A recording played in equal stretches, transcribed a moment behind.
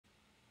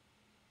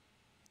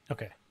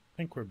Okay, I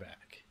think we're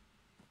back.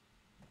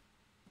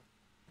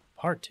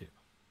 Part 2.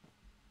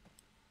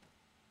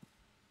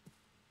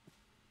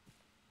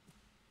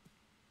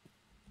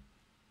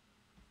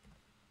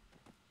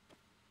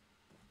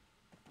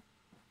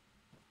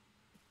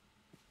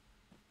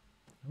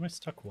 What am I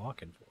stuck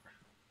walking for?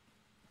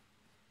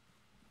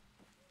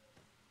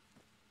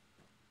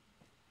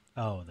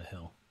 Oh, the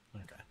hill.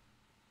 Okay.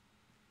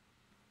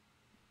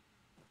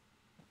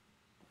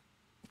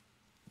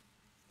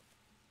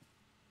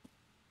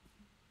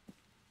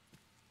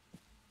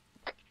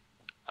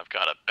 I've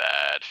got a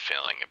bad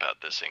feeling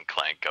about this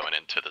incline going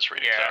into this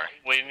reading tower.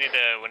 We need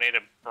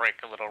to break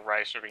a little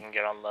right so we can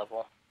get on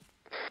level.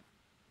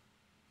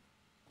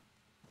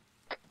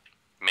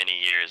 Many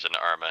years in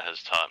Arma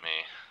has taught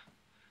me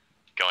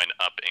going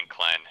up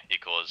incline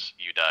equals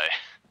you die.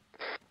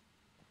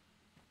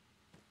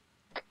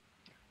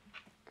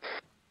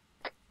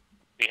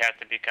 We have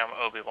to become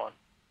Obi-Wan.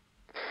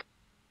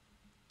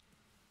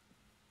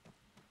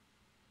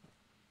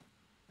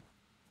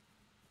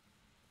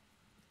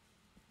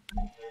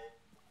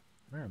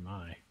 Where am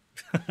I?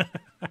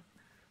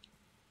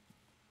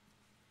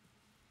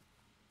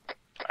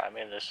 I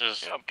mean, this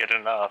is good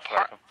enough.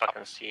 I can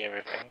fucking see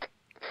everything.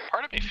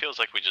 Part of me feels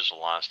like we just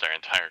lost our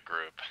entire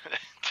group.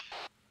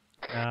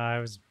 I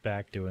was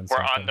back doing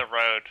We're something. on the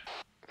road.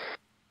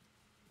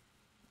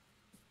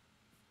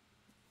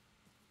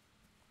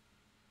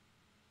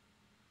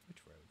 Which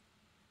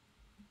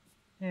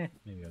road?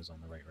 Maybe I was on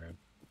the right road.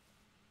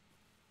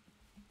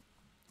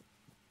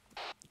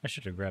 I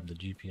should have grabbed the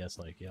GPS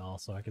like y'all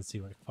so I could see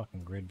what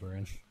fucking grid we're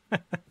in.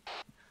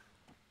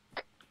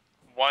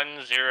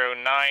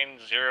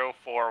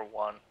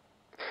 109041.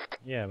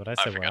 Yeah, but I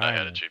said I forgot I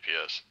had a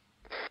GPS.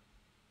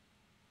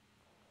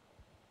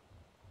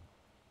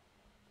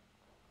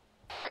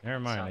 Never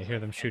mind, I hear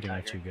them shooting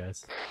at you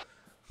guys.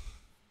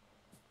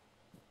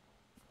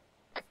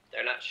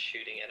 They're not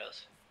shooting at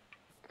us.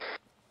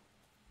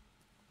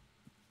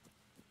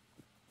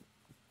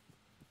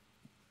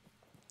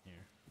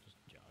 Here, just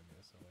jog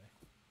this away.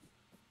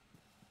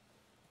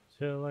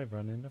 Till I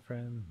run into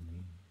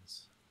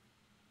friendlies.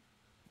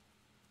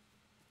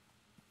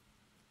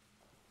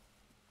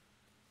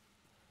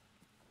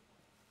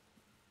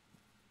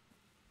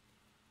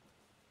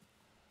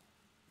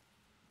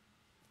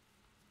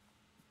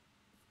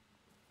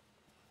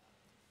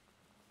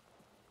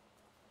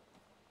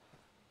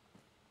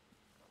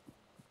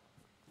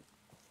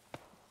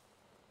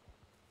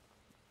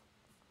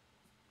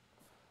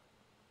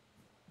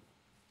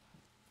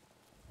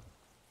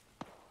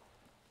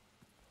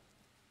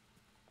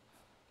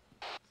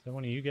 Is that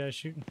one of you guys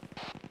shooting?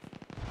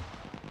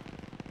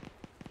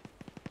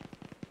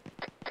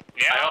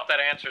 Yeah. I hope that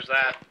answers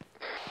that.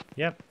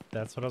 Yep,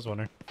 that's what I was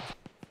wondering.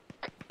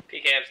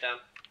 PKM's down.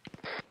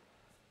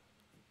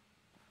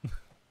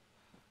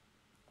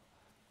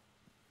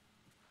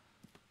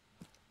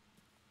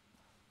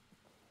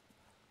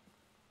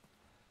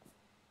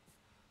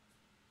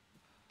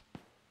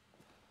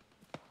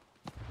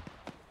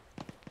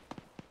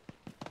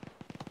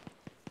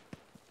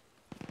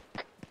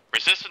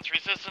 Resistance,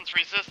 resistance,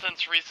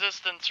 resistance,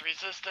 resistance,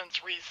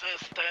 resistance,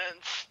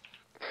 resistance.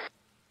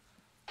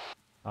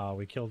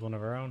 We killed one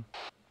of our own.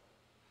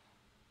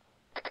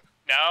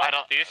 No, I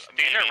don't- these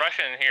are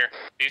Russian here.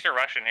 These are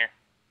Russian here.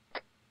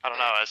 I don't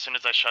know, as soon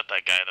as I shot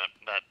that guy,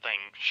 that thing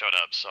showed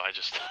up, so I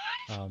just...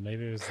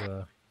 Maybe it was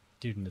the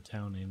dude in the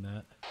town named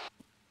that.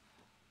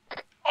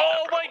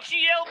 Oh, my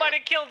GL might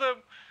have killed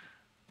him!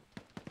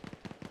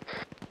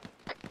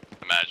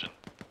 Imagine.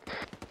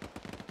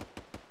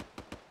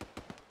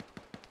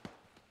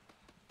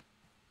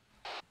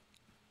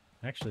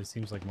 Actually, it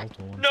seems like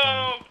multiple ones.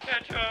 No!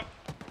 Catch up!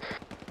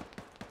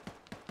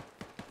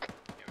 Yeah,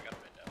 we got a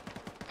window.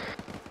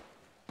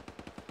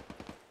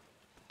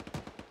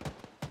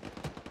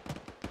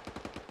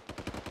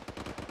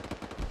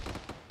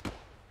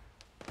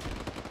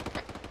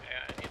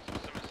 Yeah, I need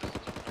some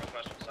assistance on the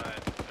northwestern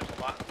side.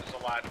 There's a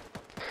lot.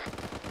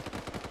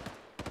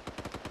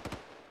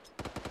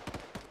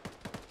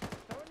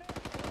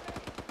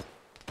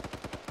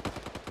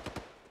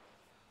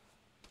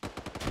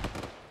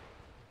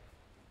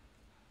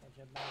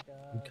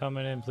 I'm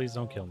coming in, please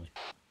don't kill me.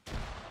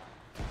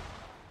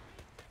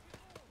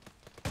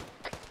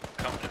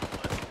 Coming in.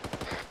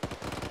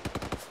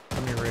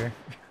 From your rear.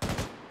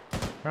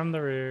 From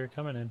the rear,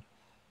 coming in.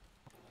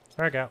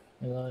 Frag out.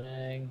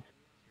 Reloading.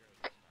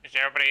 Is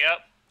everybody up?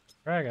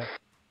 Frag out.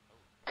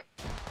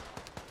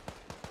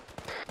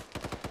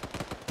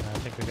 I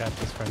think we got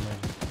this friendly.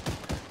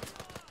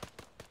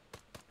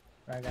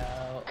 Frag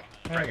out.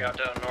 Drag out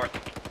down north.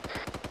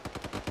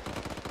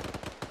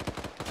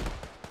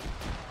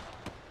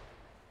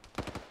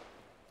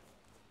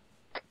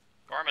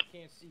 Gorman.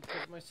 Can't see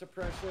because my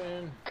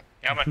suppression.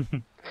 Yeah, man.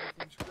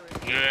 Everything's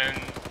great. You in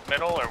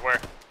middle or where?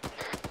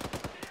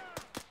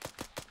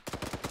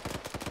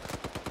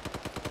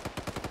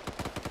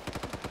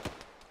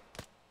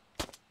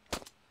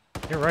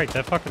 You're right,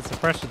 that fucking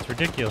suppression's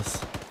ridiculous.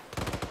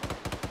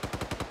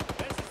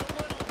 This is a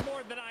little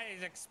more than I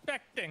was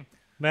expecting.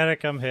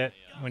 Medic, I'm hit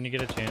when you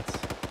get a chance.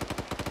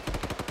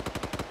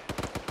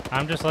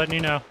 I'm just letting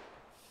you know.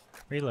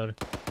 Reload.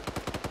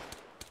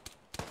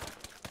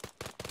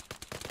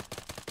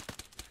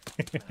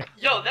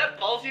 Yo, that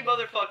ballsy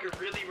motherfucker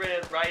really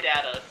ran right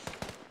at us.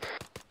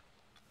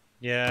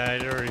 Yeah,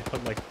 I'd already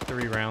put like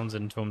 3 rounds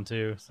into him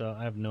too, so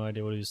I have no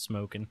idea what he was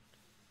smoking.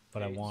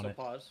 But I want it.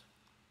 Pause.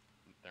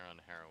 They're on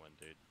heroin,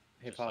 dude.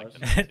 Hey, Just like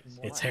pause. the-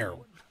 It's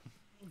heroin.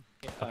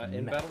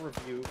 In battle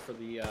review for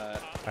the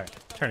Alright,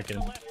 tourniquet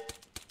him.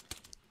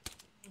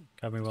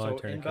 Cover me while I so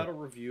in tourniquet. battle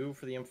review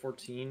for the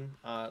M14,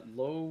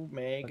 low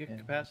mag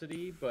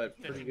capacity, but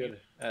pretty good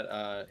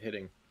at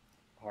hitting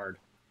hard.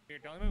 Here,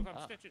 don't move.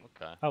 I'm stitching.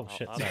 Okay. Oh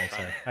shit,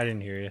 sorry. I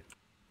didn't hear you.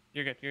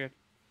 You're good. You're good.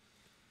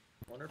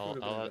 I wonder if I'll- it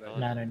would have I'll- been a I'll- good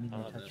No, I idea don't need I'll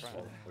to let touch this that.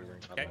 roll. if we were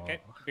in Okay, battle. okay.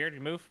 Beard,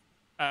 you move.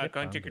 Yep, Go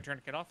and I'm take your good.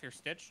 tourniquet off. You're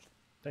stitched.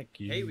 Thank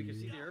you. Hey, we can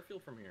see the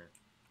airfield from here.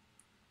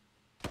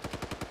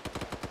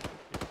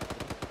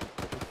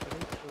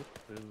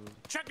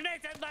 Chuck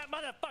grenades at that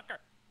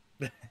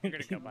motherfucker! You're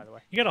gonna go, by the way.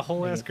 You got a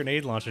whole ass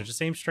grenade launcher,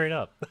 just aim straight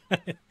up.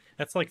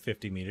 That's like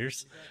 50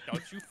 meters.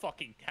 Don't you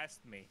fucking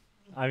test me.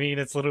 I mean,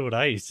 it's literally what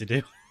I used to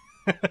do.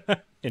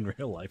 In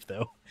real life,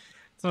 though.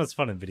 It's not as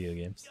fun in video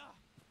games.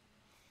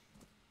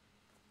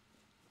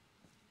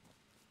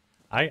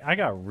 I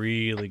got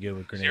really good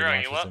with grenade Zero, you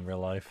launchers up? in real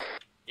life.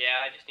 Yeah,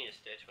 I just need a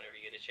stitch whenever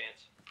you get a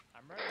chance.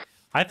 I'm ready.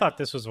 I thought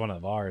this was one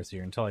of ours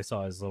here until I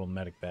saw his little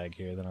medic bag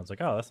here. Then I was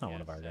like, oh, that's not Yeah,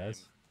 one of our same.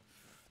 guys.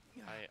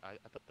 I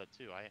thought that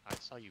too.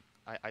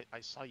 I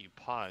saw you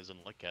pause and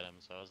look at him,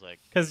 so I was like,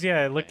 Because,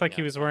 yeah, it looked Yeah, like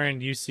he yeah, was fine. wearing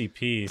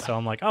UCP. So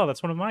I'm like, oh,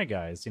 that's one of my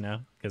guys, you know?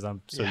 Because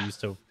I'm so Yeah. used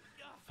to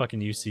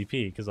fucking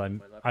UCP. Because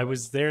I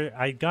was there.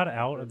 I got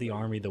out of the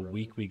army the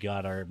week we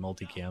got our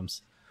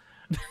multicams.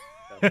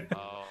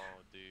 oh,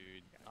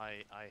 dude,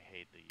 I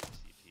hate the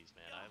UCPs,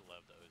 man. I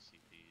love the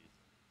OCPs.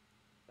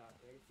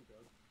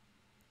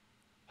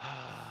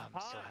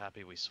 I'm so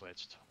happy we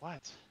switched.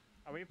 What?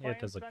 Are we Yeah, it playing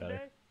does look Sunday?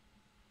 better.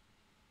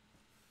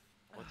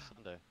 What's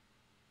Sunday?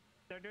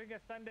 They're doing a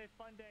Sunday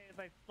fun day.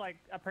 It's like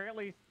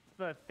apparently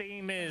the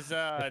theme is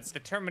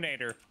the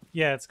Terminator.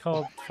 Yeah, it's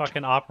called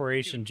fucking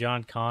Operation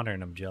John Connor,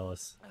 and I'm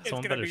jealous. It's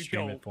Someone gonna better be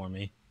stream dope. it for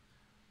me.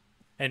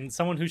 And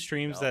someone who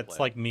streams Yeah, I'll that's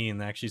play like me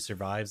and actually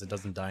survives and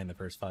doesn't die in the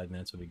first 5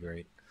 minutes would be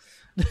great.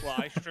 Well,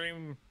 I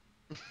stream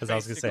Because I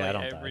was gonna say I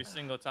don't basically every die.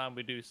 single time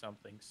we do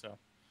something. So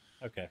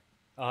Okay,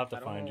 I'll have to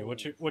I find you.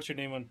 don't- What's your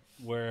name on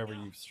wherever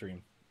you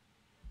stream?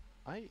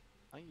 I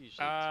usually tend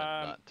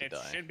not to it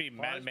die. should be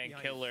Pause Madman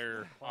behind Killer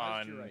you.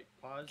 Pause to your on right.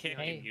 Pause Kick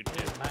behind Hey, you hey,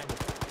 did.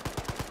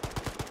 mine.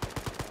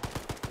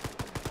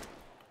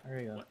 There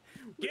you go.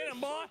 Get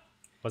him, boy!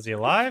 Was he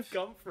alive?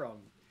 Come from?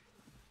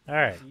 All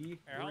right. See Here,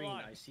 hold green.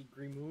 on. I see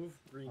green move.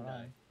 Green Hold die.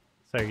 on.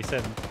 So you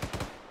said,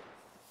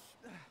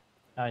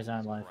 Oh, he's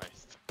on live.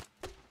 Christ.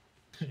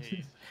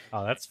 Jeez.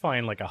 oh, that's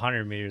flying like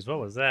 100 meters. What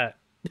was that?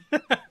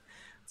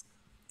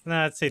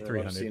 Nah, I'd say We're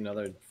about to see 300.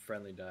 another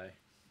friendly die.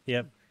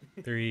 Yep.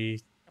 3,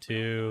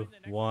 2, The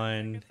next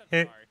 1. 10 seconds, I'm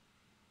Hit. sorry.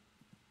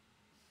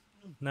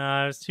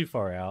 Nah, it was too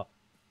far out.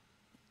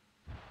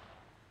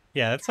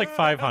 Yeah, that's like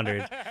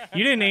 500.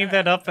 You didn't aim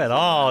that up at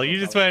all. You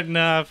just went,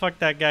 nah, fuck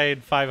that guy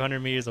 500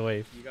 meters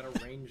away. You gotta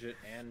range it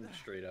and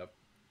straight up.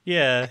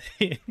 Yeah.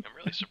 I'm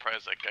really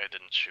surprised that guy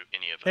didn't shoot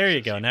any of us. There you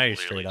as go, he now you're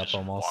literally straight up just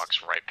almost.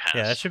 Walks right past.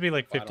 Yeah, that should be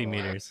like I 50 don't know.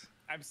 meters.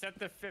 I'm set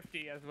to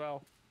 50 as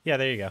well. Yeah,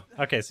 there you go.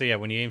 Okay, so yeah,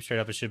 when you aim straight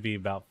up, it should be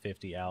about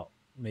 50 out,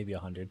 maybe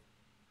 100.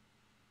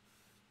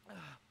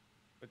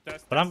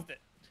 But I'm- it.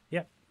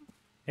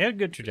 It had a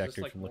good Is this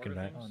trajectory like from looking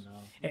Florida back. Oh games?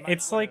 no.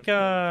 It's like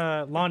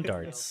lawn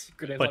darts,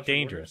 Grenade but launcher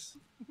dangerous.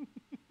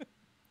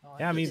 Oh,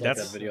 Yeah, I mean, It's like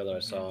that's- that video that I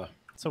saw.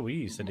 That's what we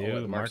used to do.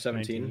 Oh, what, Mark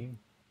 17? 19.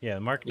 Yeah,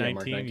 Mark Yeah, 19,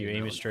 Mark you 19, aim that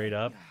it one. straight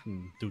up.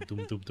 And doom,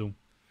 doom, doom, doom.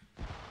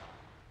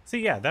 See,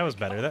 yeah, that was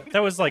better.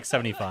 That was like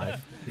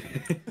 75.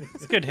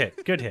 It's a good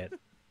hit. Good hit.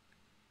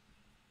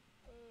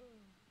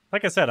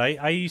 Like I said,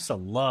 I used to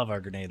love our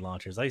grenade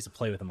launchers. I used to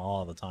play with them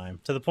all the time.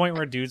 To the point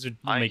where dudes would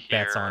I make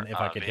bets hear on if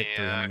I could hit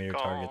 300 meter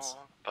vehicle, targets.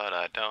 But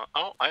I don't.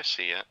 Oh, I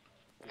see it.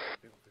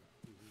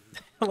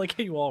 I like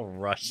how you all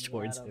rush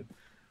towards Got him. him.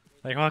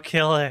 Like, I'll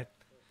kill it.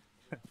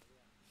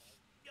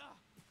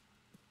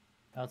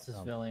 Oh, it's a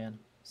civilian.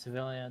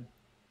 Civilian.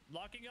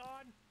 Locking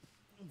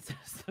on.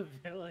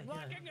 Civilian.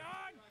 Locking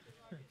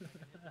on.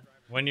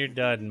 When you're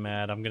done,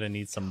 Matt, I'm gonna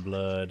need some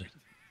blood.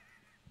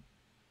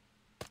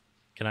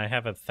 Can I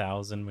have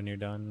 1,000 when you're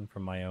done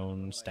from my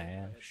own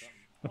stash?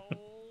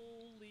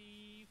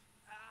 Holy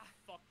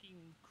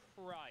fucking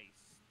Christ!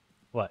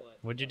 What?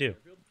 What'd you do?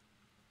 What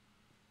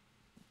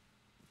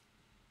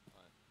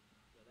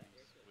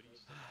do you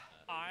see on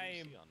that? What do you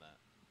I'm see on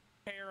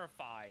that?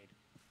 terrified.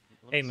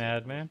 Let Hey, me see it,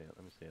 let me Madman. see it,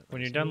 let me see it, let When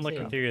me you're see done me see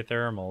looking it. through your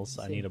thermals,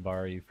 I See. need to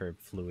borrow you for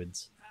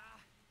fluids.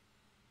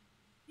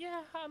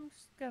 Yeah, I'm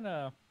just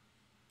gonna.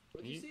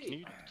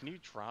 it. Can you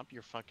drop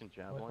your fucking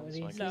javelin what so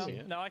do I you can No, see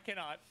it? no, I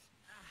cannot.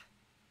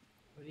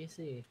 What do you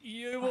see?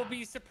 You will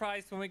be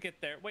surprised when we get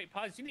there. Wait,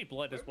 pause. You need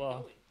blood as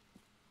well.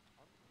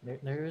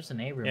 There's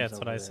an Abrams. Yeah, that's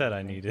what over I there, said I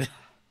think. needed.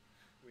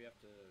 We have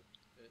to.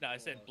 No, I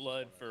said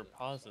blood for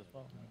pause as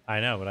well. I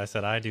know, but I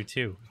said I do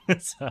too.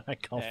 So I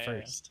call Yeah.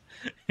 first.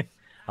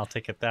 I'll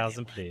take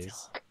 1,000,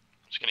 please. I'm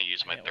just gonna use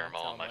use my I didn't wanna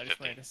thermal tell on him, my I just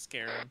 50. wanted to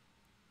scare him.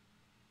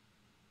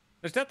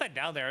 There's nothing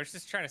down there. I was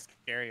just trying to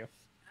scare you.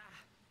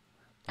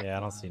 Yeah, I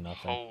don't see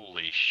nothing.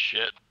 Holy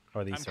shit.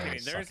 Or these I'm kidding.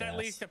 thermals There's suck at ass.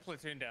 least a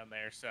platoon down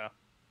there, so.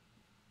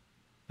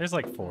 There's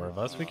like 4 of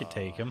us. We could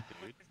take them.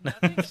 There's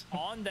nothing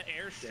on the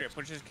airstrip,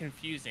 which is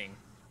confusing.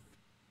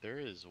 There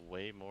is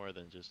way more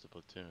than just a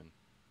platoon.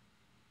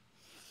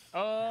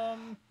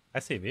 I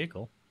see a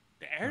vehicle.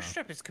 The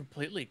airstrip is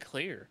completely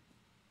clear.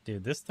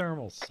 Dude, this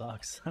thermal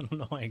sucks. I don't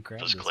know why I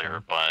grabbed It's this clear,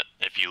 one. but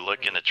if you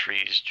look in the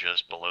trees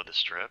just below the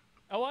strip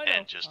Oh, I know.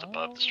 and just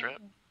above the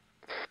strip,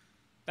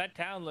 That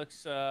town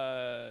looks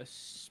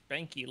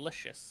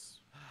spanky-licious.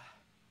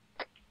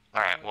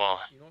 alright, well,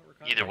 You know what,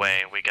 Ricardo? either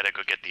way, we gotta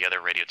go get the other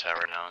radio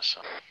tower now,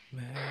 so.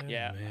 Man,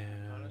 Yeah.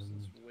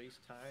 Reconnaissance man.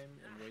 waste time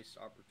and waste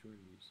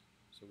opportunities.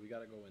 So we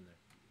gotta go in there.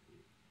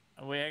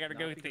 I gotta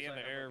go Not get the because I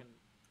other have, air. like,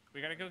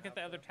 We gotta go get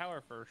the other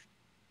tower first.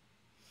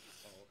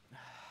 Oh,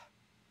 okay.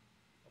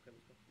 Okay,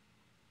 let's go.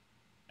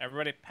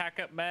 Everybody pack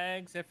up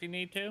mags if you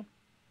need to.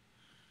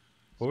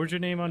 What was your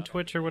name on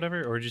Twitch or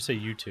whatever? Or did you say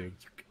YouTube?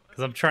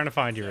 Because I'm trying to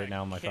find you right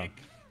now on my phone.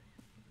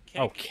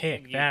 Oh, and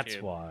Kick. That's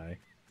YouTube. why.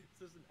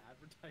 This is an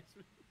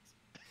advertisement.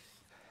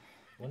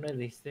 One of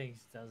these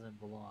things doesn't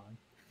belong.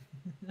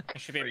 It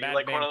should be Are you Mad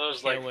like one Men of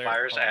those like Killer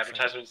virus Awesome.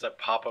 advertisements that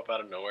pop up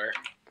out of nowhere?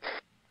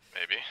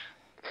 Maybe.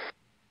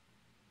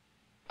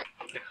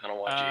 I don't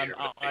watch either,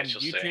 but I On guess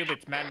you'll YouTube, say.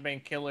 it's Mad Men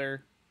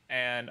Killer,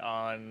 and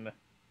on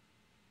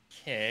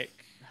Kick,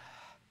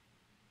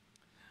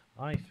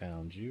 I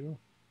found you.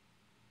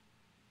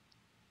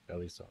 At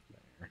least up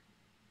there.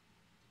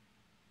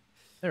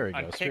 There we go.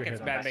 on Kick, Spearhead.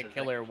 it's Mad Men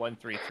Killer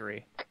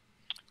 133.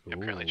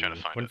 I'm currently trying to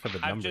Ooh, find one it. for the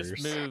I've numbers.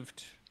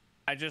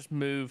 just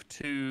moved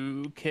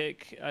to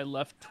Kick. I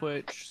left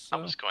Twitch. I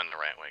So. was going the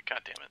right way,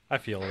 god damn it. I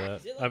feel that.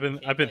 Is it like I've been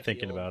Kick, like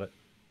thinking the old- about it.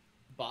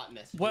 Bot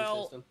messaging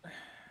Well, system.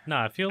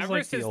 Nah, it feels Ever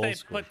like the since old they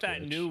school put that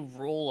Twitch. new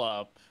rule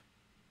up,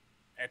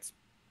 it's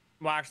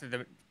well, actually,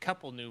 the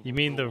couple new. You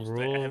mean the rules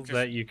rule have just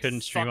that you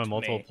couldn't stream on fucked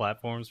multiple me.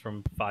 platforms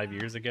from 5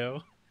 years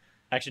ago?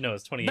 Actually, no,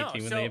 it's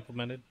 2018 when so- they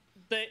implemented.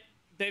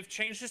 They've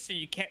changed it so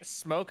you can't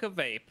smoke a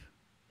vape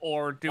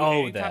or do Oh,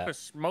 any type that. of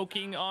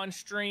smoking on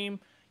stream.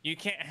 You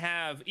can't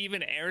have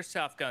even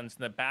airsoft guns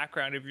in the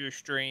background of your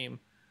stream,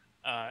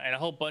 and a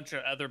whole bunch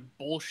of other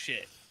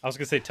bullshit. I was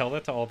gonna say, tell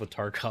that to all the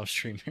Tarkov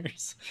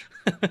streamers.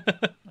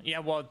 Yeah,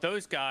 well,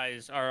 those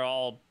guys are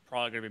all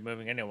probably gonna be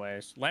moving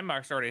anyways.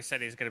 Landmark's already said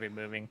he's gonna be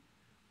moving.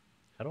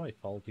 How do I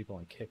follow people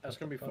on Kick? That's What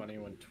gonna be the fuck? funny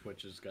when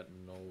Twitch has got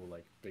no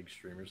like big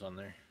streamers on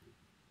there.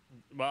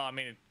 Well, I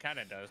mean, it kind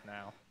of does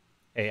now.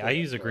 Hey, I Yeah,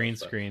 use a for green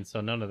us, but- screen,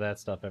 so none of that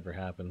stuff ever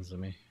happens to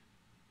me.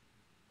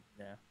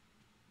 Yeah.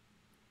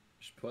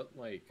 Just put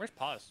like Where's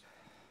Pause?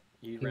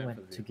 he He ran for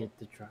went the to vehicle. get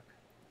the truck.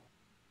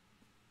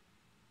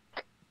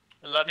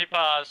 Love you,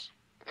 Pause.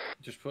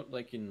 Just put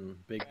like in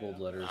big bold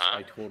letters. Uh-huh.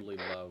 I totally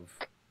love.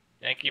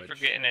 Thank you for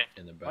Twitch getting it.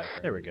 in the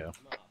background. There we go.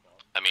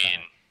 I mean,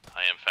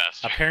 I am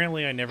faster.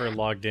 Apparently, I never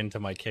logged into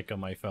my Kick on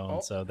my phone,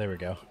 Oh. so there we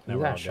go. Now You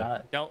we're all got good.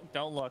 shot.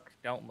 Don't look.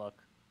 Don't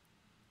look.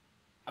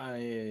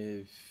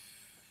 I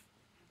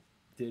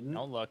didn't.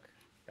 Don't look.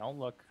 Don't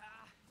look.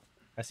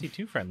 I see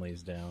 2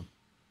 friendlies down.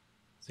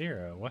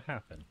 0. What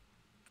happened?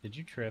 Did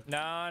you trip? No.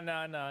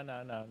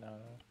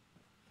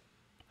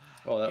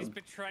 Oh, that He's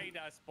betrayed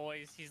us,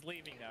 boys. He's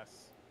leaving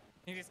us.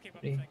 He just kept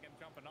on Me? saying I'm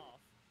jumping off.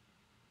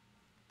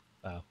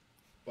 Oh.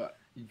 What?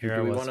 Here I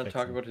Do we was want to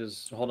talk fixing. about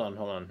his? Hold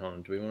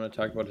on. Do we want to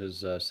talk about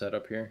his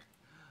setup here?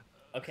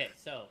 Okay,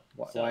 so,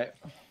 Why? so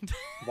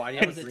Why do you That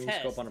have was a a green test.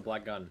 scope on a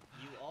black gun?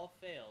 you all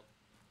failed.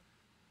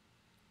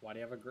 Why do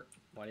you have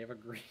a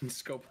green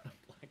scope on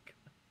a black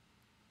gun?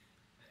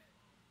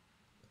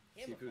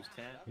 See if it was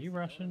tan. Are you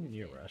Russian?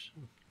 You're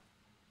Russian.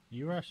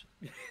 You Russian?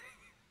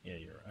 Yeah,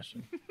 you're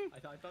Russian. I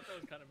thought that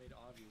was kind of made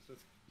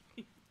obvious.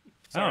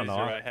 I don't know.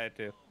 Sorry, I had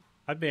to.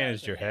 I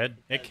bandaged your head.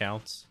 It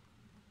counts.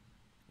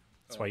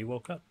 That's why you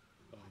woke up.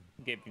 I'm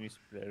giving you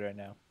some right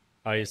now.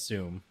 I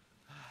assume.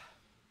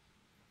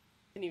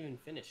 Didn't even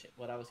finish it.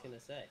 What I was gonna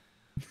say.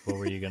 What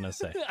were you gonna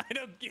say? I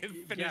don't give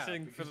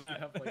finishing for because that.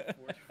 you have like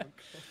 4 different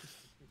colors.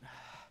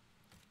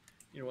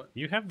 You know what?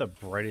 You have the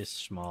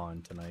brightest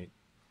schmon tonight.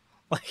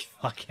 Like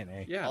fucking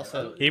A. Yeah.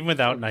 Also- Even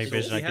without night so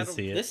vision, we I had can a-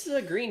 see it. This is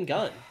a green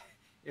gun.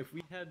 If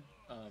we had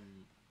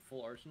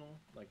full arsenal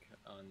like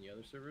on the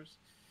other servers,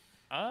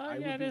 I Yeah,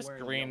 would it be is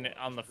wearing green yellow,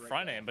 on the just right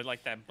front now. end, but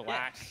like that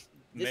black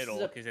This middle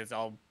is a- because it's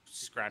all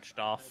scratched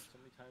off. so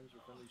many times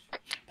with friendly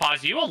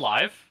Pause. You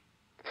alive?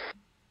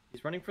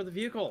 He's running for the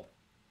vehicle.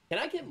 Can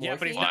I get Yeah,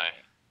 but he's morphine?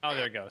 not. Oh,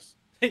 there it goes.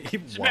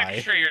 Just Why?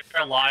 make sure you're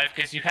alive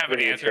because you haven't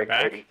answered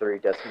back.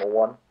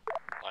 83.1.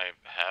 I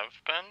have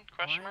been?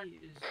 Question Why mark?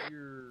 is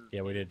your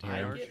Yeah, we didn't hear I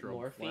him. get strobe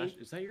morphine.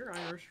 flash? Is that your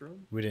IR strobe?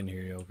 We didn't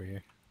hear you over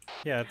here.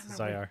 Yeah, it's his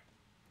IR.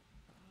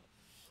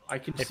 I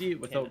can see it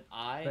Can without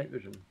I? night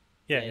vision.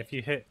 Yeah, Yeah. if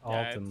you hit Alt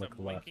Yeah, and it's look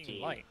a left.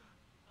 blinking light.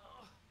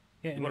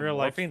 Yeah, You in want real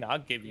life, morphine? I'll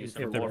give you if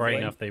some they're morphine. bright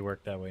enough, they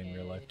work that way in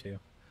real life too.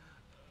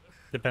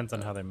 Depends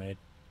on how they're made.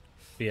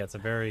 But yeah, it's a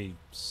very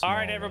small All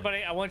right, light.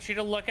 everybody, I want you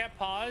to look at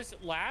Pause,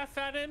 laugh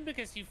at him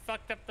because you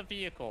fucked up the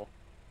vehicle.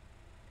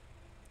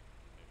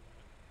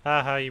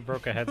 Haha, you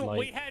broke a We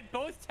headlight. had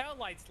both tail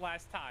lights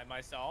last time.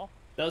 I saw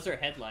Those are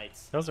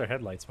headlights. Those are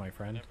headlights, my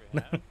friend.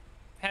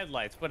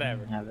 headlights.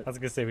 Whatever. Have I it. was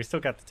gonna say we still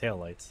got the tail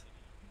lights.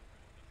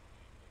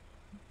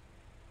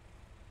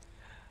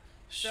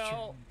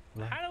 So,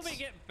 how do we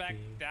get back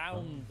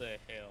down the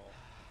hill?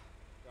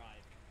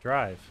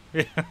 Drive.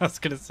 Yeah, I was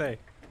gonna say.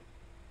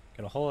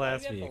 Got a whole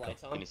ass We have the vehicle.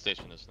 lights on. Any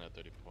station is now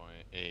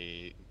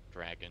 30.8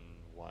 Dragon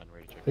 1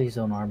 ready check. Please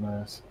don't armor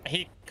us.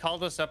 He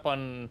called us up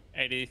on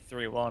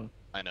 83-1.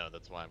 I know,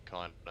 that's why I'm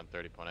calling it on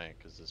 30.8,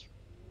 because this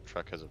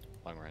truck has a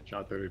long range.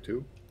 Not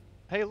 32.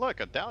 Hey,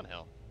 look, a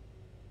downhill.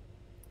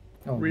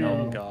 Oh Real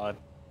Oh no. God.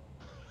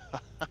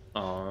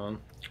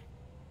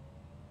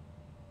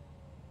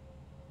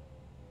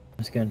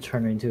 It's gonna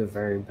turn into a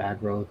very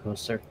bad roller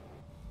coaster.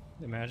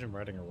 Imagine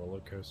riding a roller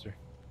coaster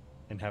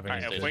and having.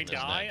 Alright, a if we good-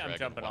 die, I'm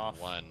jumping off.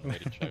 1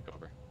 ready check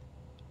over.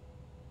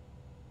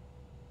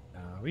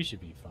 We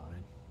should be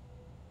fine.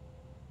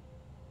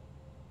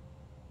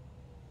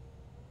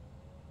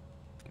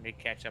 They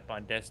catch up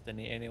on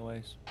Destiny,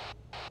 anyways.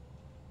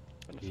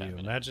 Been a Can fat you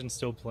minute. imagine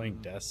still playing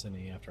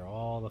Destiny after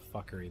all the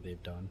fuckery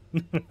they've done?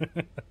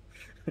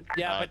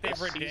 Yeah, but they've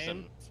this redeemed.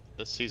 season-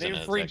 This season They've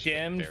has actually been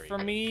redeemed very for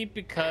good. me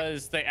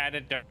because they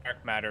added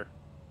dark matter.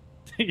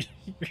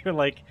 You're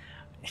like,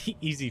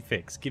 easy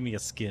fix. Give me a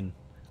skin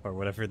or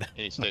whatever that.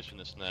 Any station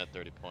is not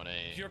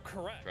 30.8. You're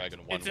correct. Dragon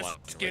It's a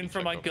 1-1, skin ready for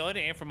check my over. gun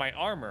and for my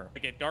armor. I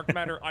get dark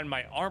matter on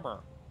my armor.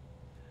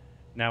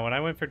 Now, when I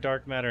went for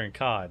dark matter and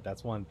COD,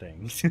 that's one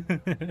thing.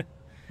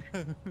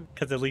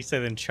 Because at least I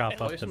didn't chop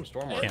Play up the some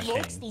Stormwatch. It campaign.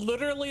 looks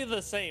literally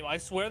the same. I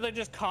swear they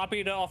just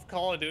copied it off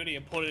Call of Duty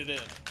and put it in.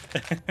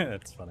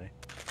 That's funny.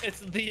 It's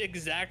the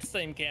exact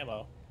same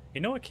camo.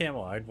 You know what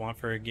camo I'd want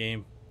for a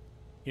game?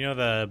 You know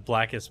the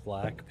blackest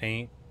black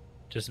paint?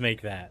 Just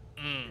make that.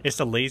 It's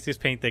the laziest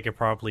paint they could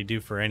probably do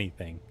for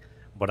anything,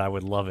 but I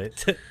would love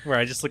it. Where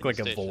I just look like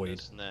a Any station void.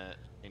 that's not-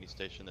 Any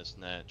station that's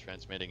not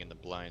transmitting in the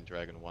blind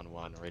Dragon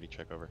 1-1 ready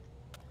check over.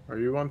 Are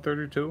you on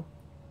 32?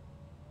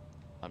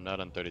 I'm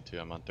not on 32,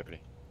 I'm on 30.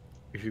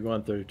 You should go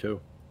on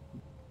 32.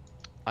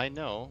 I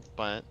know,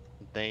 but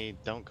they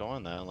don't go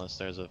on that unless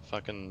there's a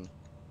fucking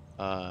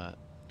Well,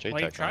 you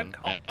JTAC tried on.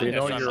 calling They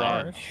know us you're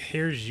on. ours.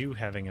 Here's you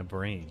having a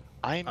brain.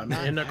 I'm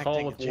not in a call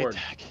acting with Ward.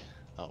 JTAC.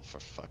 Oh, for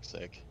fuck's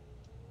sake.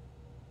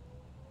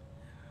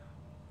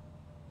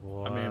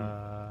 What mean,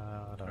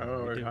 are I don't know we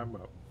what you're doing? talking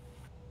about.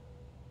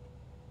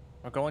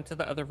 We're going to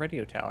the other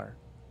radio tower.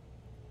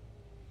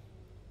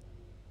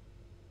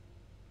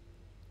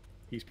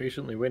 He's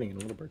patiently waiting in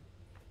Little Bird.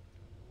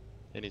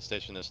 Any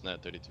station that's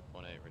not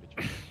 32.8 ready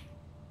check over.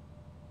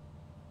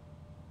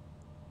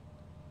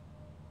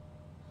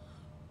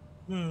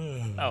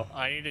 Oh,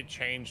 I need to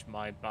change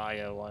my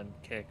bio on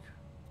Kick.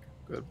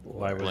 Good boy.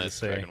 Why would you Blitz,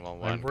 say? Dragon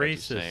 1-1, I'm got the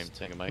same, racist.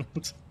 take a mic.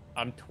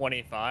 I'm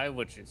 25,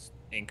 which is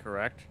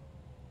incorrect.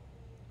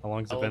 How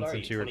long's it How been old are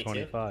since you, you were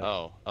 22? 25?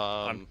 Oh,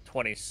 I'm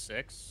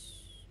 26.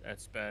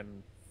 It's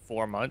been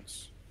 4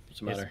 months. What's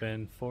the matter? It's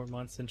been 4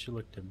 months since you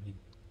looked at me.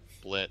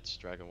 Blitz,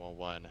 Dragon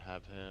 1-1,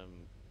 have him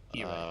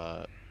You're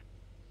right.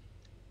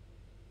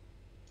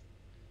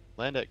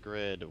 land at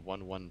grid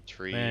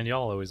 113. Man,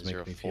 y'all always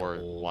make me feel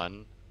old.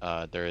 041.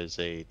 There is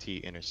a T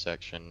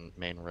intersection,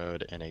 main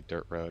road, and a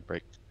dirt road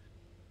break.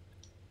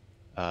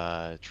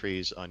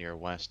 Trees on your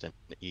west and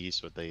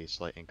east with a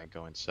slight incline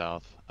going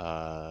south.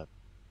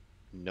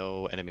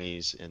 No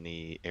enemies in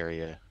the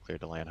area. Clear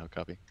to land. How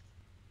copy?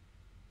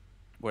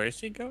 Where is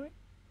he going?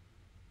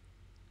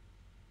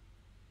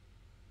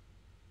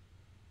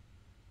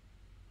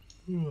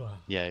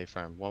 Yeah,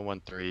 affirm.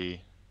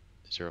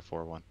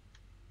 113041.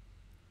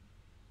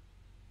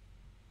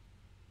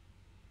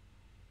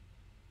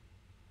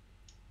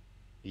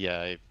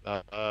 Yeah,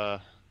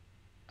 out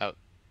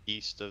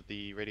east of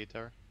the radio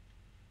tower.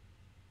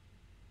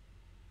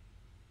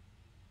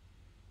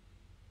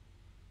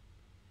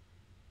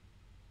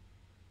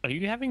 Are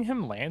you having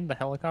him land the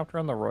helicopter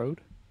on the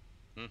road?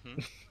 Mm-hmm.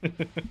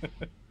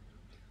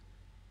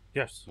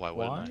 Yes. Why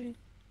wouldn't I? Why?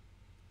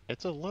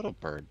 It's a little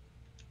bird.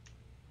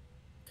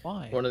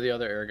 Why? One of the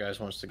other air guys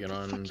wants to get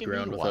on Fucking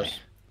ground mean, with why? us.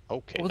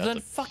 Okay. Well, that's then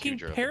a fucking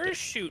huge overkill.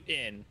 parachute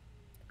in.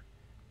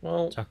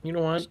 Well, you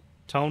know what?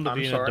 Tell him to I'm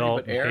be an sorry,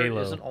 adult but in air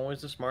Halo. isn't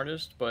always the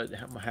smartest, but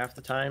half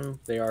the time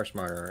they are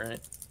smarter, right?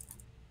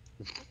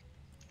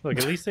 Look,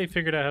 at least they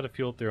figured out how to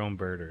fuel up their own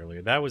bird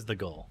earlier. That was the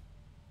goal.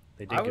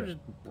 They did I would good.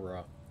 just,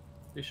 bruh.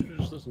 They should have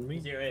just listened to me.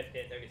 0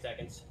 AFK, 30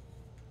 seconds.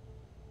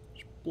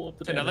 Just blow up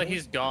the So now damn that hill.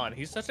 he's gone,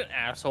 he's such an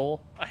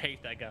asshole. I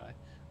hate that guy.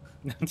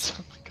 Oh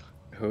my god.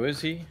 Who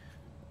is he?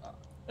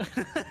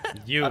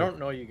 You. I don't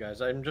know you guys.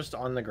 I'm just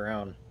on the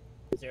ground.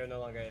 0 no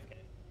longer AFK.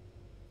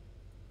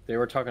 They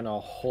were talking a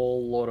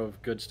whole load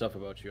of good stuff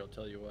about you, I'll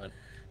tell you what.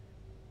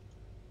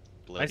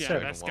 Blitz, said-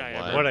 Dragon best guy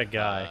 1-1, ever. What a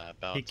guy.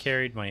 about He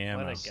carried my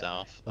ammo. guy.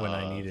 south When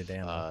I of, needed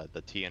ammo.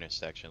 The T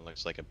intersection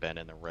looks like a bend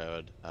in the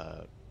road.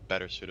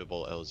 Better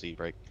suitable LZ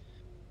break.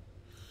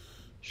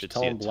 Should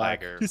tell see a him black.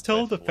 tiger. Just tell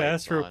him with to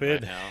fast lights rope on in.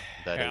 Right now.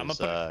 That Here, I'ma is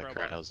put a probe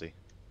current on. LZ.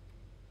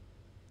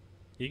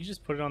 You can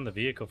just put it on the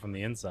vehicle from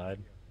the inside.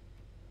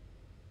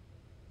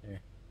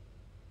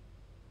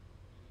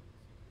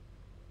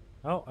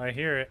 Oh, I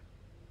hear it.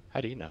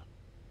 How do you know?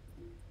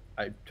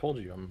 I told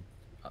you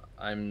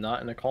I'm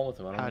not in a call with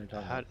him. I don't know How, what you're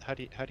talking how, about. how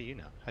do you, how do you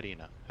know? How do you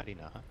know? How do you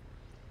know? Huh?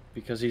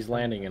 Because he's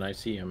landing and I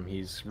see him.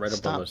 He's right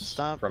above us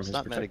Stop from his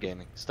stop perspective.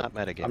 metagaming. Stop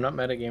metagaming. I'm not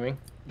metagaming.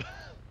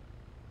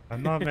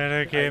 I'm not I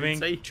didn't metagaming.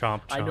 say-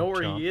 Chomp, chomp, I know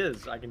where chomp. he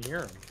is. I can hear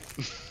him.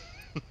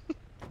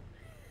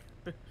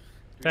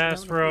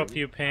 Fast rope,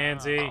 you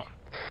pansy.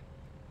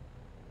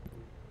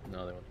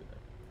 No, they won't do that.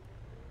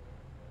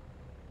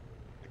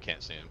 I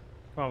can't see him.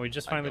 Come on, we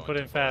just I'm finally going put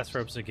too in fast fast.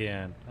 ropes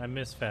again. I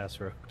miss fast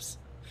ropes.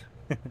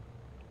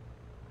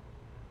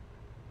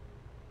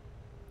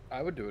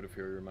 I would do it if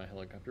you were in my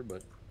helicopter,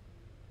 but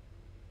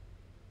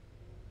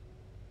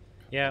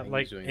Yeah, I think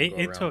like he's doing a it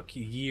go-around. took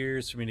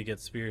years for me to get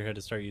Spearhead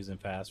to start using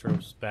fast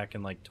ropes back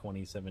in like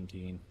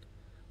 2017.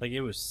 Like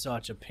it was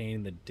such a pain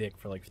in the dick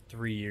for like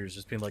 3 years,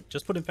 just being like,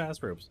 just put in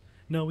fast ropes.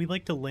 No, we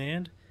like to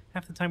land.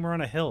 Half the time we're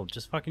on a hill.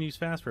 Just fucking use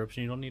fast ropes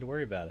and you don't need to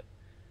worry about it.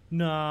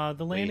 Nah,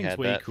 the We landing's had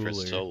way that cooler.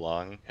 for so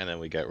long, and then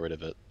we got rid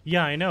of it.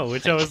 Yeah, I know.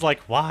 Which I was like,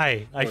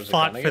 why? I Was it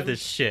fought gone for again?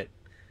 this shit.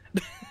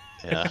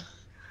 Yeah.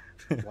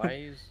 why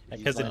is he's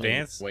Because landing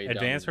advanced way down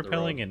advanced the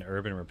repelling road? and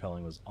urban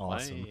repelling was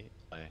awesome.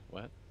 Why?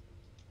 What?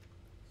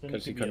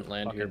 Because he couldn't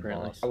land here,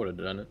 apparently. I would have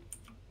done it.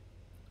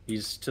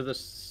 He's to the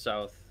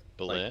south,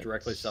 like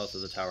directly south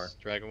of the tower.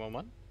 Dragon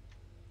 1-1?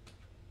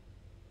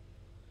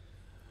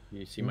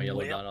 You see my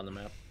yellow dot on the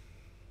map?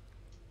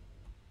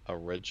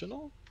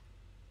 Original?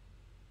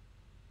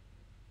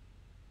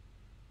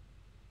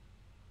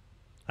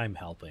 I'm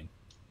helping.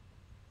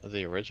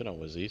 The original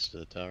was east of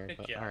the tower, Good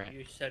but job. alright.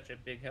 You're such a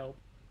big help.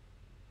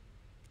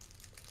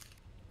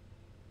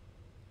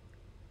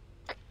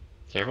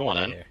 Is everyone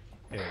in? Here.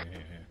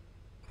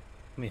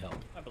 Let me help.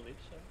 I believe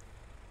so.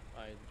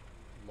 I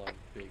love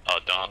big. Oh,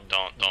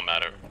 don't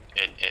matter.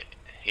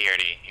 He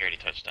already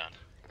touched down.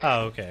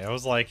 Oh, okay. I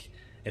was like,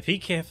 if he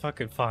can't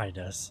fucking find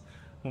us,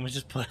 we'll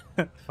just put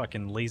a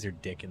fucking laser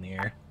dick in the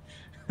air.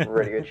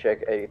 Radio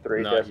check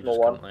 83 No, he decimal just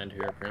one. couldn't land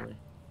here, apparently.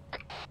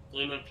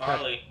 Blue and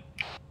Farley.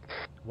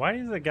 Why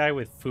is the guy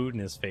with food in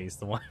his face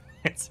the one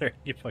answer?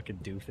 You fucking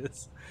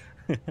doofus.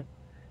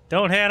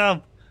 Don't hit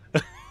him!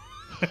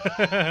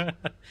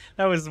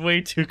 That was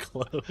way too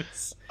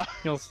close.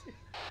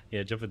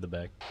 Yeah, jump in the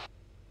back.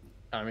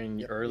 I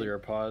mean, earlier,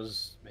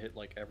 pause hit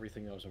like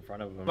everything that was in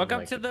front of him. Welcome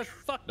like, to the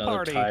fuck another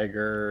party.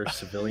 tiger,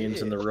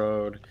 civilians in the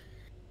road.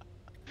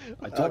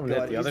 I told him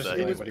to hit the other it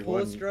civilian, was but he Pause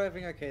wouldn't.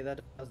 driving? Okay,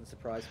 that doesn't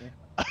surprise me.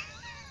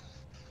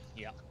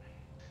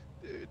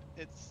 Dude,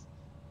 it's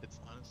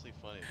honestly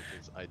funny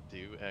because I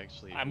do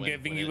actually. I'm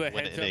giving when you a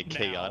when heads in a up now.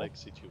 chaotic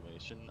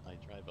situation, I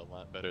drive a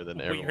lot better than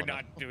When everyone. you're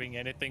not doing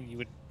anything you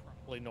would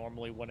probably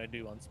normally want to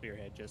do on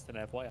Spearhead, just an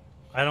FYI.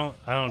 I don't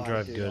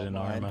drive do good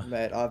not in mind. Arma.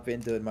 Mate, I've been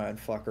doing my own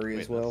fuckery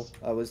as Wait, well.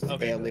 that's- I was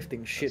Okay.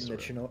 airlifting shit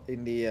That's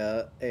in the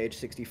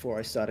AH-64.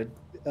 I started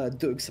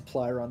doing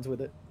supply runs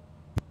with it.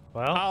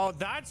 Well, Oh,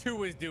 that's who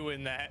was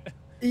doing that.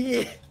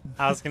 Yeah.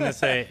 I was gonna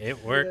say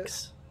it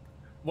works.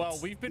 Well,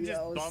 we've been Yeah, I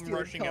just was bum stealing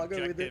rushing cargo with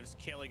it. objectives,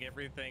 killing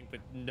everything, but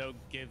no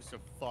gives a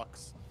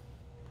fucks.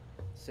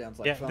 Sounds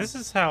like Yeah, fun. this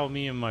is how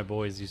me and my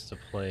boys used to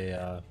play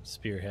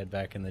Spearhead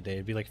back in the day.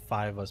 It'd be like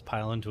 5 of us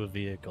pile into a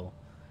vehicle,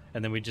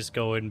 and then we'd just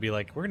go in and be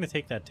like, "We're gonna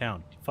take that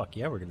town." Fuck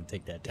yeah, we're gonna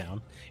take that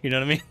town. You know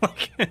what I mean?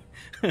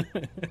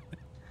 Like,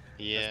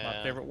 Yeah. That's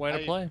my favorite way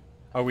to play.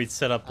 or we'd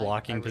set up I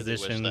blocking really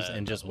wish positions that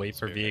and just double wait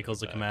for Spearhead vehicles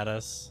to would come back. at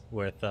us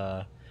with.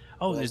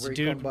 Well, There's a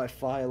recon dude. by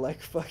fire,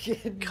 like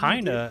fucking.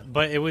 Kinda,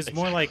 but it was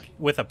more like Exactly.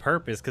 with a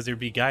purpose because there'd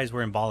be guys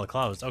wearing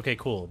balaclavas. Okay,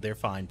 cool, they're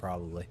fine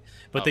probably.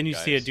 But Oh, then you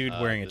see a guys, dude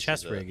wearing a this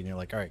chest is rig, and you're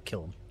like, all right,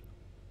 kill him.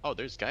 Oh,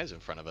 there's guys in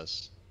front of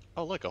us.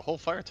 Oh, look, a whole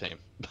fire team.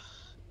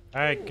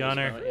 All right,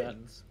 Gunner, Oh, yeah.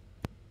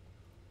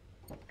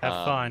 have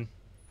Um, fun.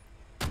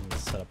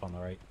 Let's set up on the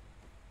right,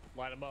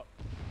 Light them up.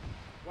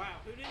 Wow,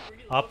 who didn't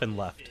really up look and at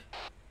left. this shit?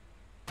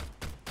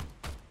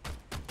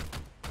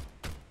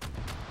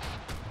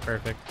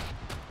 Perfect.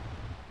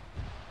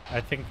 I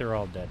think they're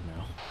all dead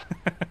now.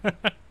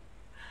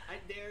 I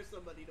dare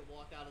somebody to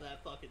walk out of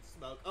that fucking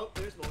smoke. Oh,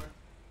 there's more.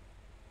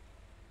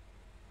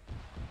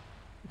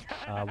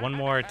 One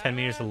more, 10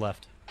 meters to the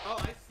left. Oh,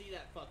 I see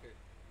that fucker.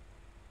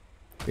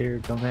 Here,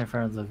 don't be in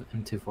front of the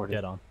M240.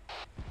 Dead on.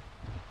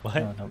 What?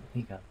 No,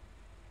 he got.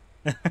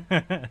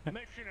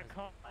 Mission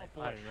accomplished.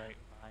 Right.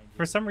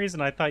 For some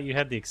reason, I thought you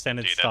had the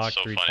extended Dude, stock that's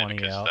so funny 320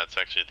 because out. that's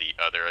actually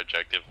the other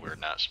objective we're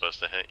not supposed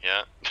to hit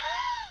yet.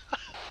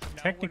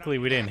 Technically,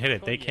 we didn't hit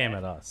it. They came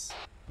at us.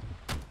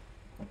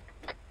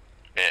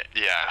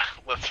 Yeah,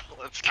 let's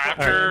go.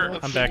 After-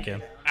 Alright, I'm back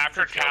in.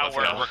 After Yeah, tower,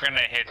 let's go. we're gonna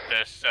hit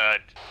this Got a hop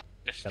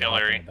in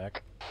distillery. the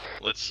back.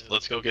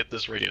 Let's go get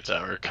this radio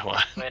tower. Come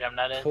on. Wait, I'm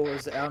not in.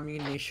 Pause. Our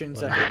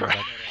munitions Let are me go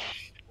hitting.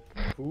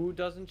 back. Who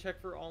doesn't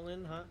check for all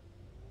in, huh?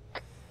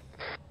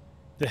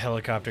 The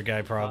helicopter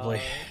guy, probably.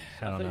 I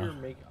thought don't you were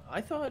know.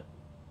 I thought.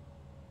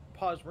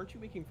 Pause. Weren't you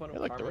making fun of I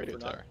like the Arma radio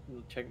for not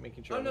tower.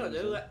 making sure? Oh no, all in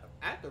was they're in?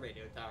 at the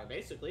radio tower,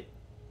 basically.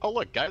 Oh,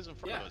 look, guys in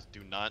front Yeah. of us.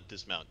 Do not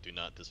dismount. Do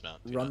not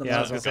dismount. Do Run not them Yeah,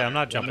 I was over. gonna say, I'm not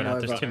Run jumping them out.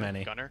 There's over. too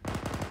many. Gunner.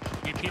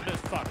 GP those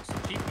fucks.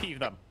 GP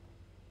them.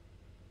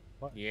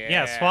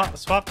 Yeah.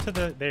 Swap to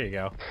the. There you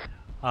go.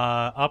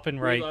 Up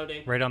and right,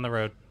 Reloading. right on the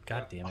road.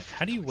 God damn it!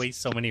 How do you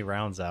waste so many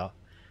rounds out?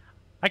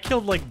 I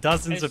killed like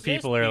dozens of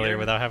people earlier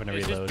without having to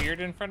reload. Is this Beard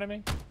in front of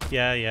me?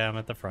 Yeah, I'm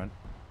at the front.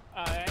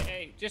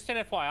 Hey, just an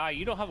FYI,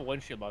 you don't have a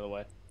windshield, by the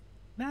way.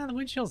 Nah, the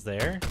windshield's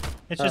there.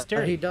 It's just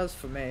dirty. He does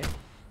for me.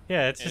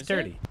 Yeah, it's just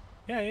dirty.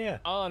 Yeah.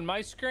 On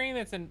my screen,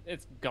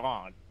 it's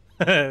gone.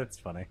 That's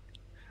funny.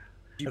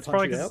 You That's punch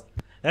probably it 'cause out?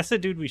 that's the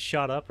dude we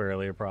shot up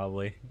earlier,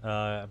 probably.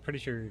 I'm pretty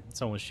sure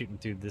someone was shooting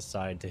through this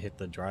side to hit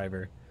the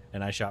driver,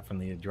 and I shot from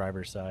the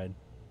driver's side.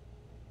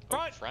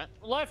 Right, Front.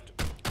 left.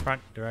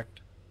 Front,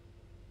 direct.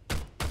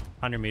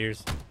 100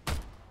 meters.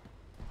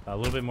 A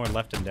little bit more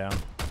left and down.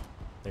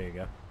 There you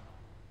go.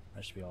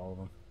 That should be all of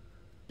them.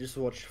 Just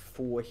watch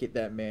 4 hit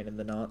that man in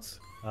the nuts.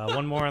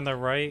 One more on the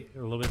right,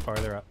 a little bit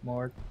farther up.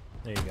 More.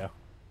 There you go.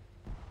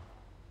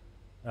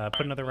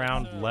 Put another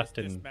round left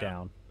and Dismount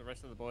down. The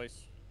rest of the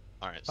boys.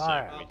 Alright,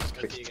 Fire. so we Oh, just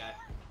good see you,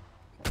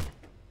 guy.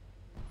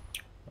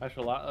 That's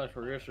a lot. That's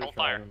for Hold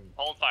fire.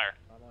 Hold fire.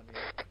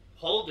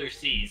 Hold or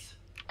seize?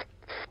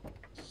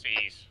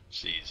 Seize.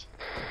 Jeez.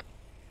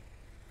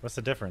 What's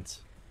the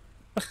difference?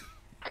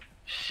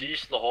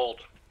 Seize the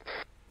hold.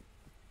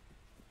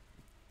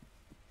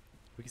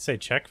 We could say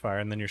check fire,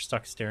 and then you're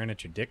stuck staring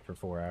at your dick for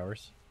 4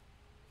 hours.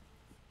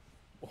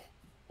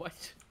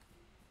 What?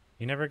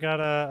 You never got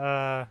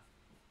a,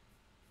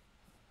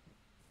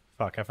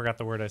 Fuck, I forgot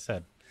the word I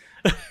said.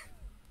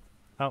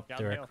 Oh, Downhill.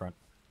 direct front.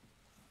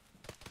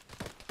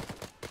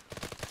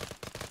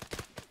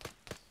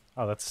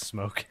 Oh, that's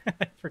smoke.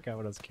 I forgot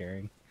what I was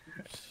carrying.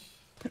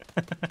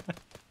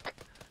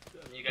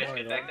 You guys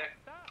get back there?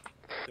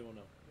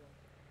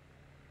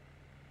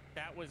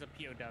 That was a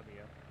POW.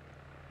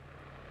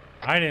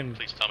 I didn't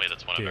Please tell me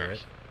that's one do of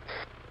ours.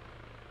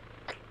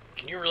 it.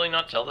 Can you really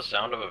not tell the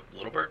sound of a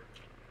little bird?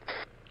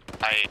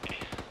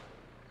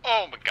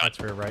 Oh my god. That's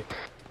rear right.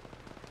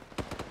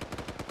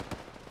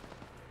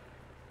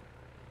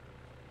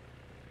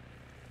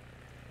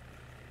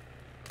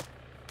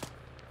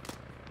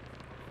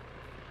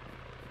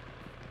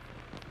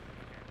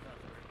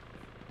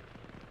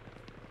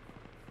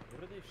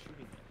 What are they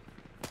shooting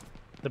at?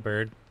 The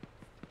bird.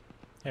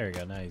 There we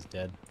go, now he's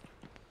dead.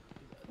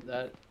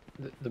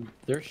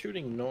 They're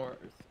shooting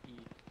northeast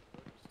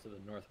to the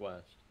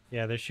northwest.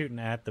 Yeah, they're shooting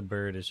at the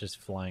bird, it's just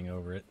flying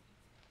over it.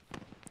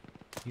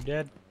 You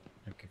dead?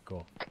 Okay,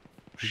 cool.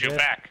 You Shoot dead?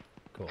 back.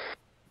 Cool.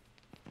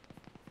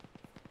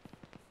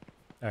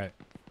 Alright.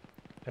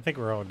 I think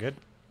we're all good.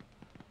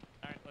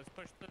 Alright, let's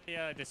push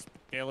the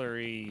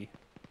distillery.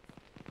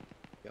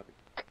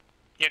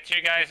 Get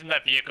 2 guys in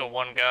that vehicle,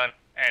 1 gun,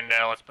 and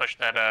let's push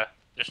that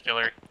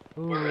distillery.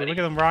 Ooh, ready. look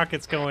at them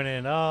rockets going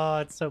in. Oh,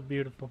 it's so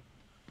beautiful.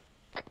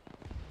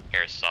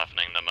 Air's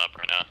softening them up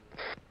right now.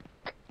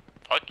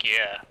 Fuck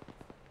yeah.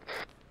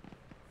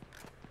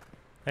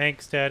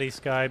 Thanks, Daddy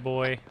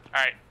Skyboy.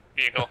 Alright,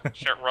 vehicle,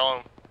 start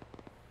rolling.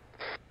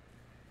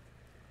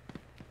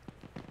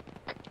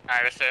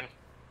 Addison.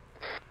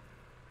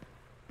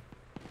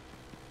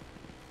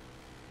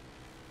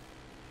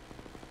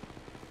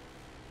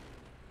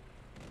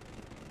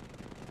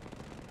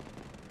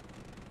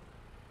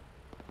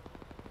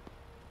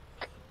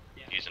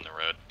 Using the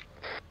road.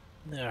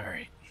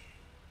 Alright.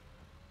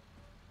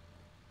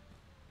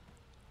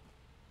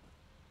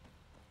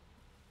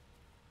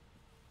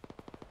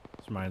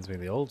 This reminds me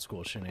of the old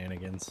school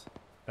shenanigans.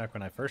 Back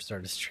when I first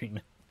started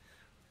streaming.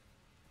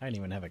 I didn't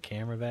even have a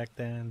camera back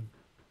then.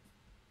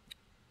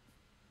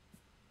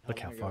 Look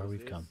how far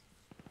we've come.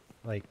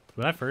 Like,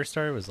 when I first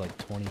started, it was like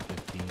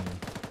 2015.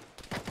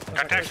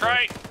 Contact's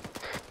right!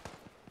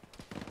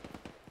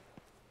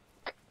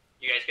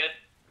 You guys good?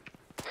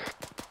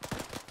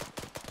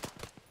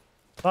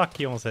 Fuck,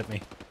 you almost hit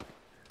me.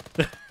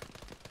 Alright,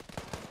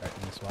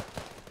 let me swap.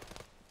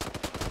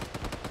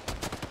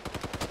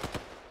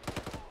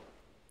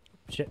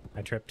 Shit,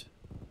 I tripped.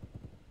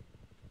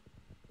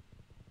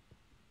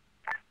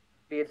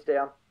 Beard's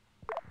down.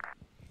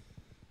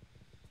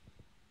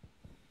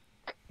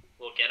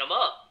 We'll get him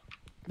up.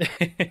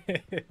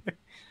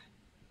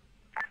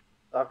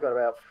 I've got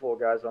about 4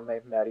 guys on me.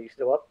 Matt, are you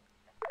still up?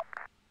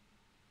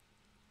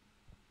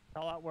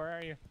 Call out, where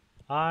are you?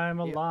 I'm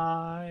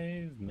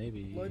alive,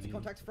 maybe. Loads of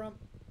contacts front.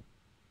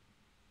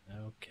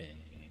 Okay.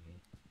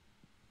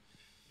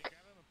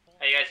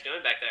 How you guys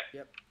doing back there?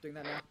 Yep, doing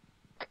that now.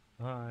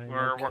 I'm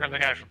We're working the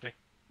okay. casualty.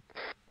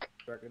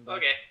 Directing back.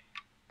 Okay.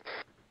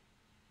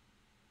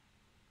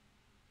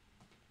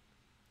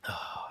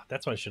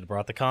 That's why I should have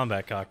brought the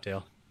combat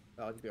cocktail.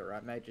 Oh, you'll be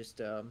alright, mate. Just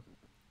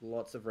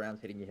lots of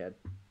rounds hitting your head.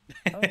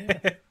 Oh,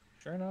 yeah.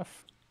 Sure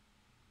enough.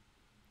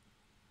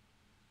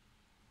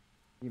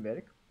 You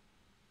medic?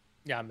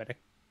 Yeah, I'm medic.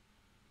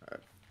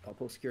 Alright, I'll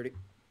pull security.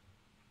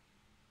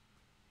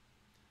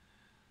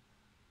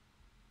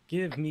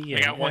 Give me We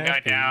a got 1 guy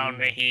happy-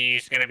 down.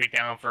 He's gonna be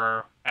down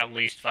for at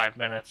least 5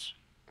 minutes.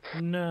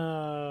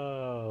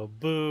 No,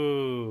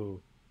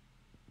 boo.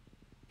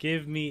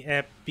 Give me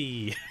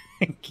epi.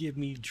 Give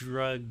me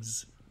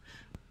drugs.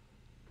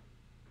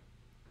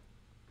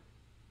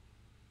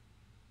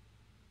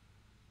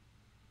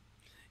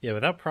 Yeah,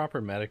 without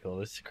proper medical,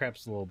 this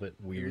crap's a little bit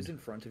weird. Who's in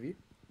front of you?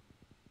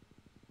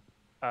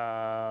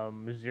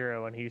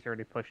 0, and he's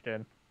already pushed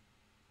in.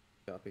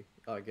 Copy.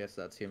 Oh, I guess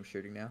that's him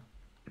shooting now.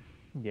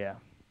 Yeah.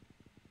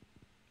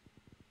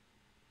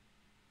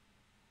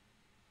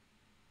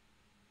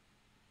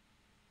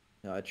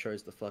 No, I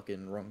chose the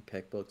fucking wrong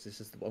pec box.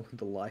 This is the one with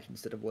the light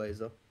instead of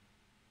laser.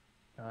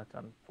 Oh, that's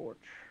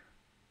unfortunate.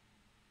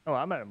 Oh,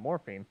 I'm out of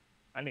morphine.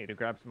 I need to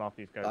grab some off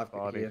these guys' I've got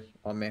bodies. here,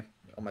 on me,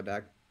 on my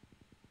bag.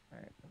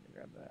 Alright, let me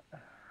grab that.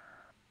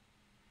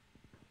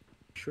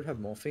 Should have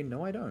morphine.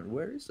 No, I don't.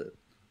 Where is it?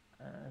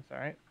 It's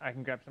alright. I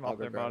can grab some I'll off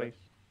go their grab bodies. it.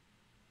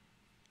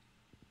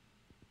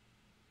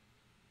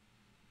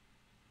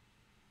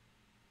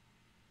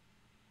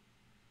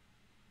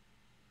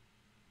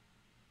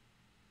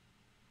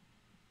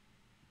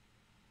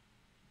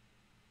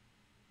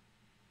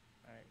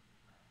 Alright.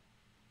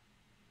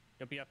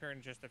 You'll be up here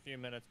in just a few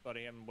minutes,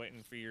 buddy. I'm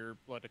waiting for your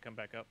blood to come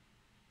back up.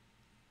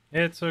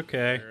 It's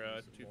okay. Your,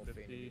 There's some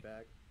morphine in 250. your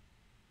bag.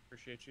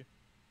 Appreciate you.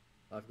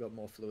 I've got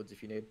more fluids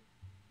if you need.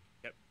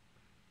 Yep.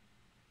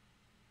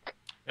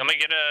 Let me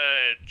get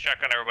a check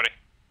on everybody.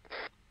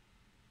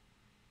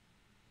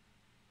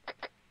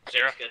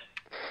 0. That's good.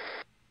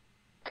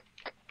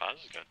 Pause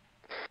is good.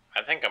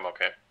 I think I'm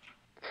okay.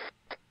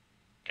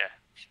 Okay.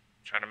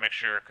 Trying to make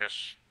sure,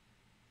 because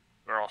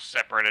we're all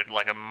separated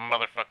like a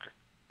motherfucker.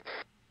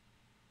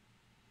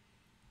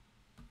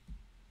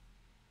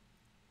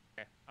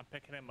 Okay, I'm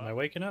picking him Am up. I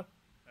waking up?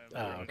 We're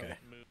Oh, gonna okay.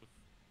 Move.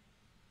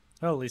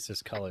 Oh, at least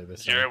there's color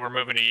this 0, time. we're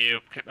moving to you.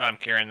 I'm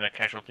carrying the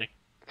casualty.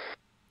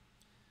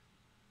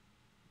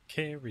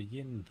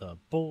 Carrying the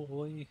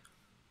boy.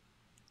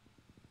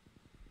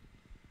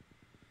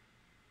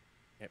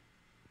 Yep.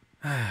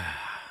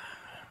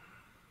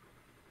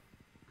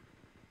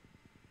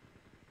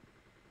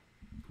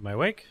 Am I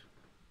awake?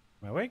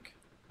 Am I awake?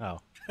 Oh.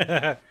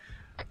 0,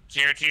 do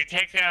you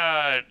take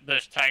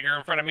this tiger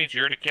in front of me,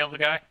 0, to kill the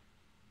guy?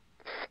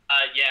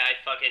 Yeah, I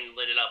fucking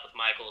lit it up with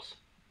Michaels.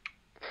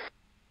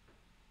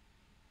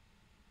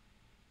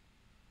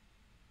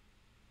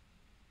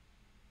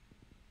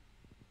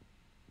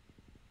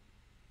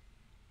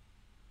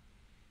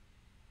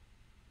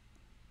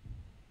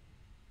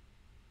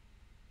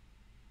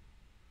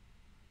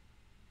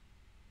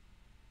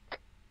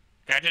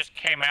 Guy just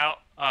came out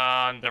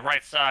on the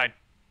right side.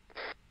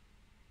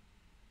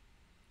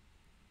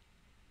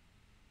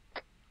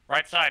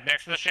 Right side,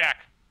 next to the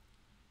shack.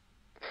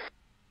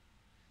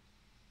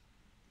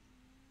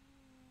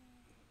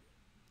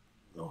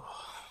 Are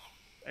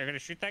you gonna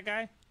shoot that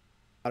guy?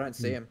 I don't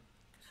see him.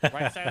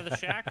 Right side of the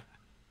shack?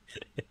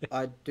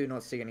 I do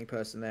not see any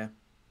person there.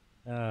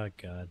 Oh,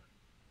 God.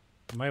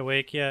 Am I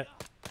awake yet?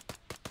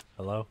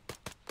 Hello?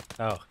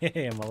 Oh,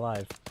 hey, I'm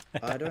alive.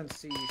 I don't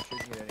see you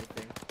shooting at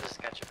anything. Just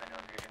sketch if I know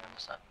what you're doing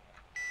this time.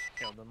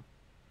 Killed him.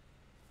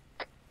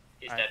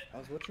 He's Alright. dead. I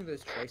was watching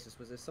those traces.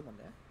 Was there someone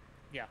there?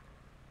 Yeah.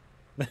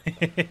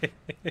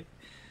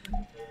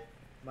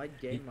 My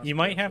game must You be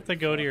might have to absolutely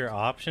go to fucked. your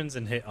options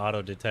and hit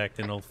auto detect,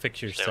 and it'll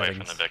fix your Stay away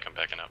settings. from the Vic, I'm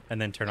backing up.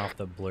 And then turn off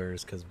the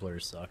blurs, because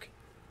blurs suck.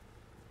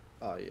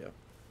 Oh, yeah.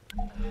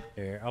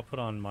 Here, I'll put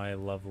on my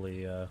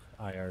lovely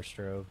IR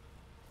strobe.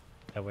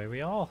 That way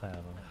we all have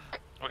them.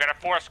 We got a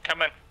force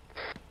coming.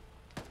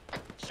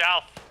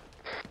 South.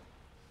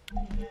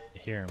 You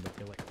hear them, but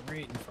they're like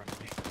right in front of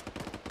me.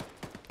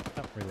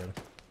 Oh, reload.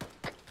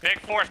 Big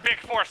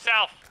force,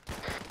 south.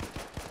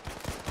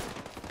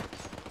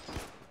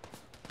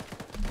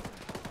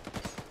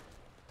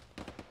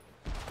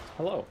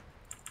 Hello.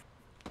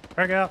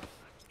 Frag out!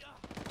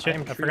 Shit,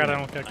 am I forgot I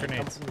shooting. don't got I come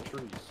grenades. from the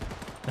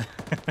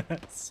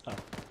trees. So,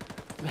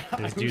 I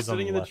There's was dudes on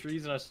sitting the in the left.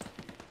 trees and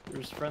there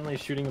was friendly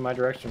shooting in my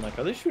direction. I'm like,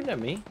 are they shooting at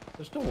me?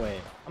 There's no way.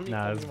 I'm the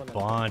nah, only there's a one that-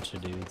 bunch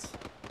of dudes.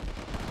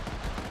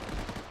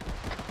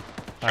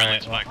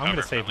 Friendly's Alright, well, flag I'm gonna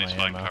cover, save my friendly's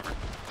flag ammo. cover.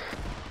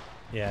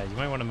 Yeah, you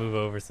might want to move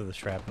over so the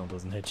shrapnel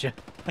doesn't hit you.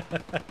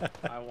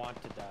 I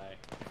want to die.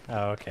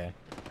 Oh, okay.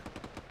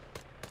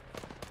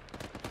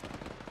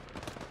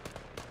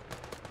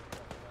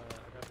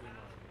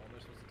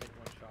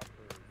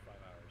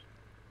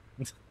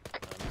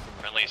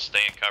 Friendly, stay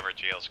in cover,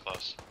 GL's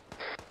close.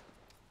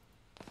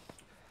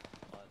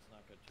 Well, it's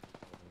not good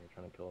when you're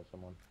trying to kill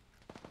someone.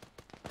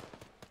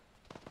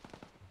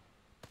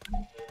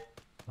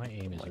 My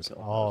aim is my just God,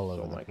 all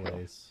so over my the God.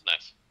 place.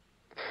 Nice.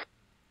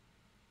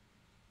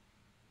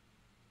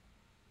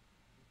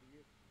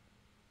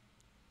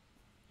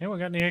 Anyone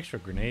got any extra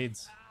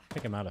grenades? I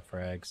think I'm out of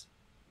frags.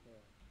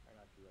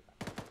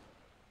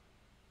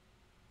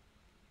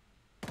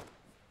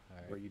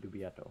 Where you do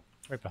Beato?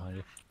 Right behind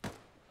you.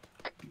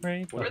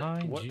 Right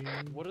behind you.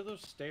 What are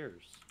those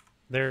stairs?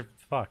 They're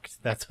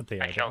fucked. That's what they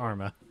are. They're killed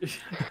Arma.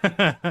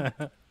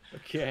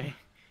 Okay.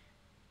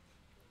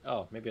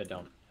 Oh, maybe I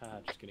don't.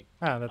 Just kidding.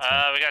 Ah, that's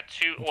fine. We got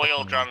 2 I'll take oil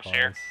one of drums those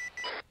here. balls.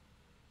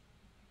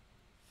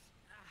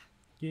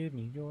 Give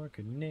me your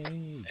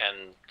grenade.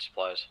 And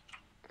supplies.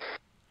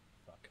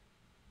 Fuck.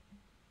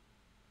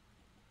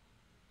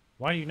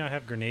 Why do you not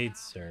have grenades,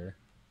 sir?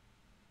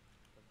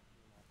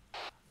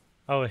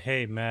 Oh,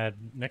 hey, Mad.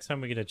 Next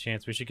time we get a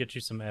chance, we should get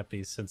you some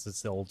epis since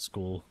it's the old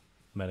school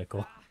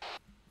medical.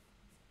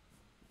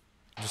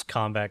 Just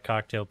combat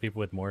cocktail people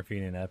with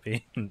morphine and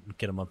epi and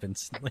get them up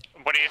instantly.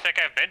 What do you think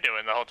I've been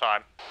doing the whole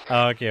time?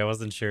 Oh, okay. I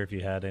wasn't sure if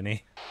you had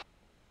any.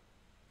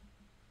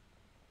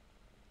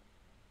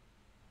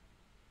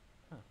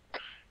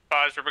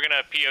 Pause. We're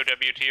gonna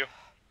POW to you.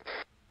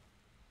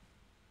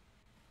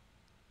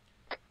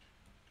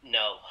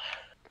 No.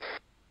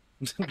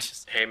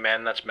 Just Hey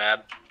man, that's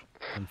mad.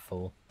 I'm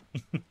full.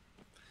 Alright,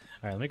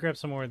 let me grab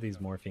some more of these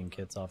morphine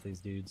kits off these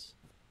dudes.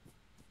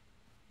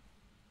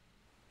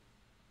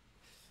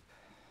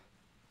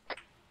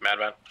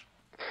 Madman,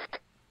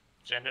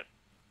 Send it.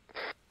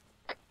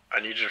 I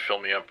need you to fill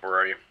me up. Where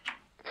are you?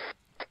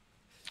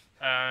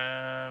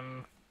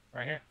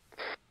 Right here.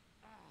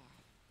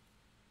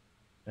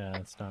 Yeah,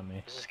 it's not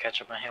me. This is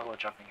ketchup my hair while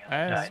jumping out.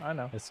 I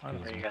know. It's I know.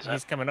 crazy. you guys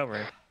He's coming over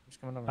here. He's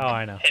coming over Oh, here.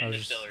 I know. I was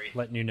just Distillery.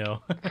 letting you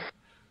know.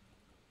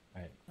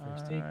 Alright,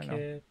 first aid I know.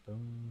 kit.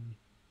 Boom.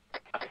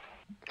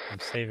 I'm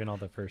saving all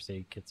the first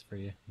aid kits for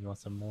you. You want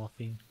some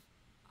morphine?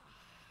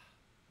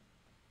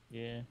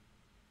 Yeah.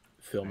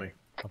 Fill me.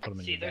 I'll put them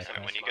in See, your there's backpack.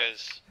 some- When you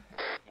guys,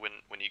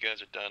 when you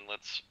guys are done,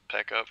 let's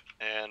pack up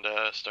and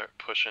start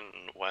pushing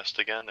west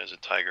again. There's a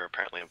tiger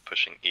apparently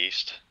pushing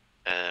east,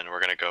 and we're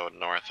gonna go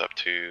north up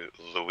to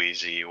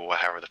Louisiana,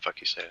 however the fuck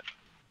you say it.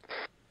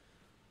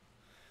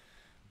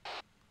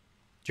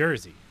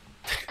 Jersey.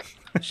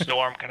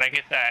 Storm, can I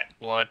get that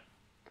blood?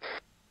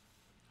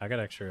 I got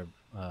extra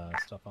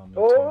stuff on me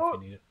Oh! too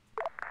if you need it.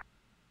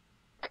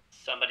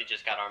 Somebody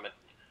just got armored.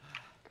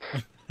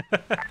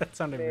 That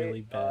sounded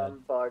really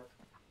bad. Bugged.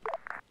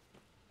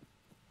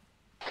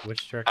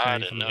 Which direction I are you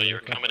didn't from know the you were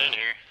vehicle? coming in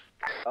here.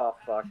 Oh,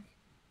 fuck.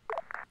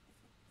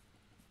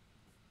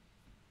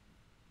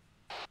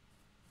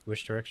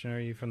 Which direction are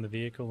you from the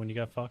vehicle when you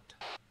got fucked?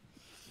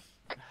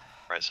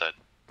 Right side.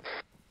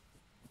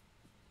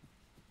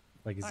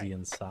 Like, is he I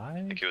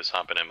inside? think he was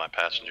hopping in my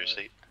passenger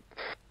seat.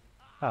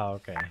 Oh,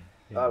 okay.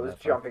 Yeah, I was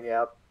that far. jumping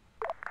out.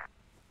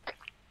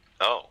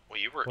 Oh, well,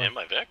 you were What? in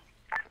my Vic?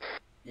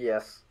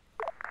 Yes.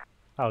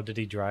 Oh, did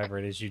he drive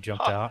right as you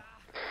jumped out?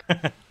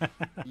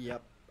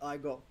 Yep, I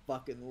got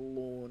fucking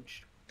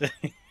launched.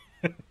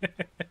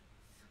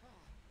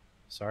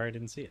 Sorry, I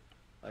didn't see it.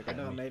 Like, I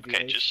know I'm Okay,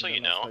 aviation, just so but you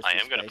I'm not know, supposed I to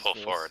be am gonna Space pull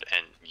Force. forward,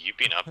 and you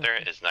being up there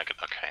is not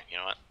gonna. Okay, you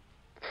know what?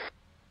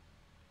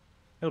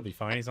 It'll be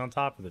fine. He's on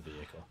top of the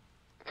vehicle.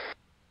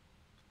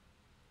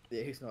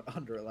 Yeah, he's not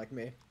under it like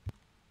me.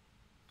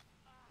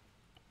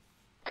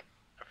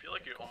 I feel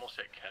like you almost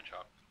hit catch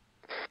up.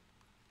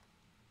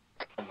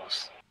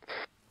 Almost.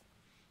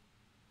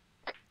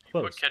 You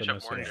Close, put ketchup but no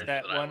more cigar. danger Is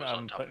that than I one was on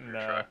I'm top of putting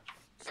your truck.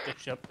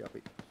 stitch up?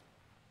 Copy.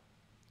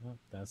 Oh,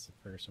 that's the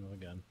first one with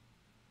a gun.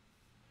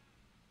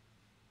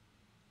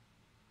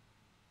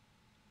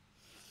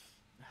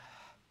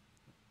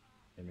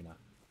 Maybe not.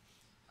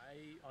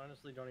 I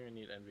honestly don't even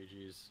need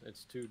NVGs.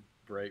 It's too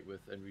bright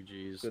with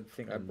NVGs. Good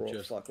thing I and brought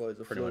just fuckloads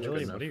of pretty much fluid. good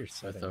Really? enough What are your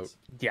without- settings?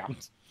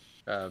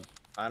 Yeah.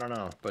 I don't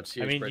know, but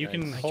see, I mean, you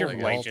can think hold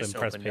your light Alt just and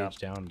press opened page up.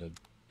 down to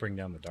bring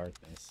down the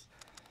darkness.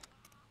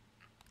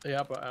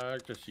 Yeah, but I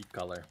like to see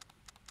color,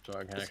 so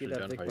I can You see actually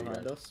that Vic identify you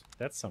behind guys. us?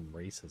 That's some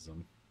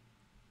racism.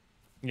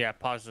 Yeah,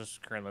 Pause is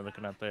currently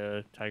looking at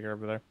the tiger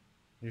over there.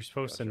 You're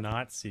supposed to Gotcha.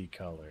 not see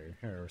color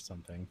or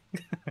something.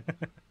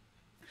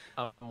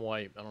 I'm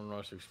white. I don't know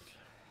if it's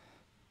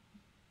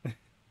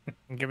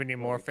I'm giving you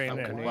morphine I'm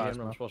and Canadian.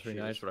 plasma. I'm supposed to be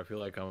nice, but I feel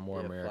like I'm more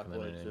Yeah, American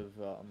than I fuckloads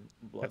am.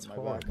 of blood That's in my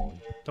back.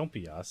 horrible. Don't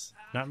be us.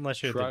 Not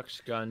unless you're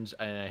Trucks, guns,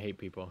 and I hate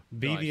people.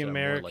 be No, I the said I'm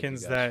more like you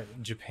Americans guys.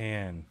 that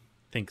Japan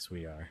thinks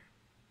we are.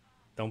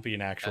 Don't be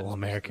an actual That's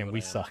American. what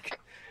We I am. suck.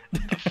 The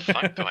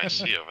fuck do I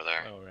see over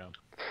there? Oh yeah.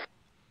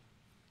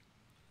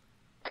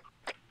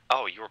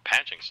 Oh, you were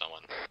patching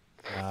someone.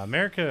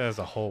 America as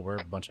a whole, we're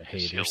a bunch of I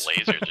see a haters.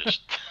 laser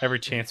just. Every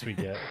chance we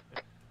get.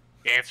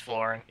 Yeah, it's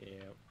flooring. Yeah.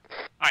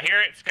 I hear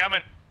it. It's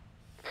coming.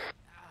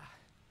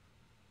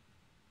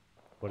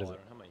 What is Oh, I it?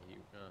 don't have my heat.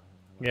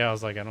 Yeah, I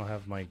was like, I don't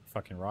have my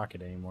fucking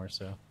rocket anymore,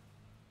 so.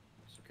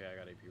 It's okay. I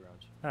got AP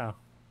rounds. Oh,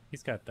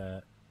 he's got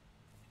that.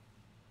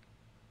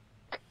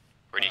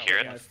 Where do you hear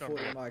Yeah, I it? thought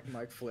you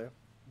mic flare.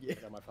 Yeah.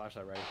 I got my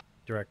flashlight ready.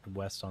 Direct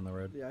west on the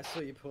road. Yeah, I saw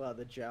you pull out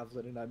the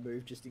javelin and I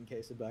moved just in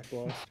case of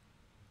backblast.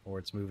 Or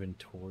it's moving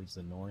towards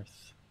the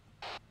north.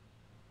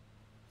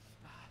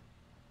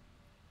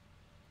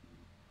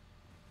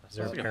 Is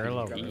there a Sounds like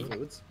parallel Did you grab the road?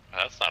 fluids?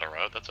 That's not a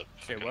road. That's a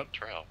Say fucking what?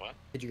 trail. What?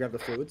 Did you grab the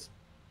fluids?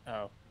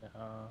 Oh.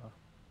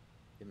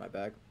 In my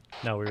bag.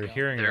 No, we were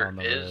hearing it There on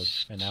the road,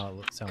 is- and now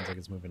it sounds like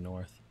it's moving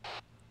north.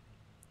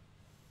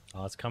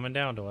 Oh, it's coming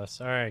down to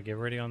us. Alright, get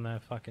ready on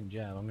that fucking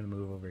jab. I'm gonna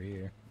move over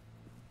here.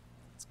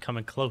 It's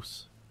coming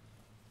close.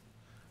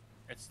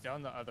 It's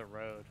down the other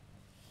road.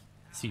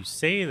 So you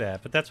say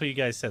that, but that's what you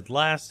guys said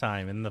last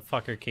time, and the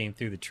fucker came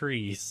through the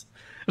trees.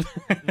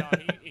 No,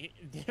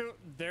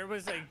 there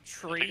was a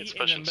tree it's in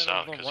the pushing middle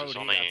south, of the 'cause road there's he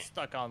only- got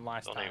stuck on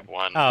last Only time.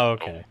 one. Oh,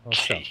 okay. Well,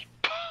 Okay.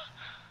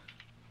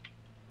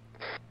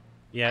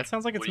 Yeah, it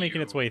sounds like it's What do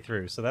making its you way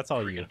through, so that's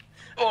all you.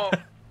 Oh.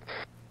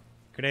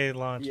 Couldn't Grenade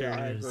launchers.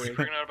 Yeah, I agree.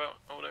 Figuring out about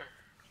over there.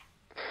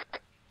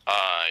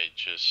 I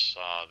just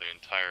saw the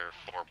entire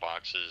 4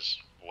 boxes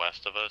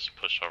west of us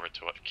push over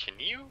to what? Can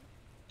you?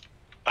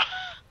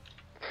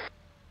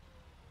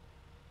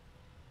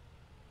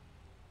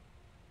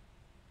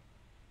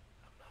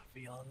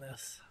 Feeling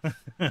this.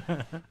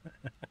 That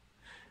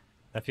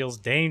feels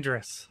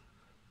dangerous.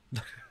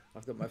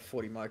 I've got my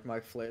 40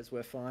 mic flares.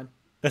 We're fine.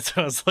 That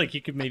sounds like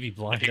you could maybe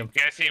blind him.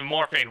 You guys need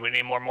morphine. We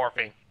need more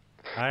morphine.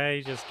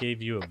 I just gave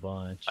you a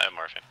bunch. I have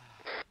morphine.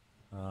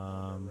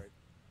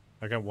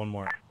 I got one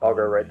more. I'll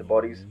go raid the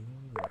bodies.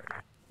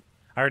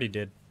 I already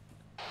did.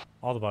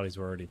 All the bodies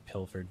were already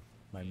pilfered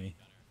by me.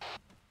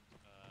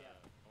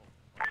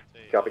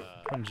 Copy.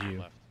 One's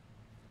you.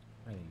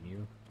 I think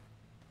you.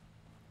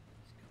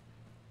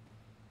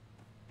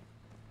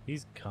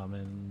 He's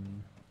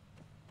coming.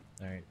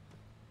 Alright.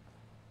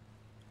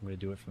 I'm gonna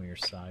do it from your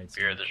side.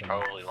 Beard, there's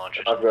probably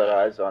launchers. I've got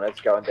eyes on it.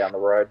 It's going down the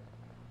road.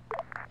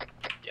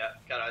 Yeah,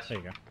 got eyes. There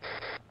you go.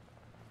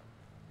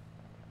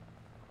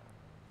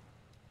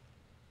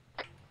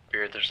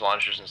 Beard, there's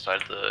launchers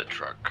inside the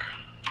truck.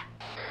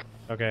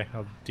 Okay,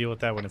 I'll deal with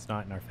that when it's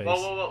not in our face. Whoa,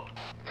 whoa, whoa.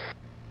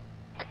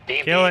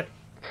 Kill it!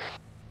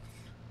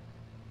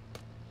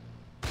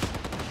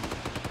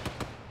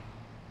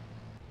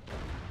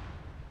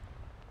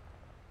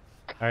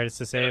 Alright, it's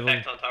disabled.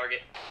 Effect on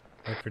target.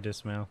 Look for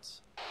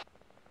dismounts.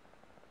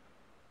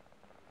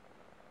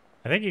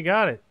 I think you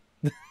got it.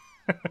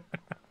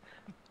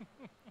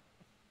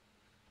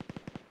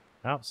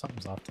 Oh,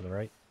 something's off to the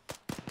right.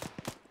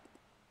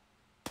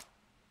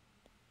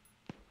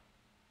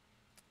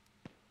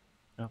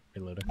 Oh,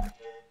 reloading.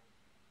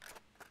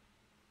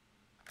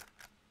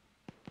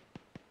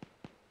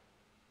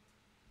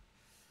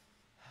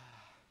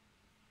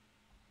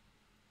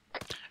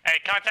 Hey,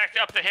 contact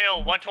up the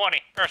hill,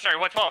 120. Or sorry,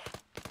 112.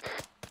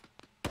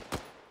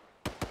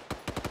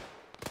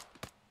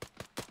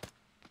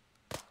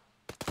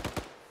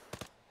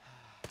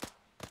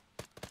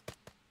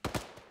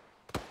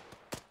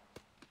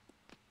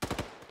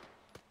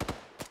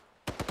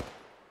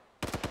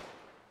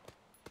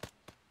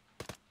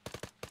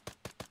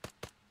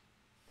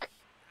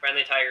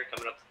 Friendly tiger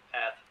coming up the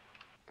path.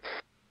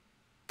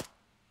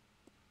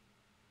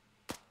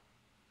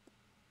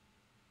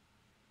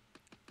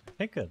 I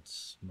think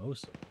that's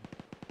most of them.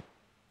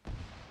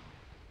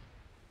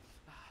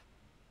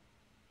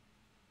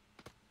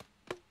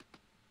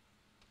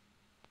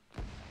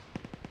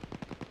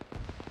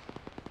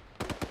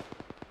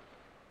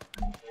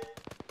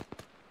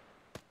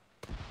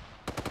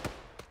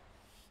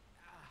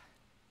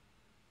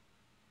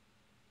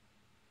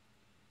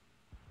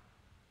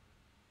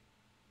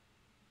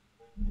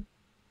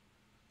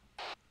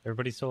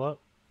 Everybody still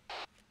up?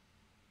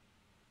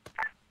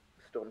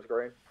 Storm's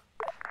green.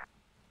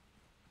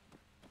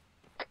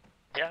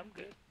 Yeah, I'm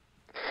good.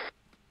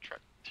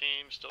 Truck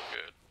team still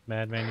good.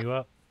 Madman, you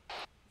up?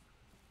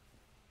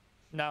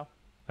 No.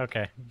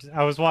 Okay.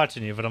 I was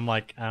watching you, but I'm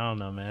like, I don't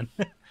know, man.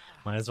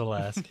 Might as well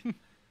ask.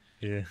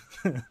 Yeah.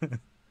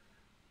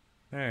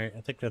 Alright,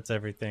 I think that's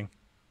everything.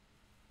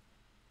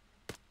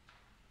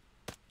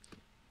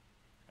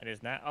 It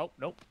is not. Oh,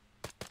 nope.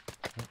 Oh,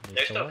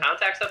 There's still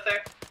contacts up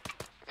there?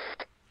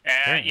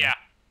 Yeah.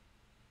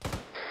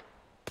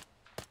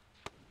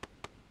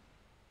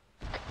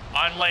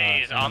 On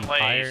lays, on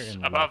lays,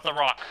 above the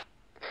rock.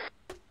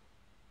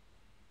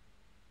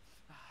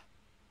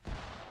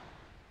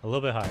 A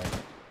little bit higher.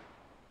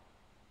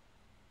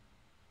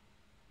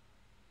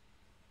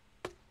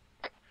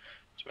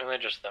 It's mainly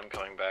just them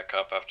coming back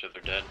up after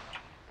they're dead.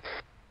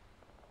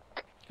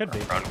 Could be.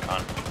 Run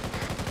con.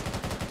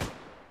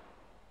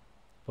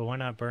 But why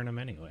not burn them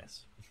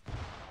anyways?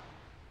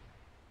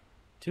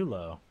 Too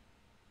low.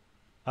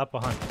 Up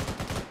 100.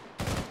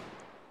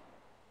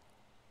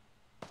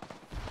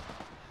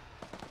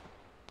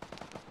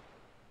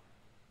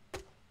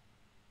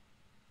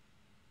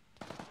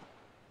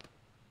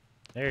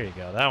 There you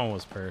go. That one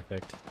was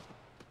perfect.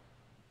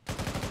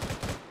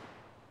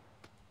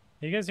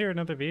 You guys hear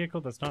another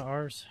vehicle that's not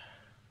ours?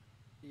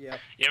 Yeah.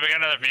 Yeah, we got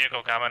another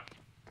vehicle coming.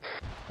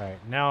 Alright,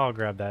 now I'll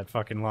grab that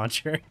fucking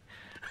launcher.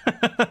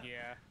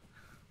 Yeah.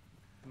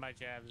 My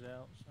jab's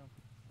out, so.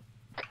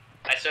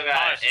 I still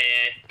got a.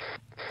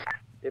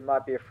 It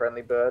might be a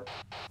friendly bird.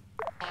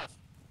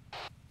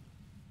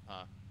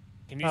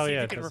 Can you Oh, see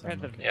yeah, if you it can does repair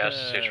sound the, okay. Yeah,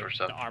 stage for the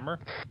stuff. armor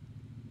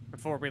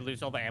before we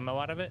lose all the ammo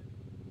out of it?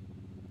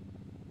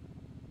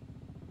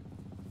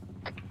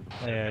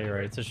 Yeah, you're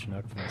right. It's a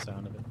Chinook from the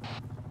sound of it.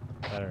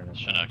 Better than a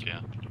Chinook,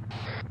 yeah.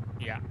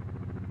 Yeah.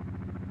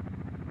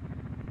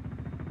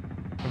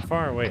 From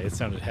far away, it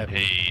sounded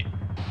heavy.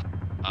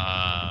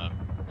 Hey,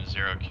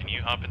 Zero, can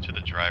you hop into the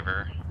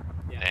driver?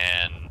 Yeah.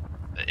 And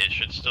it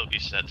should still be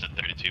set to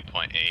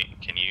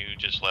 32.8. Can you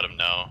just let them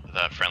know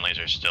that friendlies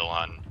are still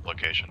on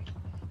location?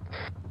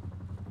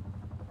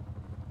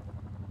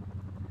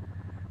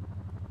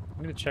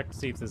 I'm gonna check to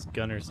see if this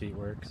gunner seat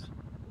works.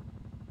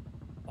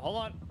 Hold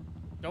on.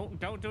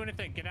 Don't do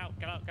anything. Get out.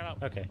 Get out. Get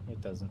out. Okay,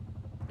 it doesn't.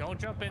 Don't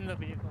jump in the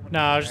vehicle. No,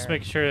 I was just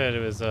making sure that it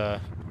was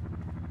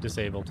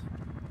disabled.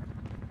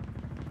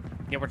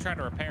 Yeah, we're trying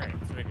to repair it.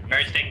 So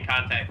Barry's taking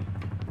contact.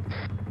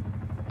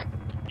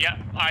 Yep,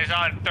 eyes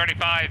on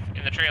 35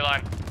 in the tree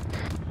line.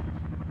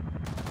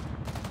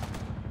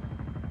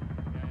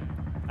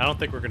 I don't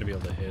think we're gonna be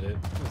able to hit it.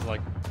 It's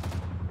like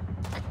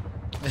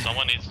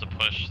Someone needs to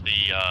push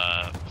the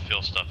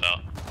field stuff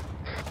out.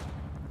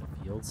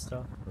 the field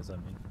stuff. What does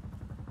that mean?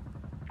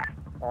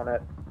 On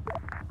it.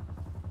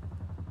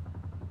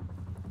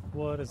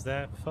 What does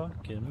that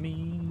fucking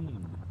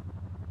mean?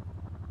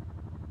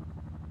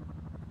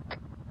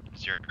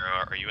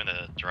 Are you in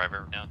the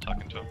driver now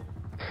talking to him?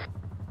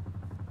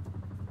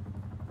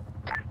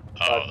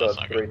 I've got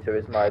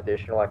 3-2 is my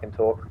additional, I can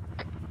talk.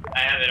 I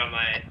have it on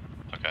my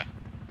Okay.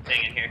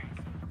 thing in here.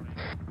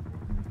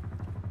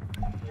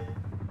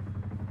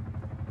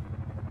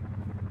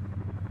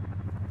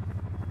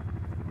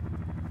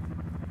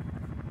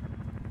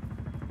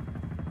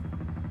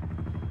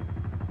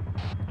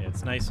 Yeah,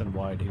 it's nice and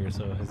wide here,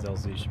 so his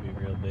LZ should be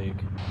real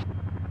big.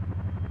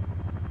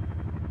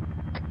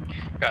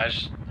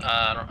 Guys,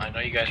 I know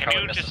you guys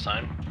probably missed the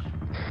sign.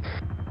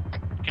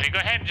 Can you go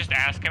ahead and just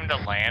ask him to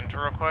land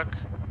real quick?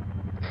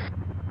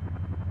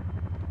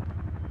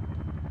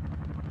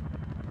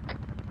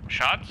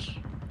 Shots?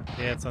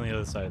 Yeah, it's on the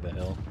other side of the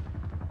hill.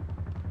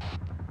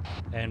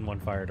 And one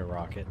fired a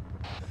rocket.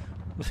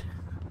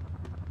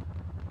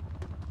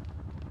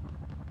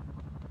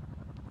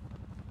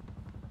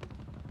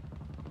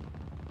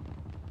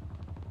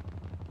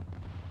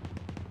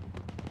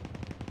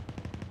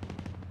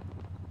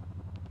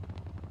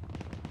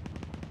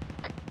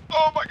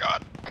 Oh my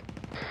god!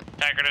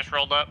 Tiger just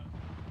rolled up.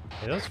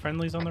 Are those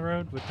friendlies on the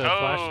road with the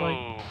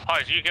flashlight?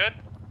 Pause, you good?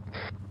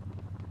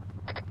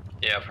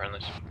 Yeah,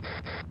 friendlies.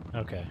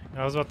 Okay.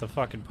 I was about to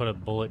fucking put a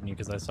bullet in you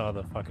because I saw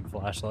the fucking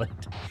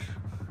flashlight.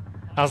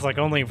 I was like,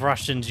 only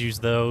Russians use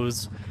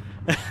those.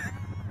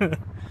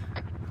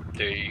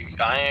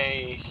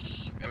 I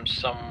am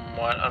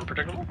somewhat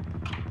unpredictable.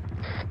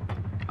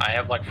 I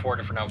have like 4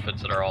 different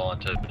outfits that are all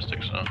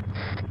antagonistic, so...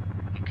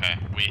 Okay,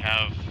 we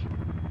have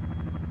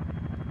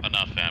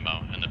enough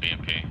ammo in the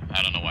BMP.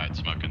 I don't know why it's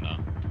smoking though.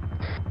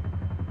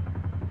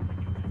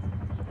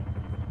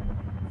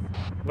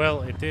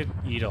 Well, it did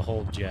eat a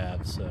whole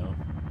jab, so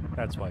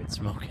that's why it's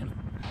smoking.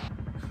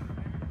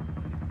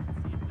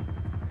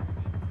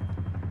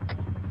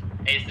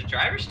 Hey, is the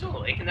driver still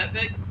awake in that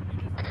big?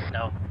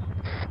 No.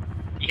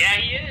 Yeah,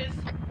 he is.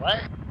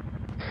 What?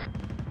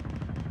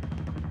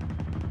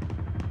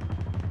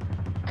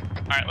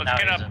 Alright,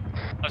 let's get up.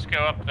 Let's go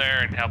up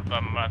there and help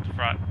them at the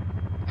front.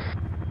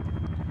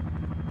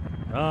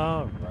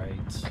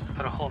 Alright.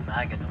 Put a whole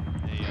mag in him.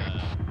 Hey,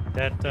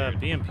 That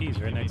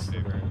BMP's right next to the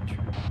village.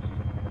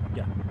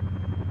 Yeah.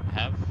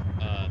 Have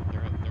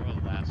throw a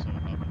lasso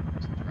above it,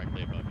 just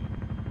directly above you,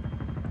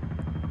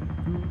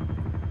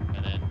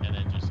 and then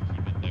just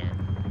keep it there.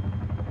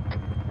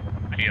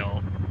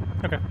 Yo.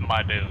 Okay.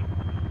 My dude.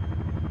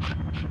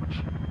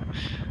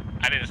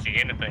 I didn't see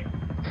anything.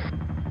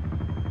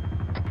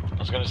 I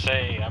was gonna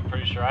say, I'm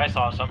pretty sure I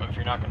saw something if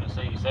you're not gonna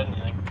say you said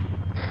anything.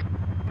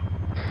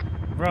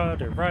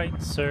 Rudder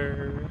right,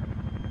 sir.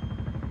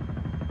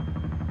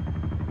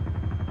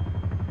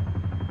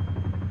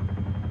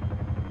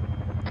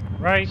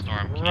 Right,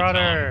 Storm, can you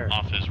rudder. tell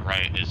him off his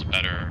right is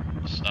better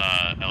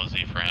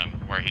LZ for him?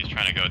 Where he's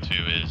trying to go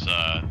to is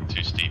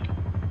too steep.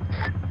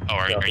 Oh,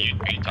 are you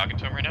talking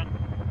to him right now?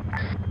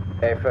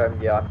 Hey,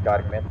 yeah, I'm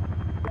guiding him in.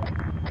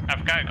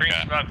 I've got green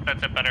smoke.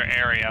 That's a better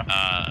area.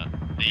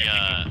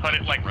 Put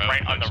it like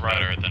right on the road.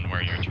 Better than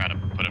where you're trying to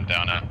put him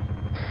down at.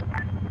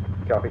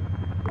 Copy.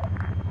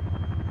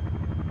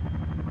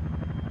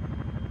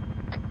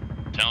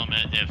 Tell him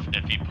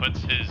if he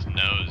puts his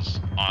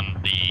nose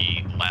on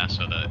the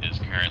lasso that is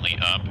currently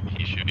up,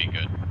 he should be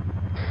good.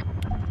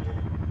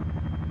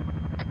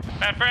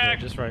 Bad frag!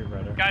 Yeah, just right,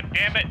 rudder. God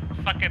damn it,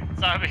 fucking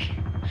zombie.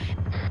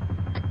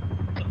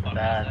 The fuck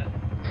Bad.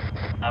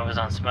 I was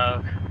on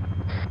smoke.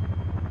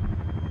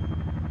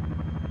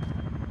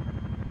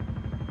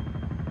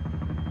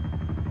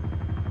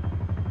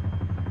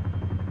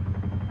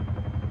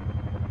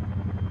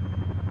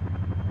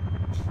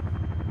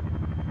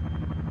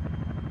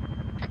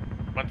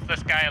 Once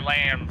this guy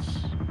lands,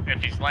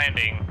 if he's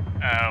landing,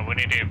 we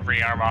need to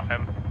rearm off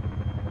him.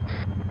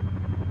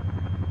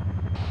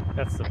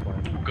 That's the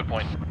plan. Ooh, good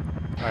point.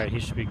 Alright, he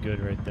should be good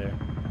right there.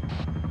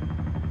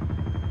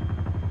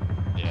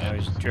 Yeah, No,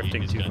 he's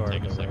drifting too far to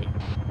the right.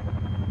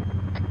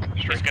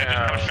 Straight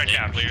down, straight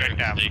down, straight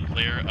down. Stay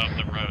clear of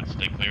the road,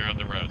 stay clear of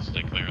the road,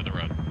 stay clear of the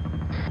road.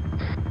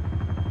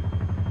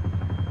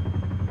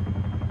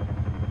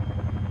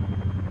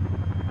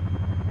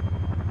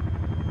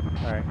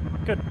 Alright,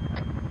 good.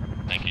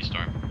 Thank you,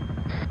 Storm.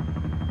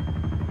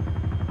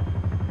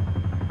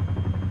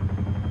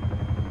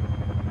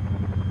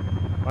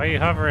 Why are you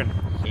hovering?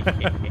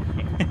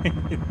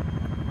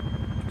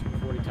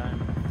 240 time.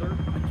 Third.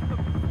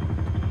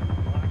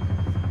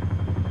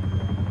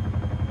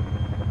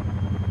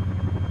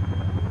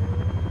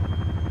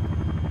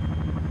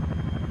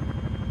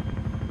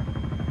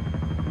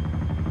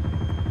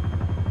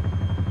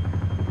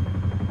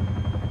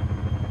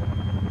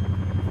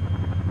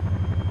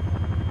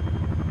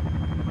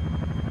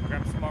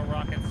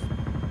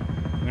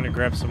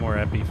 gonna grab some more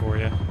epi for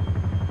you.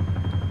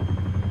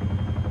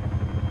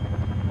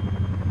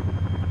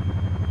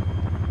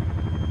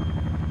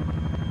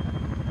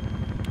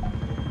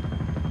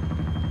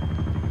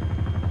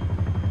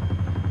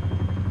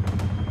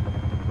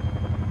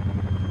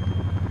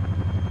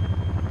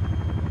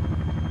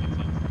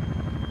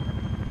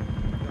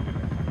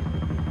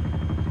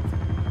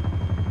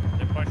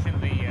 They're pushing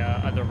the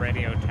other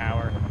radio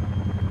tower.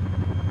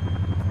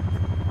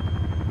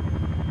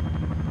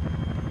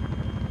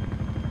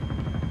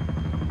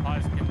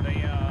 Pause, can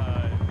they,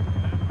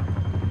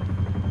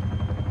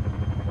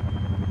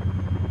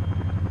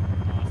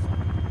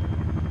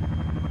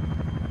 Awesome.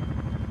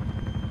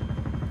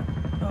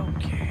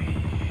 Okay.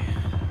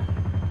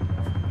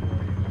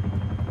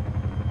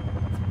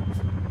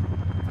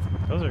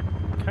 Those are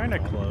kind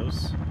of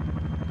close.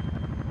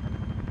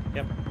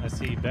 Yep, I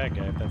see bad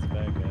guy, if that's a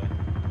bad guy.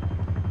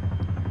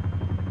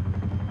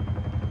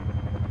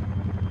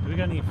 Do we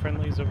got any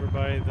friendlies over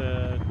by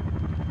the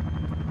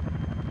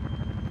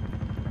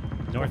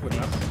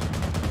northeast?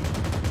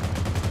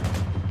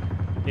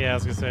 Yeah, I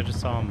was gonna say I just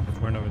saw him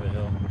run over the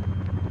hill.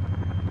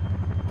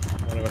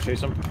 Wanna go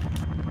chase him?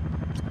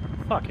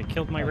 Fuck, it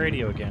killed my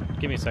radio again.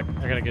 Give me a sec.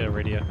 I gotta get a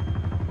radio.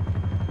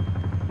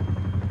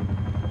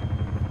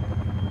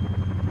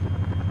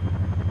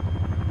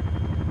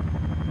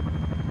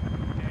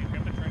 Okay,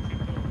 grab the trenching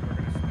tool. We're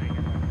gonna stay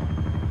here by one.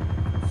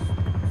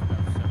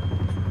 Stuff set up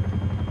this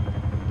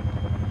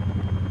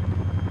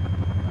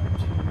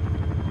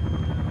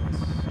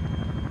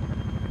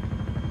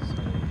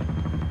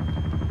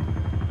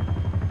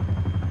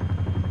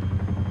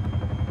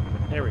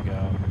There we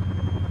go.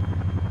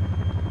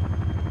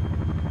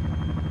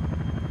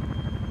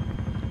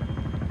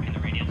 In the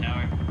radio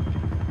tower.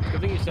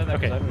 Good thing you said that.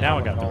 Okay, now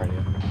I got the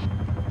radio.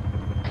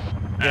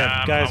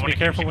 Yeah, guys, be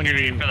careful when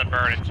you for the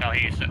bird until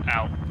he's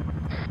out.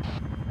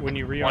 when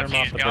you Once rearm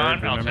off he's the gone,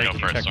 bird. I'll Remember take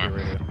to over, check sir. your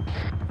radio.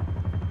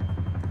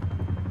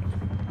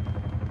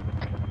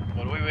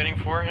 What are we waiting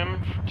for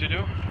him to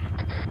do?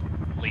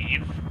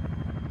 Leave.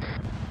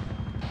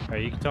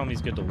 Alright, you can tell him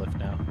he's good to lift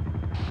now.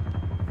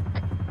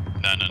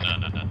 No.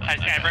 Has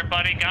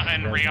everybody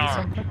gotten You guys need rearmed?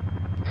 something?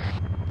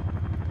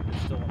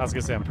 There's still I was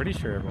gonna say I'm pretty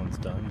sure everyone's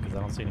done because I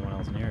don't see anyone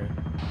else near it.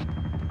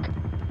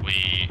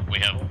 We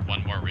have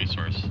one more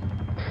resource.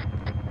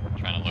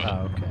 Trying to load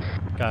Oh, okay.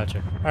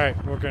 Gotcha. Alright,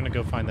 we're gonna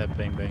go find that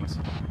Bang Bangs.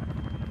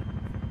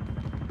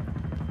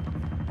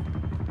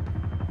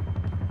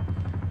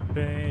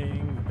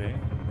 Bang,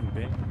 bang,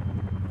 bang.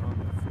 On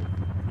the floor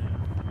now.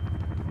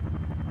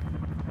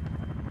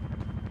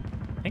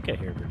 I think I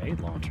hear grenade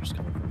launchers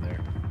coming from there.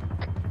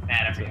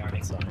 Bad That's every a army.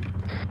 good sign.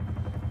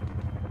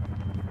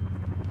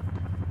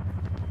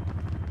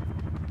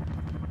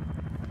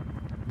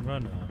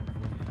 Run up.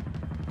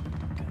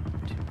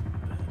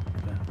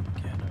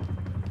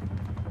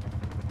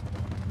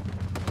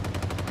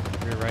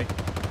 You're right.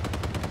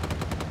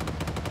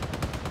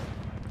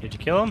 Did you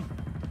kill him?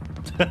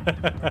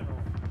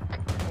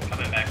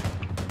 Coming back.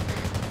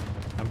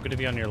 I'm gonna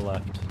be on your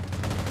left.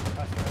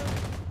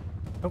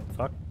 Oh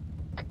fuck.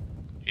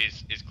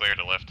 He's clear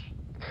to lift.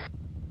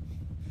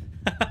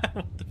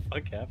 What the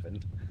fuck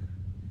happened?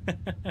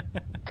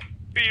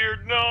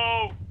 Beard,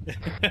 no!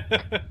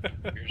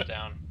 Beard's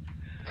down.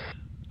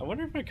 I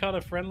wonder if I caught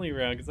a friendly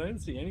round because I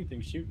didn't see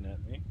anything shooting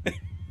at me.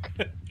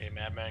 Hey,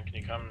 Madman, can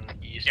you come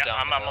east Yeah,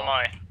 down I'm on my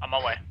way. I'm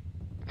on my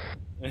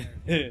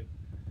way.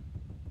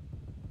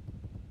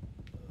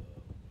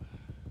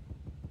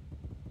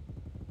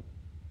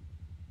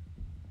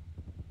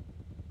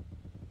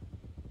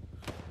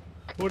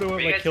 Wonder what Are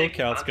you my guys kill taking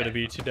count's gonna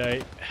contact? be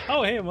tonight.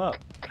 Oh, hey, I'm up.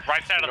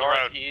 Right side of the road.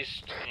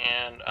 Northeast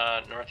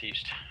and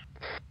northeast.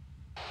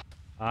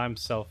 I'm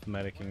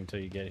self-medicing until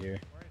you get here.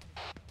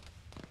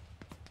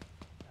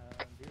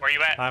 Where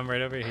you at? I'm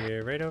right over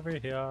here, right over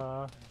here.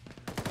 I've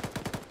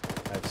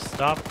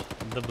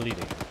stopped the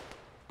bleeding.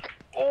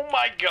 Oh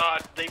my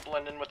god, they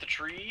blend in with the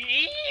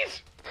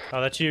trees!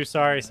 Oh, that's you.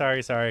 Sorry.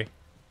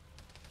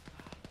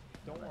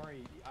 Don't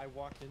worry, I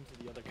walked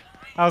into the other guy.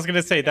 I was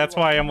gonna say, that's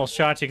why I almost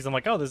shot you, because I'm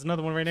like, oh, there's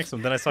another one right next to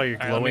him. Then I saw your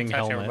Alright, let me glowing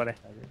touch helmet. everybody.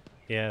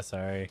 Yeah,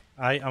 sorry.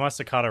 I must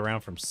have caught a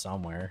round from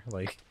somewhere.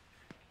 Like,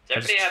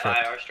 Does everybody just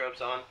have tripped. IR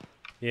strobes on?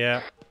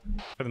 yeah.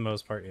 For the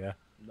most part, yeah.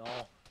 No.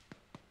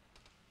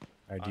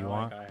 Alright, do you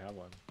want? I have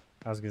one.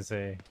 I was gonna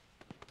say,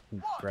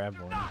 grab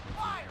one.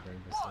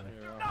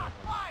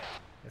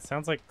 It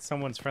sounds like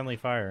someone's friendly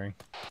firing.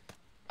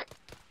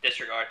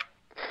 Disregard.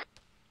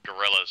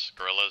 Gorillas,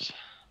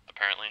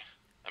 apparently.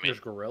 I mean, There's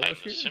gorillas I'm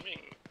here? assuming...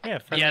 Yeah,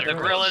 friendly Yeah, the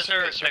gorillas.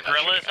 gorillas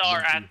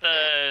are at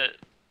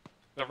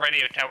the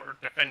radio tower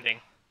defending.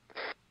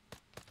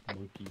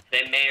 Monkey.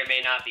 They may or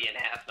may not be in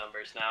half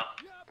numbers now.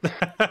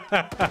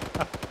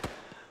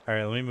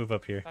 Alright, let me move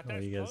up here. Thought What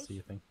that do you was guys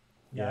close? think?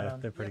 Got Yeah,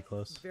 him. they're pretty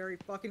close. Very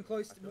fucking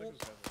close to Mills.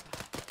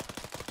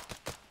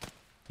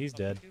 He's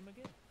dead.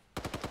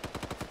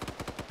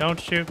 Don't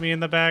shoot me in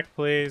the back,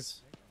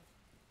 please.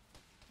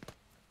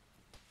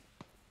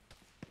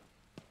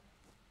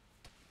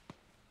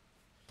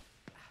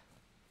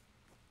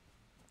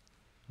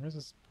 Where's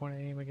this point of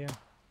aim again?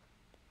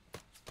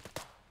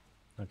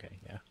 Okay,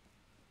 yeah.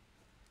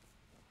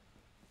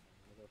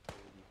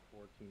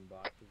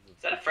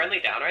 Is that a friendly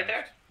down right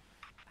there?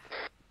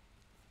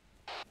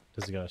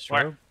 Does he got a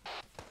strobe?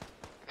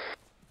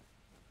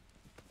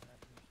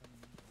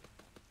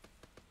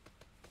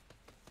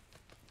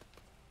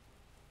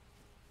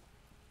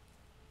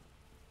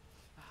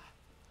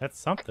 That's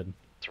something.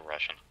 It's a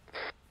Russian.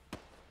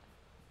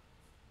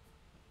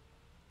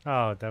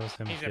 Oh, that was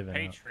him He's a giving up.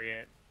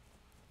 patriot.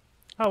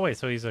 Oh wait,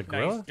 so he's a No,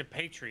 gorilla? he's a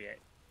patriot.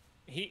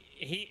 He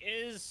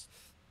is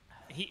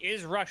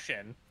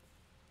Russian,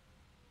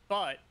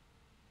 but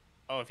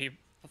if he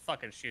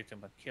fucking shoots him,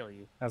 I'll kill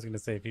you. I was gonna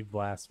say if he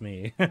blasts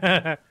me.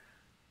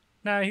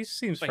 Nah, he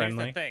seems But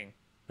friendly. here's the thing.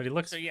 But he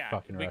looks So yeah,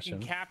 fucking we Russian.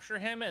 can capture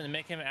him and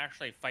make him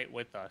actually fight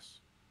with us.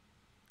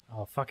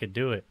 Oh fuck it,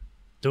 do it.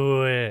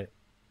 Do it.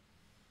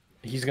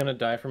 He's gonna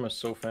die from us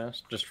so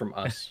fast, just from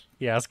us.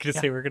 Yeah, I was gonna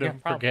say we're gonna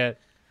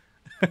forget.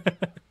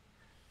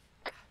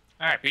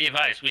 Alright, be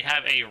advised, we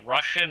have a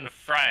Russian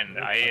friend.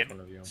 I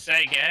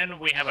say again,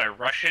 we have a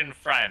Russian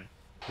friend.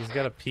 He's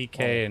got a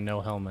PK and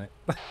no helmet.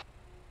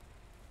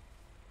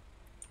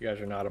 You guys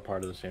are not a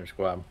part of the same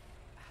squad.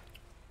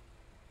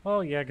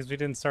 Well, yeah, because we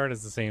didn't start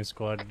as the same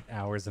squad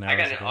hours and hours I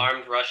got an ago.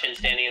 armed Russian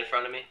standing in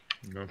front of me.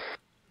 No.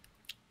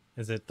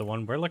 Is it the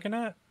one we're looking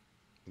at?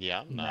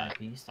 Yeah, I'm not.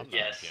 Yes.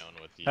 Dealing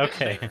with you.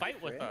 Okay. They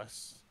fight with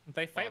us.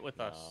 They fight with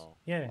us.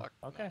 Yeah. Fuck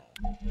Okay.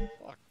 No.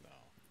 Fuck no.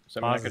 Does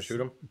that mean I can shoot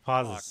him?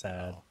 Pause Fuck is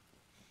sad. no.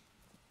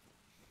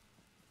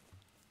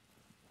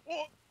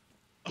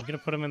 You gonna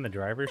put him in the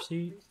driver's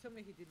seat? Please tell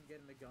me he didn't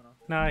get in the gunner.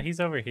 Nah, he's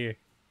over here.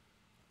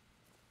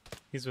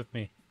 He's with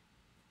me.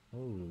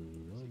 Oh,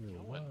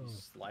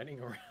 He's sliding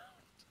around.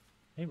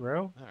 hey,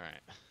 bro. Alright.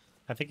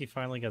 I think he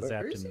finally got Where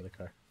zapped is into he? the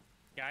car.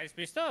 Guys,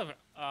 we still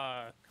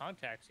have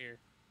contacts here.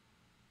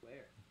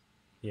 Where?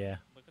 Yeah,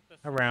 Look at this.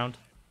 around.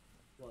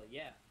 Well,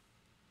 yeah.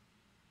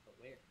 But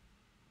where?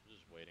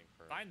 Just waiting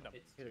for. Find them.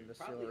 It's Hidden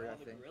probably distillery, all I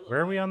the think. gorilla Where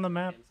are we on the guys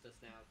map? against us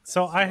now.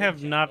 So That's I so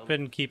have not gentle.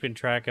 been keeping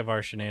track of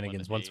our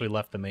shenanigans once we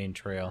left the main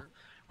trail.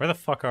 Where the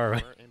fuck are we?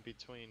 We're in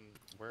between.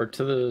 Or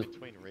to the-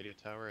 between radio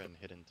tower and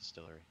hidden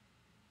distillery.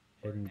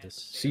 Hidden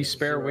See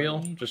spare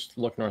wheel? Just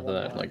look north of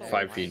that, like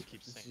 5 feet.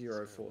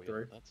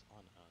 043. That's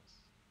on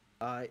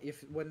us.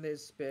 If when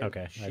there's spare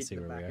Okay, I shit see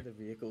in the where we back are. of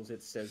the vehicles,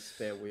 it says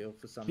spare wheel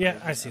for some Yeah,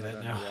 reason. I see that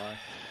don't know now. why.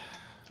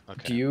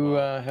 Okay. Do you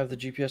have the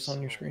GPS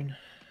on your screen?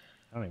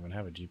 I don't even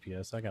have a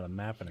GPS. I got a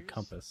map and a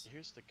compass.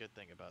 Here's the good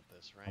thing about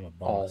this, right? I'm a I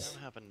boss.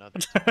 don't have another.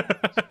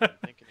 GPS, so I'm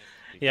thinking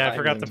it'd be Yeah, I good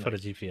forgot to to put a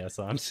GPS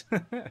on.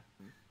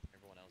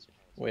 everyone else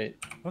has Wait.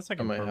 Unless I I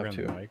can might have program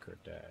the to. micro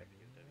tag.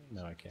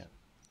 No, I can't.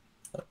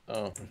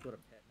 Oh. He's got a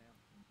pet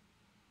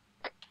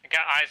now. I got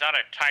eyes on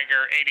a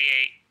Tiger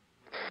 88.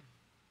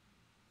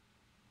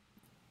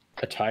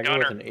 A tiger Gunner.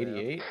 with an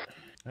 88?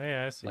 Oh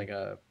yeah, I see. Like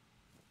a...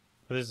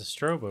 But there's a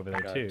strobe over there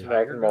Like a too.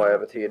 tiger Making my way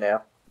over to you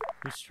now.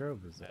 Whose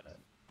strobe is that?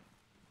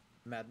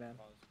 Madman.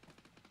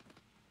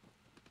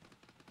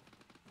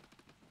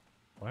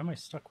 Why am I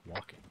stuck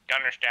walking?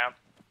 Gunner's down.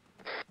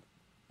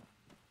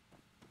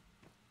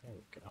 There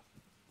we go.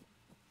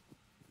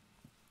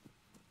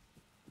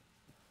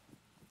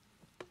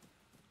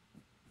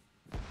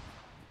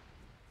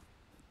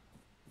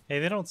 Hey,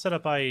 they don't set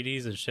up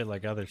IEDs and shit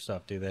like other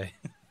stuff, do they?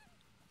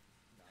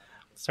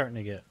 Starting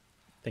to get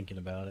thinking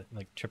about it,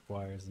 like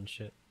tripwires and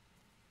shit.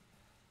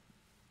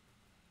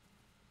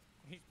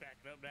 He's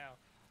backing up now.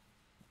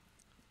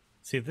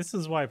 See, this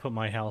is why I put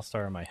my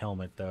Halstar on my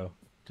helmet, though.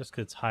 Just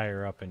 'cause it's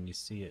higher up and you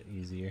see it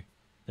easier.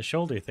 The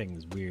shoulder thing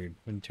is weird.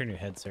 When you turn your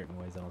head certain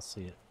ways, I don't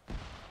see it.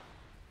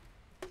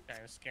 Okay,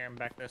 I'm scare him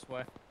back this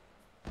way.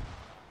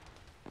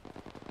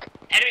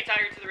 Enemy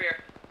tiger to the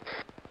rear.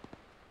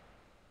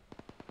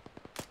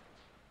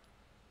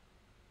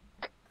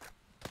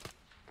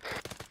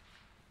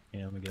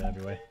 Yeah, let me get out of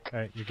your way.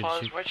 Alright, you can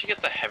Pause, shoot. why'd you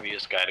get the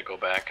heaviest guy to go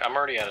back? I'm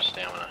already out of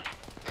stamina.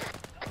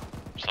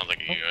 Sounds like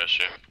a US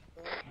ship.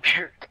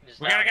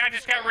 We got a guy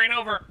just got ran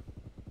over.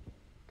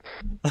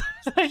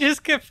 I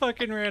just get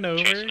fucking ran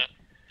over. Chasing it.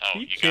 Oh,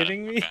 you you got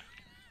kidding it. me?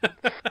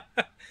 Okay.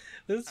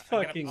 This I got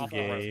fucking off the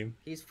road. game.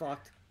 He's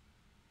fucked.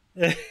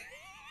 You're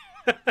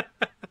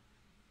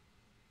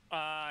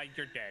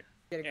dead.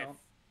 Getting If on.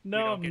 we No,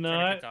 don't I'm get not.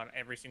 tourniquets on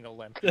every single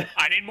limb.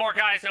 I need more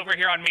guys over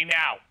here on me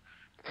now.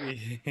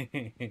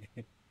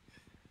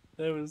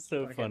 That was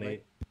so Wanna get funny.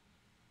 late?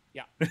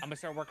 Yeah, I'm gonna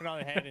start working on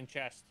the head and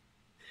chest.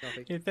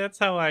 Copy. If that's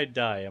how I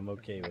die, I'm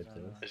okay with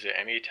this. Is it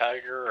any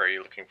tiger, or are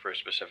you looking for a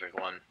specific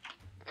one?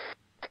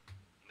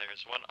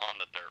 There's one on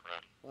the dirt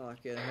road.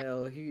 Fucking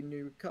hell, he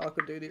knew car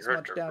could do this You're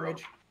much dirt road.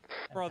 damage.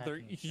 Brother,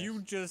 Attacking you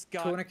chest. just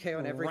got Tourniquet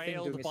on everything,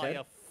 doing railed his by head.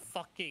 a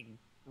fucking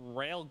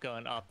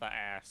railgun up the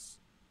ass.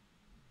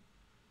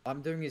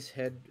 I'm doing his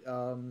head,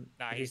 Nah,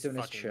 he's he's doing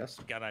his fucking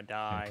chest. gonna Yeah,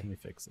 die. can we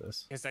fix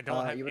this? Because I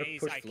don't have you would've Ace,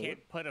 pushed I forward.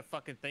 can't put a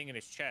fucking thing in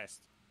his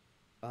chest.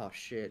 Oh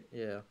shit,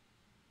 yeah.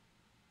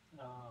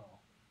 Oh.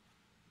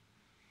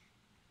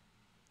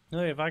 No,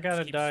 if I gotta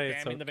Just keep die,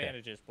 it's spamming the okay.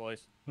 bandages,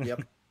 boys.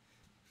 Yep.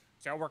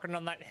 Start working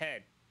on that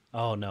head.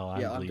 Oh no,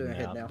 I'm Yeah, I'm bleeding doing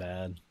head out now.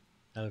 bad.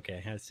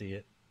 Okay, I see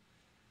it.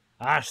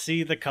 I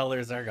see the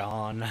colors are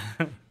gone.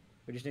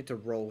 We just need to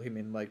roll him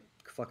in like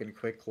fucking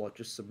quick clot.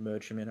 Just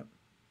submerge him in it.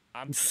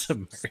 I'm just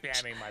Submerged.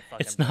 spamming my fucking.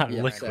 It's not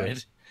Yeah,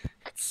 liquid.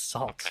 It's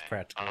salts Okay,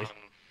 practically.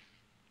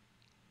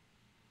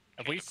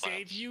 If we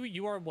save you,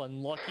 you are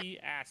one lucky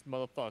ass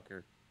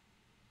motherfucker.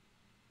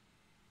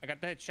 I got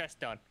that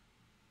chest done.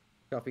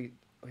 Copy.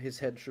 His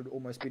head should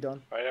almost be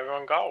done. Right,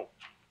 everyone go.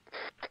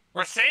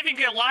 We're saving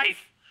your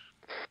life.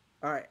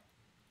 All right.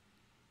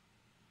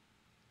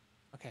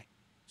 Okay.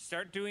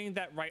 Start doing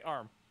that right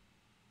arm.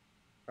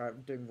 All right.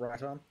 I'm doing right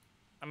arm.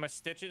 I'm gonna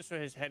stitch it so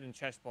his head and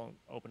chest won't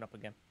open up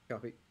again.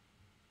 Copy.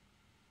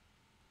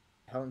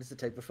 How long does it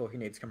take before he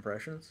needs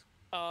compressions?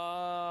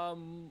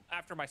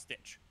 After my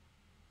stitch.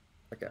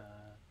 Okay.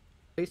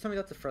 Please tell me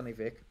that's a friendly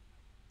Vic.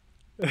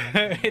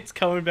 It's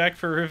coming back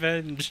for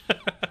revenge.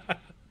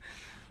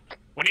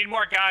 We need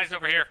more guys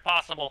over here if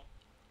possible.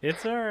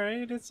 It's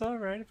alright, it's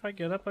alright. If I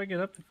get up, I get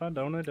up. If I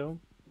don't, I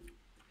don't.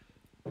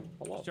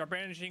 Start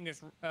bandaging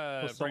his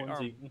right someone's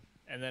arm, eating.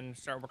 and then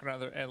start working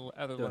on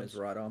other Doing ones. his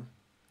right arm.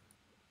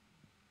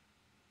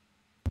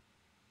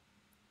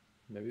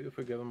 Maybe if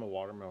we give him a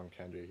watermelon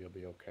candy, he'll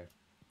be okay.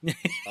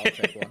 I'll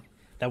take one.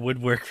 That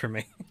would work for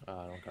me.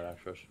 I don't got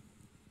extras.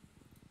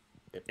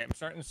 Yeah, I'm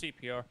starting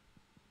CPR.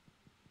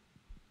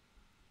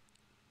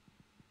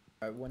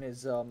 Alright, when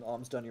his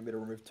arm's done, you're going to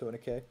remove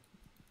tourniquet.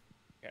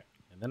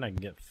 And then I can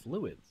get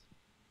fluids.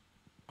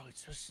 Oh,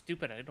 it's so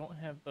stupid. I don't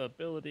have the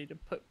ability to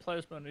put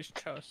plasma on his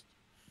chest.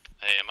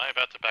 Hey, am I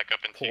about to back up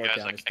into you Pour it guys?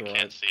 down I his can't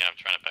throat. see. I'm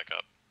trying to back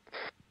up.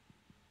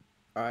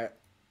 Alright,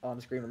 on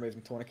screen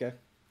removing tourniquet.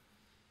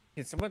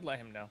 Can someone let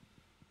him know?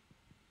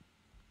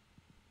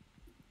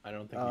 I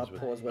don't think he's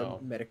with Pause, we're no.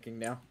 medicing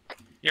now.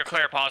 You're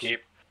clear, pause.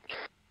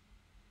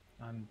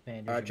 I'm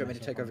bandaging. Alright, do you want me to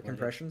myself take on over the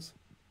compressions?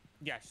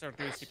 Yeah, start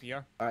doing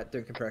CPR. Alright,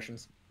 doing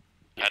compressions.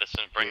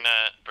 Addison, bring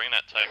that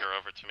tiger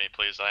over to me,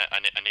 please. I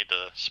need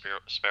the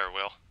spare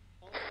wheel.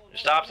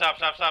 Stop.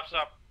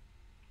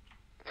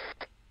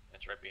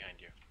 It's right behind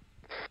you.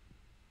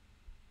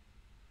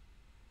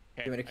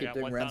 Okay, Do you want me to I keep got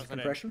doing rounds 1,000 of in.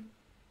 compression?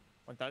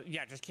 1,000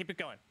 yeah, just keep it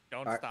going.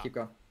 Don't Alright, stop. keep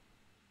going.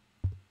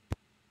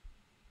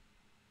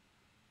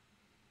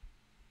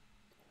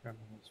 Grandma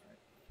was right.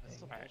 That's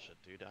the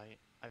bullshit, dude. I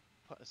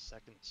put a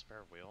second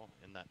spare wheel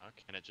in that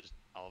hook, and it just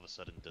all of a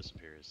sudden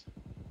disappears.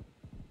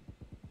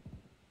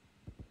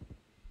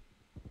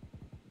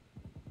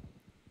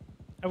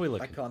 How we I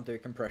looking? can't do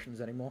compressions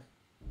anymore.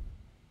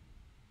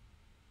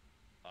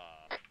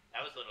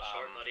 That was a little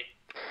short, buddy.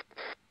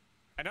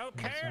 I don't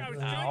care. I was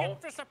Ow. doing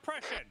it for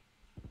suppression.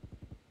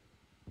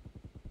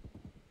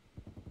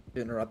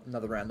 Doing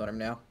another round on him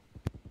now.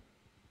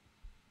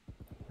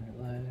 Right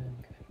leg.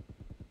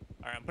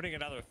 All right, I'm putting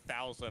another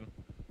 1,000.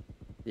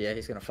 Yeah,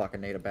 he's gonna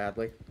fucking need it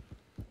badly.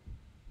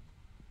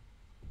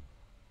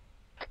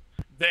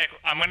 Vic,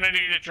 I'm gonna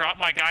need to drop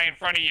my guy in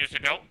front of you, so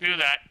don't do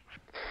that.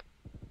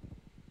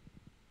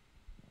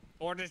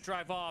 Or just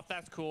drive off.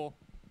 That's cool.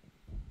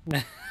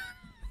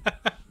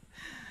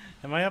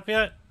 Am I up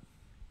yet?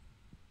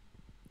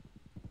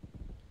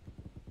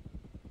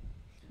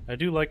 I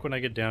do like when I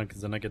get down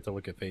because then I get to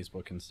look at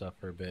Facebook and stuff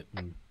for a bit.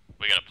 And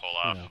We gotta pull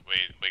off. know.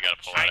 We gotta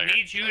pull out I of here.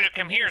 need you to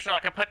come here so I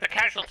can put the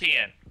casualty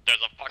in. There's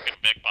a fucking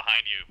Vic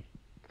behind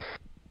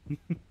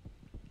you.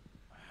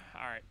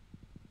 All right.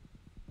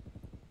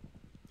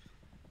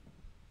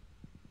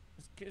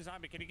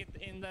 Zombie, can you get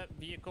in the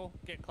vehicle?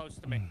 Get close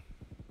to me.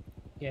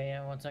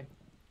 Yeah, one sec.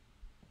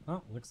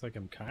 oh, looks like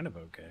I'm kind of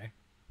okay.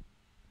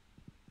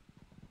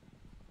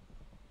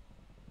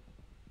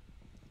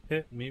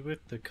 Hit me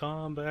with the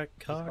combat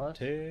close?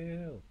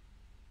 cocktail.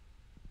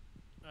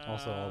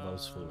 Also, all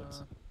those fluids.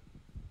 All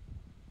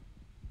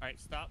right,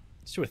 stop.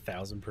 Let's do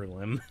 1,000 per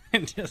limb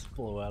and just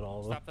blow out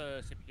all of them. Stop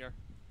the CPR.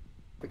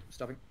 Quick,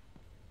 stopping.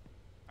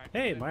 All right,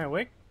 Hey, good. am I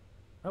awake?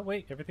 Oh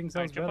wait, everything All right,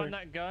 sounds jump better. on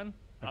that gun.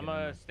 Okay, I'm never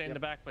gonna mind. stay in Yep. the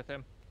back with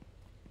him.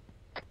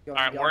 Go on,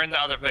 Alright, go we're on. in the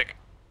other Vic.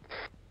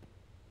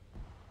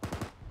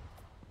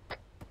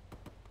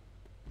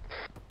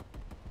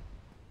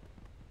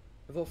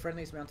 Have all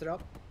friendlies mounted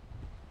up?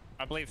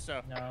 I believe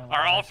so. No.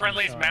 Are all that's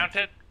friendlies inside.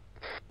 mounted?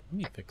 Let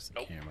me fix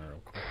the camera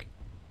real quick.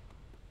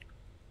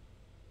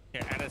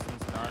 Yeah,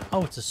 Addison's not.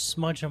 Oh, it's a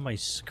smudge on my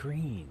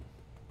screen.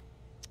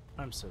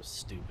 I'm so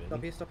stupid.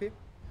 Stop here, stop here.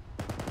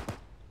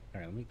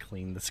 Alright, let me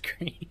clean the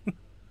screen.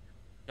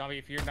 Zombie,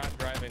 if you're not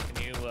driving,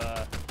 can you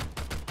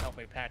help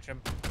me patch him?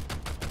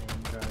 I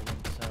am driving,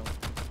 so.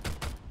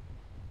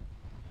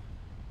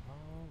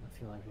 I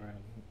feel like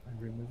I'm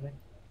removing.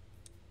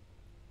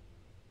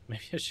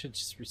 Maybe I should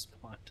just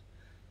respond.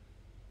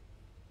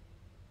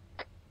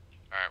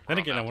 Alright, Then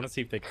again, I want to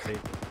see if they can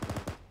save me.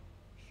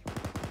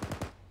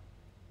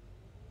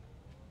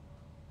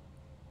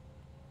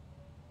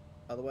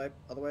 Other way,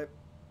 other way.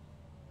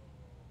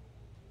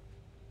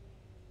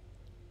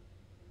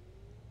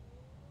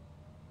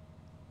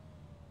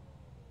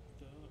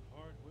 The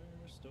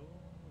hardware store.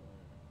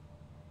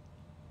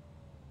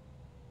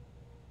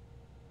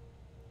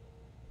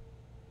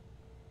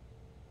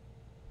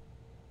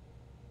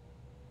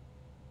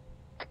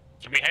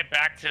 Can we head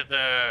back to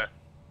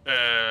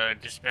the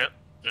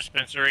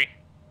dispensary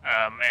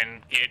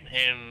and get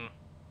him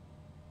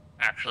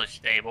actually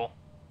stable.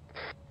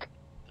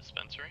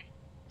 Dispensary?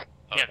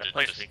 Yeah, the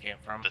place we came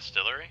from.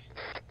 Distillery?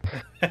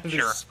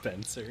 Sure.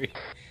 Dispensary.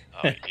 Oh,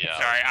 yeah.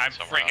 Sorry, I'm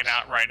somewhere freaking else.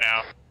 out right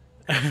now.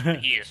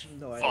 He is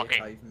No idea how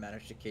fucking you've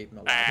managed to keep him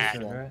alive bad.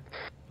 this long.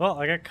 Well,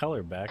 I got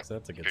color back, so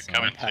that's a good You're sign.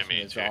 coming to Passing me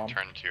his to arm.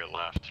 turn to your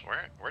left.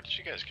 Where did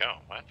you guys go?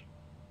 What?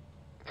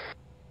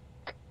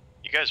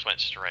 You guys went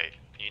straight.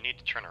 You need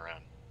to turn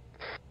around.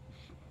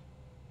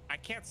 I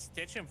can't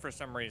stitch him for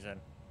some reason.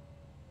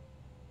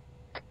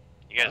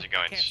 You guys are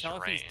going I can't straight.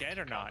 tell if he's dead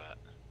or into not. combat.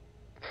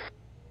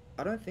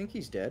 I don't think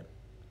he's dead.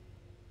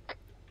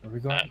 Where are we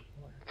going?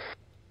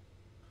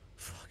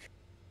 Fuck.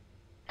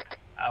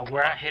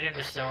 We're at Hidden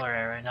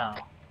Distillery right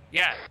now.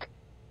 Yeah.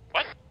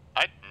 What?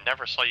 I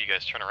never saw you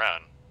guys turn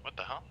around. What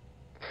the hell?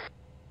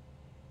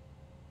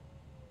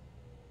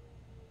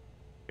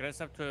 Get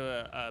us up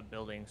to a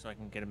building so I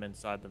can get him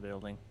inside the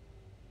building.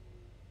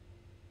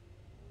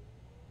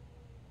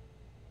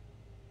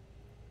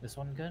 This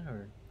one good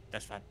or?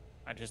 That's fine.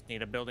 I just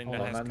need a building Hold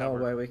that on, has I know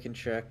cover. where we can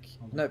check.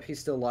 Nope, he's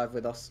still live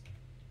with us.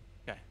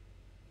 Okay.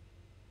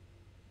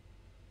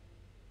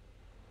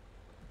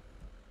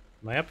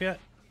 Am I up yet?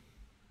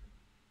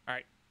 All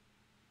right.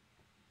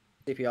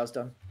 CPR's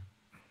done.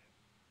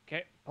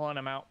 Okay, pulling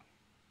him out.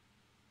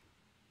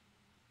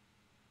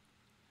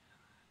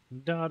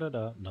 Da da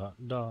da da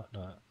da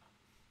da.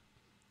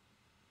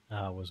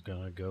 I was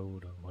gonna go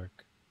to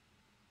work,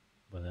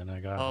 but then I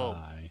got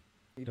high.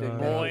 You Da, did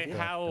Boy, good.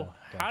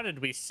 how did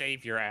we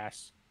save your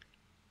ass?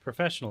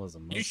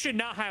 Professionalism. You should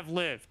not have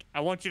lived.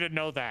 I want you to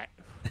know that.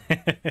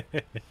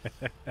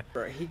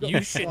 Bro, he got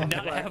You should fucked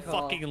not by a have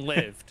car. fucking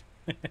lived.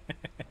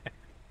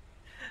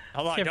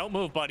 Hold on, don't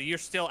move, buddy. You're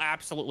still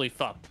absolutely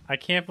fucked. I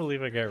can't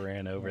believe I got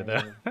ran over Yeah,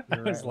 though. I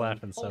you're was right,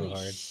 laughing so Holy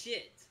hard.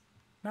 shit.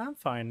 No, I'm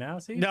fine now.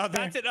 See? No,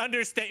 that's an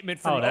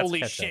understatement from Oh, that's holy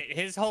ketchup. shit.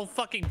 His whole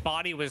fucking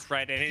body was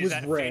red and he's Was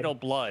at red. fatal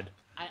blood.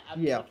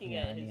 I'm Yeah. looking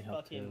Yeah, at I his need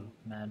help too, fucking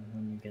man,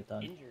 when you get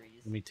done.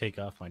 injuries. Let me take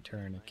off my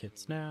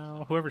tourniquets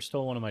now. Whoever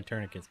stole one of my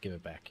tourniquets, give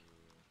it back.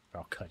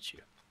 Or I'll cut you.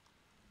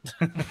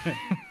 I'll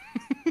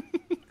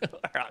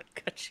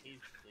cut you. He's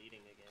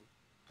bleeding again.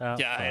 Oh,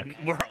 Yeah, fuck.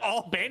 and we're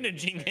all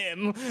bandaging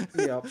him.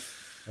 Yep.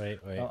 Wait.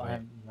 Oh,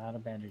 I'm out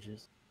of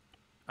bandages.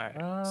 All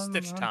right,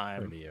 stitch I'm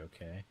time. Pretty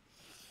okay.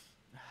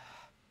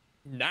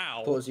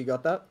 Now. Pause, you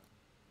got that?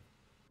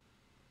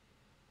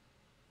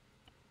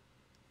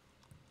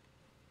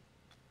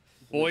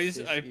 Boys,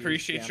 This I is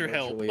appreciate your Gamma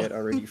help. Juliet,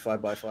 already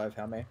 5x5,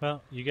 how many?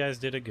 Well, you guys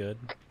did a good.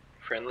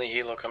 Friendly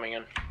helo coming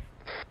in.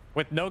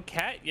 With no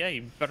cat? Yeah,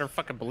 you better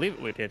fucking believe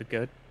it we did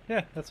good.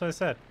 Yeah, that's what I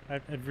said. I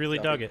really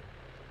Copy. dug it.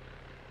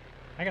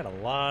 I got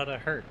a lot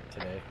of hurt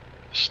today.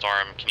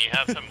 Storm, can you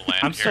have him land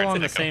I'm here still on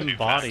the instead of come same too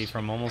body fast?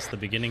 from almost the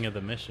beginning of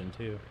the mission,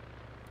 too.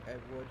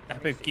 Edward,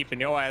 I've been keeping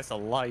your ass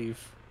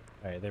alive.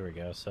 Alright, there we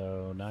go.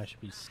 So now I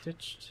should be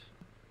stitched.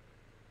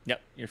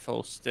 Yep, you're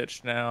full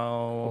stitch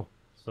now.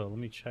 So let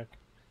me check.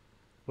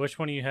 Which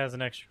one of you has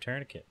an extra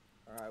tournament?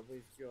 Alright,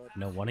 we've got...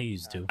 No, one of you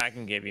do. I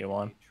can give you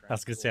one. I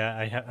was gonna say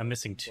I'm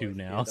missing two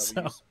now.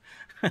 So.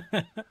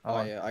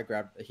 Oh yeah, I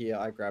grabbed him.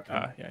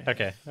 Yeah.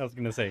 Okay, I was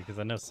gonna say because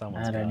I know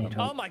someone's Mad, I got need them.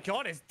 help. Oh my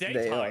god, it's They are on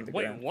daytime. the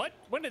Wait, ground. what?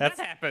 When did That's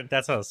that happen?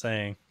 That's what I was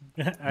saying.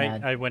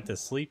 Mad. I went to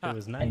sleep. It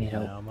was night. need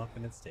help. Now I'm up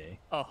and it's day.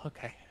 Oh,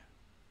 okay.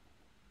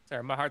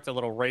 Sorry, my heart's a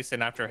little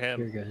racing after You're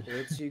him. good.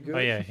 It's you good? Oh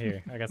yeah,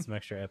 here I got some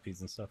extra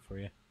epis and stuff for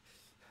you.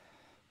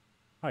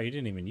 Oh, you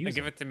didn't even use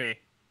Give them. it to me.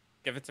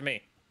 Give it to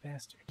me.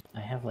 Bastard.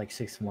 I have like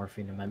 6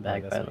 morphine in my Oh,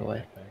 bag, that's by not the your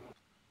way.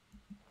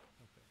 backpack.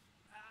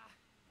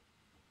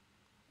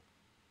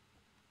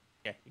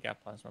 Yeah, you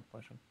got plasma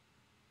potion.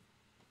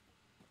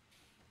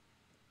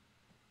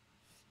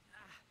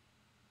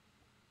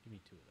 Give me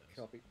 2 of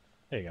those. Copy.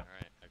 There you go.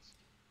 Alright, excellent.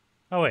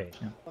 Oh wait.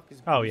 Fuck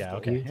is Oh Bruce yeah.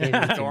 doing? Okay. You gave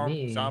it to Storm,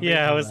 me. zombie.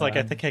 Yeah, I was like,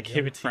 I Um, think I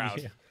gave it to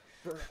proud. you.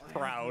 Bro, I have no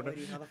Proud.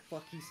 idea how the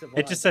fuck he It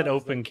survived. just said I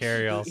was open like,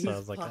 carry also. He's I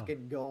was like, oh.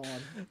 fucking gone.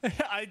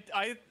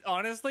 I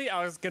honestly,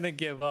 I was gonna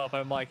give up.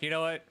 I'm like, you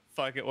know what?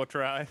 Fuck it, we'll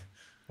try.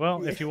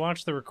 Well, if you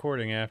watch the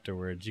recording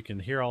afterwards, you can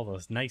hear all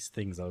those nice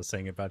things I was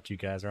saying about you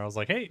guys. Where I was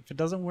like, hey, if it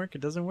doesn't work,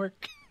 it doesn't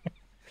work.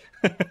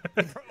 Bro,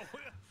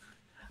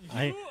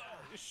 I- you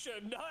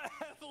should not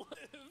have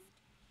lived.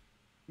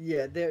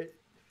 Yeah, there.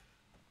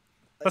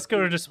 Let's go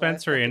to the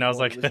dispensary, and I was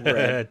like, entire fucking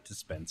wall was red.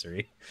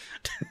 dispensary.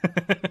 Bro,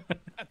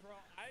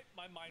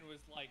 my mind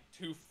was like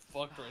too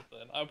fucked right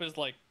then. I was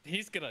like,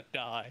 he's gonna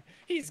die.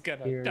 He's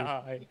gonna You're-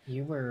 die.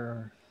 You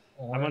were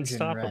I'm orange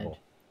and unstoppable.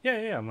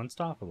 red. Yeah, I'm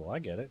unstoppable. I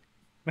get it.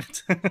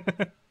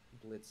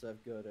 Blitz,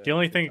 I've got, The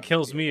only thing that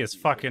kills me is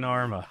fucking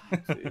Arma.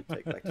 to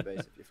take back to base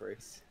if you're free.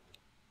 What's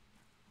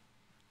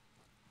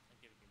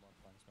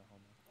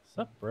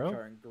up, bro?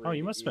 Current Oh, grid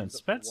you must have been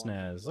is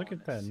Spetsnaz. Look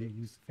at that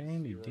 116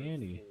 fandy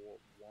dandy.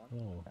 041.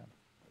 Oh,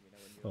 Let me know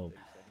when you're oh,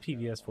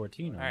 37 PVS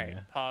 14 on All right, ya.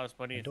 pause.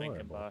 What are you thinking,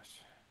 Adorable. boss?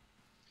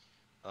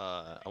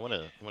 I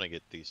wanna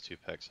get these 2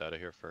 pecks out of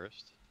here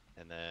first,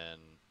 and then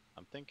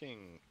I'm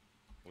thinking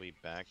we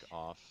back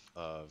off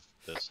of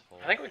this whole.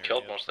 I think we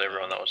killed area mostly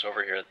everyone that was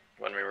over here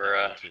when we were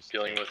Yeah, just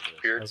dealing take with this.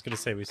 I Beard. was gonna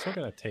say we still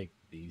gotta take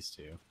these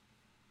 2.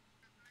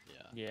 Yeah.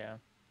 Yeah.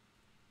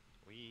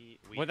 We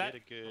well, did that a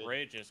good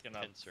bridge is gonna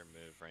pincer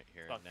move right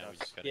here. fuck Now we us.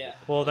 just gotta Yeah.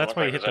 get Well, that's Look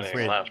why like you hit there's the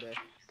anything bridge.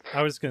 left.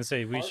 I was gonna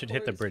say we should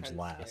hit the Hardcore is bridge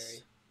kinda last.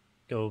 scary.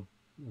 Go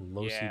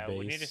low sea Yeah, base.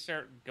 we need to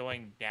start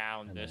going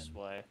down and this then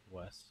way.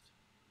 West.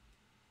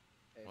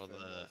 Well,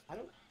 I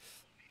feel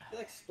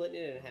like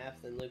splitting it in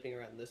half then looping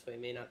around this way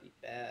may not be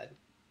bad.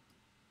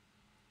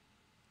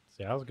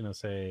 See, I was gonna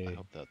say. I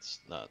hope that's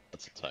a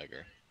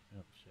tiger.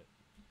 Oh shit.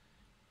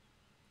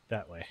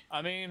 That way.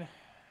 I mean,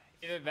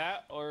 either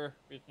that or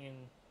we can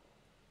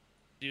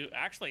do.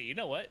 Actually, you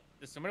know what?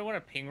 Does somebody want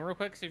to ping real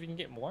quick see if you can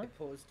get more?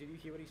 Pause. Did you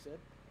hear what he said?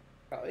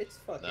 Bro, it's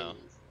fucking.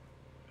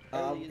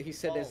 No. He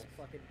said there's balls.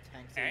 fucking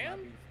tanks that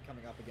might be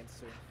coming up against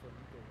soon from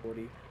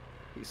 40.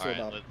 He saw Alright,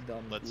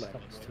 that let's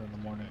It's 2 in the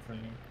morning for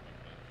me.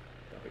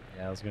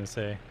 Yeah, I was gonna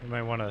say we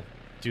might want to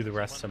do the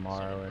rest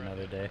tomorrow or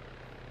another day.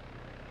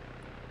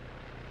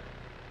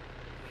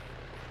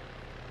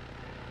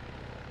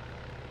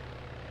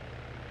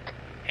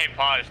 Hey,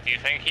 Pause, do you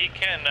think he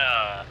can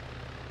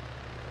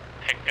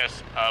pick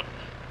us up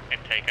and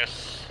take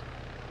us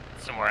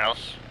somewhere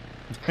else?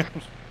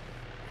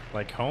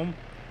 Like home?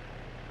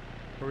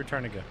 Where are we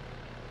trying to go?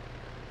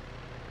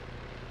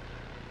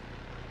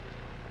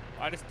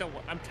 I just don't.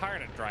 I'm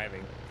tired of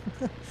driving.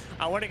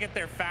 I want to get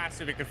there fast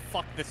so we can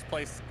fuck this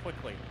place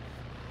quickly.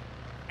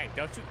 Hey,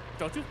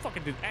 don't you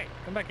fucking do. Hey,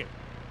 come back here.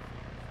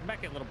 Come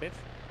back here, little bitch.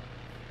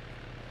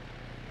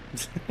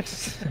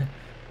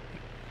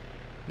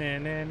 Na,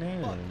 na, na,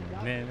 na,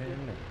 na,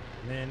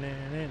 na, na,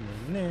 na,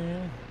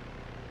 na.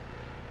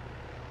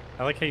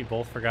 I like how you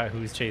both forgot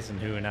who's chasing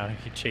who and now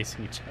you're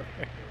chasing each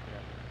other.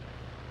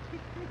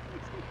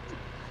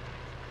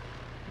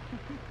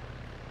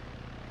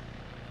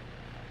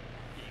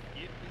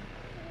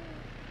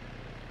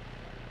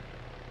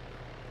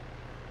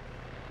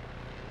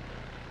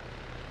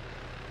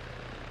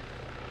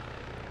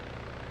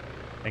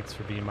 Thanks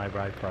for being my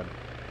bride prod.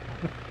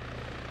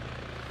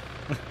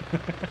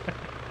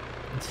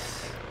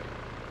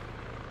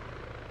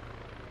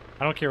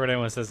 I don't care what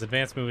anyone says.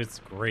 Advanced move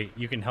is great.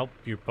 You can help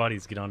your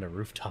buddies get onto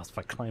rooftops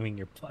by climbing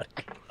your buddy.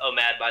 Oh,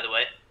 Mad, by the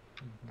way.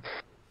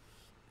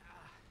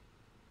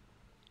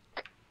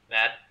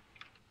 Mad?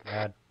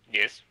 Mad.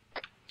 Yes.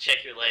 Check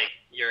your leg.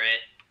 You're it.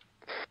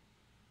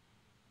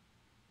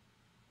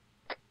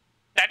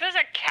 That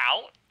doesn't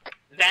count.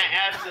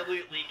 That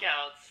absolutely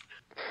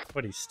counts.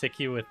 What, he stick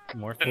you with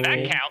morphine?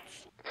 Then that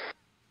counts.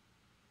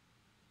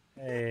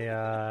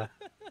 Hey,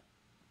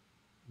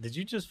 did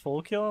you just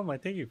full kill him? I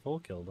think you full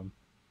killed him.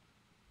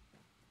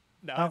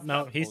 No, Oh, it's no,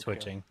 not a he's full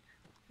kill. twitching.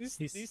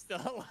 He's still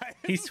alive.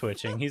 He's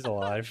twitching. He's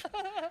alive.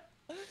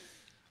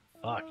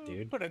 Fuck,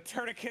 dude. Put a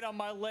tourniquet on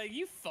my leg,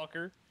 you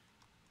fucker.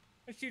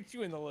 I shoot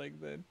you in the leg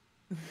then.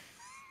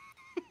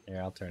 Here,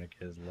 I'll tourniquet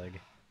his leg.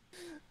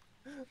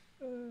 There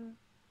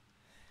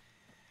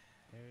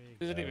you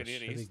Doesn't go. even need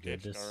Should it, he's be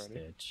good to stitched already.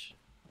 stitch.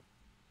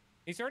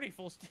 He's already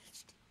full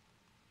stitched.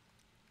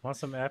 Want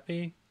some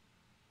epi?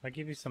 I'll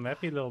give you some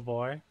epi, little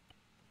boy.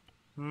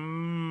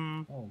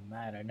 Mmm. Oh,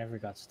 man, I never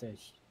got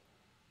stitched.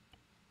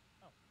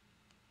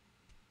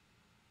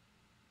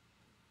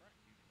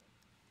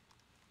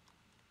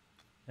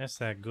 That's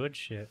that good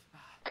shit.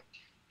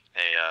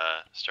 Hey,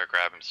 start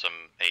grabbing some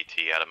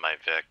AT out of my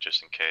Vic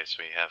just in case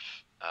we have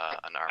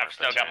an armor. I've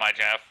still got my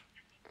Jeff.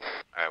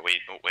 Alright, we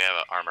have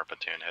an armor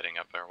platoon heading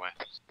up our way.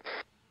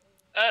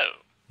 Oh.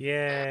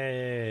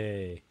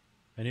 Yay!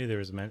 I knew there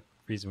was a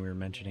reason we were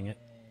mentioning it.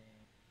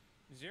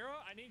 Zero,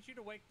 I need you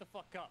to wake the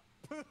fuck up.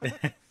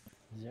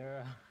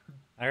 Zero.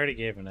 I already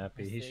gave an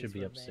epi. He should Mistakes be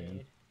were up soon.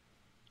 made.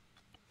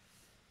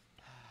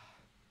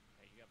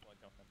 Hey, you got blood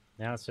dumping.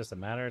 Now it's just a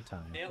matter of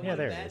time. Damn, Yeah, what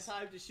there a it bad is.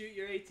 time to shoot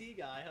your AT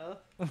guy,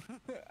 huh?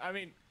 I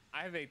mean,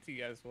 I have AT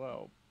as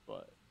well,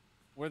 but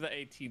we're the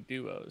AT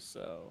duo,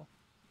 so.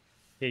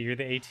 Yeah, you're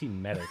the AT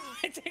medic.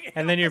 I take it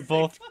And then all you're the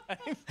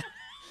same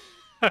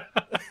both.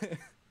 time.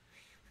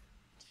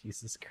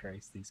 Jesus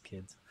Christ, these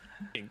kids.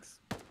 Thanks.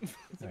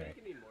 Alright.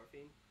 Give me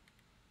morphine.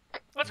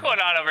 What's going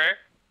on over here?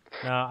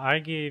 Now, I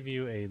gave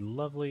you a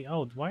lovely.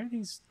 Oh, why are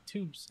these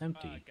tubes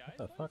empty? Guys,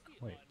 What the fuck?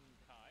 Wait.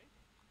 untied.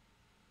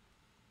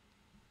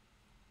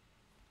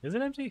 Is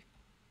it empty?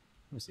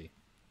 Let me see.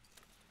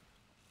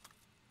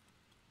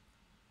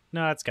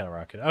 No, it's got a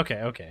rocket.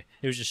 Okay, okay.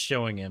 It was just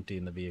showing empty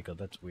in the vehicle.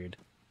 That's weird.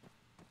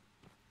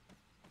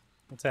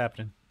 What's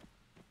happening?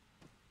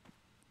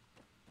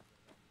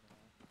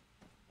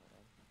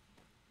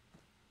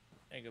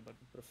 There you go, bud.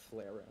 Put a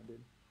flare around it.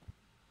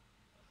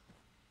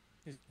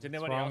 Does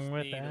anybody wrong else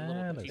with need a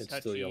little that? touchy, It's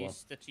still yellow.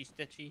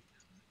 stitchy?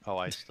 Oh,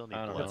 I still need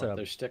I don't blood. know.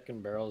 They're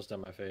sticking barrels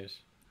down my face.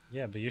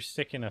 Yeah, but you're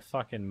sticking a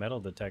fucking metal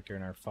detector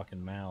in our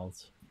fucking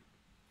mouths.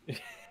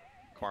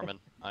 Corman,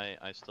 I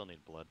still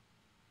need blood.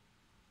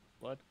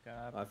 Blood,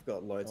 God. I've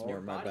got loads more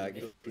in my bag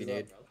if you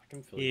need. I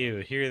can feel you.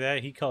 Ew, hear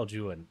that? He called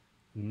you a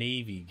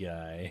Navy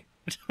guy.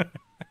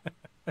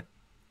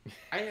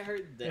 I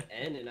heard the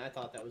N and I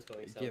thought that was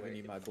going somewhere Giving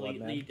you my blood,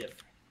 completely man.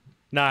 different.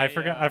 No, I Hey,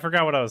 forgot. I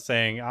forgot what I was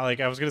saying.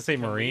 I was gonna say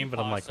Can we Marine, but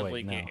I'm like, possibly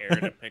wait, no. get Air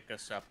to pick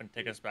us up and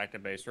take us back to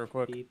base real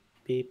quick? Beep,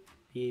 beep,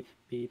 Beep,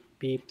 beep,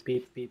 beep,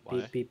 beep, beep,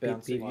 Why? beep, beep, beep,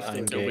 Bouncy, beep. you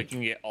So still we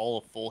can get all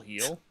a full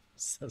heal.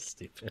 So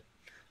stupid.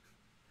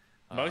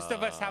 Most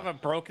of us have a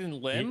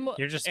broken limb.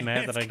 You're just and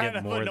mad that it's I kind get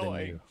of more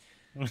annoying.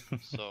 than you.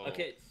 So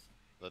Okay.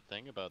 the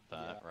thing about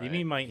that, right? You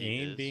mean my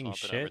he aim is being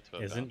swapping over shit to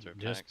a isn't bouncer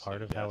just pack, so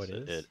part of how yes,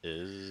 it is? It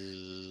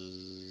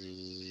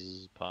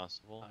is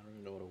possible. I don't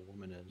even know what a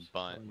woman is.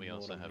 But we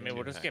also have mean, two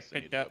we'll just packs get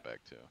that you picked to go up.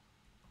 back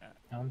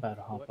to. I'm about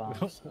to hop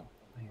off, so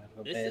I gotta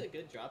go This is a bed.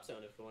 good drop zone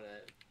if we want to.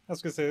 I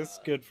was gonna say it's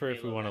good for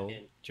if we Halo want back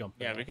to in. jump.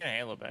 Yeah, out. we can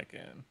handle it back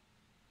in.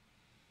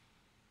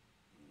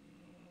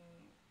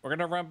 We're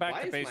gonna run back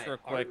Why to is base my real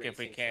heart quick if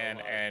we racing so can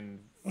hard? and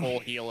full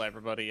heal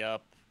everybody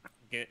up,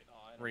 get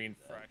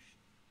refreshed.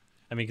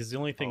 I mean, because the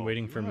only thing Oh,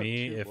 waiting you for have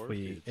me two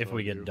if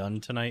we morphines get on done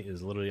tonight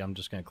is literally I'm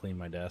just gonna clean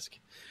my desk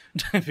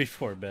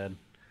before bed,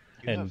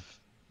 You and have,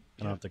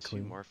 I don't have to two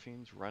clean.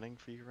 morphines running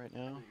for you right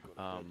now.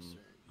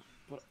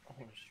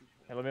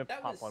 Hey, let me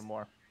That pop was- one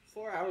more.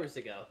 4 hours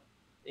ago,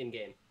 in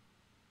game.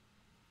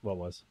 What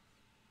was?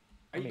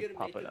 Are Let you me gonna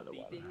pop make the another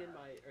one. beeping in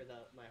my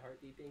my heart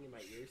beeping in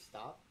my ears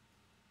stop?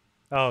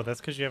 Oh,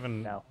 that's because you have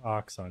an No.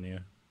 aux on you.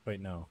 Wait,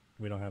 no,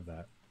 we don't have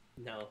that.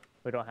 No,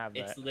 We don't have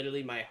it's that.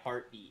 literally my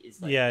heartbeat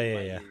is like Yeah, in yeah,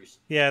 my yeah. ears.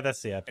 Yeah,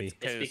 that's the epi. It's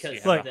because you of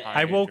have Look, the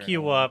I woke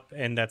you adrenaline. up,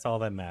 and that's all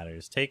that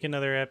matters. Take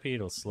another epi;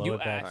 it'll slow You it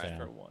back asked down.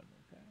 for one.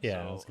 Okay.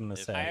 Yeah, I was gonna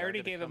if say. we I are already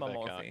gonna gave him come a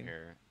back out morphine.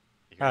 here,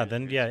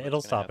 Then, here's yeah, what's it'll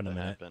gonna stop have in a to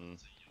minute. happen.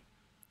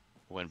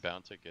 When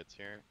Bouncer gets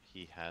here,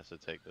 he has to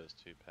take those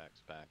 2 packs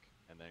back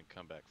and then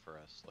come back for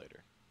us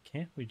later.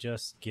 Can't we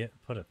just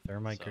put a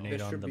thermite So- grenade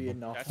There on should the? be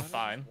enough. That's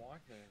fine.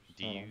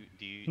 Do you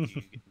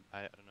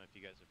I don't know if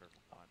you guys have ever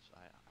watched.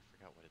 I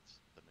forgot what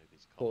the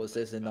movie's called. Pause, but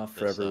there's it's about enough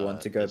for everyone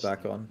to go this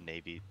back on.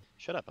 Navy.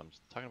 Shut up! I'm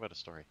just talking about a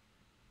story.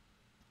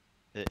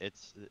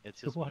 It's Who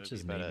this movie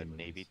watches about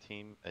Navy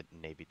a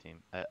movies?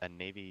 a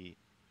Navy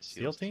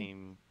SEAL SEALs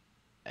team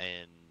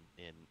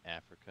in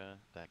Africa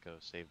that go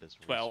save this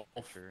 12.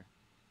 researcher.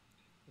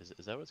 Is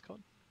that what it's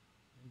called?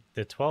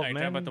 The Are 12 you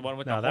men. talking about the one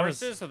with no, the that was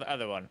horses or the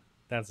other one?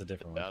 that's a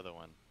different The one. other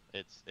one.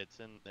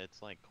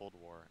 It's like Cold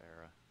War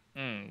era.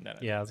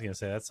 Yeah, I was gonna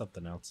say that's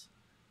something else.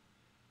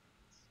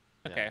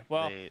 Okay, Yeah,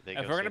 well, they if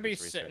go we're gonna save be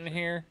this sitting researcher.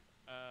 here,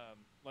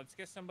 let's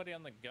get somebody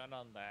on the gun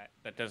on that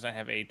doesn't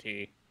have AT.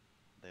 They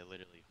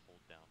literally hold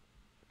down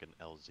fucking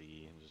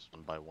LZ and just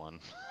one by one.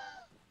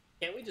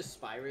 Can't we just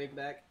spy rig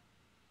back?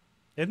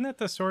 Isn't that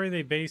the story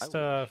they based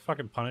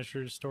fucking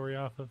Punisher's story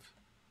off of?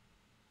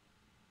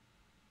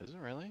 Is it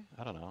really?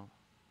 I don't know.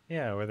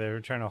 Yeah, where they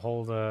were trying to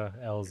hold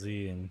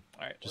LZ and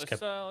All right, just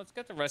let's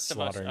get the rest of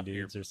us slaughtering up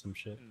here dudes or some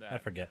shit. in I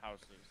that forget.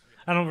 houses.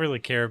 I don't really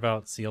care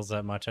about SEALs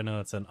that much. I know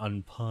it's an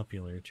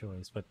unpopular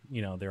choice, but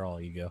you know they're all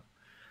ego.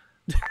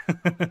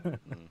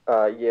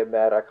 Yeah,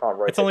 Matt, I can't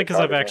rotate. It's only the because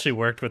I've card in actually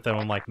worked with them.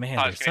 I'm like, man,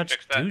 I they're was gonna such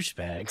fix that.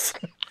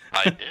 douchebags.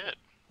 I did.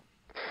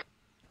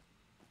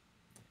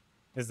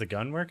 Is the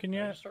gun working Can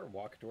I yet? just start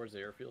walking towards the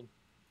airfield?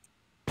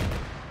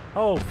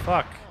 Oh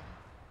fuck!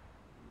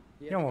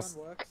 Yeah, You almost, the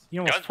gun works. you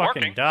almost Gun's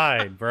fucking working.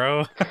 died,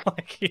 bro.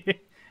 Like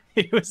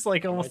he was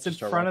like almost in just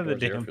start front of the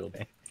walking towards the damn airfield.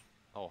 thing.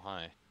 Oh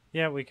hi.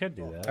 Yeah, we could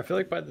do I that. feel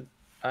like by the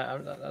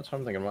that's what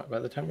I'm thinking. By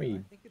the time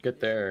we get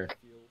there,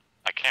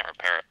 I can't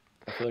repair it.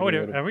 I feel like Oh, we wait,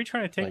 would've, are we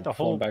trying to take like, the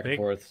flown whole back big? and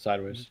forth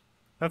sideways.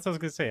 That's what I was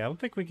gonna say. I don't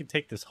think we could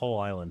take this whole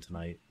island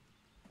tonight.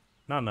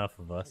 Not enough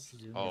of us.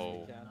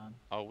 Oh.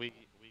 Oh, we can.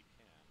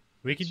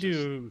 We could It's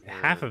do just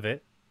half we're- of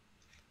it.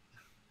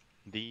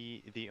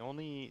 The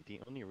only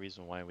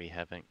reason why we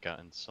haven't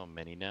gotten so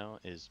many now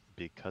is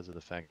because of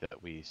the fact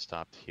that we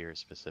stopped here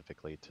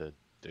specifically to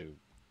do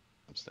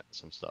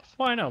some stuff.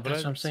 Well, I know, but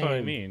That's what I'm that's what I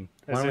saying. mean.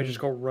 Why don't we just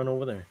go run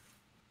over there?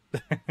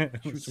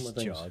 Shoot some more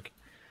things.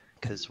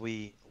 Because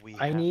we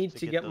I have need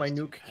to get my those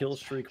 2 nuke kill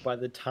packs streak back. by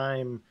the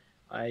time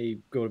I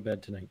go to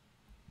bed tonight.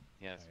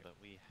 Yes, Alright. but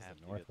we have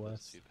to get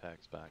northwest? those 2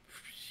 packs back.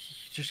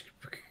 Just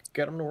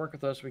get them to work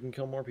with us. We can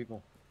kill more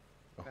people.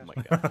 Oh my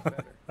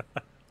god.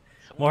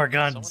 More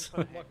Someone guns.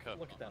 put a handcuff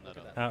Look at that, on look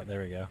at other- that. Oh,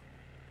 there we go.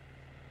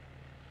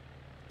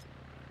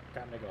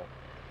 Time to go.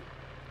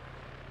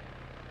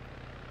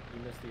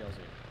 You missed the LZ.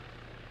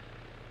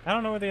 I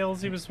don't know where the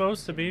LZ was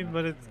supposed to be,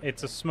 but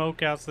it's a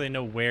smoke out so they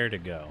know where to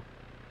go,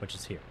 which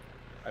is here.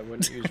 I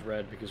wouldn't use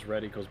red because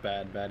red equals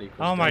bad, bad equals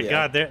Oh my good.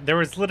 god, there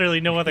was literally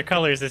no other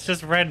colors. It's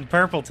just red and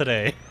purple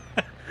today.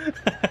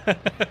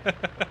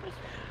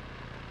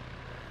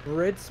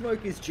 Red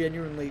smoke is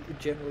generally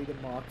the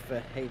mark for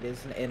hey,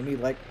 there's an enemy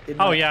like. In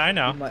Oh my, yeah, I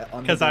know. In my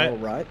 'Cause I-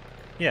 underbarrel, right?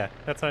 Yeah,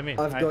 that's what I mean.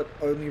 I've got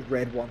only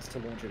red ones to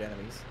launch at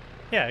enemies.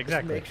 Yeah, Just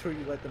exactly. make sure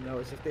you let them know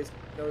as if there's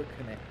no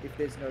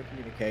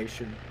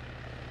communication.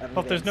 and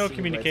Well, if there's then no see red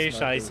communication,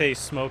 smoke I or- say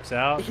smokes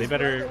out. They He's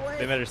better running away.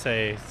 they better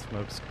say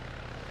smokes.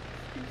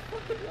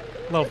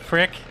 Little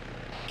prick.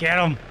 Get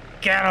him!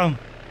 Get him!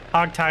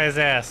 Hog tie his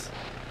ass.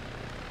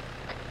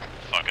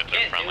 Fuck it, they're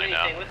Can't do friendly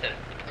now. anything with it.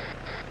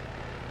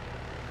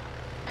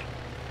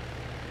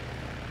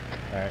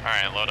 Alright.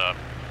 Alright, load up.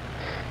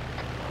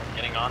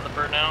 Getting on the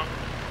bird now?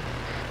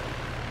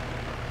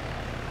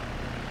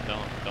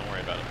 Don't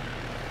worry about it.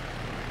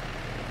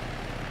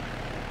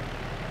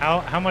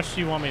 How much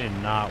do you want me to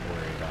not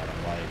worry about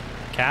him?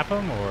 Like cap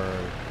them or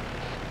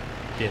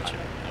ditch them?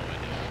 No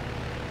idea.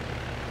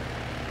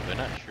 They're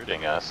not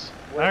shooting us.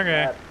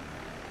 Okay.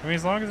 I mean,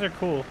 as long as they're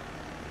cool.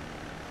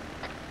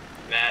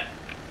 Matt.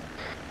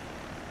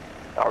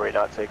 Are we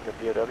not taking the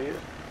POWs?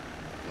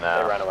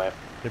 No. They ran away.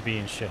 They're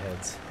being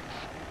shitheads.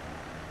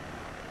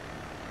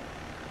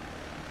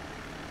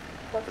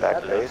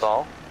 Back to base.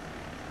 All?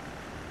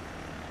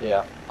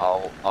 Yeah.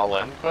 All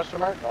in? Question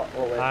mark?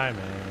 I'm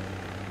in.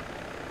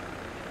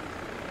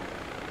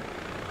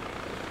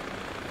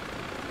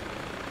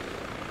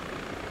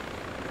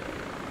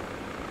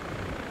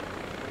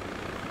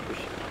 We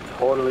should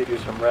totally do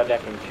some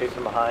rednecking, chase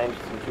them behind,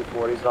 some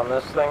 240s on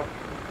this thing.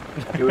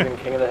 I do it in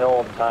King of the Hill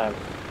all the time.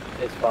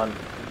 It's fun.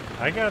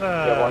 I got You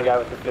have one guy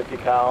with a 50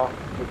 cal,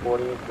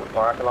 240 with a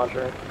rocket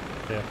launcher.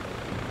 Yeah.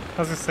 I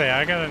was gonna say,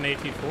 I got an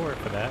AT4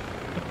 for that.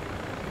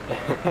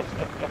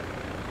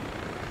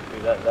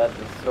 Dude, that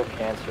is so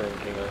cancer in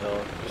King of the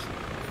Hill. Just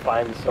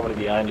find somebody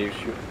behind you,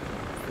 shoot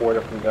 4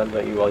 different guns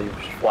at you while you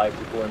just fly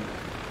people in.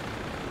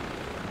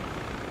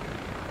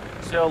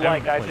 So,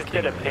 like, I just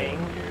did a ping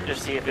to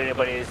see if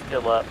anybody is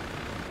still up.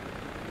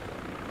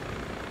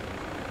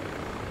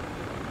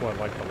 What,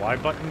 like the Y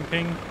button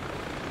ping?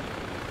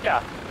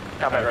 Yeah,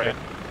 combat ready.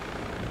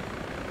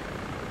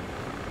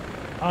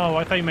 Oh,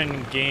 I thought you meant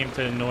in game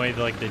to annoy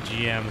like the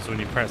GMs when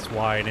you press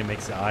Y and it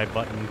makes the I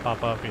button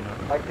pop up, you know?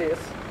 Like this.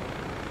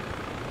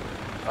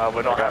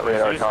 We don't have a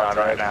Zeus on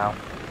right now.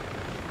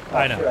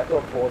 I know.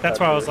 That's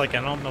why I was like,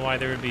 I don't know why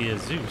there would be a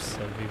Zeus.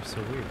 That would be so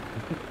weird.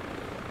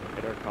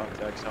 Radar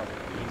contact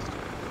southeast.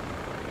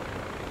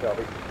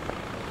 Shelby.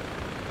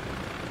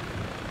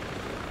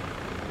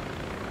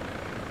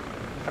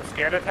 I'm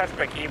scared to touch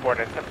my keyboard.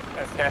 I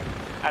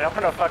don't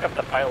want to fuck up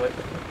the pilot.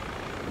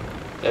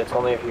 It's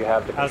only if you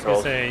have the I was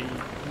controls. gonna say,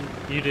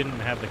 you didn't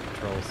have the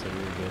controls, so you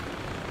were good.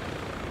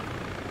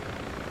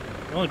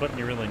 The only button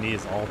you really need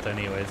is Alt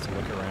anyways to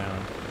look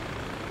around.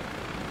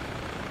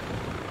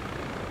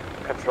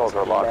 Controls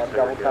are locked. And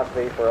double tap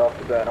V for off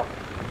the burner.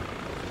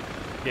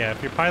 Yeah,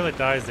 if your pilot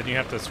dies, then you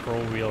have to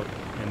scroll wheel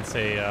and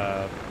say,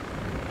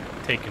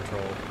 take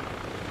control.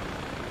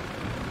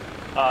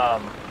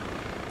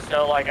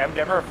 So like I've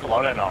never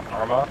flown in an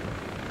Arma.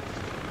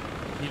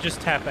 You just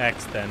tap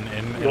X then,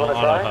 and You it'll wanna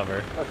auto try?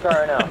 hover. Let's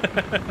try right now.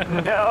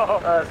 No.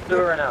 Let's do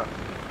it right now.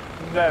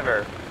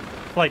 Never.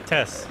 Flight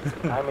test.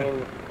 I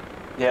mean,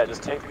 Yeah,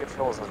 just take the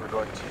controls as we're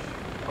going to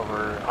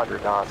over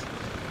 100 knots.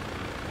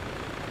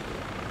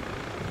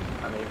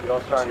 I mean, if you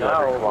don't start 200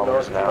 now, we'll know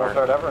if kilometers you an don't hour.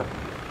 start ever.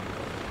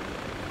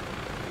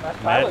 That's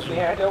pilot Imagine-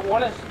 me. I don't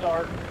want to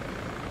start.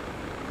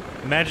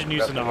 Imagine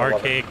using an Definitely love it.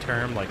 archaic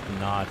term like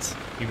knots.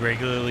 You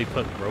regularly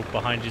put rope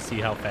behind you, see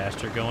how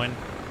fast you're going.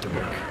 Dork.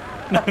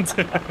 And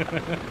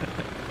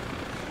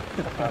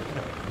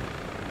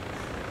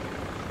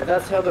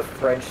that's how the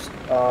French,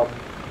 I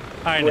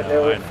when they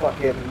were know.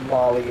 fucking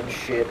Mali and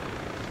shit,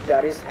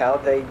 that is how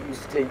they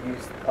used to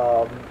use,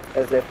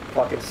 as their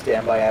fucking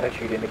standby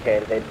attitude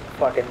indicator. They'd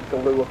fucking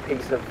glue a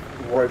piece of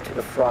rope to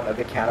the front of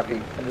the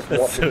canopy and just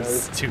That's watch so it move.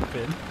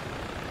 stupid.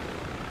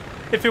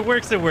 If it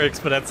works, it works,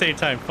 but at the same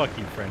time, fuck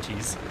you,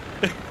 Frenchies.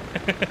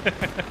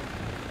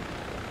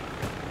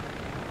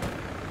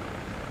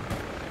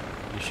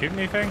 You shooting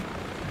anything?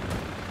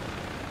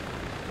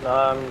 No,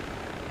 I'm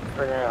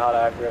figuring out how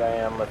accurate I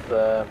am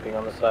with being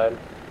on the side.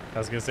 I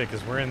was gonna say,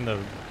 because we're in the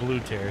blue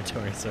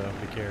territory, so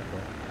be careful.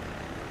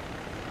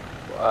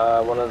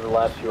 One of the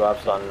last few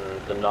ops on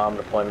the NOM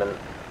deployment,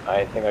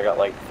 I think I got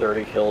like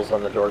 30 kills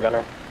on the door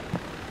gunner.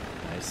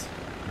 Nice.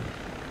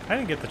 I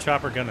didn't get the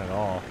chopper gun at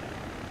all.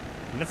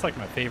 And that's like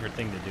my favorite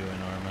thing to do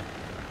in Arma.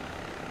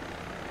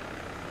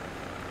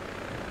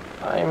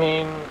 I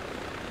mean,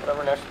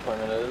 whatever next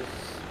deployment is,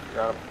 if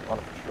you're on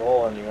a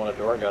patrol and you want a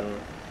door gun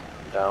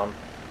down.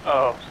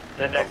 Oh,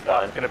 the next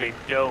one's gonna be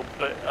dope,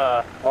 but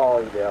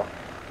Oh yeah.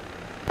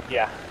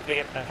 yeah, the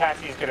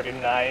Apache's gonna be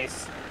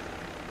nice.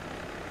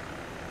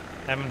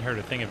 I haven't heard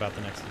a thing about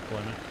the next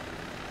deployment.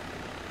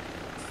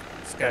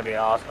 It's gonna be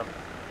awesome.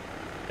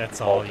 That's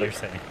all Baltic. you're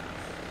saying.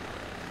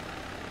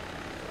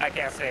 I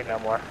can't say no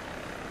more.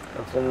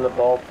 It's in the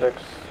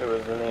Baltics. It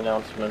was in the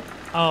announcement.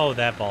 Oh,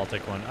 that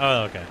Baltic one.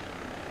 Oh, okay.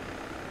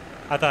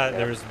 I thought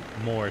there was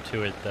more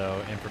to it,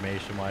 though,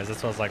 information-wise.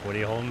 That's why I was like, what are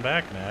you holding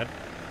back, Matt?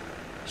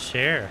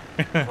 Share.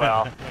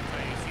 Well,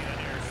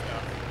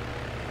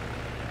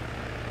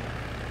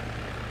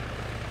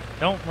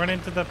 Don't run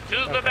into the... To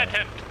the okay.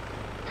 tent.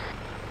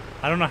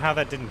 I don't know how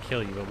that didn't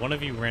kill you, but one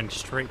of you ran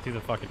straight through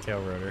the fucking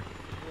tail rotor.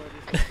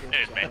 It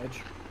was me.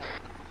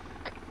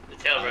 The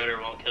tail rotor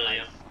won't kill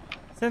you.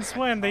 Since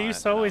when? They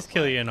used to always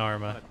kill you in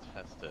Arma.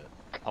 Test it.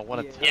 I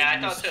want to test Yeah, I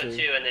thought so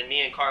too, and then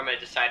me and Karma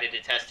decided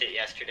to test it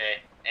yesterday,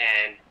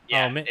 and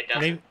yeah, it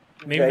doesn't.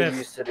 Maybe They that's,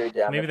 used to do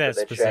damage, maybe that but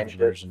they specific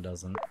changed it. version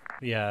doesn't.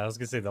 Yeah, I was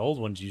gonna say the old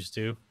ones used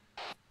to.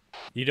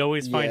 You'd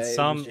always Yeah, find it was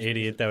some just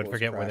idiot that would cause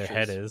forget where their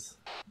head crashes. is.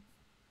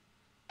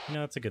 You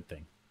know, it's a good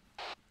thing.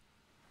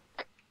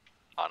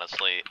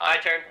 Honestly, My I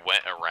turn.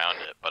 went around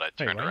it, but I Wait,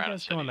 turned why are you around and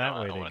guys said, going you know, that I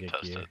way don't to want to get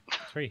test gear? it.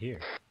 It's right here.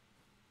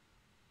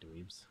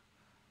 Dweebs.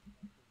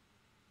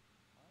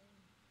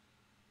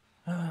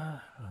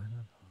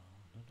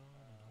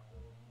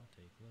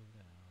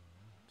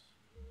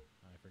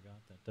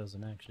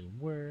 doesn't actually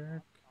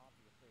work.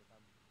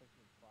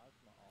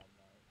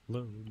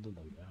 Load the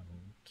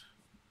loadout.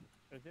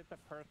 Is it the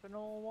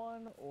personal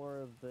one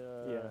or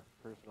the... Yeah,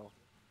 personal.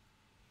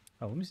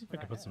 Oh, let me see if I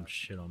can put some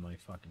shit on my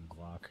fucking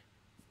Glock.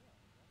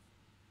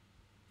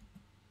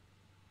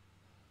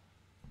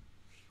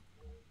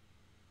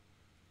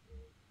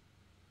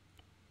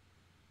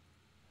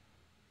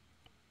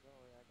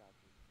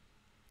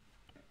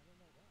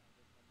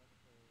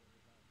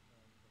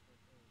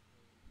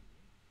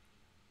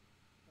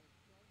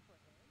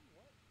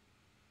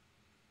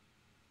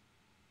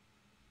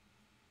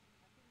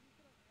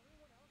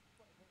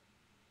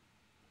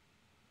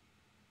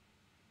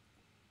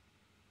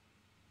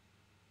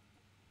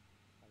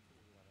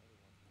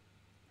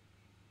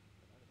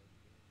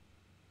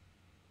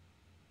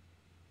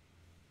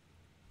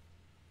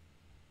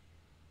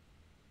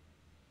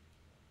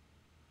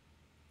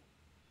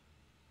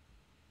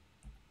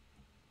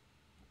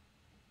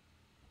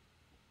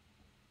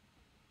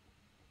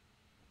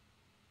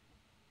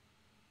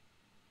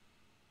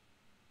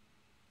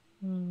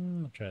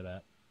 I'll try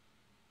that.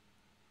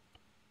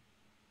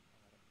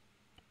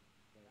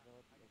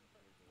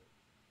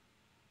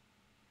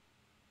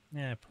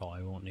 Yeah, I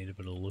probably won't need it,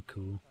 but it'll look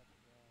cool.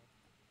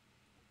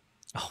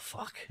 Oh,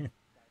 fuck.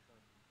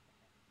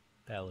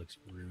 That looks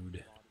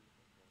rude.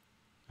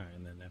 Alright,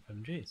 and then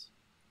FMGs.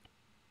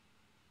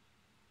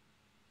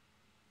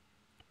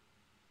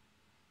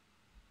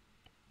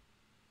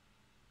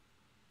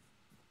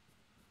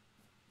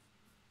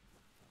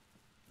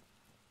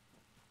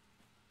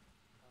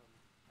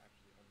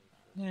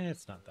 Yeah,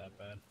 it's not that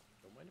bad.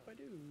 Don't mind if I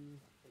do.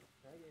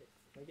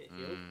 Can I get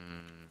healed?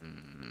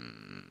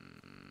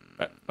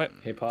 Wait.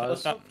 Hey,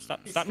 pause.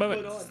 Stop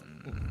moving.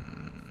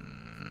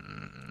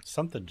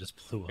 Something just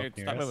blew up Dude,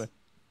 near stop us. moving.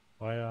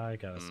 Why do I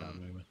gotta stop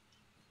moving?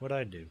 What'd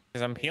I do?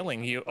 Because I'm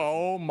healing you.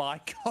 Oh my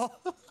god.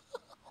 Can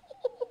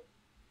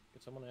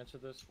someone answer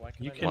this? Why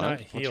can You I cannot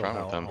heal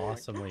how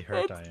awesomely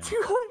hurt I am.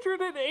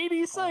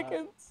 280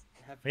 seconds.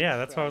 Yeah,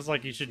 that's why I was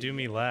like, you should do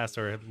me last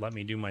or let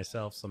me do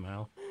myself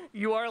somehow.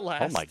 You are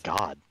last. Oh my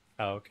god.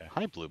 Oh, okay.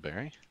 Hi,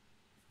 Blueberry.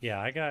 Yeah,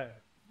 I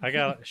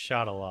got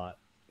shot a lot.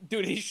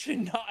 Dude, he should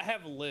not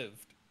have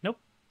lived. Nope.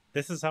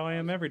 This is how I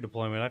am every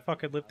deployment. I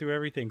fucking live through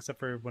everything except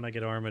for when I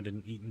get armored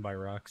and eaten by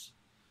rocks.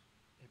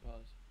 Hey,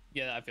 pause.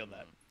 Yeah, I feel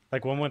that.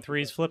 Like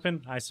 113's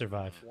flipping, I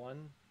survive.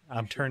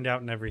 I'm turned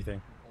out and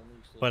everything.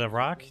 But a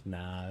rock?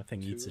 Nah, that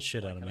thing eats the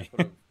shit out of me.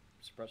 Put a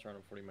suppressor on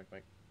him, 40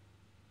 Mike.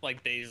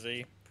 Like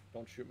Daisy.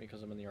 Don't shoot me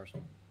because I'm in the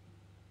arsenal.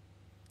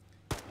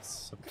 A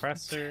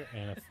suppressor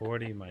and a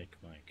 40 Mike.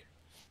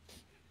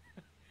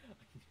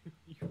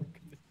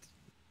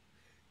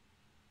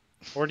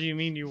 Or do you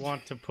mean you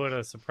want to put a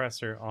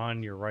suppressor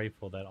on your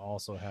rifle that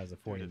also has a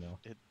 40 mil?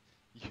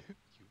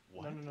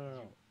 What?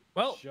 No.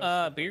 Well,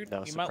 Beard,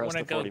 No, you might want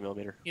to go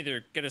 40mm.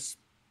 either get a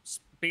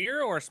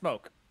spear or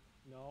smoke.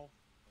 No.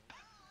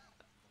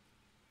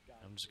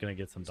 I'm just gonna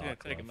get some It's gonna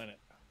dock take a love. minute.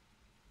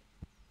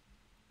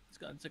 It's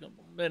gonna take a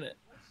minute.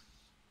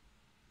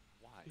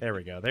 There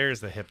we go.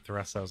 There's the hip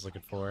thrust I was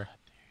looking for.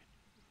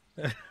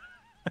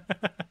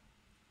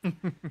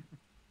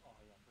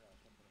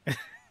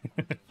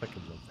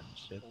 Fucking love that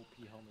shit.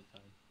 OP helmet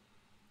time.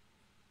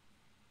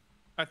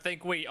 I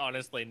think we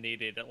honestly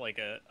needed like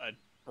a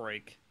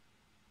break.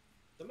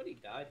 Somebody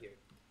died here.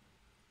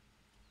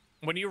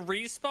 When you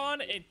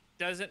respawn, it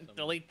doesn't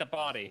delete the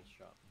body.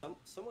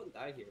 Someone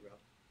died here, bro.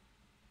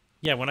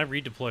 Yeah, when I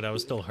redeployed, I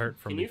was still hurt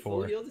from Can you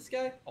before. full heal this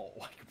guy? Oh,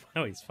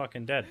 No, he's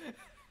fucking dead.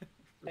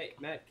 Hey,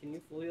 Matt, can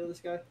you full heal this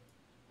guy?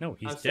 No,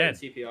 he's I'm dead.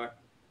 starting CPR.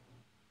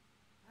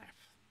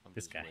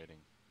 This guy. Waiting.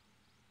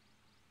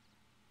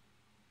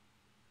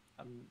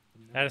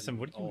 Addison,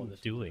 what are you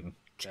doing?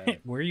 Bad.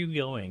 Where are you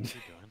going?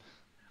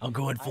 I'm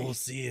going full I-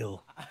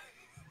 seal.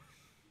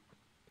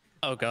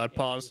 Oh god,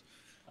 pause.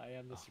 I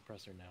am the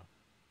suppressor now.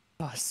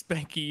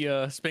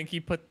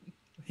 Spanky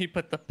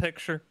put the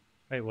picture.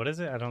 Wait, what is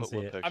it? I don't see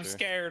it. I'm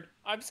scared.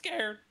 I'm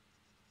scared.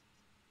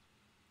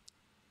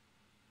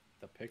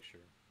 The picture.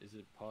 Is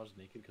it paused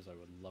naked? Because I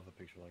would love a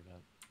picture like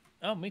that.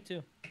 Oh, me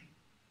too.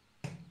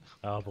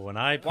 Oh, but when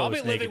I post Well, I'll be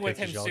naked living with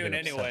him pictures, y'all soon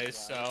get upset. anyways,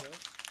 so.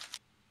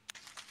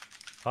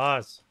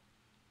 Pause.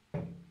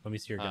 Let me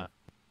see your gun.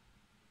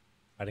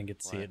 I didn't get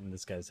to see it, and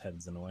this guy's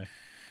head's in the way.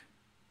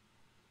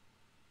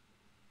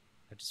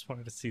 I just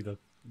wanted to see the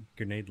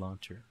grenade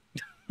launcher.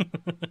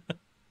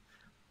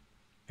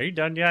 Are you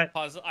done yet?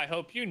 Pause. I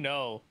hope you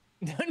know.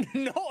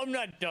 No, I'm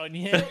not done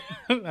yet.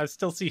 I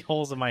still see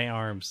holes in my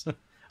arms.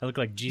 I look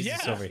like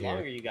Jesus over here.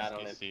 Longer you got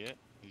on it. See it?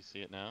 You see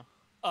it now?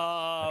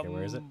 Okay,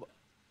 where is it?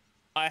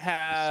 I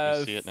have.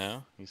 You see it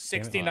now?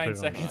 69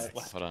 seconds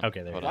left. Hold on.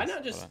 Okay, there hold it on, is. Why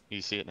not just hold on.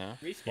 You see it now?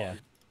 respawn? Yeah.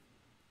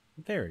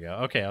 There we go.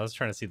 Okay, I was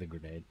trying to see the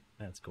grenade.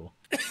 That's cool.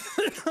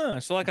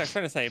 So like I was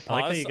trying to say, I like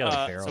pause. how you got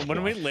a barrel So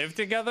when we block. live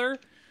together,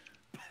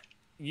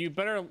 you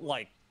better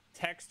like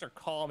text or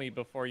call me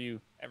before you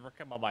ever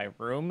come on my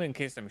room in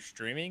case I'm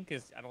streaming,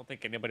 because I don't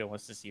think anybody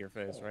wants to see your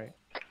face, right?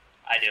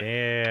 I do.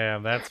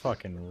 Damn, that's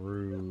fucking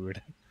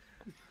rude.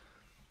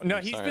 No,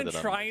 I'm he's sorry been that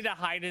I'm- trying to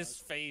hide his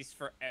face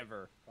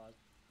forever.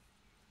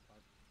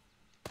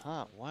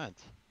 Huh? What?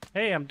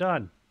 Hey, I'm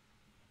done.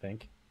 I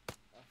think.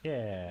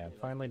 Yeah,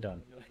 finally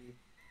done.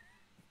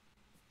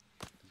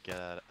 Get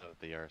out of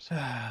the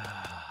arsenal.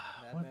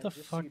 What the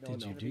fuck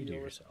did you do to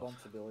yourself?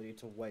 Responsibility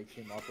to wake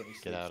him up when he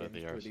Get out sleeps of the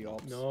in through the arsenal.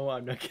 ops. No,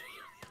 I'm not getting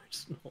out of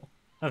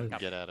the arsenal.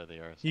 Get out of the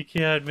arsenal. You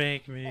can't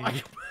make me.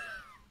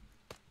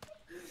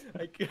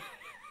 I can't.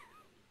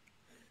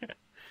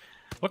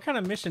 What kind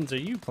of missions are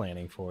you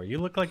planning for? You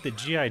look like the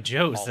G.I.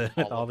 Joes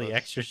with all the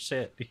extra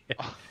shit.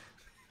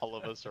 All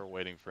of us are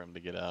waiting for him to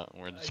get out,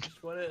 and we're I just.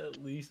 just want to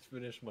at least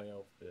finish my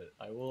outfit.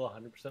 I will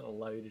 100%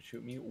 allow you to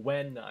shoot me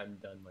when I'm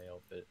done my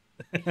outfit,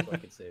 so I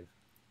can save.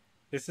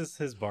 This is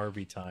his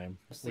Barbie time.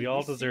 So We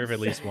all deserve at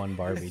least one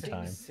Barbie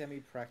time.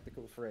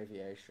 Semi-practical for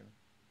aviation.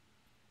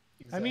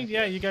 I mean,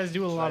 yeah, you guys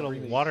do a lot of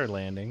water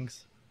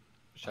landings.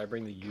 Should I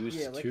bring the used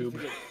Yeah, like tube?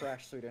 if you get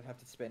crashed so you don't have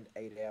to spend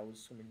 8 hours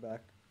swimming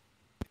back.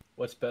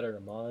 What's better,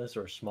 Maz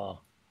or Sma?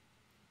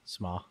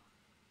 Sma.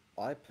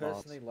 I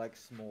personally like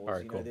s'mores.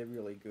 Alright, You know, cool. they're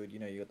really good. You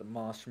know, you got the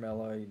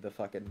marshmallow, the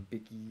fucking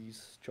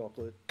Bickies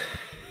chocolate.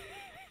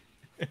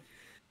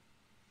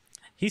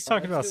 He's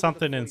talking about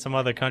something in some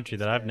other country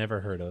that I've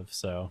never heard of,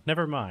 so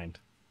never mind.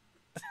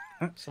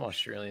 Some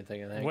Australian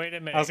thing, I think. Wait a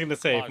minute. I was gonna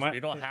say, Pause, we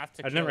don't have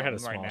to I've kill never had a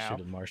him right small now. sheet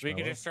of We marshmallow.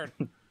 can just start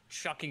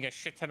chucking a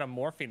shit ton of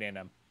morphine in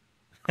him.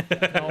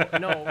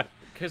 No,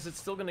 because it's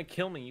still gonna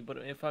kill me. But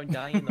if I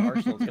die in the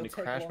arsenal, it's gonna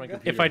crash my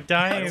computer. If I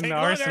die in the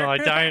arsenal, I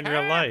die in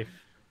real life.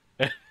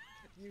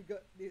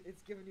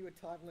 It's giving you a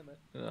time limit.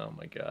 Oh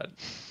my god.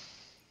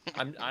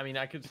 I mean,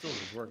 I could still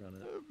just work on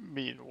it.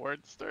 Me and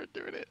Ward start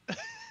doing it.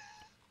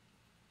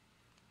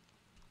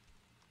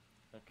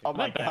 Oh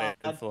my Not bad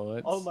god.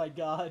 influence. Oh my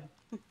god.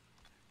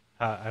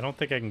 I don't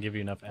think I can give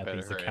you enough Better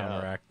epics to hurry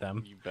counteract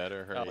them. You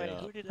better hurry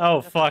up.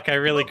 Oh fuck, I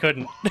really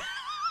couldn't.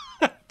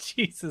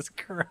 Jesus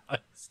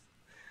Christ.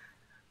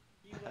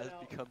 Has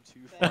become too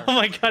far. Oh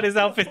my god, his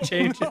outfit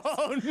changes.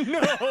 Oh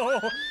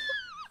no!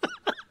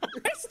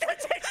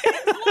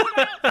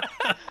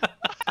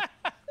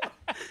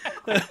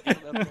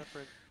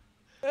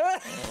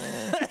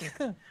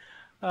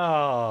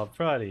 Oh,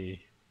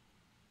 buddy.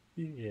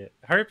 Yeah.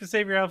 Hurry up and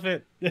save your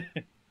outfit. Alright,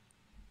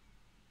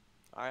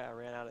 I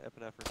ran out of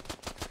epinephrine.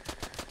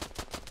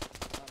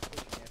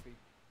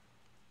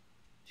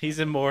 He's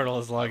immortal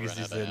as long as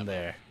he's in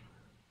there.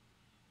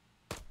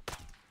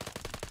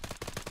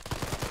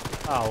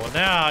 Oh, well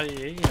now,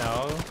 you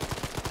know.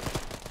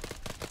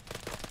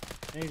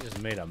 He just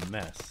made a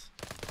mess.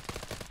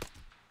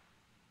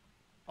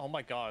 Oh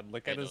my god,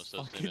 look at no his such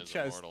thing fucking as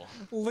chest. immortal.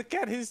 Look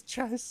at his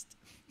chest.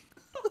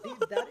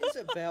 That is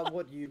about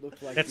what you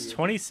look like. That's here.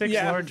 26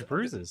 Yeah. large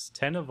bruises,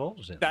 10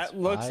 avulsions. That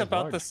looks 5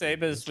 about large the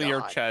same as bruises.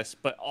 your chest,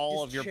 but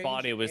all Just of your change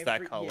body was that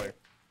every- color. yeah,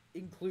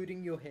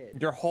 including your head.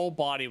 Your whole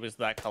body was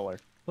that color.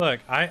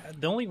 Look,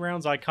 the only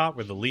rounds I caught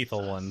were the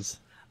lethal ones.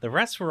 The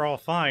rest were all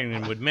fine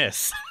and would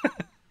miss.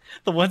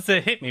 The ones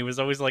that hit me was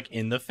always like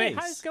in the Hey, face.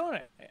 how's it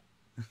going?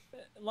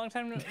 Long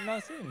time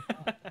not seen.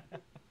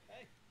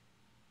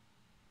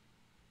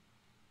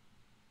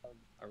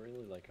 I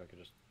really like how I could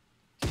just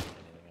do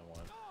anything I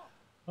want.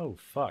 Oh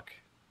fuck.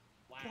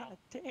 God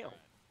damn.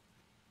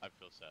 I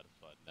feel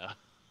satisfied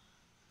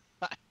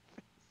now.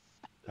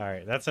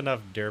 Alright, that's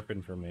enough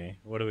derping for me.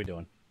 What are we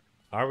doing?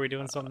 Are we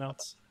doing something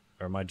else?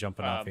 Or am I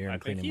jumping off here I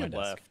and think cleaning he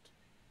my desk? left.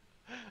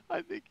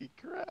 I think he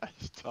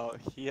crashed. Oh,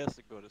 he has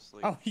to go to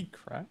sleep. Oh, he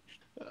crashed.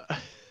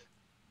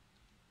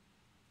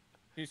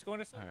 He's going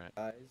to sleep. Alright.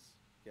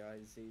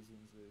 Guys, Z's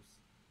and Zeus.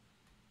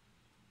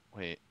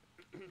 Wait.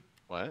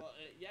 What? Well,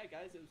 yeah,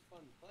 guys, it was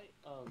fun to play.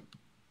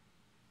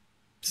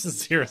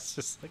 Zero's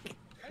just like...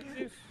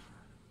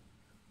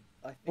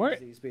 I think Where-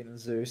 Z's been in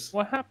Zeus.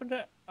 What happened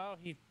to? Oh,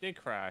 he did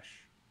crash.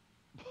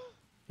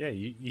 Yeah,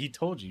 he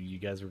told you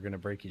guys were gonna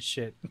break his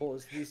shit.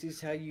 Pause. This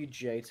is how you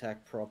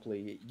JTAC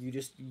properly. You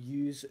just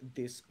use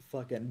this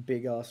fucking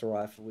big ass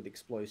rifle with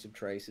explosive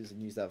traces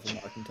and use that for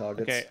marking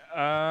targets. Okay. that's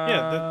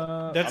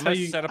I'm how gonna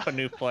you set up a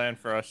new plan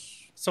for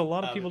us. So a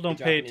lot of people don't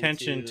drop pay into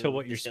attention to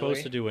what the you're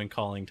supposed to distillery? do in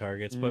calling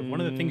targets, but one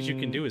of the things you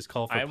can do is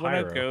call for I want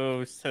pyro. to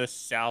go to the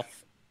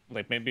south,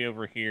 like maybe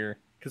over here,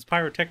 Because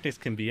pyrotechnics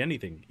can be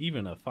anything,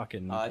 even a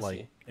fucking I like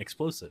see.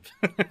 explosive.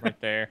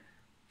 right there.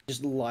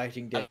 Just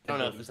lighting I dead don't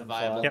know if it's a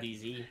viable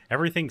DZ.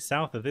 Everything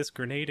south of this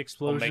grenade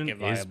explosion it is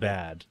viable.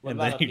 bad, What and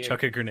about then up you here?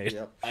 chuck a grenade.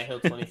 Yep. I Hill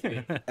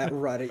 23.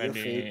 Right at your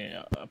Maybe feet.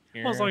 up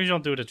here. Well, as long as you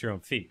don't do it at your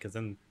own feet, because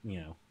then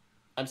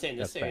I'm saying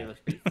this That's area bad. looks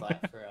pretty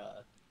flat for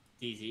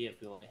DZ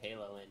if we want a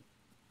Halo in.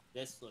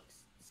 This looks.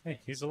 hey,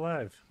 he's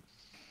alive.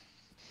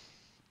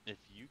 If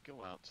you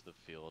go out to the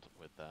field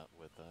with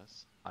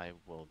us, I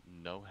will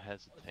no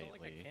It's not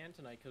like I hesitately. can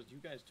tonight because you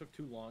guys took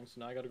too long,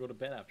 so now I gotta go to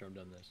bed after I'm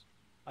done this.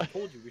 I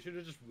told you, we should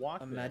have just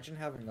walked Imagine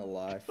having a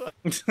life.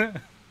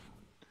 there.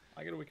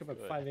 I gotta wake up at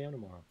 5 a.m.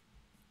 tomorrow.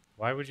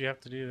 Why would you have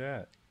to do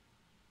that?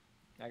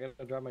 I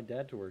gotta drive my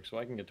dad to work so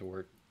I can get to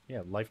work.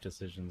 Yeah, life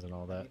decisions and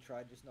all Have that. you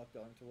tried just not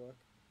going to work?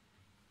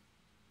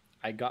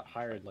 I got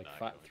hired like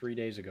 3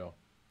 days ago.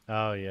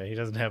 Oh yeah, he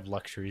doesn't have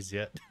luxuries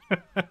yet.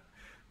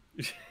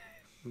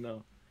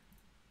 No.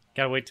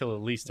 Gotta wait till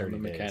at least I'm 30 a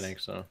days. mechanic,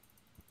 so.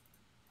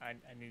 I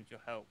need your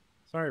help.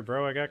 Sorry,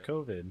 bro, I got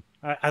COVID.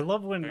 I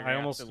love when Figuring I out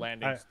almost the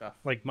landing stuff.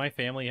 like my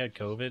family had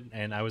COVID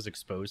and I was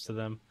exposed to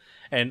them,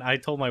 and I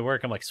told my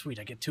work, I'm like, sweet,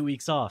 I get 2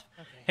 weeks off.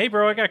 Okay. Hey,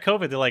 bro, I got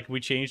COVID. They're like, we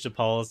changed the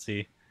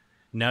policy.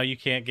 Now you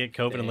can't get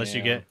COVID unless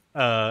you get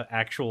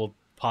actual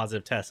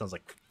positive tests. I was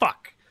like,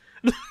 fuck.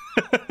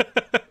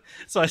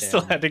 So I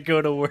still had to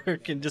go to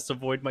work and just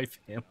avoid my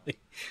family.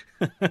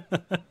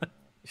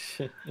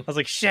 I was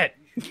like, shit.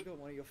 You got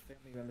one of your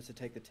family members to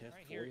take the test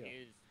for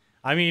you.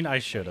 I mean, I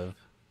should have.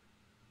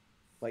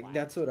 Like,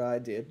 that's what I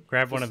did.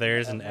 Grab one of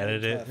theirs and My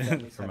edit entire it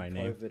family's for had my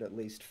name. COVID at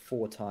least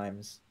 4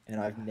 times, and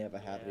I've never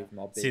had it even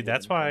my big See,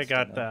 that's one why I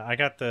person,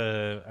 got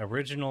the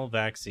original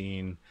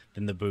vaccine,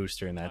 then the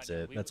booster, and that's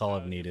it. That's all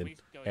I've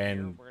needed.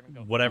 And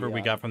whatever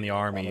we got from the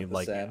army,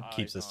 like, 100%.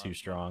 keeps us too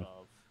strong.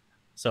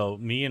 So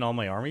me and all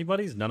my army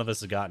buddies, none of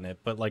us have gotten it,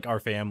 but like our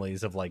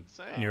families have like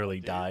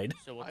nearly died.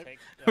 So we'll take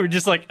We're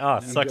just like,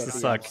 oh, You sucks got to the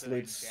suck.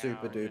 absolute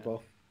super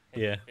duper.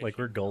 Yeah, like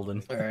we're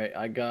golden. All right,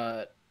 I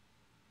got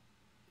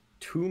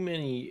too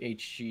many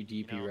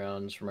HGDP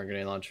rounds for my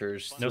grenade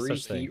launchers. No 3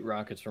 such thing. heat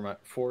rockets for my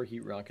 4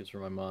 heat rockets for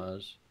my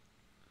Maz.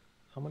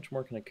 How much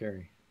more can I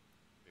carry?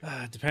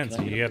 It depends.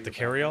 Can I You get a got the bigger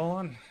carry-all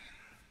on?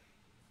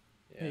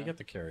 Yeah. Yeah, you got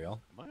the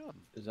carry-all.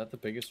 Is that the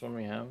biggest one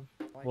we have?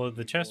 Well,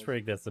 the chest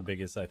rig, that's the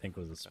biggest, I think,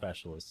 was a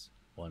specialist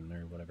one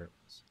or whatever it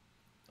was.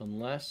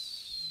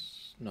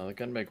 Unless... No, the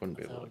gun bag wouldn't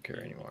be able to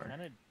carry anymore.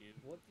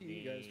 What do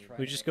you guys try?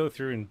 We just go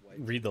through and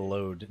read the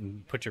load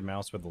and put your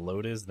mouse where the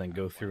load is, then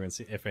go through and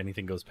see if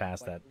anything goes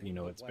past that, you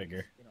know it's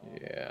bigger.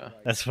 Yeah.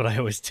 That's what I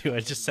always do. I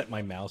just set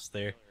my mouse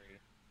there.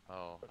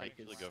 Oh, I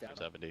usually go for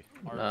 70.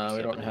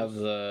 We don't have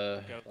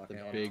the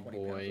big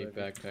boy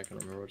backpack. I don't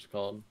remember what it's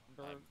called.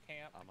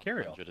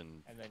 Carry-all.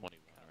 121.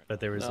 But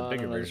there was a No,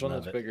 bigger there's version one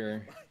of that's it.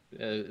 bigger.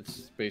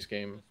 It's base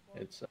game.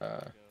 It's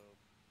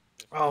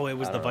Oh, it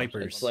was I the don't know,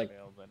 Vipers. It's like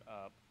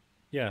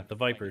Yeah, the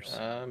Vipers.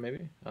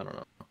 maybe I don't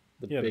know.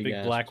 Yeah, the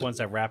big black ones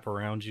that wrap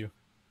around you.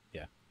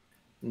 Yeah.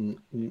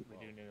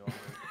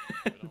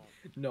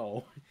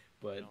 No,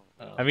 but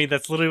I mean,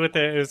 that's literally what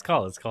it was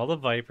called. It's called a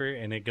Viper,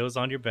 and it goes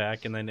on your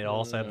back, and then it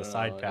also had the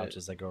side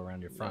pouches that go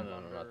around your front. No,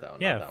 not that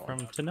one. Yeah, not that from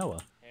one.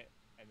 Tanoa.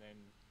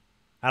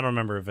 I don't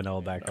remember a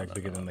vanilla backpack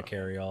bigger than the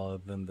carry-all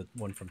than the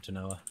one from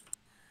Tanoa.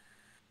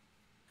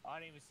 I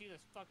didn't even see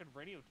this fucking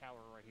radio tower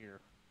right here.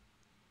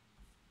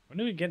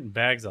 When are we getting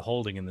bags of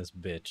holding in this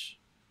bitch?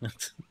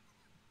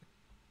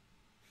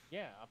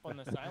 Yeah, up on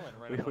this island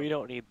right We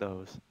don't need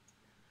those.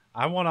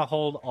 I want to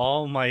hold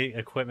all my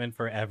equipment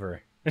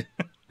forever.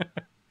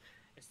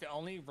 It's the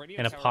only radio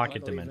in a tower pocket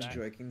I'm not even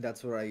dimension. joking.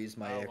 That's what I use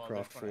my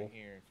aircraft for.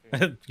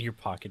 Your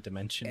pocket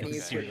dimension. Any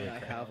is your equipment I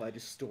aircraft. have, I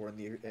just store in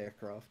the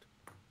aircraft.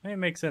 It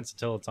makes sense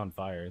until it's on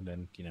fire,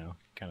 then, you know,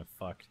 kind of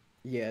fucked.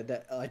 Yeah,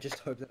 that I just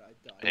hope that I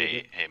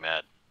die. Hey,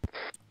 Matt.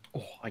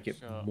 Oh, I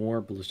get more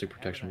ballistic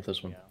protection with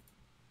this one.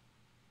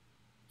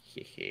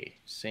 Hehe.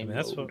 Same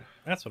that's load.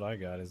 what I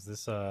got. Is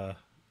this the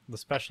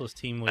specialist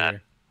team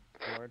Matt.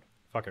 leader?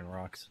 Fucking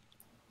rocks.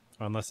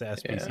 Or unless the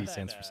SBC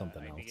stands for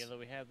something else. Idea that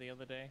we had the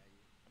other day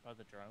about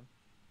the drone.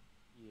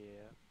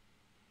 Yeah.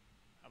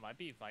 It might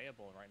be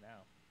viable right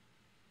now.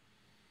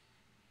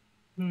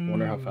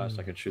 Wonder how fast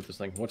I could shoot this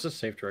thing. What's a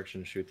safe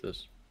direction to shoot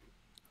this?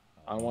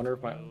 I wonder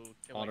if my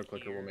auto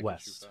clicker will make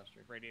it shoot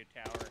faster. Radio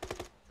tower,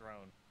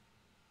 drone.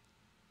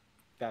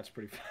 That's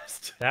pretty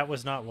fast. That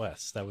was not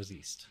west. That was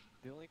east.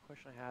 The only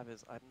question I have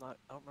is I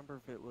don't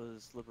remember if it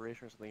was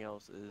Liberation or something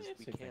else. Is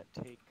we can't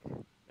take.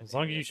 As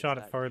long as you shot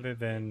it farther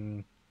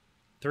than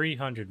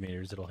 300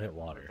 meters, it'll hit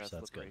water, That's so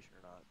that's good. Liberation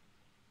or not.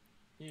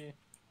 Yeah.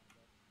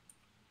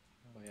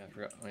 Oh yeah, I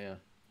forgot. Oh yeah.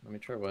 Let me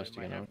try west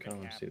again. I kind of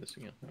want to see this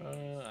again.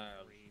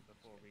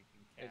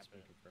 It's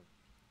been confirmed.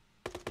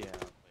 Yeah.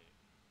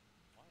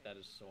 That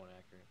is so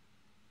inaccurate.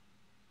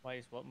 Why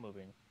is what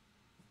moving?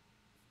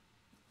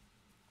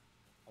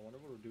 I wonder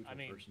what it'll do to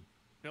a person.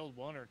 Build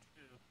 1 or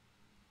 2.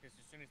 Because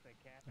as soon as they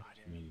cap it, I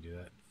didn't mean to do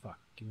that. Fuck.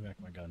 Give me back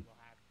my gun. we'll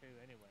have to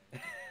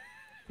anyway.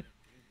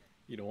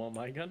 You don't want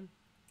my gun?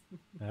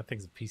 That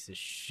thing's a piece of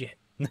shit.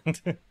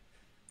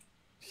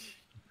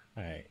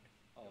 Alright.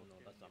 Oh no,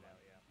 that's not mine.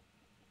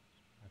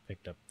 I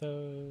picked up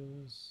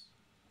those.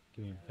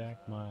 Give me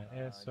back my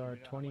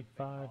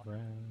SR-25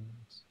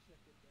 rounds.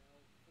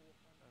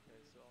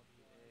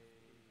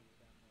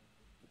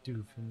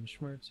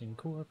 Doofenshmirtz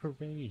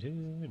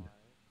Incorporated.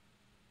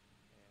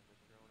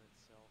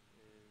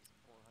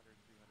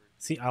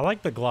 See, I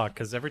like the Glock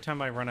because every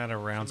time I run out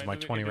of rounds, my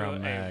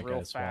 20-round mag,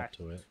 I swap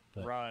to it.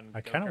 But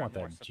I kind of want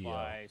that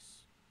GO.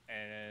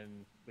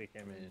 And we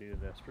can do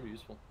this. It's pretty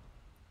useful.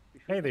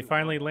 Hey, they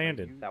finally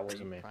landed. That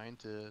wasn't me. Trying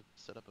to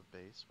set up a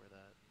base where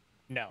that.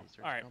 No.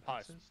 research All right,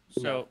 complex pause.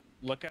 is? So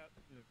look out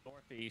to the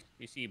northeast.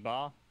 You see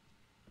Ba?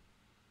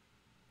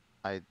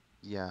 I So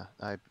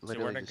we're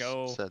literally gonna just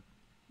go said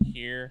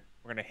here.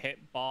 We're gonna hit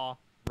Ba,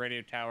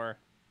 radio tower,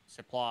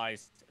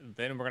 supplies.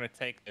 Then we're gonna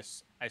take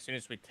this. As soon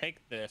as we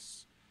take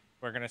this,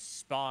 we're gonna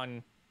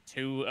spawn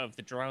 2 of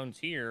the drones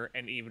here,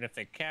 and even if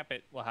they cap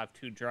it, we'll have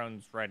 2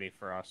 drones ready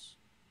for us.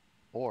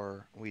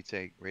 or we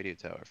take radio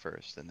tower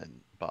first and then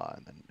Ba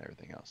and then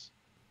everything else.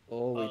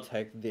 Or we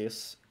take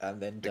this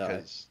and then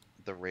because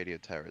the radio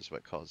tower is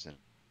what calls in.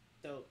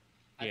 So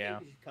I think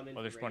we should come in.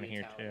 Well, there's one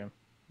here too.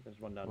 There's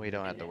one down. We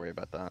don't have to worry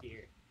about that.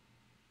 Here.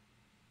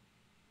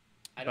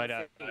 I don't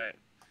think.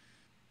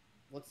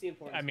 What's the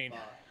importance? I mean, of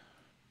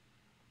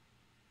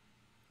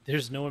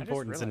there's no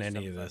importance in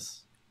any of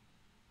this.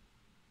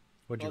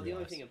 What'd you the only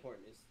realize? thing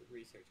important is the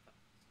research.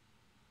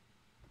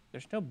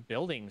 There's no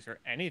buildings or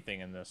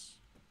anything in this.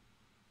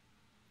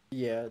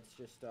 Yeah, it's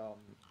just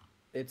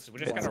we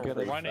just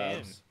gotta run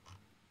in.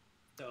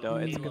 No,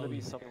 it's gonna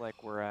be something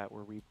like where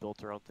we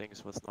built our own things,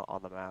 so it's not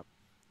on the map.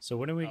 So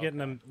when are we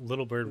getting a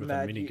little bird with a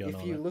minigun on it?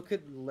 If you look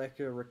at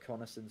Lecker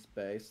Reconnaissance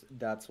Base,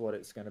 that's what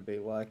it's going to be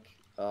like,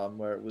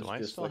 where it was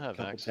just like a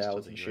couple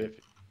towers and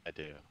shit. I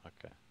do,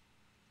 okay.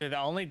 So the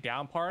only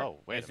down part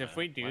is if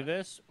we do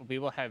this, we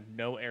will have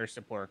no air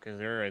support because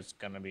there is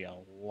going to be a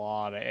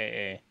lot of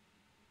AA.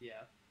 Yeah.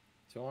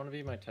 So I want to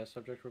be my test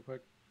subject real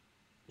quick.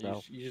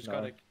 No. You just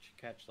gotta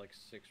catch like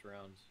 6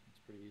 rounds. It's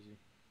pretty easy.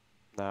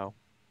 No.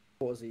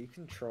 Pause, are you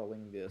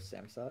controlling the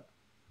SAMSAT?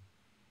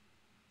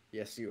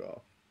 Yes, you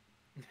are.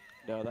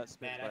 No, that's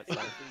Matt, I think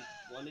if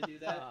we want to do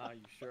that, you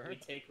sure? we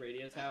take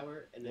radio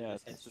tower and then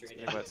just head straight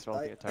in.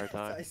 The entire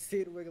time. I see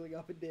it wiggling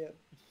up and down.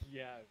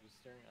 Yeah, I was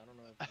staring. I don't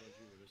know if you guys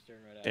were just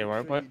staring right at They it.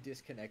 were what? You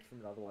disconnect from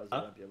it, otherwise I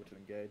won't be able to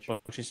engage.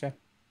 What'd you say?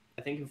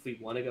 I think if we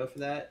want to go for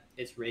that,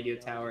 it's radio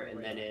tower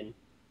and then in.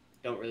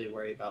 Don't really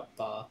worry about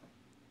thaw.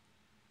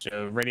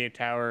 So radio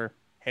tower,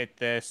 hit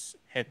this,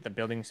 hit the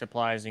building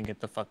supplies, and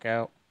get the fuck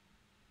out.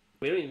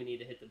 We don't even need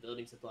to hit the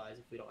building supplies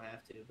if we don't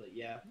have to, but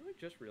yeah. You know what I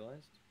just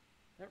realized?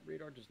 That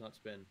radar does not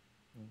spin.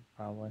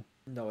 Probably.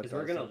 No, because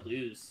we're gonna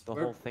lose. The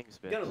whole thing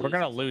spins. We're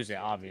gonna lose it,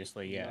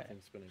 obviously. Yeah.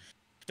 Nothing's spinning.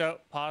 So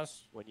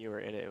pause. When you were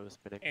in it, it was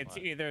spinning. It's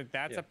either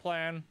that's a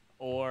plan,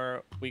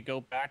 or we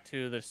go back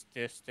to the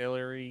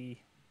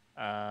distillery,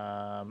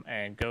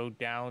 and go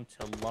down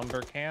to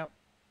lumber camp,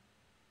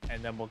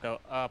 and then we'll go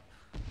up,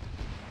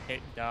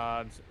 hit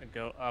Dodds, and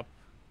go up,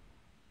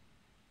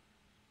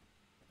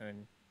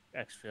 and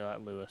exfil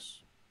at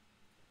Lewis.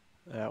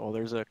 Yeah, well,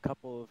 there's a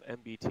couple of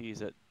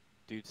MBTs at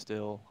Dude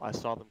Still. I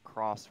saw them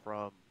cross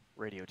from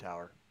radio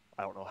tower.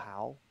 I don't know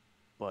how,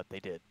 but they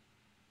did.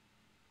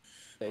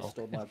 They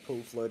stole my pool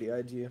floaty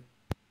idea.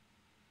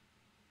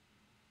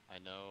 I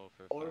know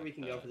for a or fact we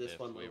can go that for this if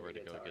one we little were to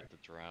radio go tower. get the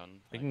drone,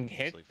 We I can easily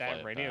hit fly that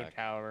it radio back.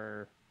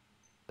 tower,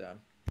 Yeah.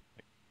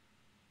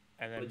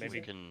 and then What'd you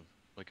maybe say?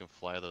 We can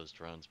fly those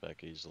drones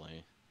back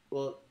easily.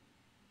 Well,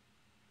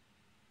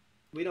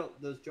 we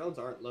don't. Those drones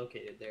aren't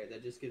located there.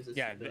 That just gives us.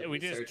 yeah, the ability we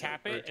to just search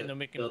cap or it, to and then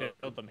we can build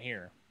build them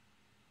here.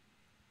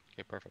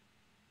 Okay, perfect.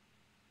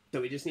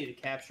 So we just need to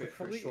capture it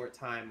for a Probably- short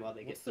time while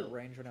they What's get the built.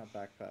 range on our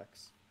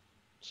backpacks?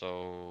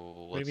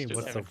 So What do you mean? do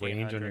What's that. the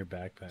range on your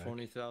backpack?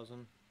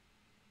 20,000.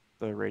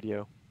 The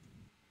radio.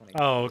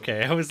 Oh,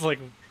 okay. I was like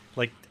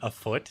a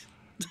foot.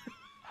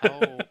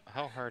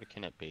 How hard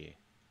can it be?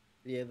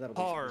 Yeah, that'll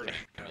be Hard.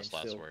 Those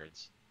last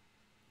words.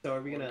 So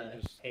are we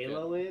gonna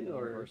halo in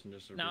or?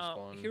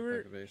 Now,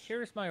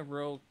 here's my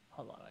real.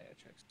 Hold on, I gotta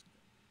check.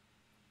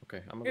 Okay,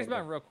 I'm gonna Here's go my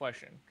back. real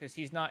question, because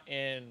he's not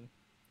in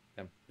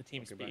the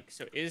team Okay, speak. bye.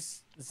 So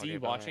is Z Okay,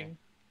 bye. watching?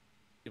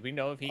 Do we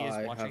know if he is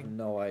I watching? have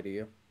no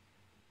idea.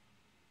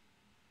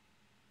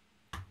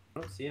 I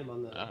don't see him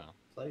on the Oh.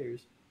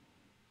 players.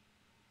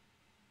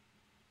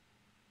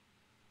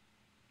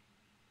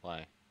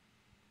 Why?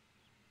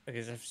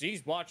 Because if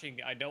Z's watching,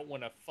 I don't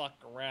want to fuck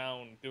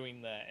around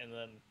doing that and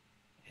then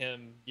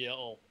him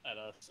yell at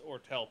us or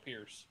tell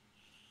Pierce.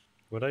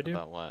 What'd I do?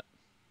 About what?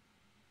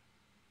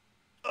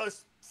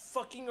 Us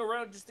fucking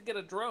around just to get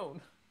a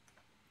drone.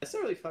 It's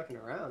not really fucking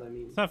around. I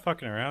mean, It's not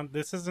fucking around.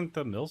 This isn't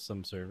the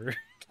Milsim server.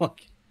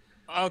 Like,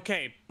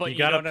 Okay, but You you,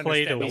 gotta don't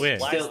play to understand. win.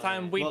 Last Still-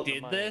 time we well,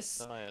 did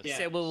this, Yeah.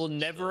 said we will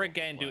never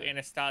again do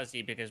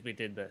Anastasi because we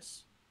did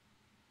this.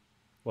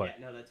 what?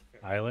 yeah, no, that's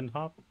fair. Island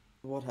hop?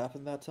 What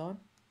happened that time?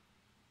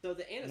 So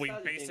the Anastasi We thing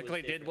was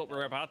basically did different, what we're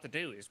though. about to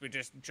do. Is we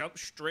just jump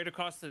straight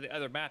across to the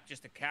other map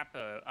just to cap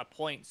a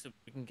point so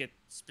we can get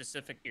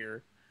specific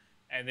here,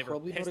 and they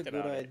Probably were not pissed a good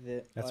about it.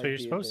 idea. That's what you're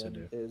idea supposed to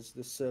then, do. Is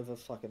the server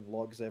fucking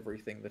logs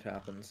everything that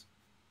happens.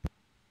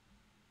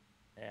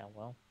 Yeah,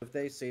 well. If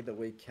they see that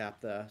we cap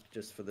that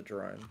just for the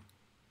drone,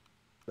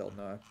 they'll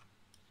know.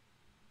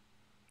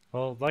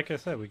 Well, like I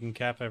said, we can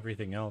cap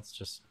everything else.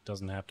 Just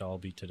doesn't have to all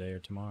be today or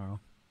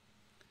tomorrow.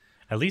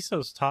 At least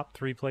those top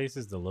 3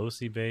 places, the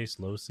Losi base,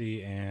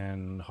 Losi,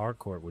 and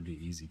Hardcourt would be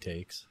easy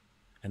takes.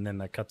 And then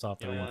that cuts off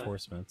the You know what?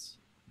 reinforcements.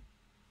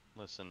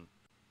 Listen.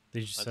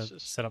 They just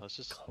set up let's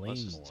just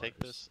claymores. take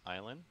this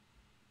island.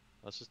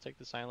 Let's just take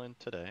this island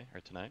today or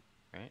tonight,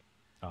 right?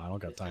 Oh, I don't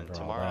got time And for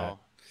tomorrow,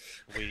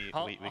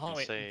 all we Hold can on,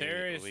 say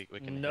there is we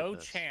can no hit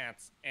this.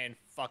 chance in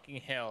fucking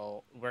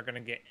hell we're gonna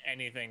get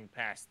anything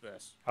past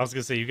this. that. I was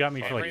gonna say you got me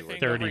for like Everything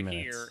 30 over minutes.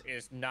 here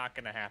is not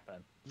gonna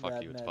happen. Fuck Yeah,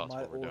 you, it's no, possible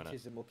my we're doing it.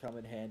 autism will come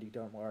in handy,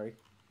 don't worry.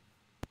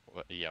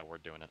 Yeah, we're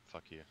doing it.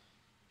 Fuck you.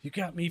 You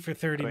got me for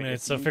 30 I mean,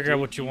 minutes, if so you figure out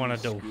did what you want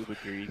to use do. Scuba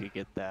gear, you could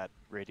get that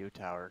radio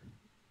tower.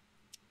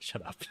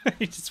 Shut up.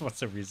 He just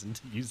wants a reason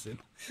to use it.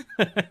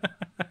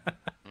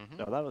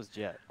 No, that was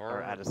Jet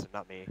or Addison,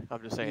 not me.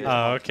 I'm just saying.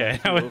 Oh, okay.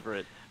 Over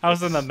it. I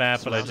was on the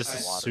map, but I just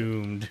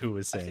assumed who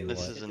was saying this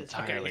what. is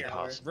entirely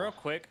possible. Real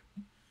quick,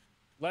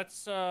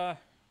 let's go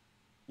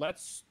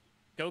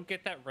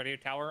get that radio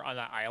tower on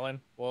that island.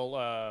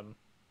 We'll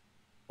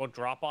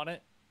drop on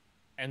it,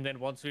 and then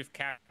once we've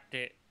capped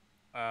it,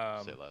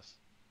 Say less.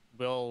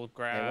 we'll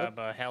grab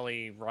a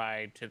heli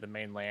ride to the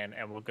mainland,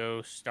 and we'll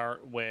go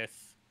start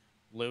with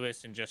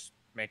Lewis and just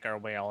make our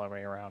way all the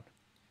way around.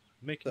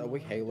 So are we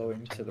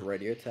haloing to the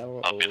radio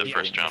tower? I'll be the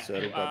first jump.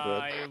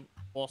 I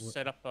will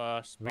set up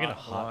a spot. We're gonna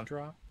hot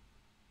drop.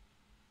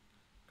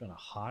 Gonna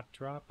hot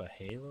drop a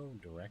halo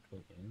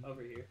directly in.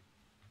 Over here.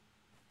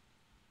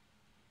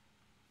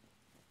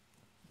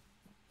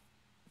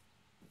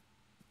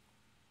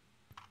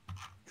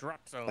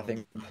 Drop zone. I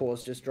think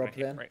pause just dropped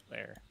then. Right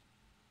there.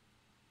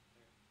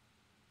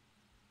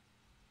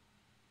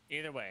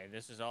 Either way,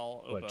 this is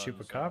all open. What,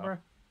 Chupacabra?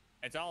 So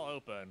it's all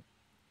open.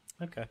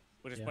 Okay.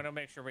 We just want to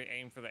make sure we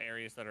aim for the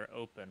areas that are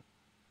open.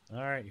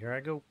 All right, here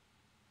I go.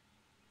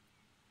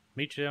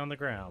 Meet you on the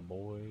ground,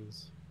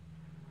 boys.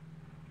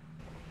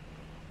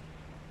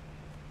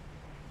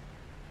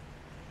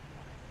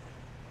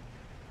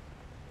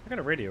 I got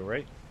a radio,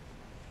 right?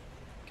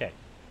 Okay.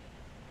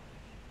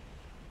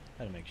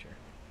 Had to make sure.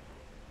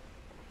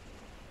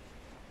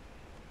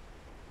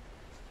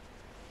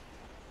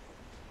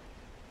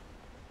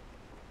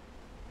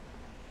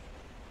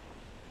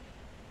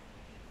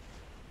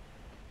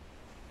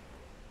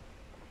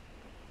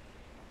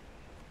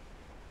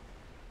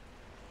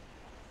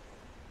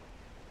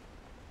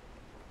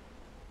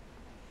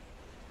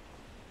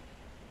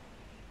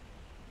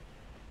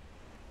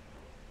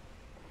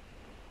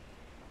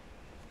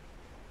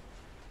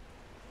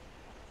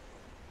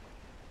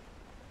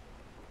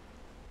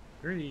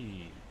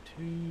 Three,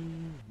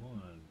 two,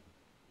 one.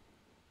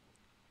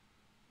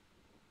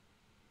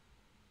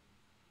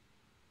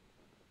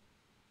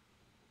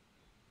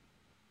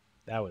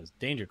 That was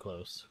danger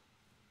close.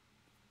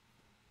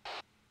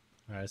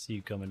 Alright, I see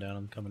you coming down.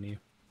 I'm coming to you.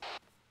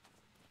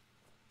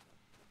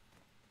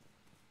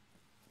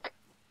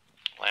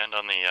 Land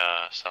on the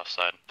south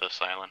side of this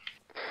island.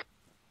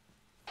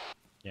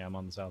 Yeah, I'm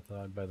on the south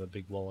side by the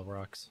big wall of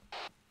rocks.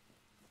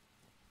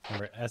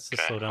 Remember, S to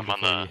slow down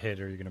before you hit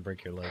or you're going to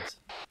break your legs.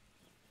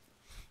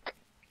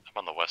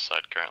 I'm on the west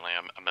side currently.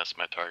 I missed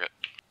my target.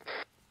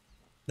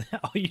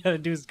 All you gotta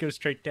do is go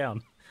straight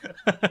down.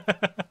 Got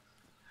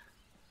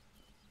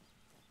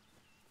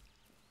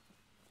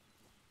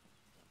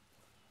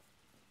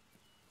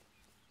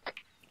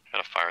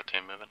a fire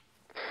team moving.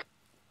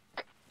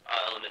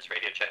 Elements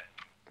radio check.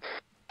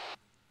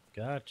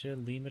 Gotcha,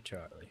 Lima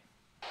Charlie.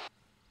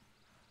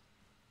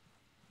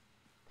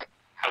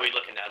 How are we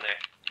looking down there?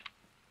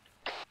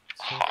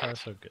 So far,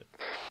 so good.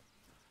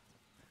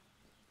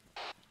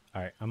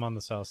 Alright, I'm on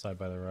the south side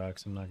by the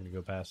rocks. I'm not going to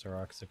go past the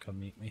rocks to come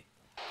meet me.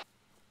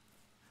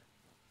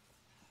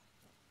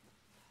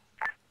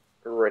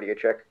 Radio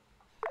check.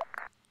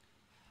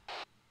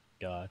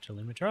 Gotcha,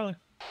 Lima Charlie.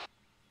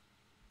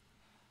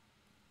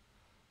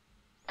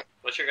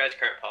 What's your guys'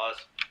 current pause?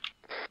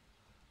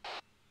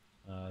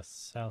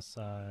 South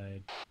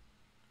side.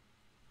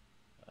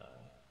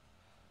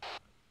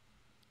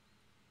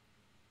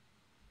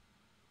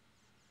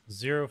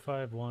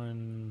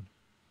 051.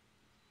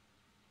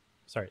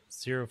 Sorry,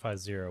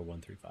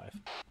 050135.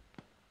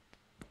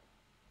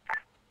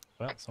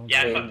 Well, someone's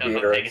yeah, taking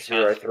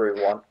BigBeard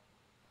 031.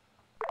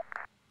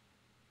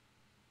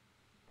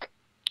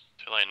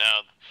 Too late now.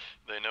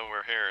 They know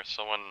we're here.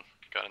 Someone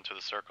got into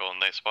the circle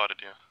and they spotted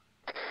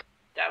you.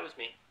 That was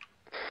me.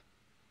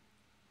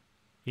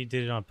 He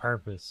did it on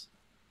purpose.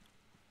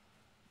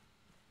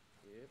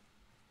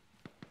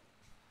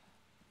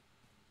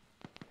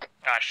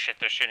 Ah, shit,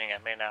 they're shooting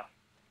at me now.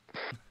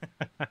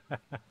 Are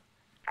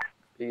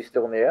you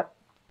still in the air?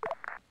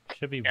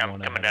 Should be yeah,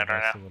 one I'm coming ahead down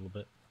of right us now. a little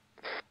bit.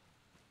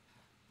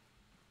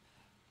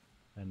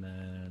 And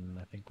then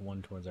I think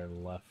one towards our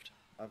left.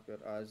 I've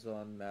got eyes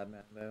on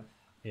Madman there.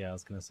 Yeah, I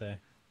was gonna say.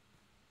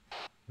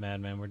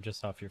 Madman, we're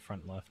just off your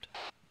front left.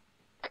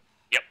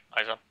 Yep,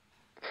 eyes on.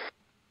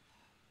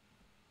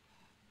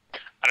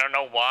 I don't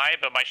know why,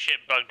 but my shit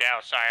bugged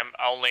out, so I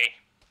only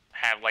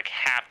have like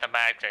half the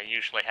mags I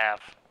usually have.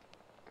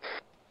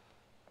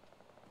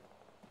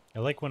 I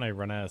like when I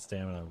run out of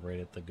stamina right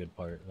at the good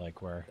part,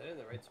 like where... They're in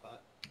the right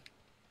spot.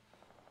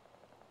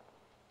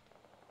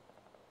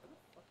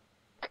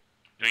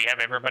 Do we have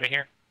everybody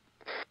here?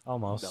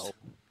 Almost. No.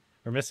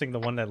 We're missing the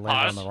one that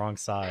landed Pause. on the wrong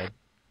side.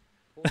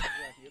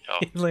 Oh,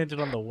 He landed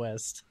on the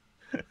west.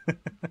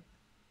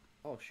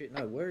 Oh shit,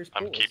 no, where is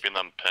I'm Paul's? keeping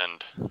them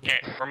pinned. Okay,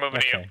 we're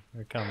moving to you. Okay,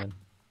 we're coming.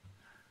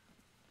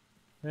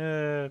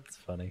 It's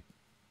funny.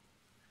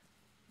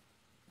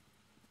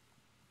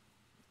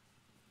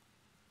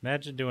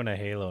 Imagine doing a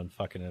Halo and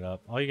fucking it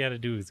up. All you gotta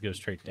do is go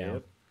straight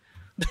down.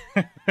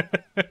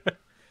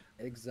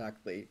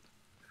 Exactly.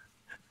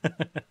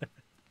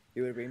 It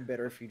would have been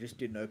better if you just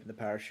didn't open the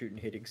parachute and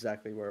hit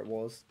exactly where it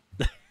was.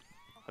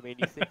 I mean,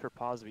 you think for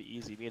pause to be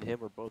easy. Me and him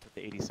were both at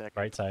the 82nd.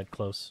 Right side,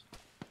 close.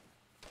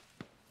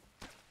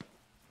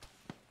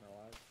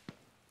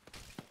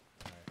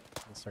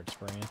 start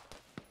spraying.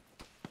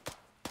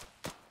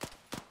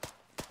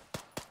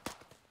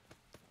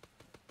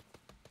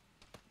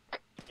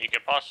 You can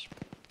pause.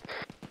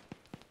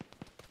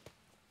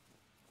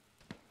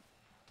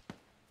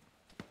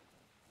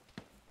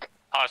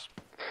 Pause.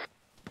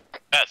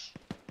 Yes.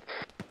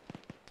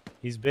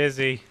 He's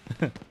busy.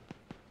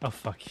 Oh,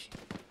 fuck.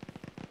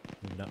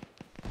 No.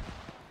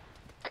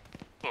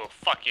 Oh,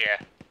 fuck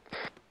yeah.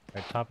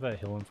 Right, top of that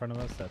hill in front of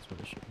us, that's where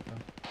they should be from.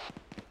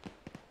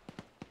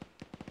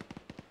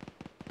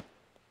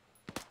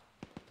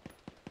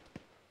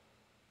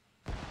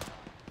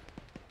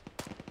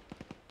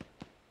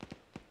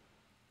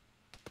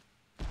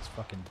 Just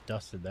fucking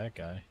dusted that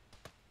guy.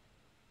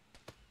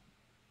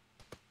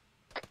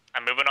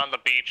 I'm moving on the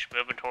beach,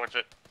 moving towards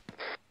it.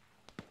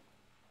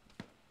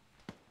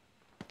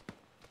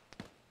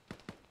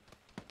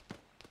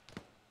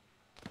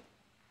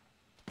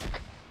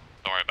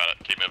 Don't worry about it.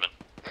 Keep moving.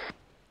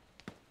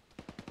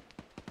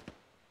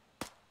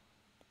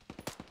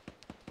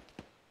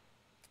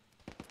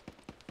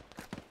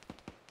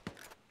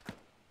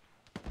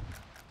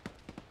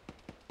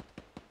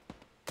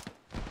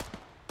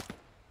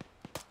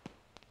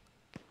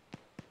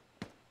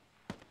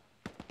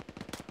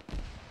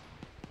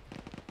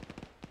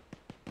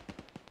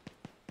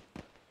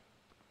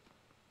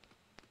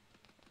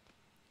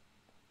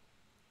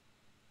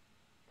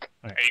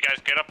 Right. Are you guys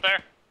good up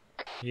there?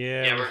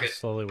 Yeah, we're just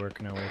slowly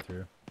working our way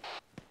through.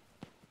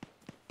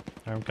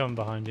 Alright, I'm coming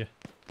behind you.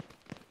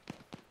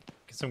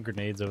 Get some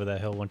grenades over that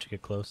hill once you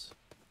get close.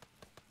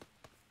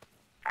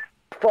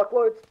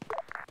 Fuckloads.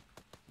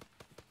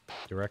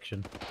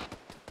 Direction.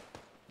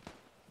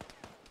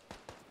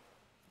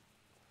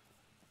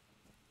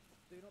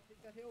 Do not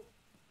pick that hill.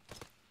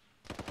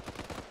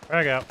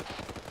 Frag out.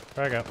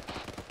 Frag out.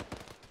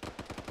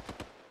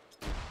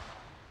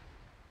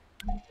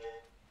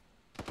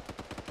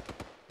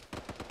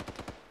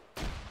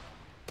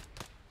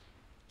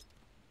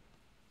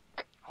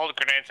 Hold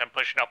grenades, I'm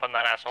pushing up on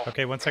that asshole.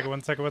 Okay, 1 second,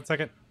 1 second, 1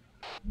 second.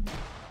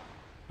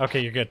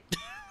 Okay, you're good.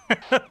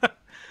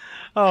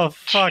 Oh,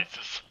 fuck.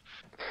 Jesus.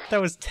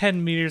 That was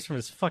 10 meters from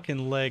his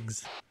fucking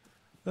legs.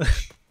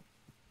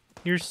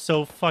 You're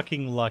so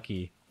fucking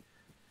lucky.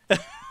 I'm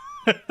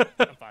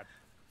fine.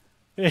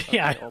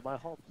 Yeah. Well, my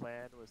whole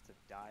plan was to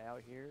die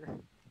out here.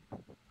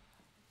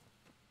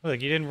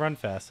 Look, you didn't run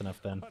fast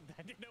enough then.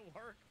 That didn't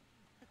work.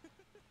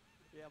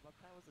 Yeah, my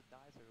plan was to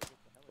die so we could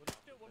get the hell We'll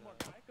just do it one more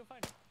time. Go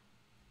find him.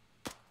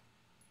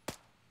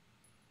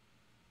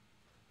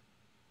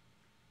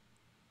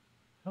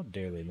 How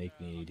dare they make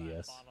me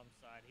ADS? Bottom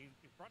side. He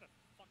brought a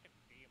fucking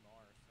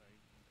DMR, so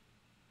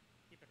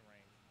keep in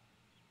range.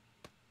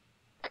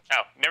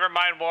 Oh, never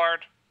mind, Ward.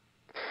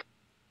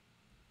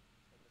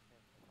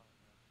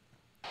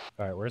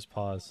 Alright, where's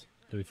Pause?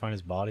 Did we find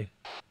his body?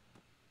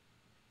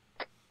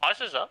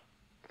 Pause is up.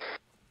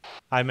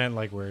 I meant,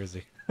 like, where is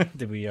he?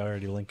 Did we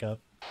already link up?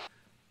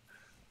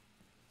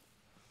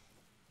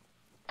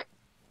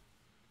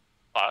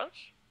 Pause?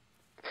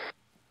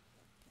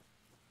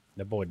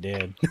 That boy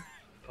dead.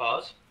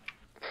 Pause.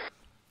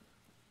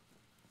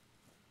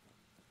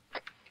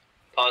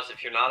 Pause.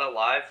 If you're not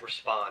alive,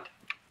 respond.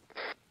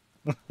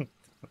 Oh,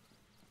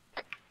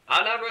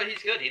 no, bro,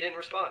 he's good. He didn't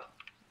respond.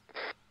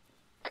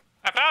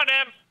 I found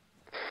him!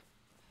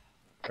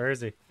 Where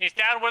is he? He's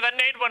down where that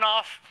nade went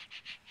off.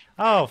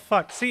 Oh,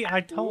 fuck. See,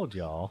 I told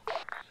y'all.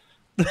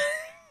 Down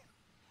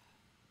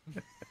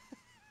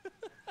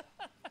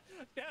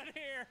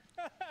here.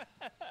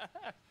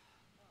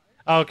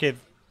 Okay.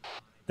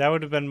 That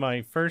would have been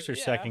my first or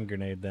second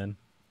grenade then.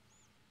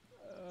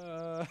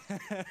 How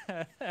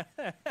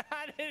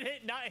did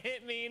it not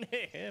hit me and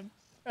hit him?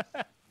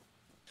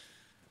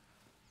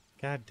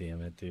 God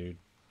damn it, dude.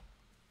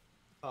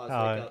 Pause,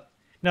 wake up.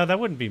 No, that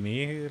wouldn't be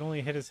me. It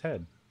only hit his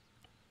head.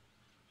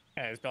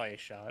 Yeah, it was probably a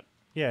shot.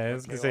 Yeah, I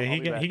was gonna say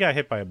he got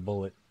hit by a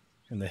bullet,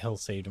 and the hill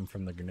saved him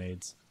from the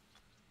grenades.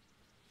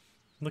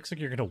 Looks like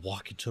you're gonna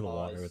walk into the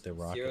water with the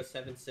rocket.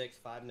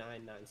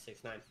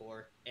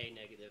 076599694 A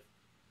negative.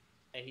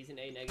 Hey, he's an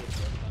A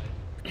negative.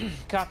 Everybody.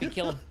 Copy,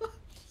 kill him.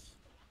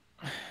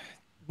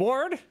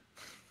 Ward.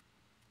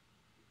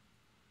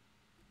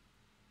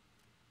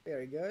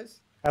 There he goes.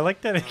 I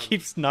like that it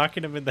keeps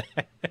knocking him in the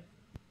head.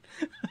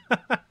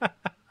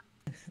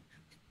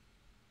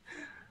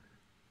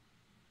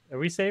 Are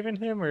we saving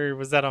him, or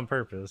was that on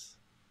purpose?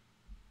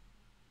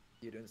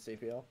 You doing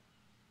CPL?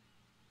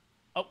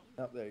 Oh,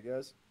 there he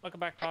goes.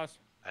 Welcome back, Pause.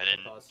 I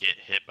didn't get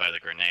hit by the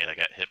grenade. I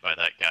got hit by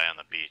that guy on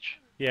the beach.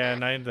 Yeah,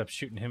 and I ended up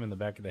shooting him in the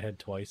back of the head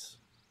twice.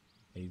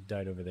 He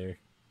died over there.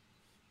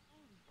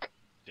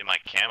 Dude, my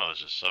camo is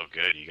just so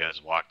good. You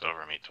guys walked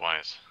over me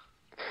twice.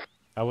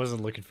 I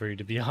wasn't looking for you,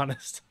 to be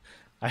honest.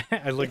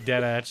 I looked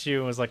dead at you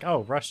and was like,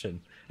 oh,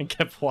 Russian, and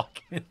kept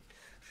walking.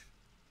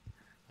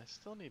 I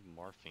still need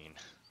morphine.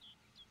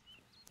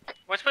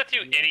 What's with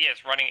you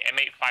idiots running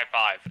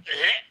M855?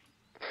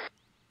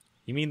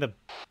 You mean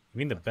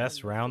the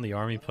best round the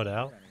army put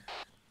out?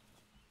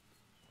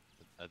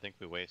 I think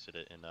we wasted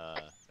it in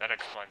That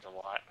explains a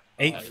lot.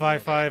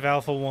 855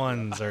 Alpha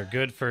 1s are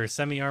good for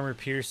semi-armor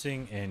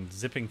piercing and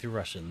zipping through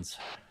Russians.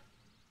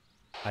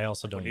 I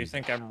also don't What do you use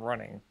think I'm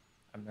running?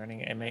 I'm running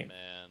M8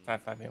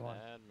 55A1.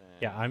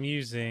 Yeah, I'm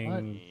using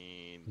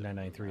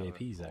 993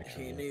 APs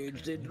actually.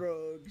 Teenage did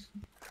drugs.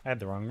 I had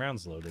the wrong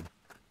rounds loaded.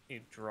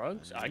 Need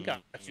drugs? I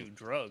got you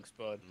drugs,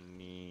 bud.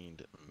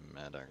 Need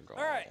medical.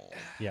 All right.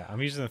 Yeah,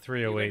 I'm using the You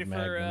 308 ready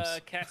Magnums.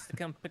 for Cass to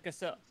come pick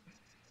us up?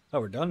 Oh,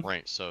 we're done?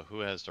 Right, so who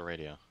has the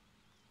radio?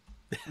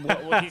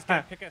 Well, he's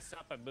gonna pick us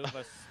up and move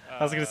us.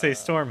 I was gonna say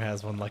Storm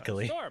has one,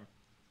 luckily. Storm,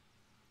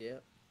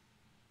 Yep.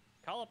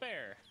 call up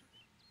air.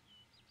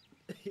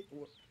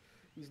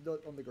 He's not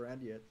on the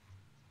ground yet.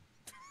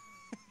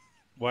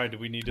 Why, do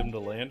we need him to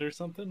land or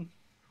something?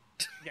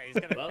 Yeah, he's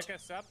gonna pick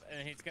us up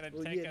and he's gonna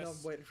take No, us.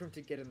 I'm waiting for him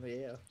to get in the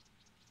air.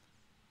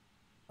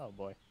 Oh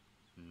boy.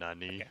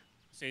 Nani? Okay.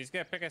 So he's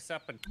gonna pick us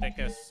up and take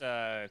us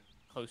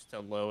close to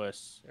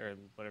Lois or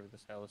whatever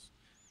this hell is,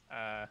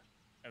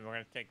 and we're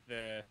gonna take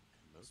the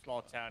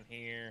small town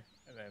here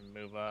and then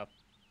move up,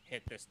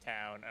 hit this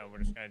town, and we're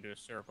just gonna do a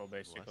circle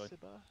basically.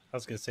 I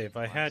was gonna say, if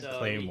I had so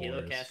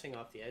claymores... casting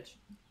off the edge.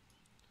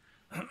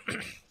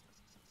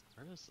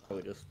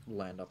 Probably just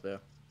land up there.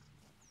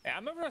 Yeah,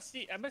 I'm gonna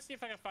see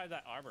if I can find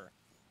that armor.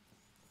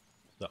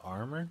 The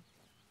armor?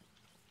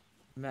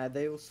 Man,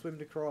 they all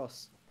swimmed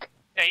across.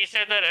 Yeah, he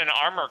said that an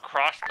armor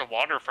crossed the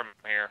water from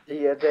here.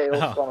 Yeah, they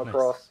all swam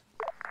across.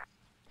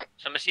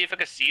 So I'm gonna see if I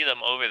can see them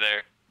over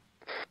there.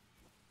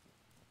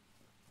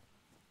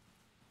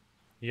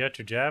 You got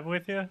your jab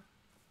with you?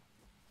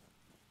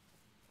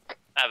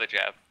 I have a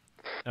jab.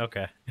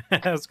 Okay.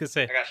 I was gonna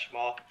say, I got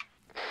small.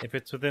 if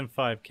it's within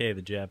 5k,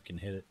 the jab can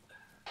hit it.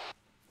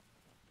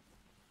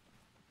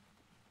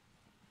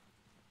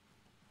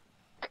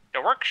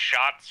 There work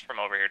shots from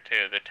over here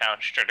too, the town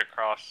straight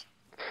across.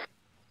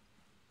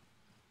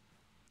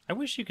 I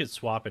wish you could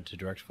swap it to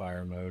direct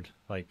fire mode,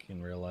 like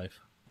in real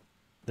life.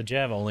 The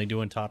jab only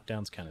doing top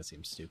downs kind of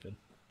seems stupid.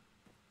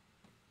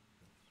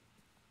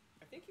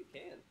 I think you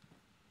can.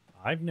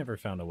 I've never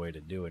found a way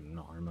to do it in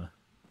Arma.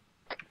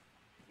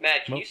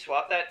 Matt, can you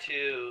swap that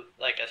to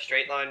like a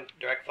straight line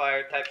direct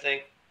fire type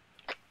thing?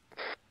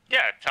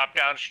 Yeah, top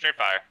down straight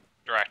fire.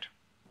 Direct.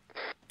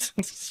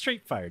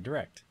 Straight fire,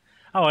 direct.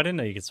 Oh, I didn't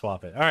know you could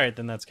swap it. Alright,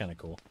 then that's kind of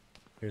cool.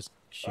 Here's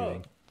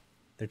shooting.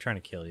 They're trying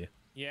to kill you.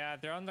 Yeah,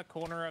 they're on the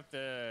corner of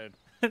the.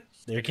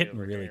 They're getting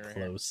really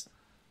close.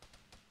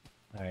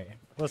 Alright,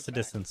 what's the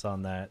distance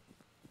on that?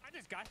 I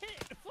just got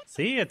hit.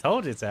 See, I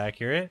told you it's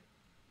accurate.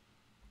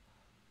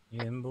 You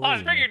didn't Oh,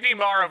 let's believe bring me. your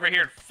DMR over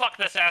here and fuck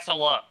this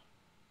asshole up.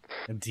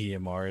 A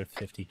DMR at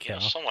 50 You know,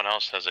 cal. someone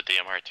else has a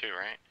DMR too,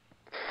 right?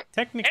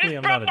 Technically,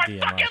 I'm Broke not a my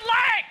DMR. fucking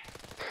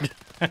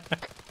leg!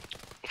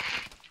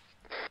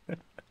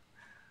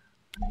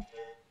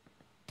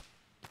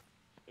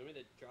 You want me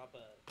to drop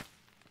a...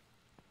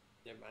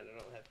 Never mind, I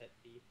don't have pet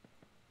P.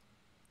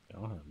 I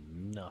don't have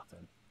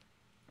nothing.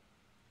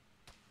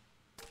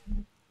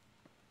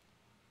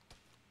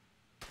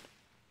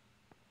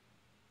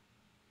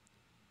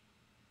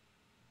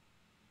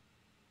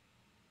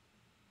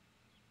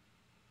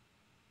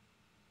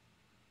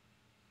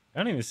 I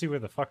don't even see where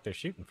the fuck they're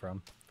shooting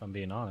from, if I'm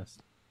being honest.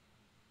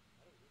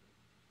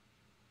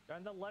 They're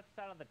on the left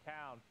side of the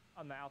town,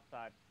 on the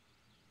outside.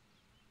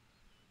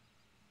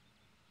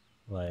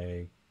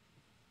 Like,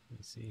 let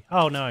me see.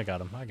 Oh, no, I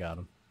got him. I got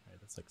him.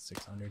 Alright, that's like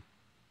 600.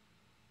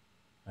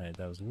 Alright,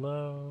 that was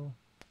low.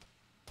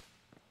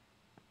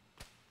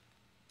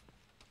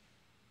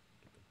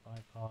 Get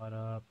the bipod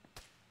up.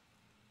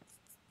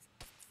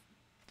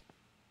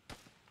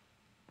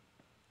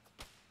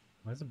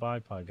 Why's the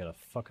bipod gotta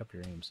fuck up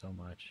your aim so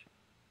much?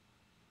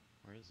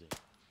 Where is he?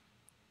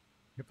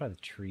 You're by the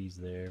trees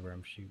there where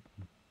I'm shooting.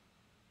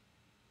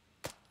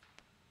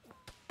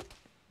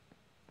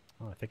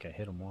 Oh, I think I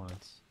hit him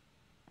once.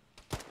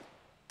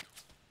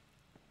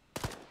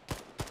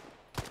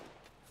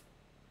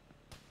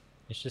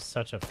 It's just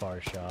such a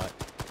far shot.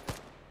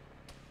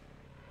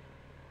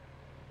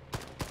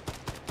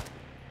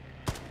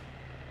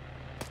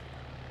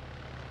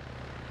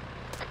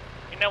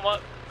 You know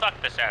what?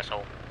 Fuck this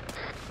asshole.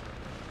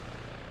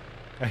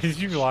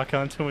 Did you lock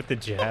onto him with the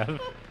jab?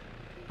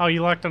 Oh,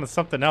 you locked onto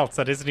something else.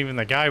 That isn't even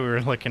the guy we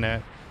were looking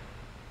at.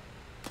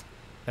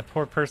 That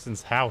poor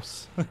person's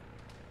house.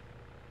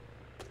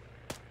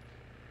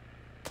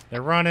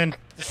 They're running.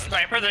 The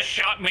sniper that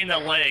shot me in the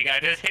leg,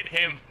 I just hit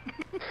him.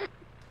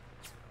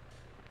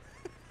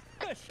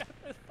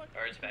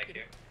 Birds back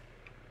here.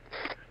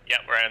 Yep,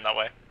 we're heading that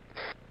way.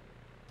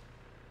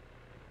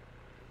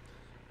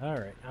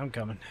 Alright, I'm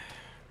coming.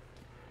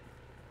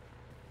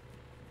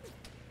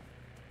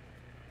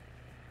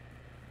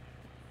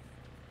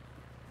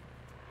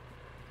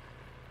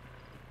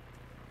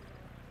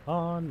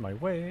 On my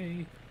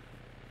way.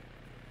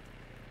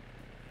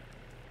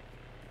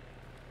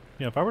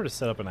 You know, if I were to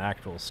set up an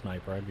actual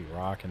sniper, I'd be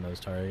rocking those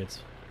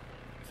targets.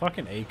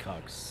 Fucking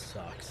ACOG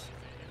sucks.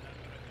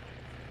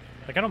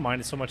 Like, I don't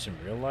mind it so much in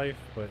real life,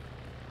 but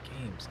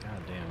games,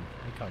 goddamn,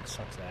 ACOG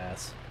sucks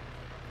ass.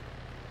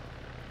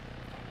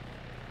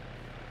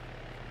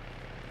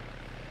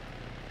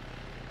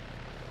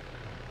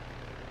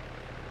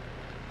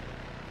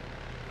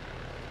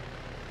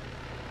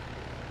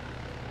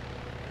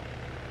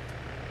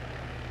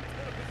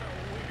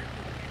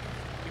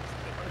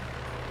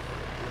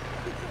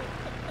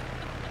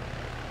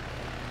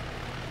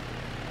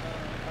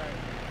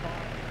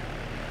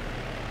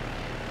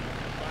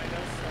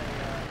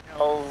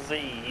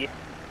 LZ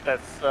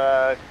that's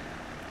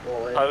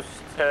close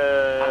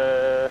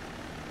to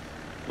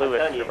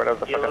Lewis or whatever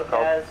the fuck it's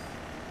called.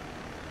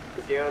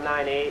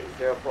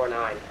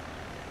 098049.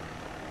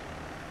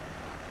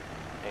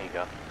 There you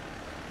go.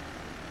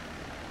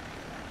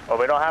 Well,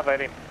 we don't have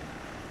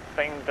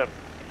anything to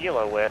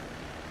kilo with.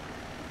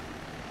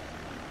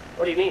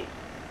 What do you mean?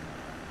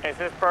 Is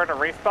this bird a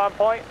respawn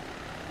point?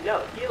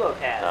 No,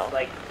 Helocast. No.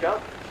 Like,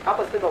 drop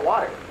us in the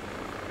water.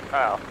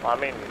 Oh, I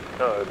mean,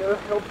 good. You know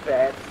how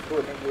bad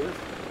swimming is?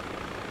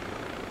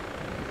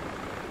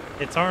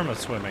 It's Arma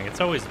swimming. It's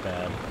always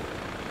bad.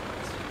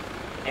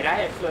 And I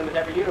have swim with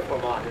every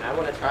uniform on, and I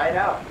want to try it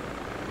out.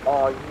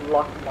 Oh, you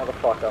lucky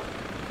motherfucker.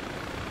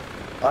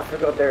 I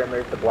forgot they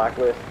removed the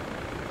blacklist.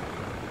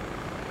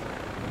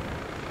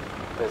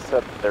 They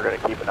said they're gonna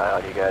keep an eye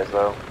on you guys,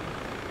 though.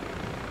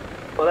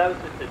 Well, that was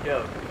just a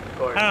joke, of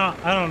course.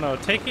 I don't know.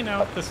 Taking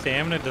out the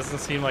stamina doesn't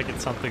seem like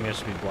it's something that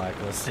should be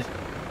blacklisted.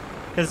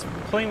 Because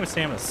playing with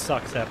stamina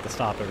sucks to have to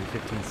stop every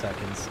 15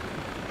 seconds.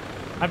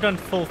 I've done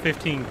full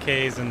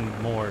 15Ks and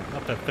more,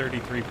 up to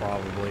 33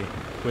 probably,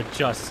 with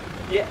just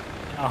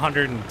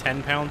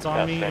 110 pounds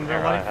on me in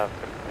real life.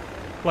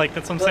 Like,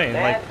 that's what I'm saying.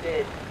 Like,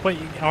 but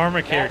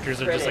Arma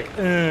characters are just like,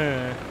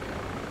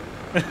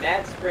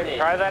 Matt sprinted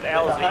Try that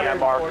LZ,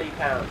 140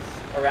 pounds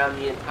around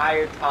the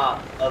entire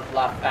top of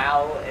La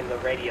Fowl and the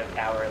radio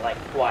tower, like,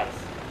 twice.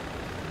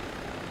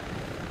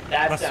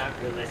 That's not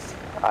realistic.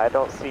 I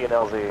don't see an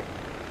LZ.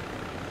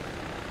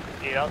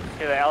 You don't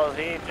see the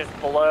LZ just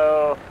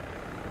below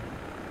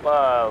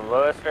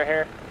Lewis right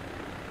here?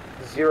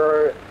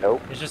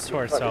 Nope. It's just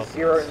towards south.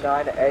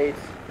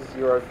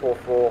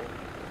 098044.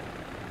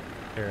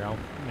 Here, I'll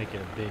make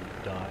it a big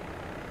dot.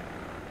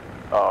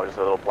 Oh, just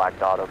a little black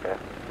dot, okay.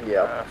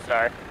 Yeah.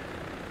 Sorry.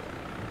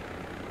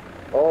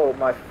 Oh,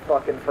 my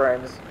fucking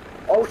friends.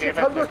 Oh shit,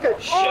 Tugler's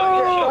dead! Shut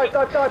Oh, it.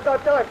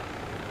 die!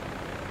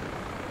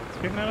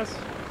 Screaming at us?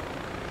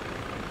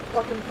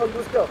 Fucking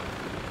Tugler's dead.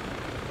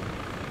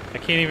 I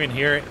can't even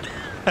hear it.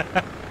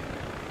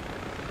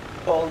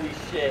 Holy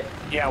shit.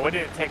 Yeah, we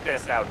need to take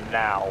this out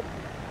now.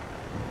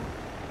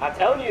 I'm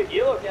telling you,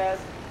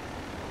 Helocast.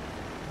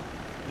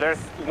 There's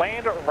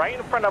land right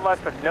in front of us,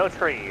 but no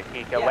trees.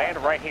 You can land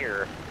right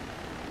here.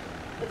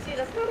 But see,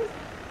 that's not as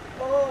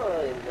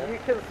fun. You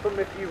can swim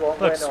if you want.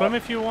 Look, swim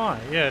if you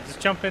want. Yeah, just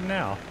jump in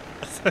now.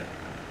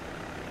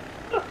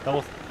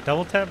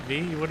 double tap V,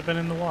 you would have been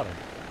in the water.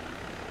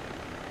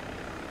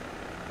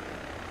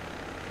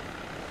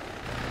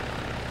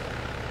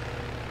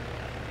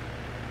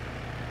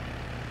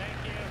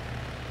 Thank you.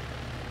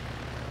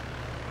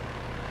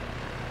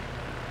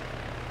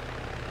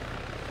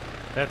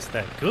 That's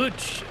that good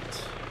shit.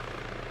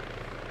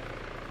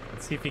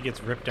 Let's see if he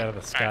gets ripped out of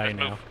the sky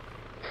now.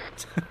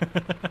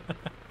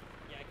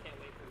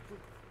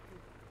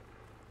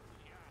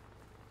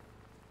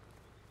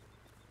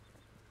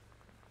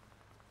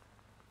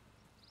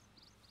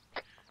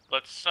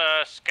 Let's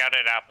scout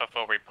it out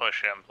before we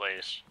push him,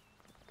 please.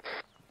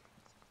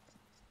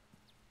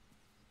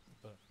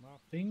 But my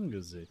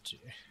fingers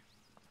itchy.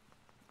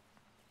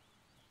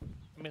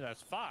 I mean,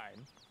 that's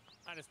fine.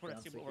 I just want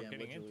to see what we're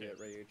getting into.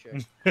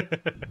 Check.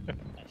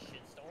 That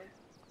shitstorm?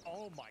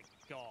 Oh my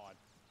god.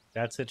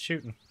 That's it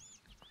shooting.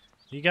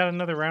 You got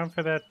another round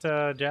for that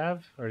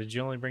Jav? Or did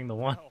you only bring the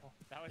one? No,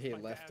 that was He my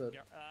left Jav. it.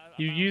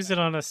 You use it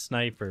on a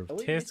sniper. Are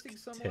we Tisk, missing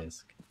someone?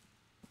 tisk.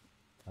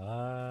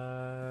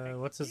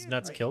 What's his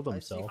nuts killed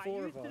himself? I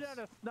used it on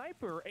a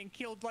sniper and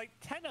killed like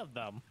 10 of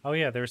them. Oh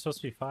yeah, there were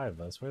supposed to be 5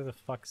 of us. Where the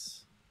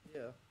fuck's...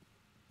 Yeah.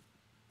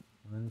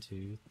 1,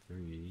 2,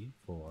 3,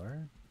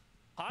 4...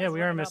 Pause Yeah,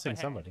 we are running out missing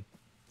the somebody.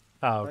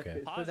 Oh,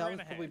 okay. But that was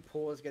probably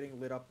paws getting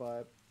lit up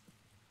by...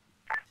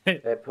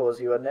 That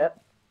pulls you a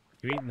net.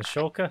 You eating the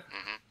shulka?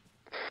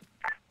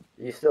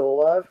 You still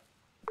alive?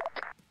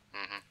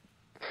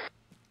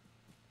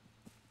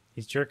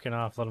 He's jerking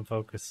off. Let him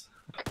focus.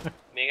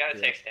 You gotta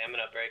take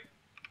stamina break.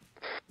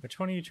 Which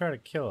one of you try to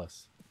kill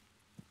us?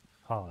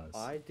 Pause.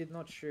 I did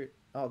not shoot.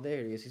 Oh,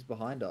 there he is. He's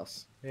behind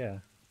us. Yeah.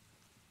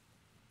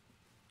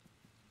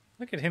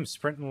 Look at him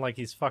sprinting like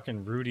he's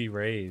fucking Rudy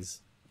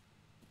Ray's.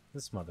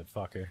 This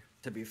motherfucker.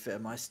 To be fair,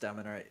 my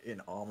stamina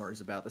in armor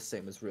is about the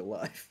same as real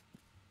life.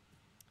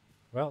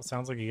 Well, it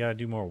sounds like you gotta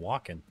do more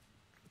walking.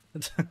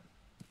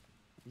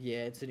 Yeah,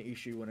 it's an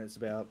issue when it's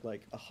about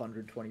like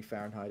 120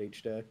 Fahrenheit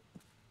each day.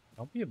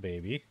 Don't be a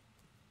baby.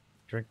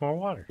 Drink more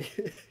water.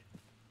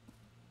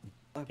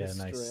 I'm Get a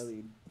nice...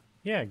 Australian.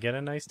 Yeah, get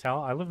a nice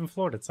towel. I live in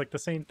Florida. It's like the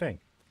same thing.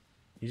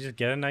 You just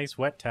get a nice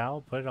wet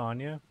towel, put it on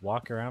you,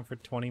 walk around for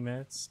 20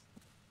 minutes,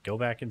 go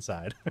back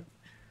inside.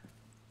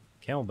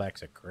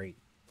 Camelbacks are great.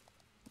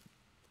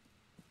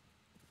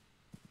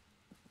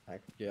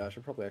 Yeah, I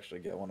should probably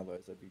actually get one of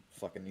those. That'd be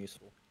fucking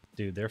useful.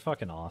 Dude, they're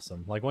fucking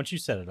awesome. Like, once you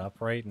set it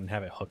up right and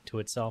have it hooked to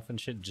itself and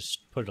shit,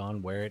 just put it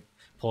on, wear it,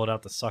 pull it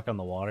out to suck on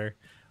the water.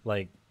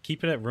 Like,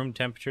 keep it at room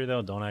temperature,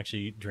 though. Don't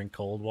actually drink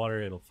cold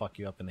water. It'll fuck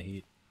you up in the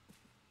heat.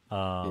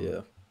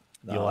 Yeah.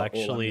 You'll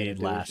actually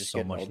last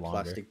so much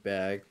longer. Plastic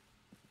bag.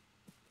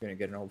 You're gonna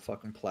get an old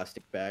fucking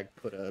plastic bag,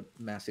 put a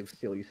massive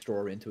silly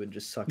straw into it, and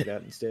just suck it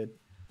out instead.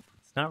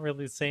 It's not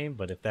really the same,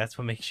 but if that's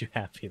what makes you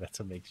happy, that's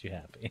what makes you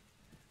happy.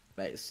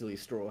 Mate, silly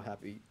straw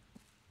happy.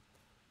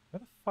 Where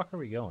the fuck are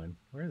we going?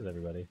 Where is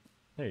everybody?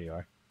 There you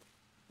are.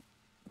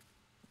 I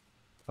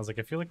was like,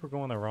 I feel like we're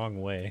going the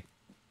wrong way.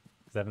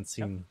 Because I haven't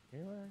seen...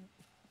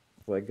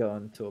 We're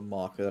going to a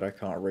marker that I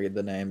can't read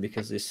the name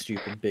because this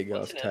stupid big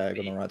ass tag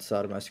on the right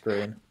side of my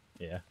screen.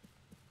 Yeah.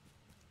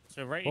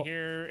 So right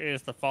here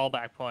is the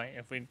fallback point.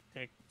 If we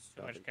take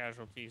too much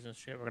casualties and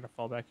shit, we're gonna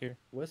fall back here.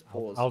 Where's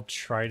Paul's? I'll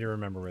try to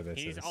remember where this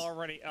is. He's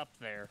already up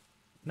there.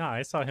 No,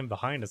 I saw him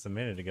behind us a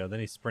minute ago. Then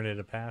he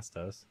sprinted past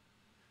us.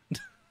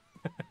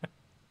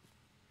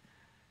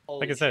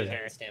 Like I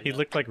said, he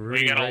looked like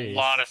Rudy We got Reyes. a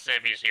lot of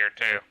civvies here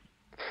too.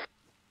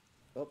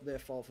 Up there,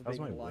 fall for How's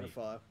being my in the line of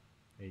weight? fire.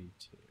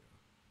 82.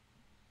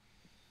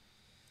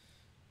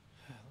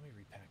 Let me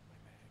repack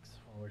my mags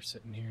while we're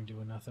sitting here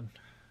doing nothing.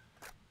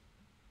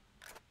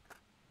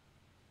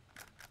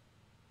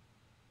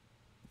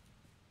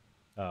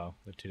 Oh,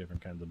 they're two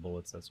different kinds of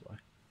bullets, that's why.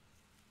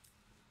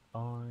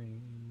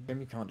 Fine.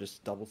 Maybe you can't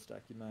just double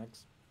stack your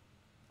mags.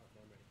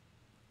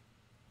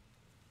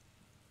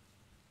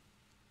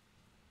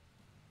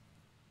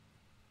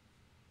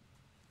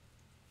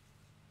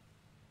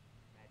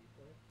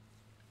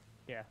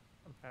 Yeah,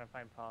 I'm trying to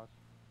find pause.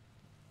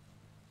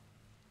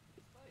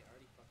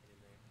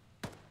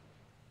 Is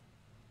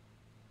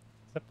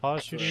that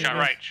pause shooting? Shot again?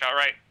 right, shot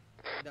right.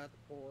 That's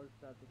pause.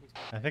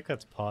 I think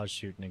that's pause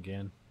shooting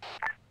again.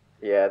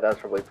 Yeah, that's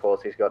probably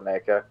pause. He's got an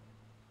echo.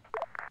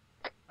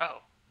 Oh.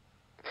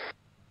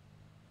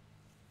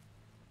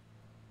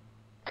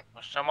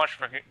 Well, so much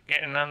for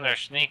getting them there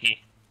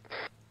sneaky.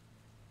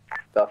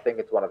 I think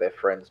it's one of their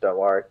friends, don't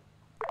worry.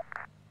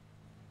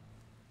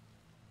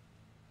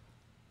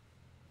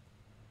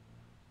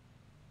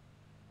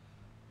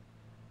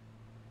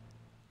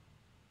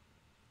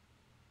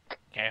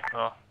 Okay,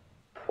 well.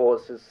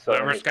 Pause is so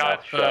Whoever's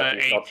got the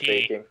he's not AT.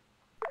 speaking.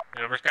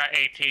 Whoever's got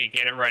AT,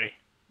 get it ready.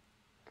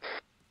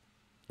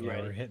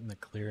 Yeah, we're hitting the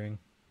clearing.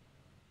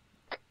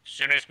 As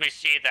soon as we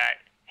see that,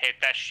 hit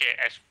that shit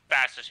as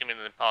fast as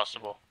humanly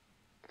possible.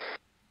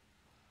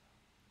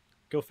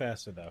 Go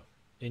faster, though.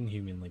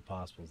 Inhumanly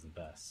possible is the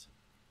best.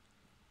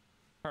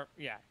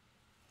 Yeah.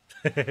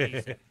 Yeah,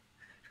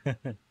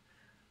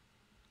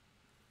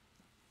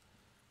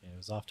 it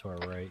was off to our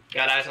right.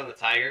 Got eyes on the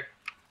tiger.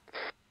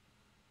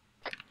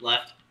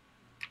 Left.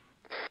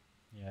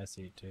 Yeah, I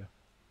see it too.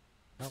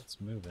 Oh, it's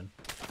moving.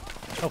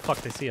 Oh, fuck,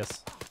 they see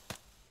us.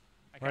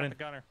 I got the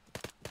gunner.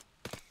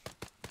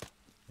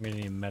 I'm gonna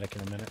need a medic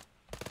in a minute.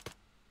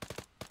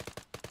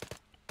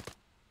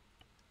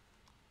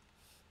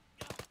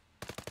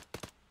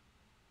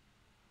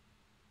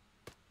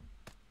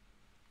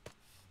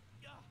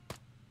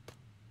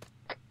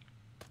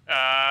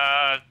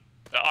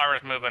 The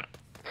Arma's moving.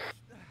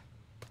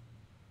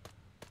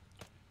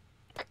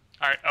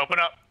 Alright, open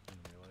up.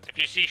 If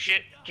you see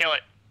shit, kill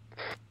it.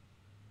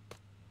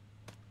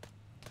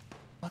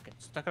 Fucking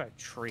stuck on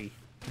a tree.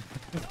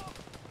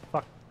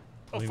 Fuck.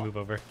 Let me move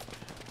over.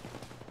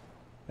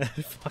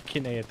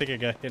 Fucking A, I think I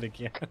got hit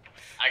again.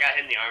 I got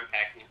hit in the arm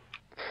packing.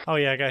 Oh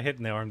yeah, I got hit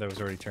in the arm that was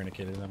already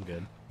tourniqueted. I'm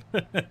good.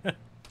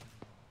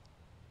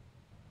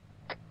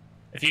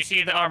 If you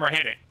see the armor,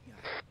 hit it.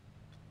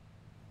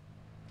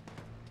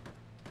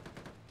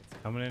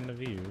 It's coming into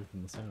view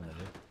from the sound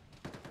of it.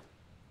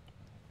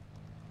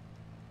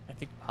 I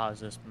think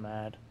Paz is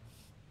mad.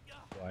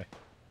 Why?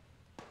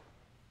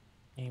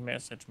 He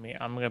messaged me.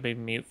 I'm gonna be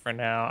mute for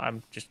now.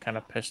 I'm just kind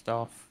of pissed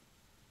off.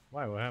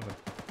 Why? What happened?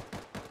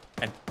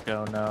 I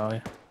don't know.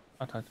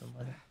 I'll talk to him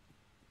later.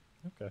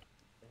 Okay.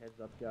 Heads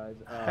up, guys.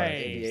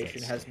 Hey.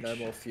 Aviation has no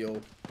more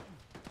fuel.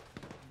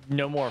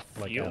 No more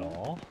Like fuel? at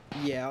all?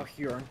 Yeah, our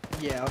Huron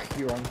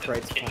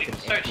crates Can we fucking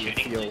start empty of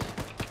shooting, fuel.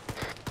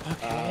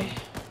 Okay.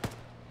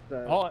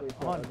 So Hold we've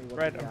got on, only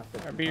Red, one after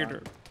or the Beard, time.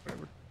 or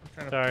whatever. I'm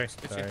trying Sorry, to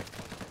fix sorry. you.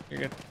 You're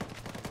good.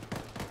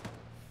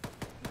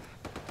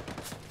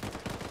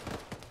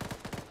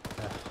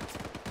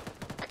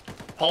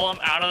 Pull them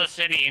out of the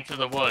city into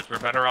the woods. We're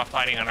better off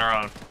fighting on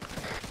our own.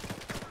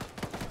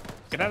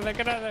 Get out of there,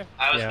 get out of there.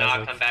 I was Yeah, knocked,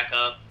 like- I'm back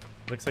up.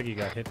 Looks like you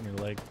got hit in your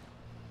leg.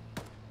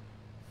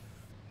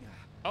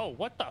 Oh,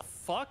 what the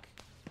fuck?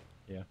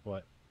 Yeah,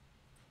 what?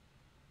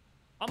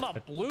 I'm a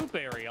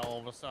blueberry all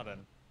of a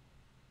sudden.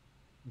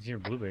 You're a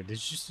blueberry. Did you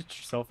just hit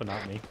yourself and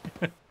not me?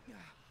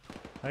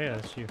 Oh yeah,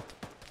 that's you.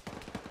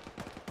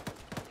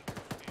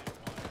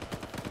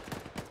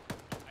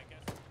 I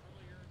guess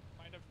earlier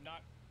might have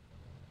not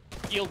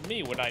healed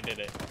me when I did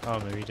it. Oh,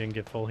 maybe you didn't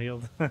get full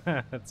healed?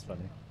 That's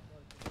funny.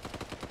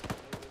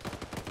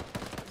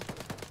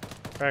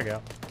 Frag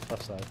out.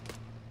 Left side.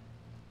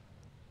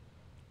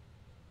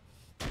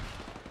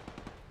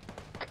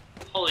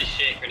 Holy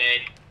shit,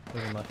 grenade.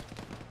 Moving left.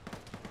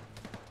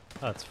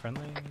 Oh, it's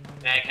friendly.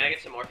 Man, can I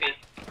get some morphine?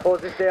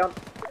 Pause this down.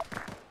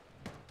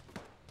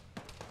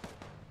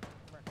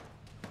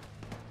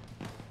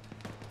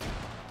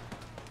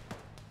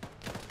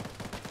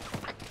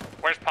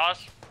 Where's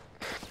Paz?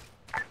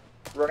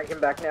 Running him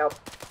back now.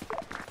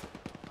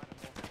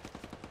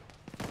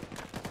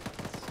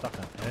 Stuck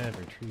on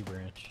every tree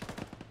branch.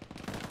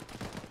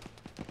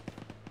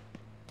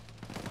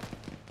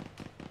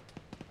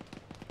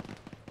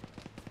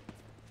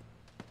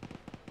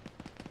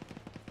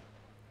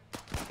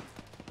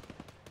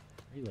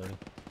 Reloading.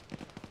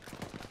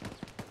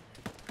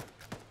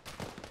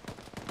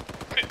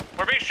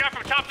 We're being shot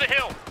from top of the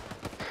hill.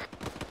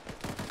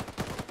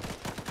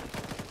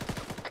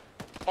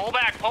 Pull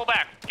back, pull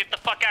back. Get the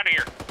fuck out of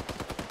here.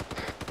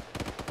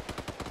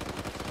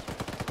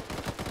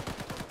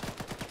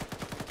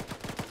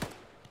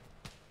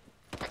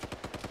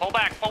 Pull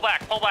back, pull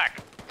back, pull back.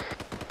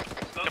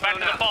 Go back to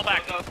the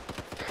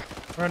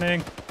fallback.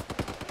 Running.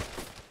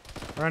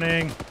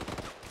 Running.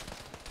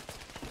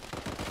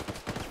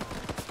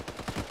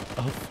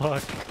 Oh,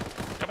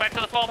 fuck. Go back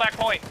to the fallback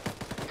point.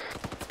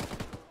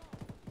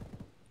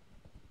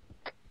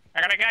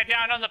 I got a guy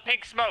down on the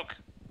pink smoke.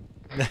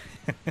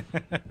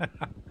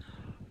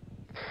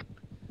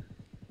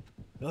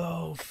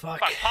 Oh, fuck.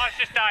 Fuck, Pause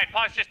just died.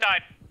 Pause just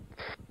died.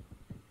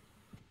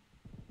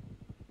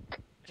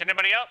 Is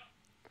anybody up?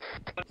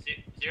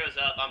 Zero's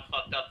up. I'm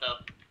fucked up though.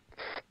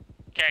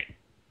 Okay.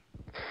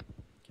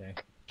 Okay.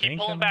 Keep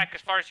pulling back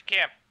as far as you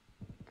can.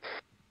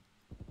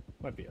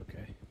 Might be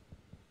okay.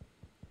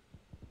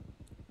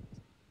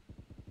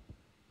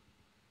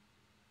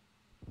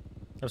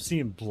 I was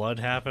seeing blood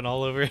happen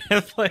all over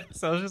the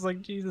place. I was just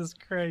like, Jesus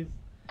Christ.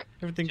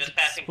 Everything's Just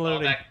passing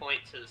exploding. fallback point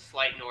to the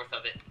slight north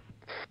of it.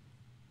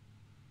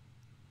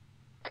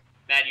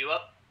 Matt, you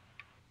up?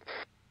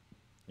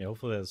 Yeah,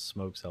 hopefully that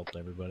smoke's helped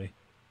everybody.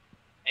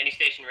 Any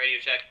station radio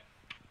check.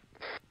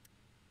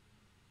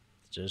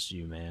 It's just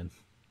you, man.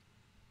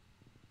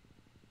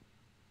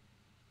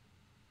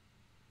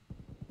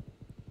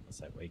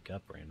 Unless I wake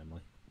up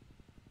randomly.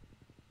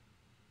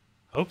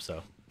 Hope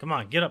so. Come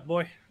on, get up,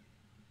 boy.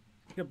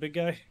 Get up, big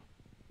guy.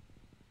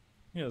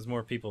 You know, there's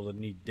more people that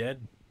need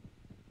dead.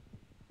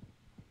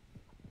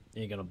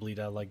 You ain't gonna bleed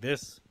out like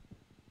this.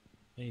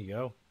 There you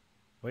go.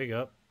 Wake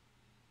up.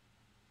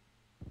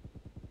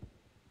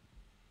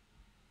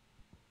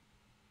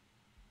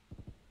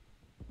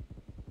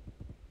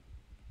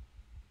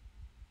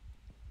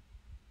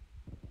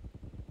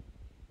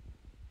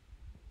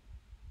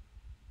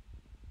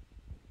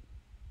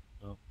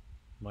 Oh,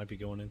 might be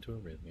going into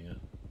arrhythmia.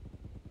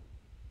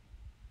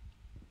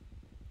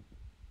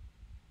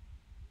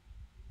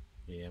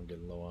 Yeah, I'm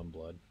getting low on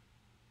blood.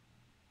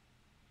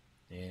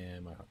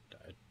 And my heart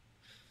died.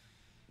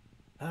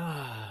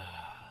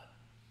 Ah.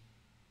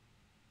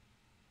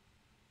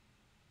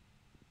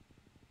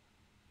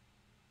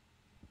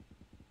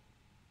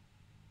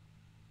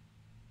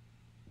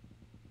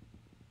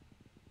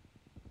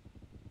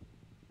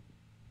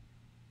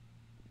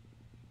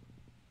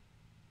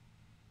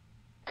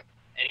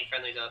 Any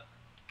friendlies up?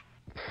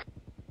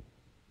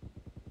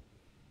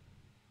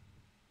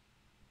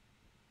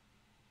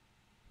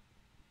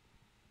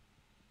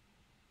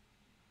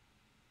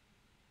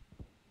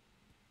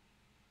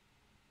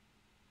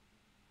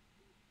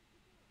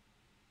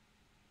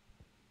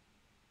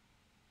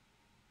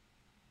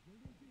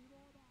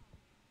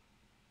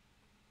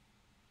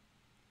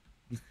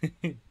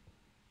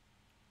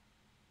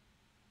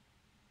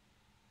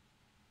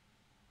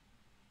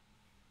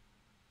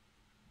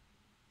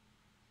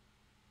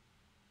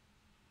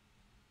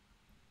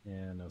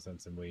 Yeah, no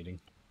sense in waiting.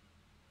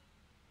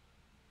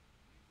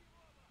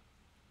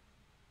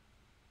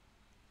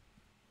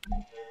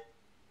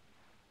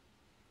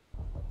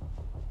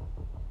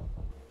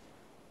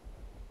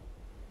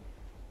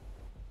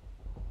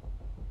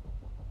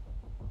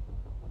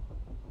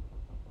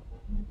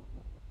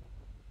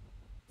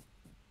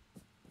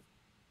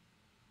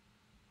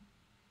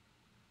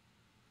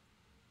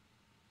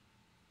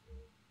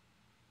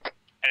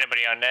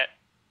 Anybody on net?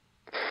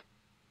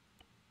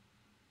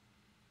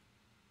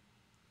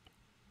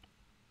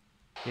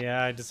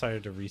 Yeah, I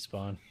decided to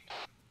respawn.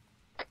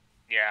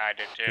 Yeah, I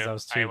did too. 'Cause I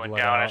was too went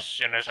bled down out. as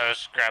soon as I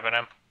was grabbing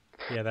him.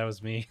 Yeah, that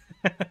was me.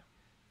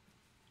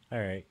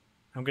 Alright.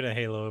 I'm gonna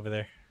Halo over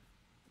there.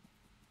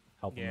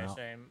 Help him Yeah, out.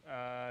 same.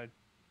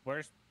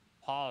 Where's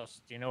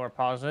Pause? Do you know where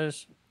Pause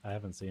is? I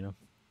haven't seen him.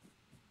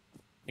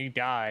 He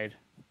died.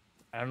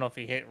 I don't know if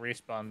he hit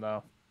respawn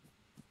though.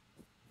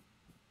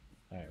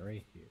 Alright,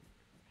 right here.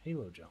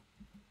 Halo jump.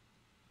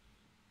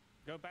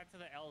 Go back to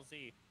the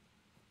LZ.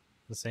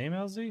 The same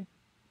LZ?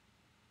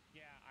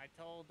 Yeah, I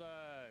told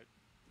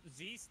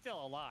Z's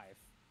still alive.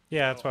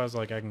 Yeah, So that's why I was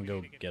like, I can we go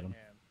need to get to him.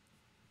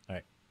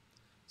 Alright.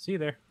 See you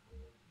there.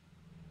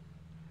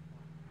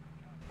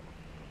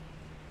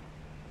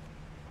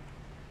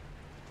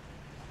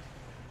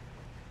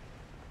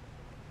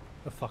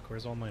 The fuck,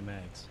 where's all my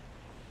mags?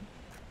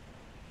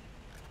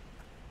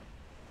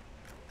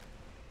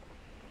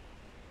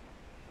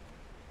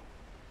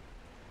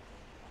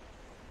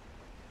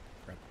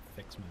 Crap,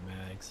 fix my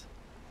mags.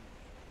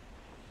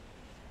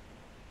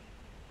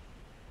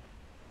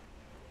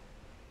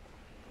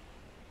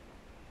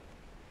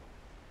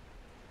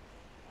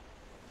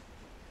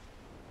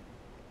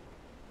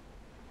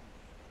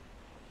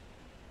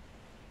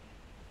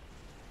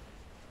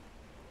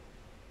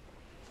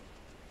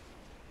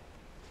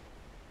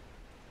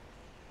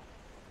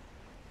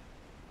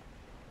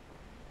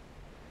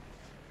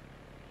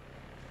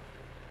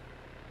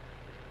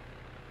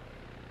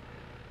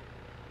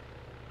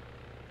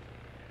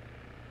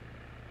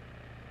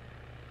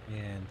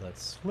 And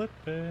let's slip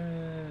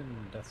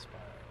in Death Spiral.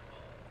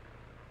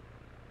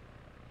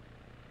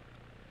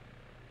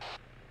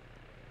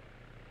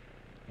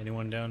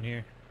 Anyone down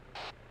here?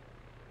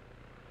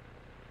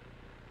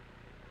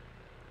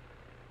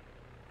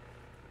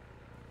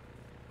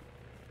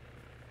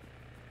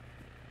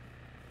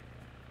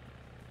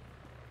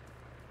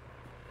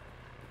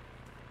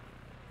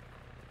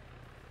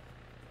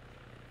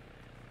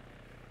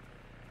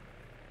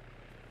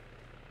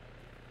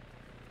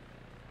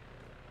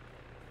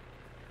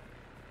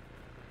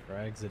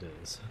 Frags it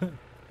is.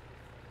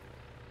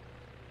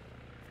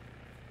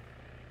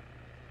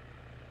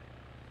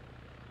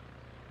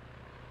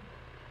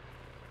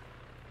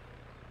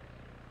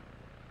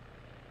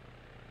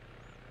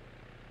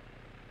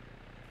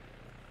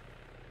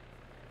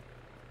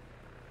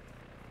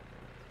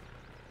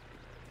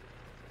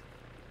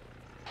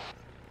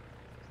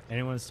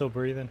 Anyone still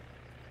breathing?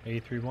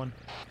 831?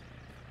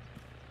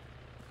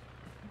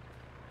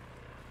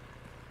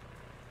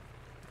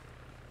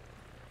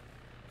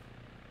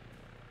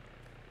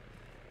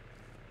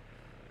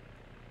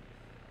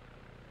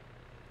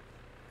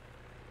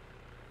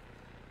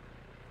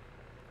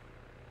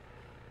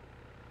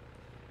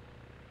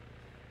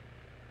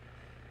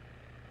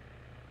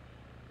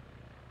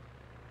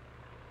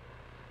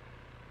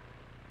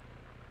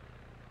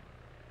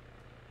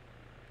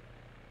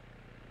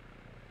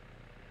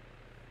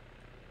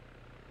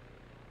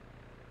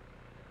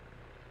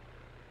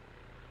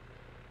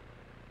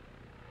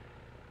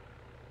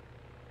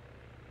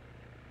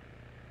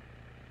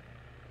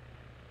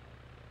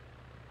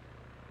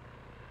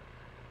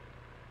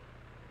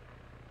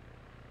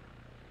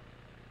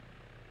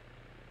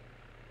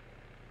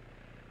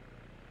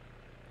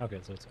 Okay,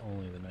 so it's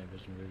only the night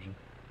vision version.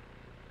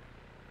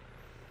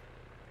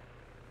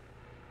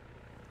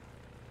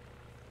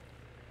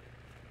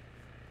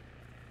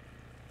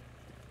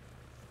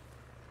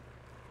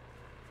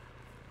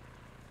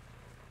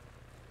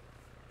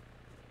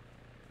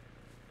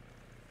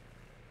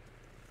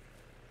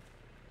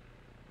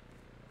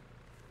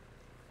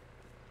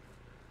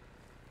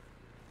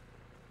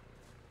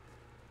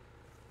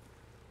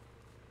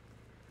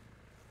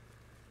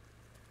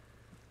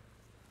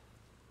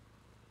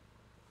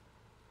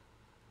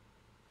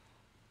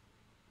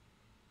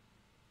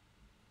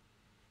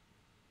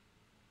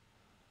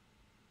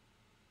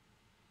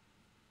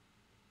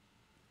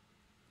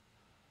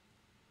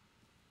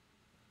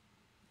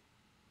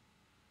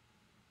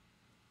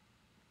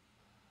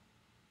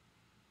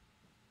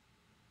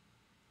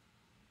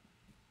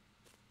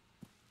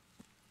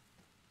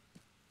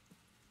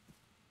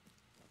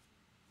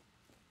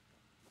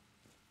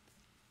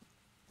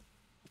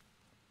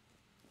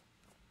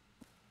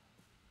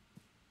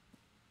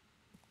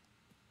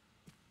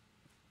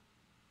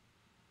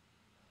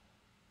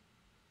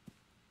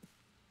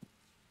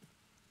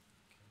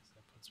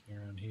 Puts me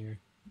around here.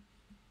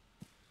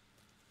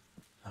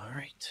 All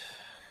right.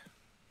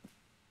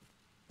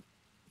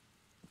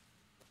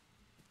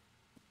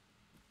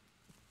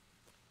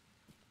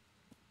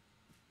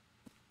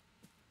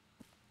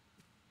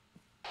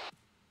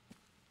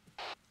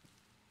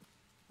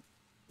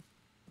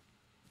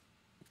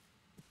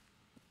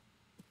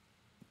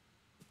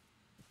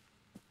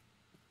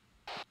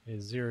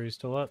 Is Zero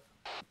still up?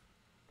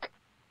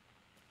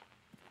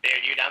 Beard,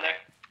 you down there?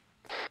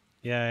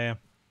 Yeah, I am.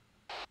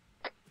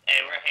 Hey,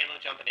 we're Halo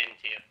jumping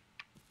into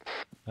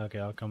you. Okay,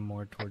 I'll come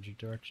more towards your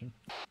direction.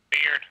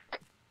 Beard,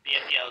 be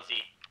at the LZ.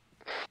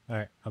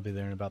 Alright, I'll be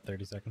there in about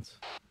 30 seconds.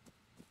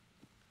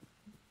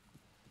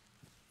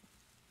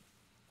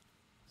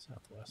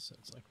 Southwest, so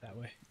it's like that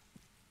way.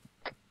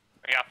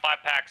 We got 5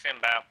 packs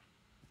inbound.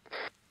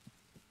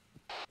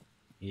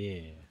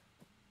 Yeah.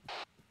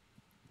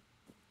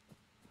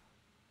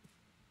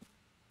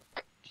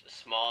 It's a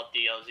small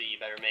DLZ, you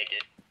better make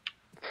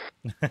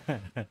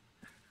it.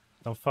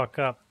 Don't fuck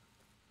up.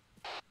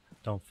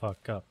 Don't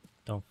fuck up.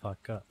 Don't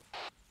fuck up.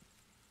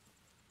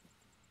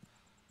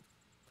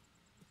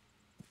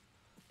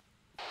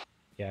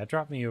 Yeah, it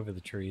dropped me over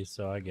the trees,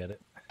 so I get it.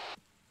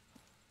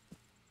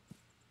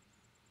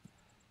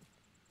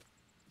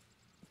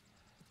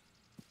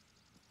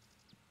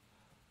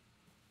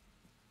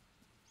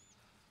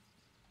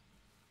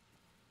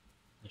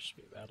 That should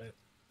be about it.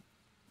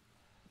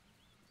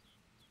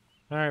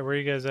 Alright, where are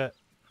you guys at?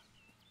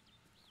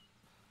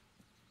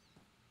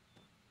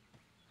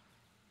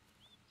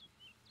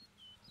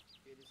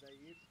 Is that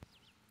you?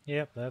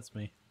 Yep, that's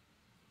me.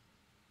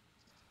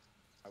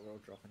 I will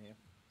drop in here.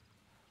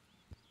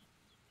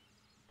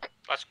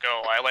 Let's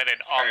go. I landed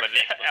on the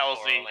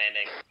LZ.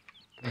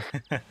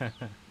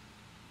 Landing.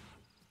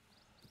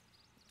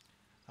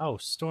 Oh,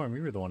 Storm,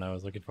 you were the one I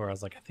was looking for. I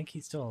was like, I think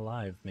he's still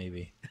alive,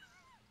 maybe.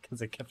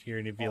 Because I kept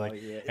hearing it be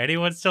yeah.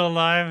 anyone still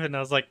alive? And I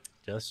was like,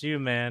 just you,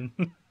 man.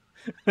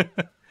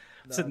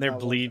 Sitting there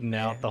bleeding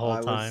out the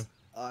whole time.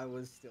 I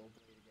was still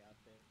bleeding out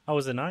there. Oh,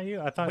 was it not you?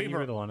 I thought you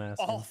were the one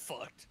asking. All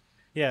fucked.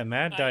 Yeah,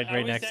 Matt died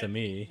right next to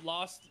me.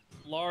 Lost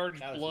large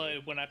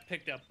blood when I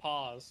picked up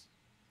paws.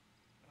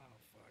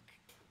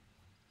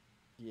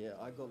 Yeah,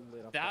 I got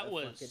lit up. That by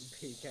was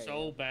fucking PK.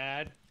 so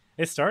bad.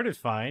 It started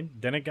fine,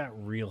 then it got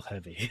real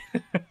heavy.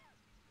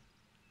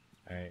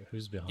 Alright,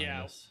 who's behind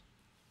us?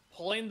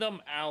 Pulling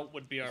them out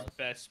would be our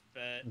best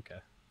bet. Okay.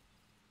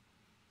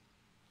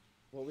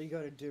 What we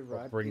gotta do,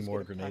 right? Bring is more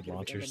get a grenade packet of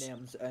launchers.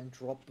 M&Ms and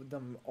drop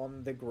them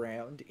on the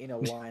ground in a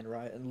line,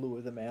 right, and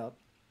lure them out.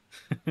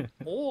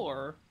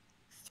 Or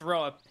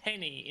throw a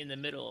penny in the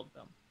middle of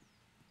them.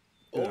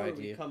 Good Or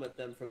idea. we come at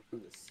them from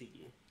the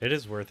sea. It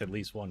is worth at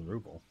least 1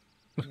 ruble.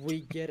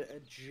 We get a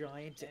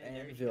giant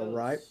anvil,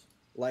 right?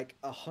 Like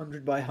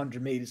 100 by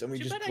 100 meters, and we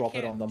Too just bad I drop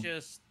it can't on them.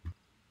 Just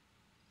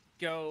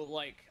go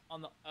like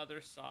on the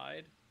other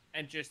side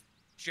and just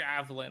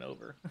javelin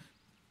over.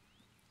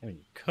 I mean,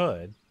 you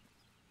could.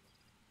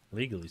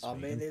 Legally I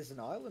speaking. mean, there's an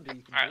island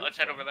you can. Alright, let's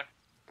head over there.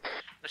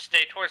 Let's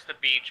stay towards the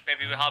beach.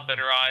 Maybe we'll have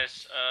better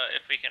eyes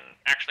if we can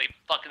actually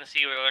fucking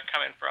see where they're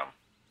coming from.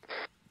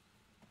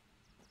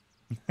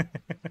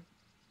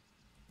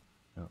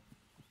 Oh.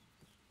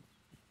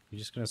 You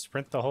just gonna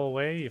sprint the whole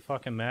way, you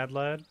fucking mad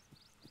lad?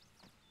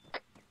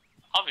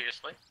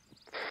 Obviously.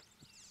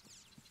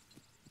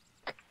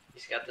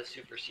 He's got the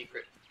super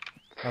secret.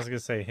 I was gonna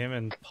say him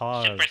and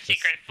Paws. Super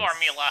secret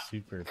formula.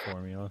 Super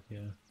formula, yeah.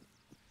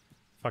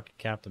 Fucking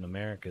Captain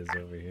America's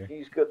over here.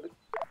 He's good.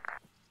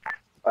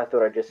 I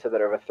thought I just said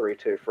that over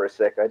 3-2 for a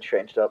sec. I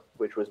changed up,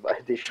 which was my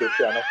additional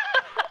channel.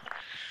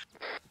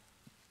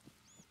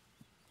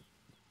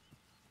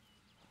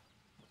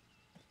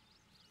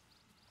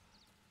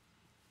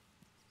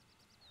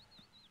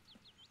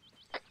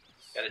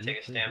 Gotta take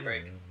a stand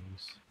break.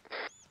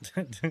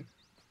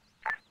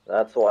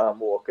 That's why I'm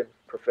walking.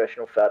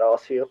 Professional fat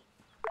ass here.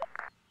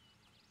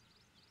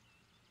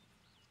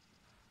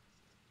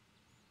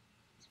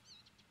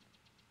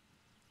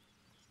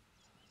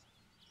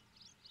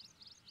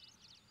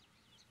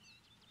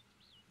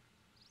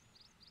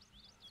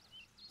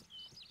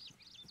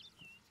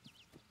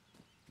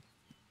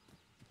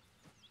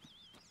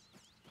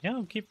 Yeah,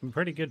 I'm keeping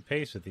pretty good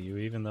pace with you,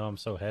 even though I'm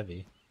so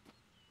heavy.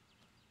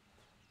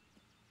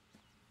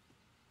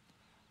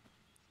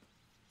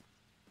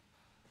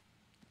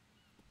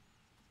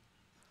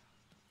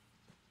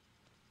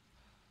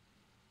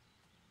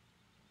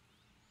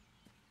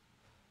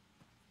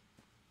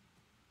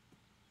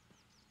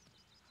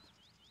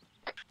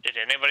 Did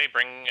anybody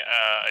bring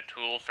a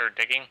tool for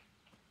digging?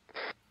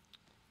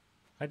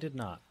 I did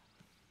not.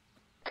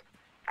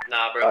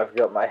 Nah, bro. I've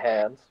got my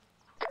hands.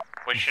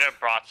 We should have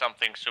brought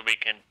something so we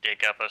can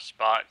dig up a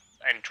spot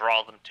and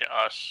draw them to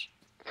us.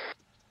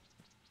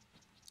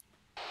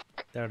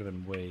 That would have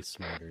been way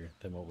smarter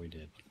than what we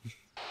did.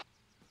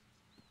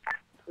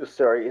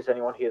 Sorry, is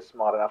anyone here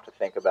smart enough to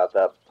think about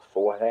that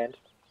beforehand?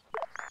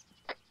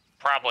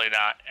 Probably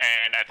not.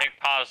 And I think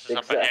Pause is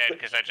up Exactly. ahead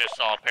because I just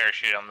saw a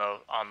parachute on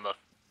the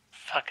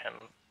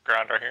fucking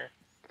ground right here.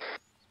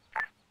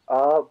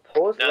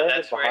 Paws No, landed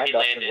that's where he behind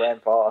us landed. and ran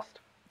past.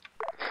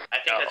 I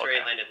think that's where he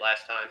okay. landed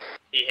last time.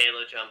 He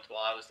halo jumped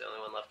while I was the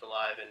only one left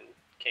alive and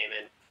came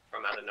in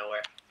from out of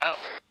nowhere. Oh.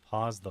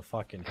 Pause the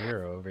fucking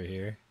hero over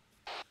here.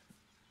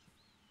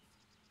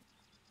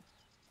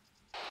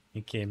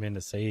 He came in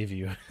to save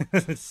you,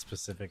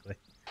 specifically.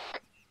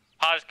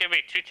 Pause, give me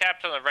 2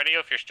 taps on the radio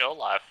if you're still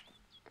alive.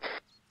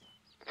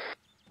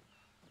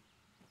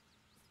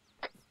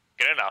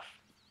 Good enough.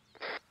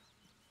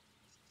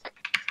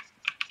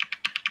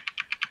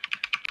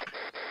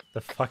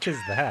 The fuck is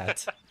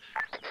that?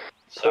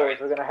 Sorry,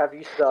 we're gonna have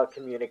you start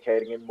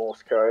communicating in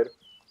Morse code.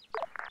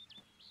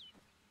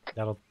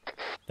 That'll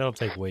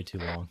take way too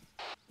long.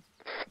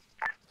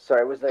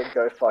 Sorry, was that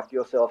go fuck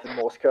yourself in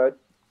Morse code?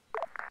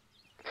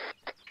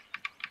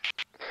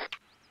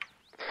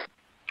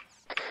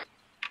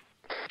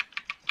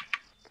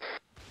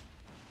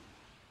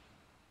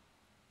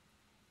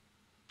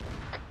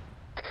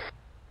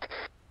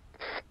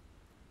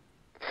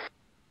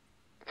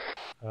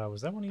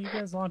 Was that one of you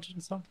guys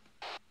launching something?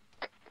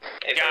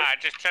 Yeah, I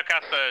just took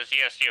out the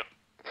ZSU.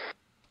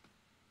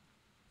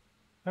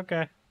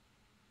 Okay.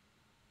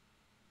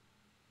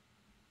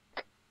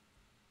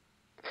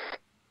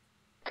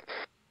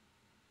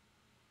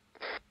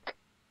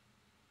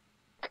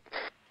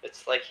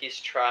 It's like he's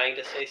trying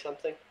to say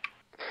something.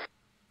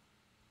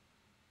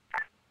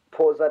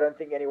 Pause, I don't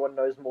think anyone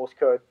knows Morse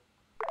code.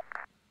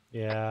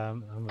 Yeah,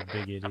 I'm a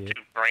big idiot.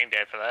 Too brain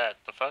dead for that.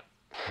 The fuck?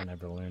 I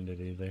never learned it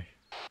either.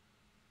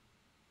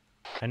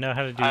 I know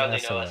how to do I only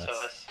SOS. know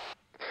SOS.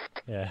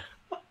 Yeah.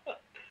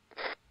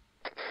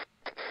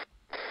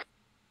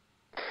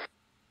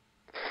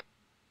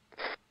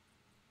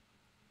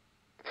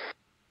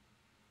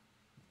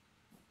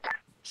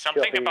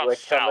 Something Shelby, about we're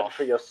coming south.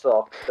 for your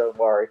socks, don't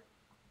worry.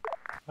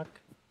 Fuck.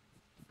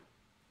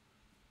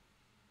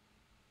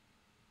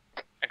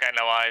 I got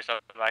no eyes on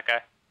that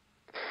guy.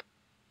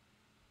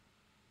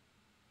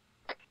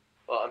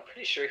 Well, I'm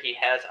pretty sure he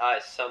has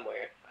eyes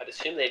somewhere. I'd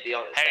assume they'd be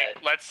on his Hey,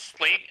 head. let's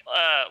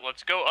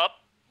go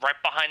up right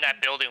behind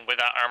that building where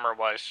that armor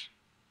was.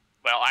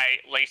 Well, I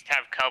at least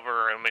have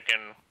cover and we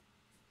can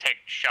take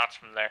shots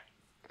from there.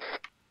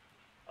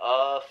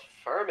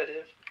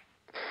 Affirmative.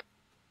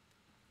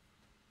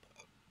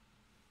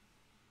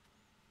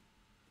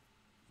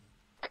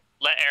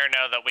 Let mayor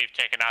know that we've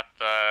taken out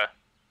the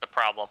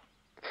problem.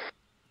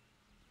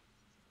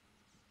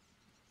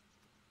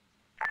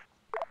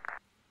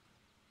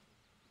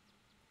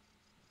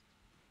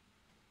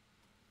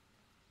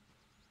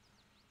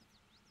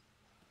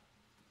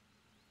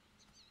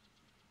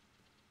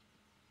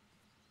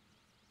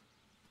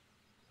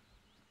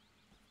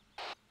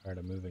 Alright,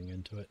 I'm moving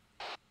into it.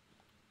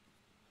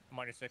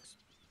 -6.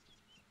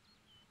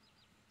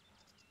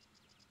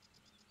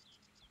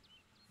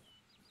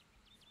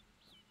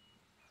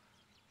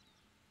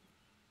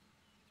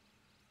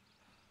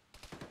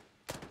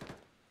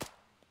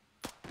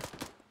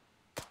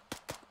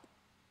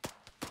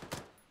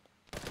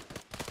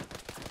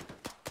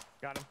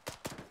 Got him.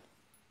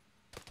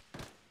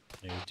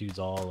 There's dudes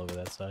all over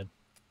that side.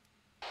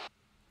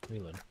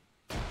 Reload.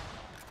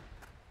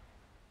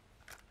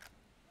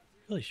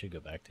 Really should go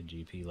back to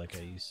GP like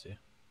I used to.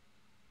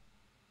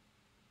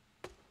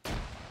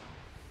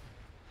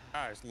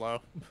 Ah, it's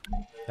low.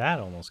 That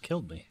almost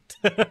killed me.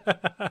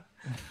 That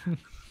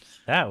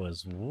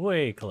was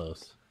way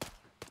close.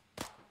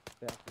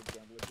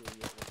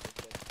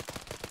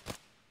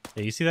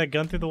 Hey, you see that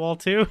gun through the wall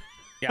too?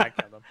 Yeah, I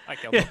killed him. I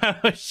killed him. Yeah,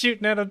 I was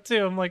shooting at him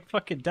too. I'm like,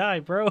 fucking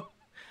die, bro.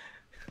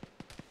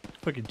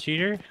 Fucking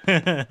cheater.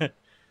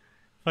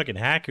 Fucking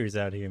hackers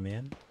out here,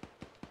 man.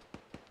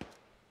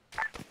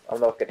 I'm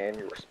not getting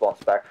any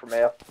response back from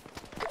here.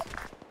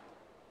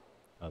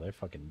 Oh, they're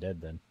fucking dead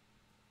then.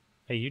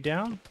 Hey, you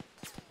down?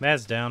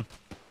 Mad's down.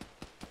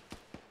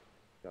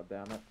 God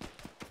damn it.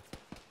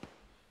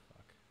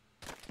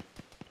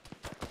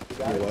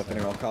 Fuck. You're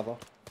opening on cover.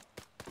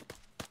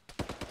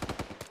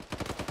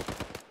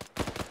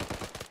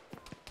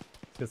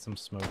 Let's get some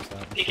smokes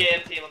out.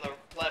 PKM team on the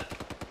left.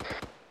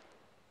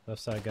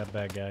 Left side got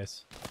bad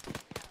guys.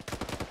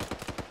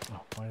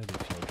 Oh, why did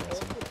they feel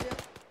aggressive?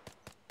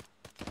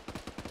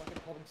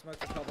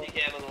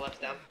 PKM on the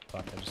left down.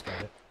 Fuck, I just got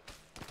hit.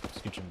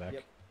 Scooching back.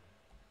 Yep.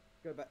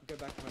 Go back to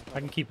my cover. I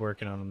can keep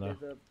working on him though.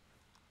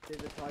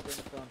 There's a tiger in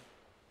the front.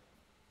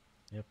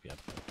 Yep.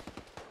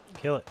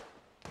 Kill it.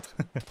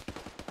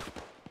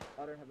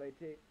 I don't have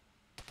AT.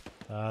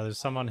 There's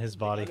some on his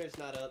body. The gunner's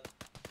not up.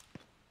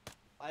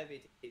 I have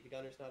AT. The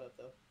gunner's not up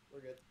though.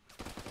 We're good.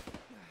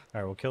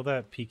 Alright, we'll kill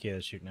that PK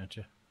that's shooting at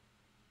you.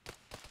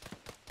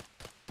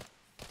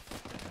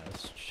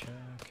 Let's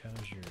check.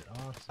 How's your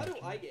oxygen? How do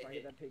I get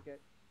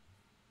hit?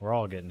 We're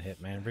all getting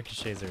hit, man.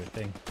 Ricochets are a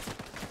thing.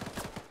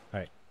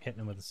 Alright, hitting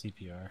him with a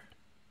CPR.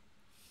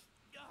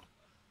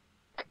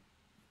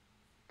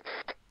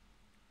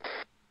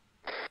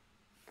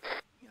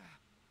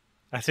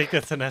 I think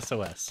that's an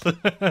SOS.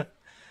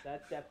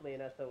 That's definitely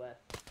an SOS.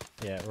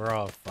 Yeah, we're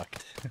all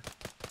fucked.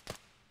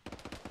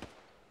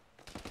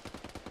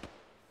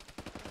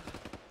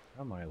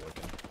 How am I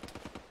looking?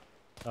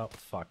 Oh,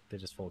 fuck. They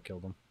just full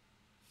killed him.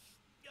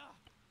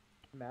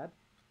 Mad?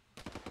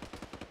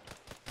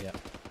 Yeah.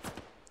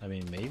 I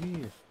mean,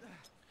 maybe if...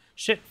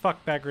 Shit,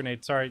 fuck, bad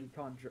grenade, sorry.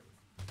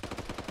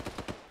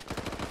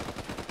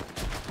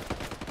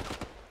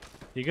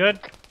 You good?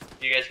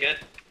 You guys good?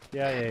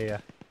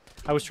 Yeah.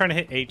 I was trying to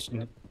hit H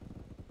and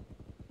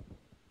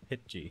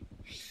hit G.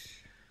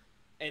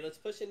 Hey, let's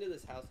push into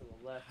this house on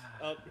the left.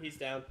 Oh, he's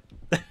down.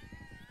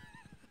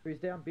 Who's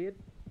down, Beard?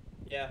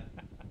 Yeah.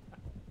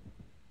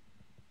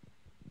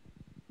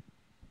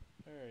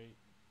 Alright.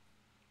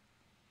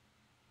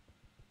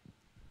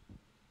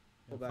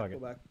 Pull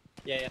back.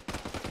 Yeah.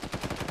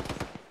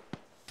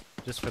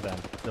 Just for them.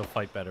 They'll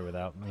fight better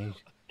without me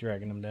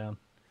dragging them down.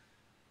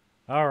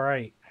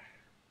 Alright.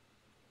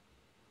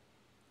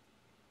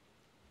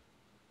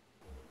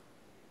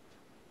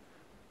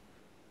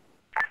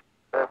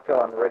 Go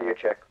on, radio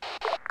check.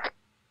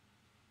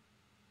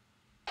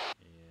 Yeah,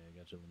 I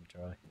got you. Let me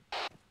try.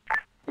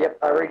 Yep,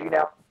 I read you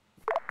now.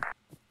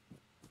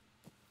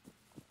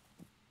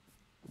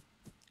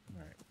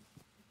 Alright.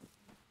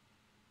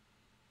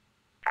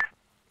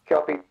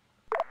 Copy. Let's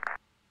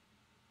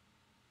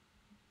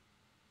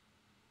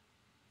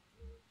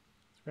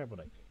grab what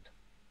I need.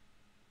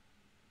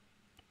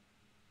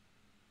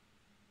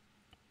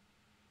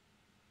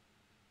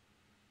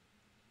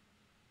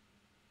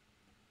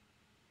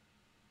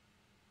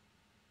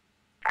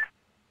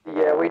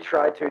 Yeah, we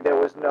tried to. There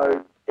was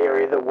no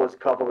area that was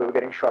covered. We were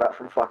getting shot at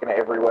from fucking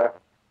everywhere.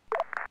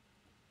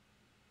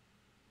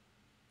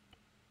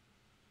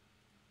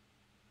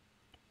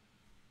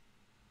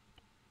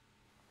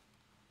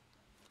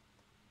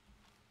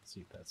 Let's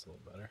see if that's a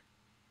little better.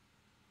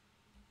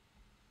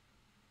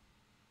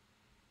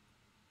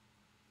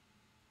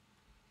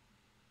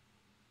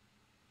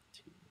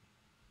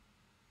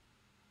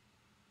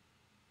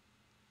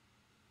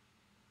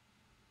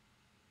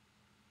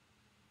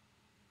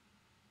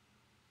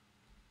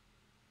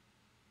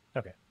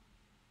 Okay.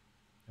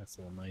 That's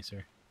a little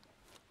nicer.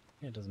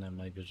 Yeah, it doesn't have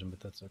night vision, but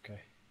that's okay.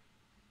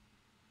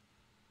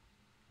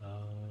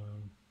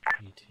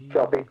 ET.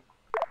 Copy.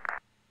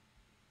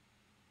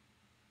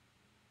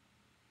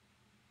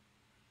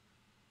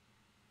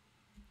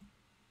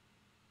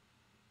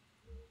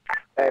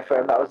 Hey,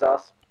 firm, that was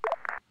us.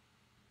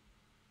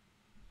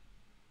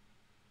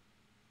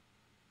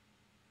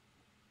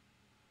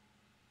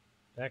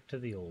 Back to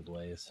the old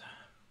ways.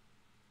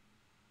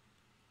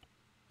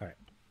 Alright.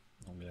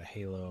 I'm gonna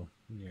halo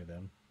near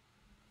them.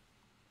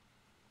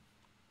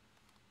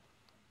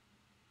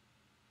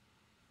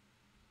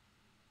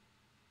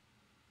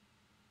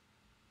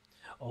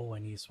 Oh, I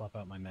need to swap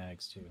out my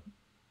mags too.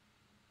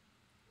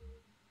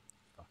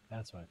 Fuck,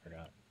 that's what I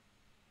forgot.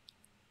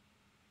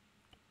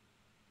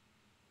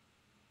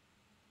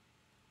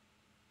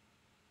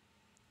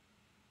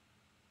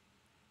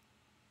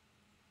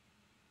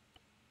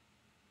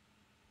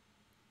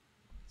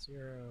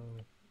 Zero.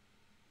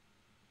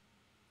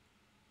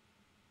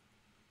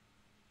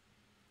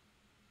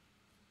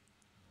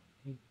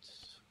 Eight.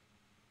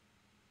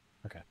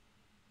 Okay.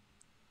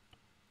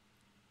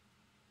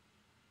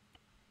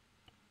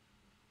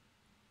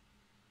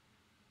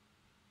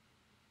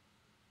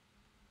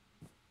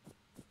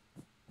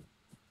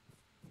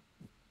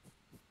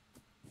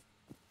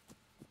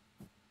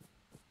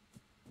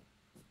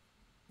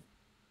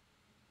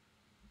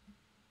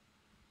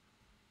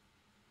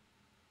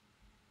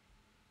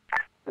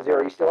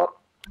 Zero, you still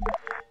up?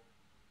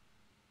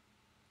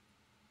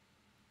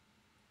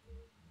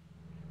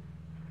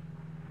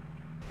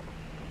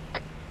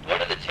 What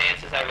are the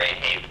chances I rain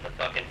hate with the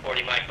fucking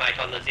 40 mic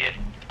on the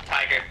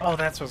Tiger? Oh,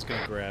 that's what I was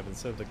gonna grab.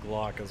 Instead of the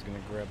Glock, I was gonna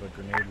grab a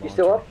grenade launcher. You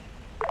still up?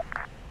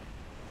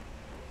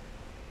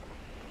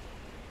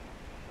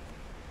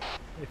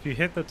 If you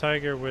hit the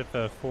Tiger with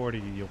a 40,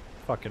 you'll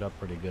fuck it up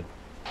pretty good.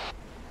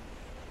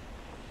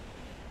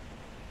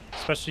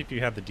 Especially if you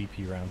have the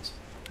DP rounds.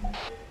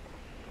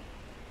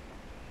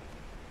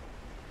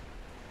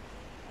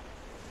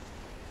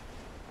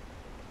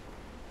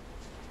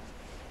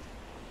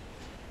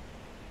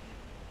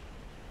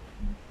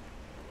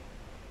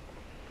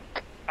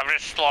 I've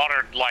just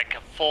slaughtered like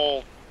a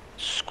full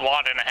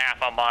squad and a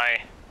half on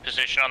my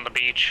position on the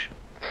beach.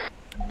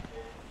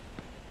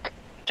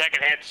 Taking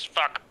hits,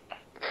 fuck.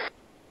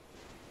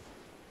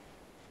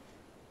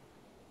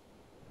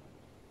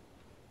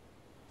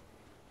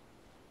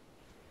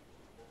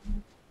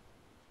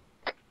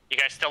 You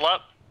guys still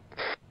up?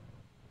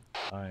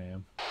 I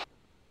am.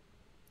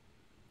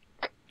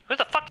 Who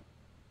the fuck?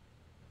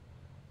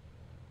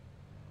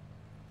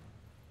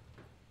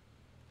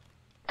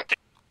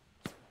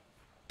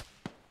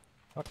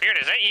 Beard,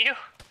 is that you?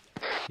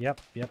 Yep.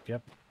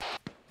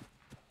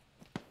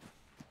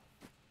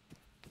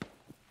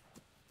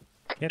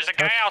 There's a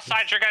guy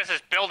outside your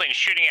guys' building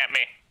shooting at me.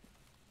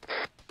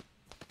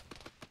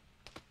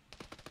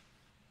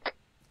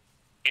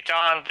 It's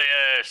on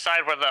the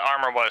side where the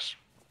armor was.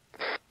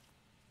 I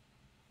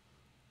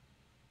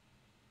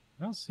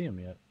don't see him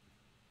yet.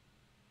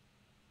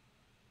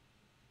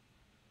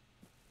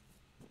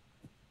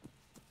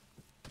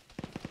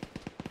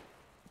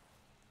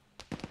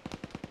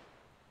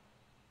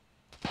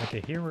 I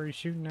can hear where he's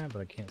shooting at,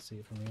 but I can't see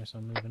it from here, so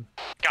I'm moving.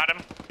 Got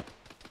him.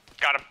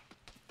 Got him.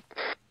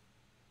 Are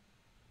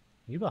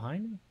you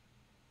behind me?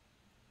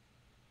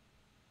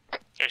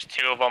 There's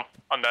two of them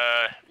on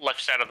the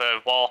left side of the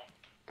wall.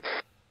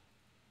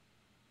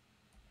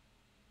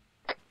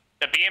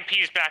 The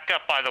BMP's back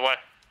up, by the way.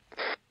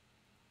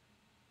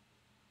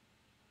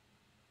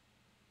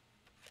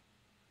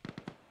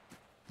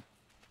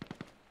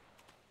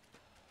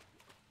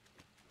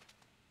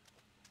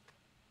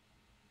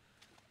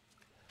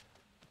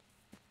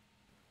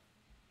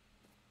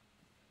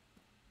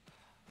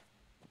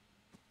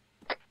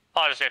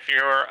 Pause if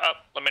you're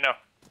up, let me know.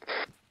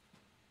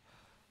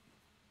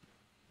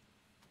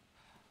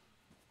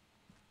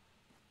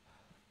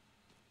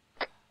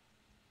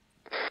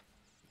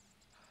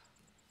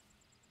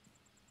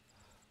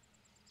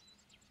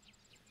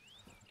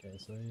 Okay,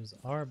 so these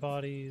are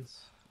bodies.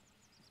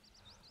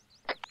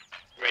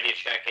 Radio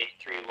check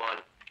 831.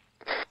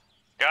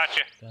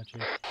 Gotcha.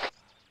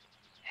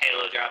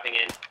 Halo dropping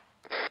in.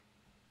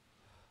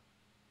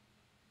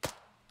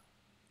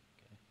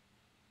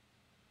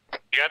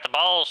 You got the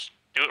balls.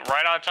 Do it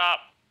right on top.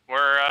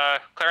 We're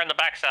clearing the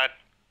backside.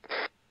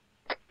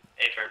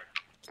 Affirm.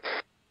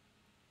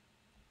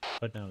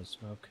 But no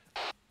smoke.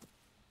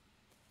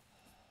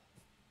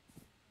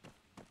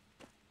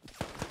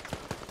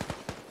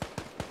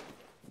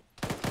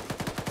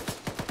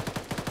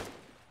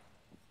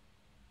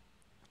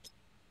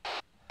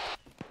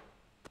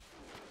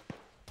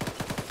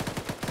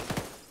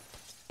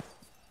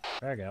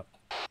 Frag out.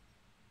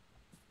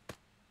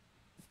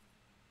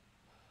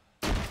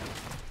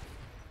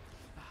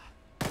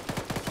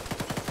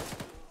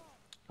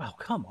 Oh,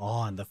 come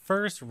on. The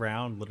first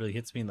round literally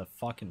hits me in the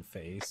fucking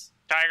face.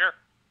 Tiger.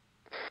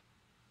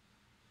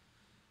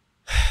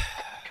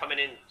 Coming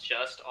in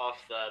just off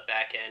the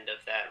back end of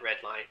that red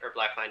line, or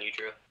black line you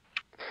drew.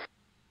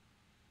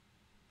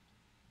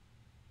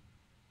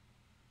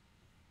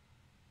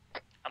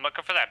 I'm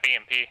looking for that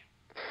BMP.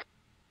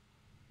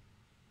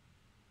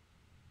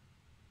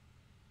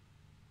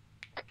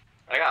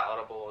 I got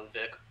audible on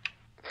Vic.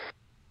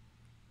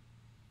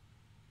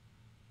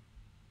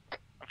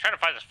 I'm trying to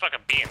find this fucking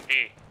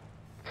BMP.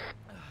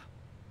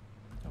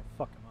 Oh,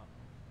 fuck him up.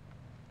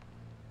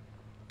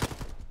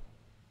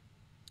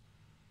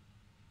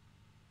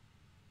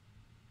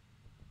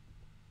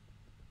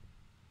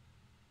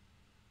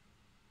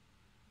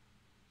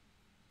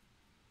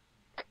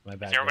 Am I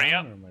back everybody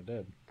down up? or am I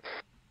dead?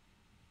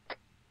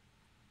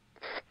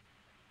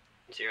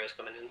 Zero's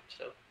coming in,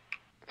 so.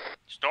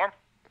 Storm?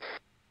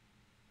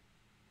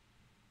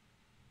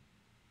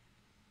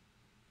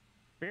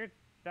 Beard,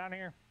 down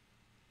here.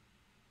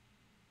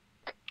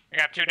 I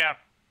got 2 down.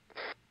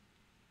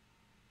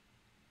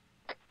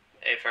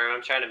 Hey, Firm,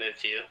 I'm trying to move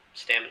to you.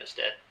 Stamina's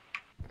dead.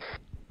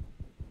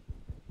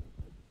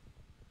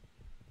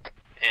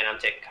 And I'm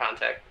taking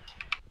contact.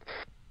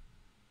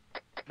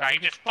 Nah, he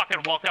just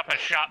fucking woke up and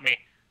shot me.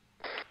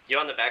 You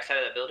on the backside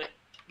of that building?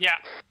 Yeah.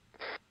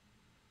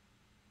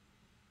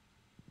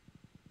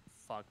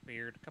 Fuck,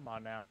 Beard. Come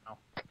on now. I'm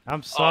Oh,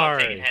 I'm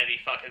sorry. taking heavy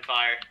fucking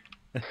fire.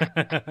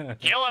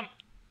 Kill him.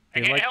 I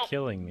You can't like help.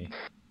 killing me.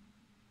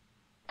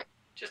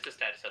 Just a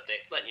status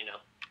update, letting you know.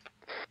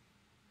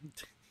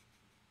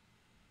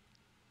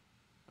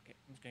 Okay,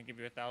 I'm just gonna give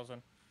you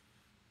 1,000.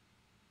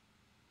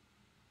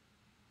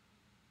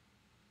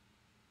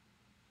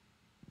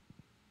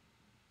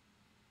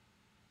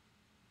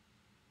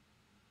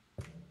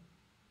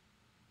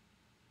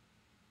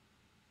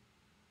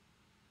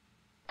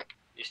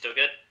 You still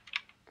good?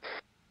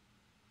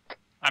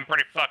 I'm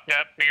pretty fucked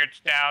up. Beard's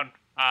down.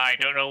 I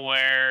don't know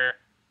where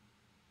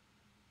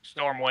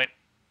Storm went.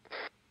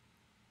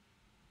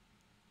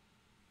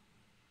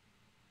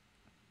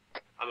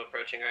 I'm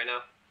approaching right now.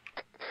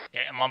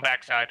 Yeah, I'm on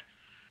backside.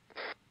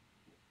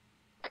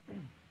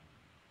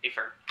 Be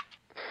firm.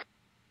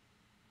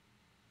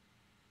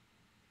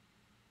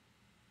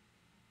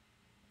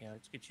 Yeah,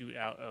 let's get you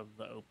out of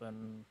the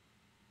open.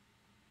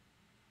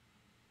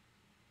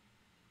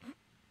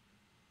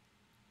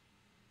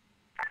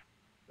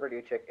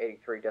 Radio check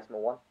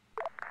 83.1.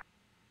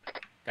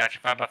 Gotcha,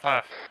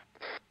 5x5.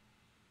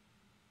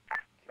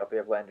 Copy,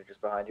 I've landed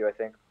just behind you, I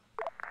think.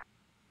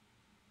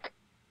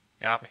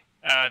 Copy.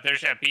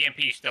 There's a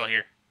BMP still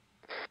here.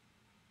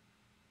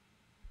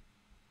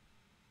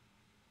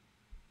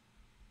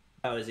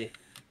 How is he?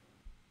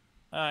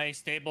 He's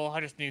stable.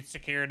 I just need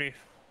security.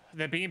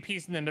 The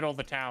BMP's in the middle of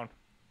the town.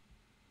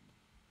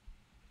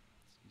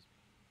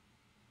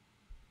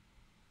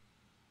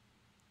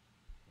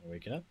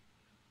 Waking up?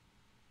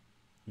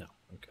 No.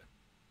 Okay.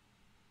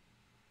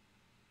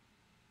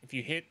 If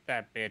you hit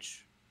that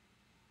bitch,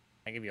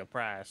 I give you a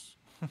prize.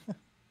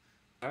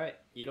 Alright,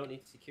 you don't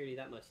need security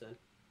that much then.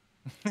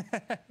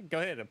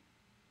 Go hit him.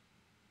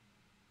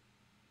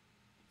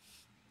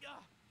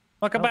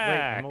 Welcome Oh, wait,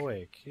 back. I'm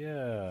awake.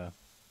 Yeah.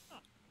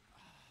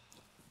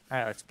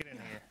 Alright, let's get in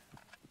here.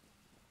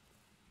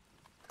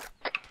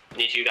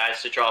 Need you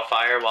guys to draw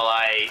fire while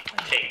I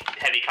take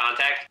heavy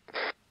contact.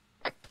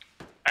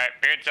 Alright,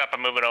 Beard's up.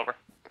 I'm moving over.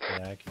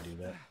 Yeah, I can do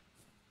that.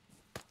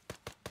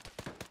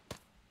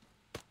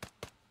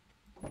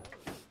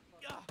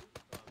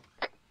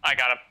 I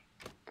got him.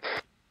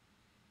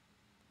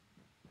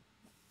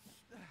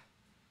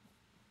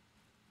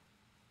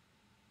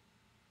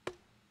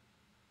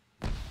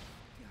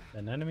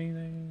 An enemy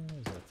there?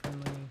 Is that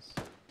friendlies?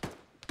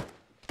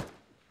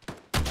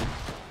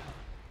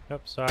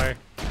 Nope, sorry.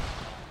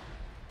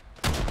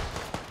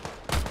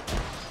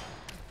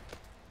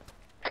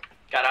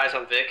 Got eyes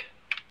on Vic.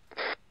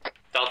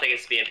 Don't think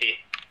it's BMP.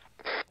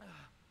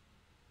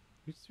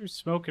 Who threw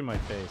smoke in my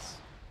face?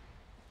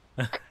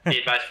 Be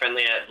advised,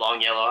 friendly at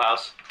Long Yellow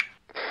House.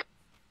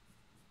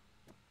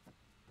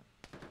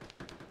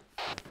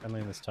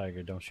 Friendly in this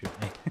tiger, don't shoot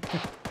me.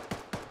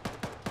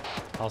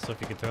 Also,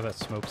 if you could throw that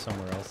smoke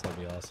somewhere else, that'd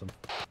be awesome.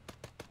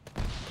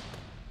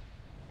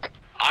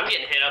 I'm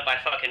getting hit up by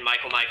fucking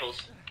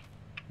Michaels.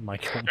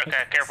 Michael.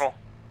 Okay, careful.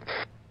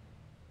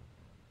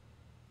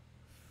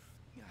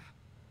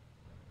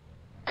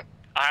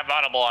 I have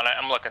audible on it.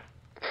 I'm looking.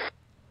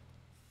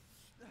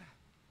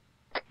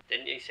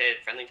 Didn't you say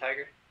friendly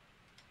tiger?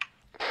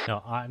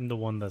 No, I'm the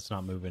one that's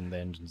not moving. The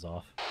engine's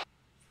off.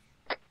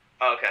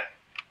 Oh, okay.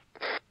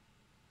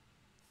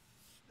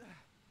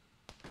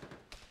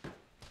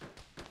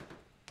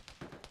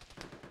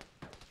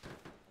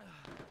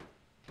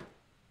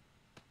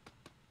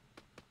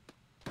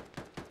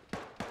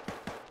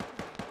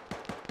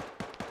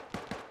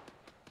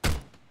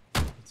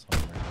 It's all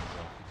right.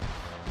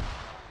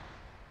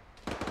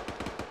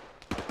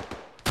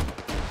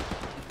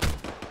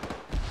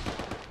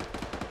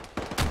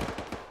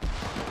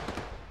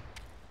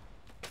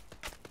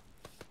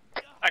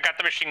 I got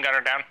the machine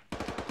gunner down.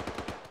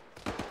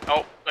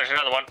 Oh, there's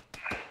another one.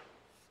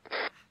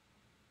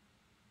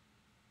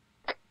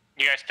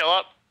 You guys still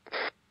up?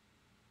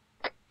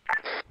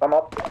 I'm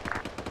up.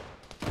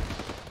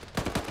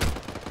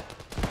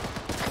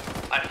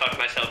 I fucked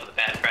myself with a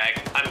bad frag.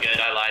 I'm good,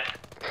 I lied.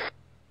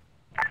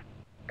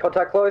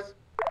 Contact close.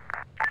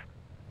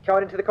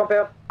 Coming into the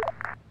compound.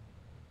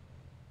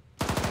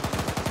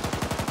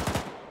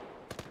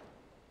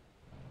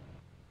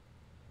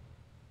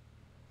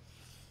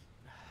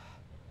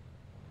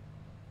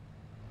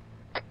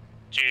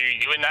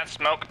 You in that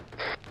smoke?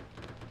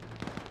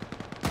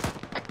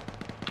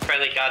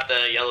 Friendly got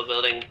the yellow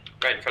building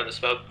right in front of the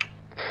smoke.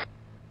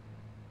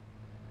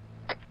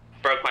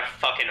 Broke my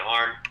fucking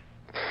arm.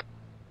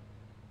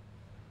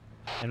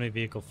 Enemy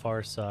vehicle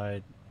far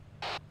side.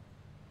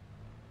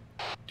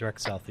 Direct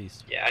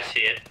southeast. Yeah, I see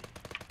it.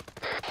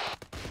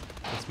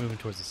 It's moving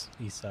towards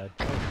the east side.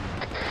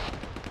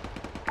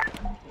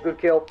 Good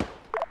kill.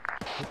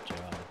 Good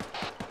job.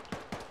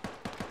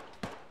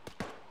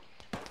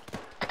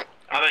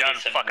 I'm gonna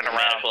need some fucking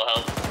medical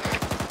help.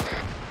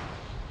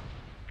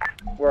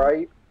 Where are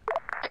you?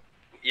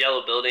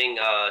 Yellow building,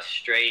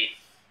 straight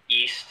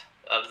east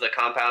of the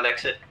compound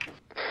exit.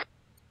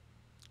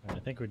 I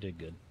think we did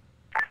good.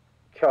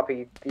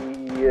 Copy.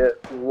 The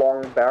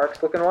long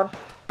barracks looking one?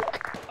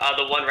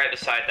 The one right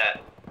beside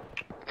that.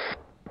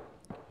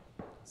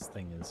 This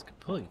thing is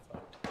completely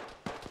fucked.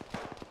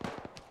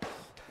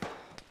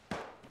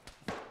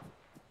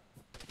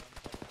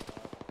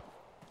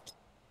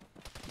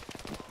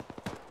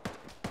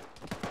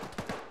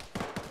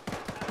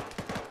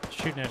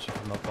 Shooting at you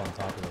from up on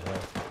top of the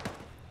hill.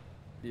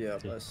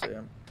 Yeah, I see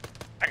him.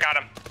 I got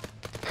him.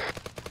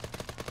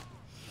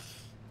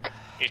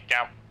 He's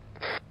down.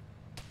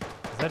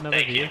 Is that another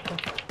vehicle?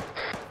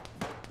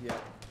 Yeah.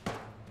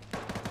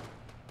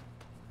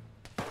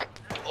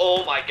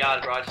 Oh my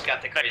god, bro, I just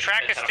got the crazy. The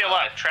track is still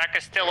up. Track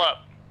is still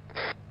up.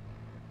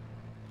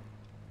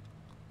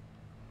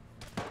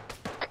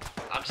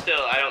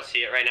 I don't see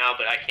it right now,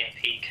 but I can't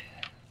peek.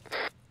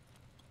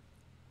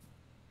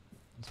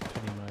 It's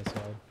pretty my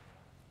side.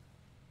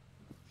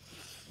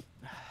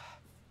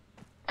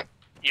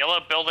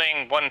 Yellow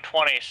building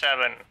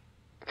 127.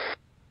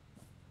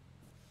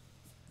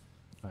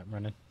 Alright, I'm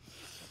running.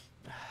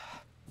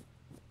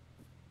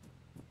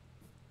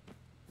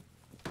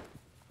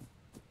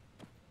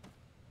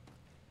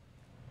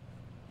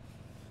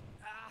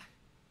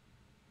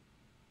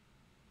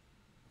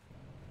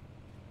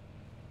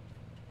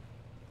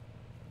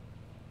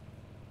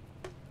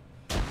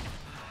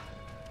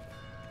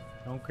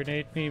 Don't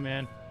grenade me,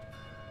 man.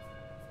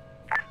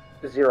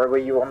 Zero, were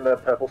you on the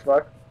purple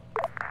smoke?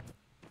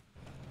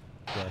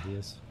 Yeah, he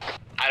is.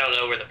 I don't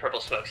know where the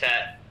purple smoke's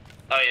at.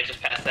 Oh yeah,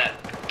 just past that.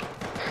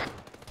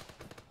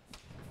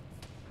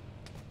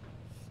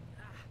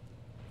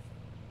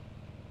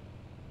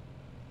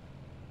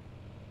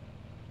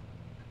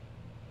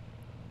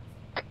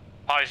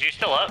 Pause, you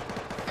still up?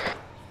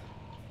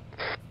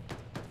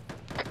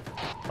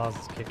 Pause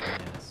is kicking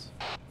ass.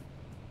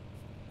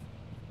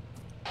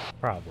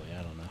 Probably,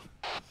 I don't know.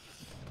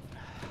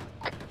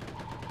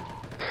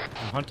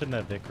 I'm hunting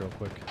that Vic real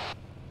quick.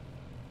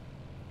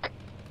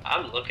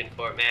 I'm looking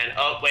for it, man.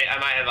 Oh, wait, I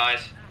might have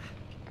eyes.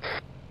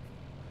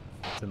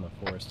 It's in the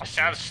forest.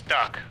 Sounds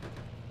stuck.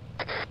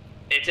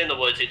 It's in the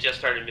woods, it just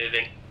started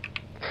moving.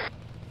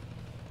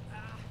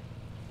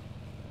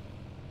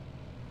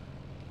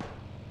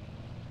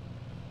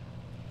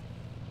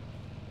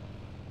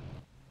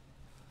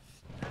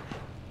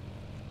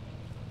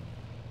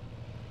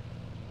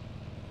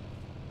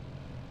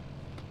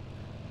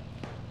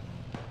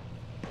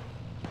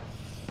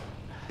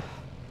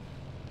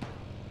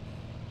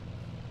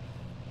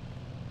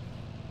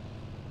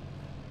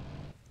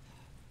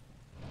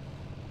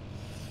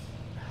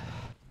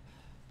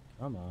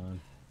 Come on.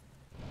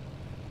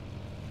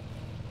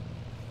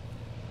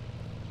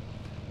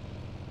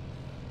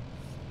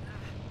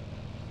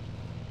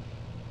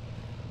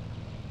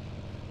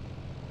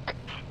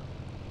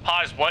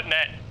 Pause, what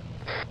net?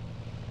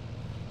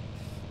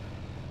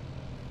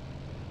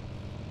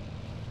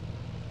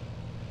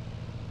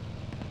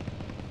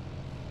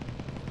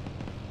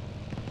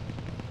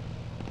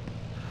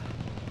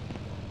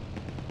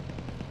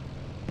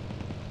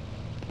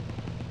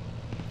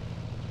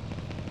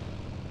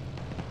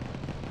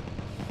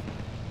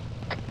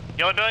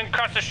 Yellow building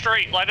across the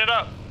street, light it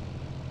up.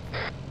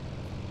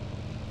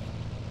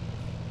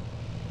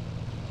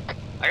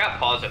 I got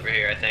Paws over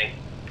here, I think.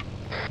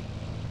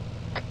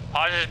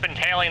 Pause has been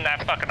tailing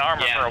that fucking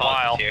armor Yeah, for a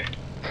Paws while. is here.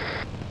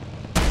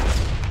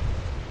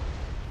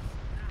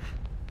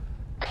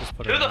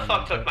 Who the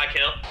fuck took my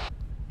kill?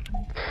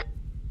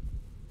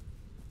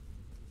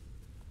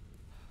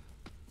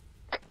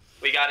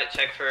 We got it,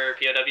 check for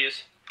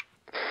POWs.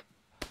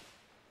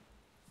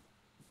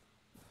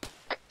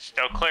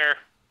 Still clear.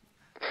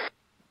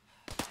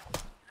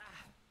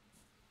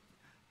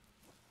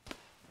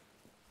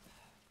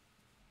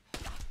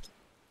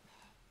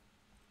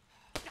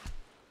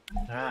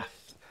 Ah.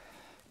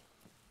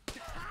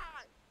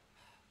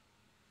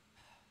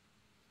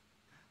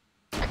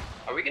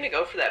 Are we gonna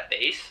go for that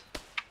base?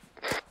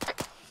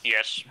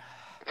 Yes.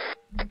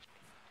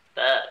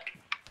 Fuck.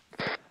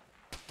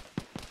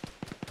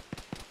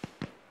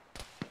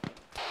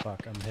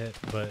 Fuck, I'm hit,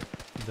 but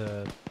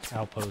the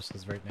outpost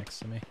is right next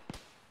to me.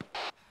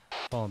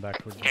 Falling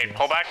back towards the Okay, base.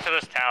 pull back to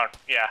this town.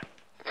 Yeah.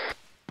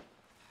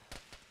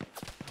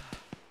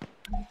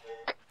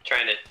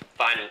 Trying to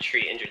find and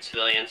treat injured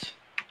civilians.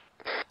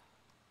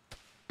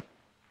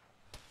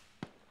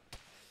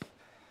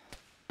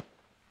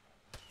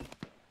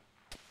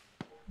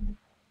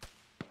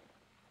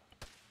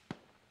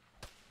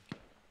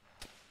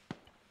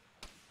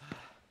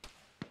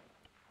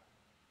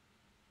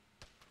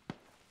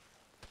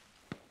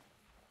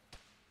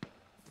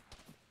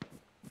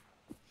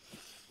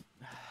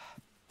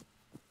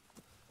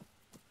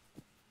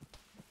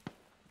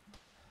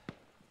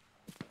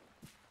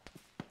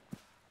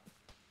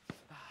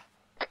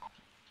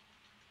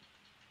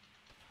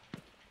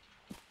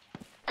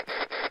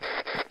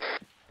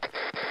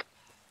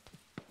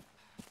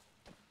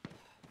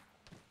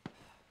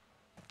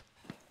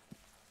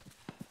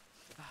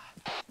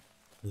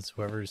 Is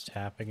whoever's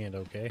tapping it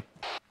okay?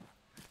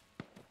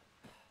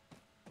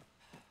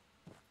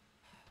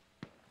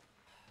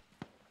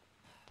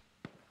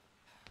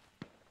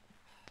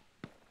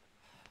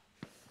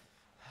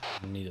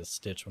 I need a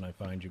stitch when I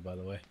find you, by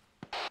the way.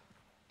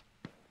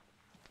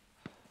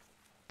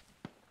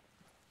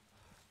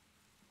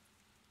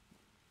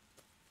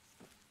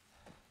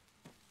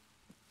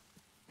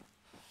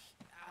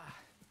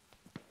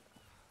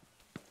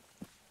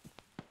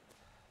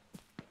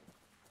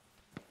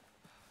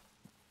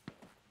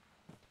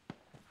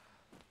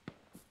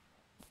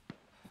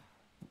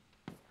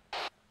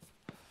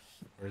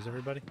 Where's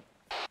everybody?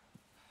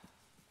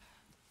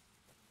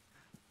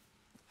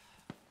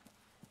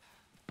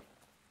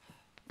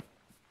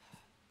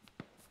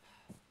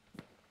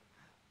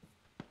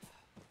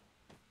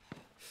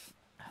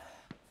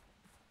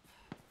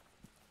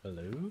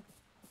 Hello?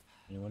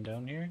 Anyone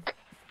down here?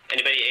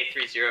 Anybody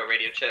A30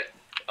 radio check?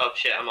 Oh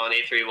shit, I'm on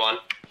A31.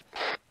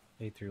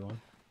 A31.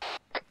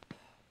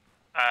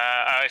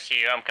 I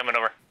see you. I'm coming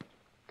over.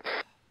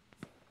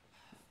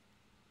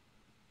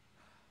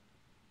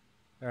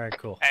 Alright,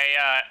 cool. Hey,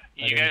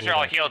 you guys are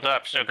all healed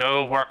up, so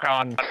go work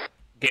on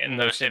getting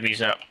those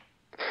civvies up.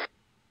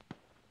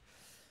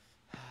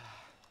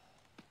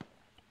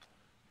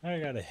 I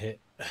got a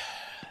hit.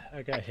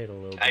 I got hit a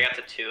little bit. I got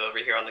the 2 over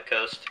here on the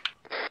coast.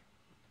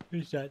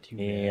 Who's that too?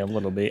 Yeah, a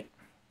little bit.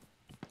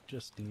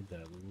 Just need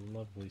that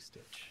lovely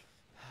stitch.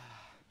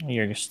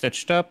 You're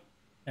stitched up.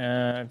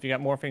 If you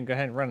got morphine, go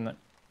ahead and run that.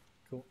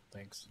 Cool,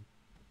 thanks.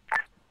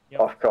 Yep.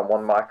 Ofcom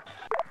 1 mic.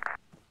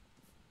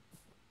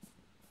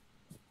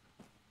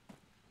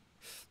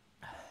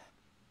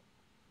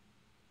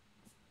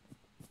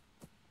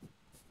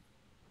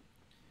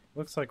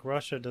 Looks like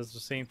Russia does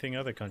the same thing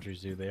other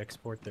countries do. They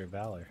export their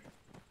valor.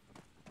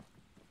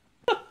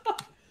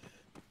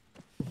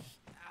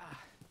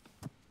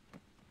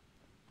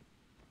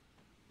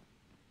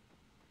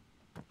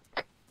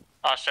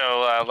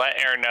 Also,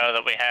 let Air know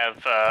that we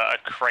have a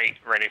crate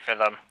ready for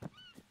them.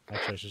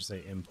 Actually, I should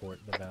say import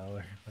the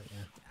valor, but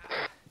yeah.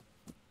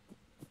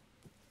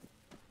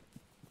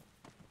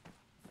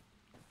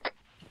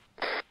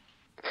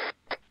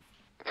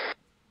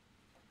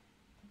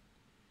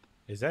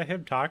 Is that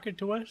him talking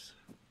to us?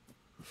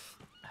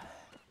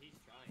 He's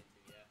trying to,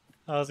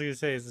 yeah. I was gonna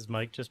say, is his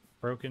mic just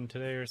broken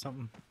today or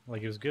something?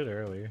 Like, it was good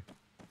earlier.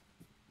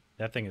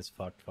 That thing is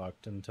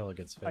fucked until it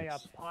gets fixed. Oh yeah,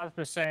 Paz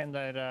was saying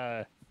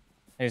that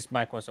his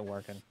mic wasn't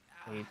working.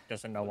 He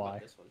doesn't know why.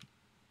 This one?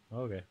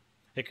 Okay.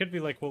 It could be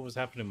like what was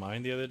happening to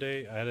mine the other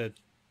day. I had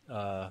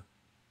to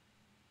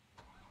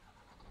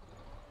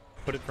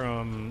put it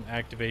from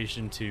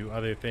activation to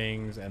other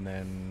things, and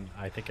then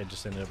I think I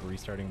just ended up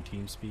restarting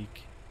TeamSpeak,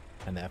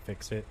 and that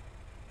fixed it.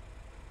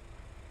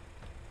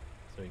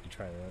 So you can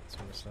try that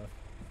sort of stuff.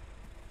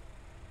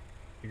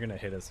 You're gonna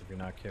hit us if you're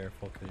not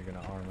careful, because you're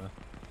gonna Arma.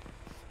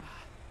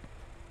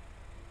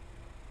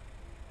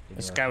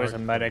 This guy was a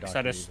medic, so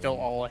I just stole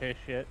all of his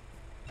shit.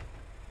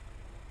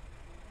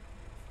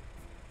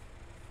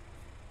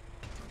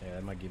 Yeah,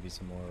 that might give you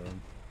some more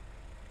room.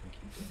 I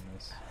keep doing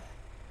this.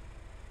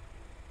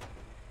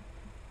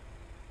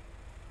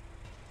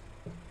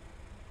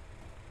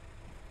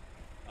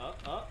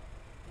 Up.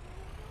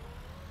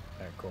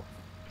 Alright, cool.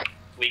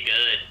 We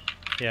good.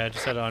 Yeah, I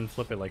just had to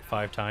unflip it like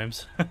 5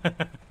 times. It's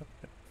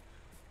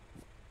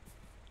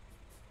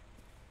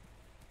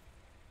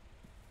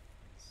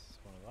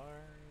one of ours.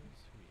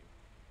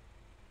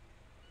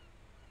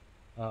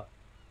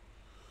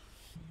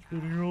 Who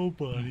are you? Your old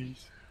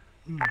buddies.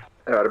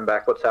 Alright, I'm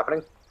back. What's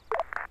happening?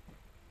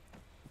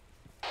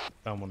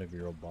 Found one of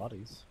your old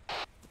bodies.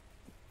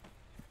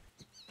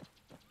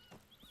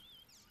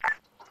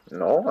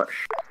 Nice.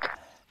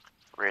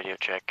 Radio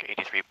check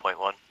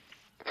 83.1.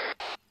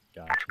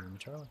 Gotcha,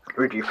 Charlie.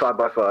 Rudy,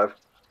 5x5.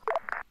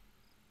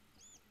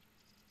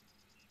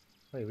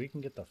 Wait, we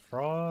can get the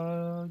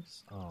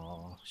frogs?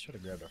 Oh, should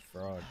have grabbed a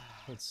frog.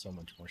 That's so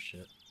much more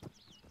shit.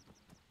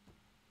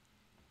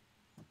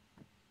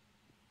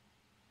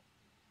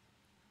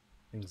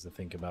 Things to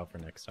think about for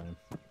next time.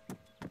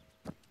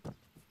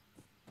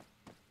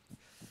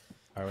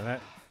 Alright, when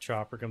that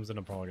chopper comes in,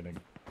 I'm probably gonna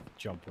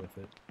jump with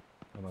it.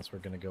 Unless we're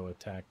gonna go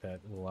attack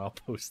that little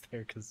outpost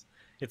there, because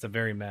it's a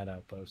very mad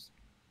outpost.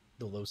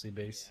 The Losi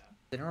base.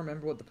 Did I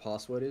remember what the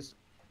password is?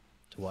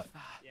 To what?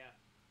 Yeah.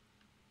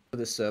 For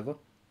this server?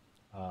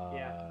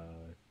 Yeah.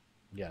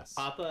 Yes.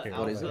 Papa, Here,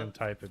 what is let it? him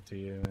type it to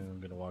you, and I'm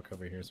gonna walk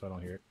over here so I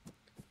don't hear it.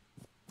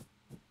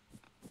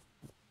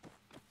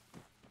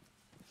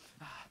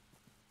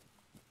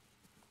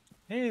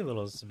 Hey,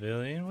 little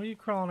civilian, what are you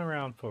crawling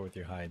around for with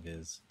your high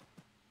vis?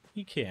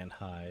 You can't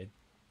hide.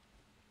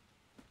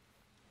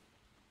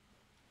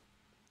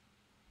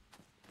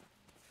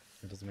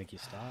 It doesn't make you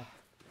stop.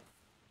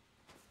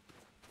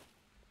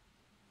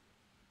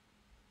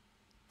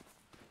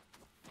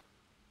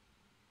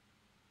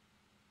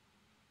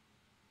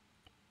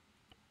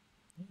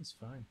 It's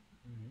fine.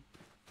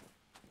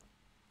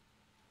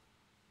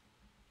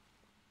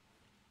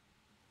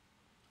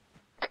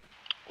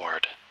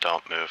 Ward,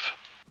 don't move.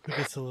 I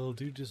guess the little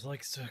dude just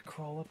likes to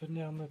crawl up and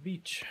down the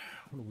beach.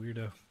 What a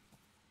weirdo.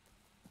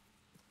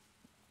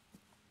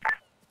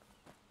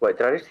 Wait,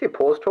 did I just hear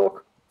pause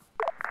talk?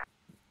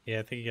 Yeah,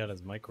 I think he got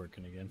his mic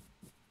working again.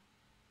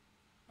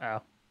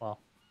 Oh, well.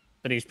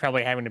 But he's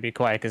probably having to be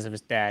quiet because of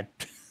his dad.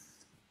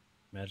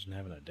 Imagine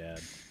having a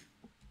dad.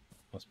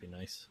 Must be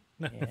nice.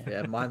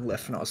 Yeah, mine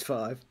left when I was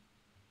 5.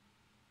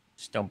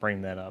 Just don't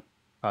bring that up.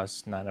 I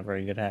was not a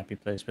very good happy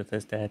place with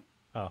his dad.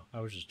 Oh,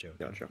 I was just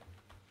joking. Gotcha.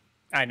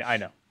 I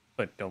know,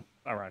 but don't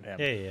around him.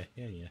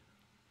 Yeah.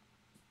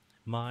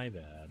 My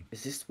bad.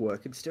 Is this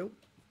working still?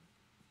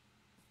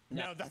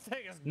 No, that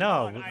thing is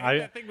No, gone. I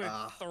that thing with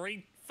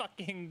 3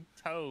 fucking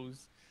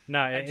toes.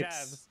 No, and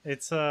jabs.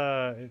 it's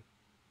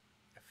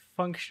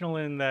functional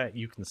in that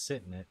you can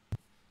sit in it.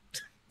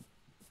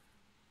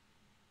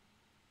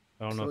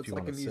 I don't know if you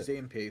want to sit. So it's like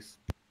a museum piece.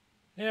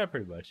 Yeah,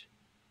 pretty much.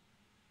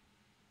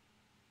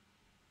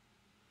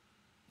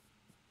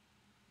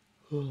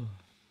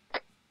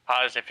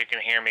 Pause if you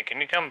can hear me.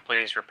 Can you come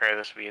please repair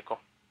this vehicle?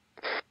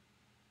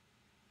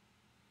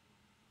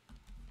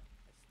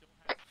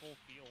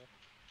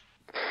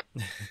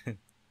 Too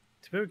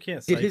bad we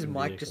can't Did his siphon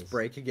mic vehicles. just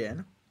break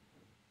again?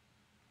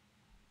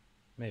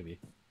 Maybe.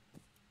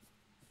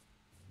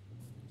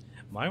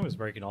 Mine was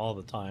breaking all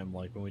the time,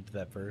 like when we did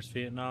that first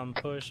Vietnam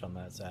push on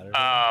that Saturday.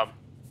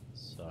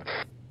 Sucked.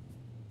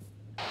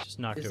 Just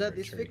knocked Is over that a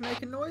this tree. Vic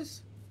making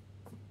noise?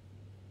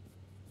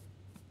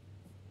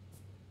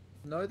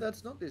 No,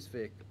 that's not this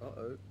Vic.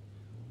 Uh-oh.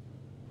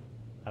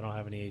 I don't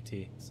have any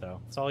AT,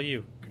 so it's all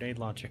you. Grenade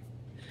launcher.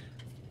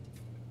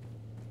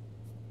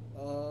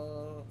 I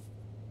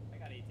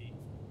got AT.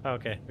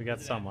 Okay, we got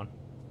someone.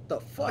 The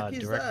fuck is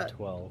direct that?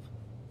 12.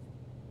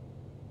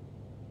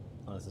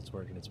 Unless it's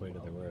working its way to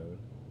the road.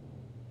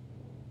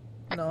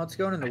 No, it's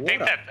going in the I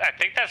water.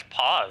 think that's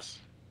pause.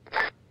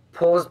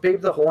 Pause,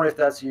 beep the horn if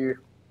that's you.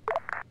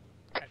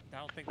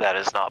 That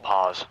is not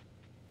pause.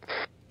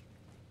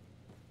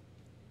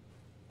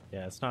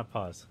 Yeah, it's not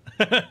pause.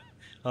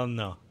 Oh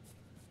no.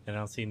 And I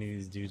don't see any of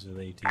these dudes with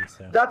AT,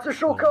 so. That's a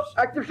shortcut!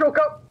 Active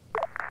shortcut!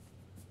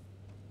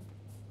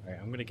 Alright,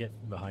 I'm gonna get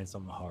behind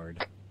something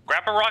hard.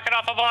 Grab a rocket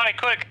off a body,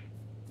 quick!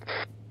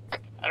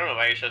 I don't know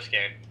why you're so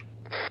scared.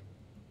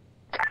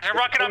 There's a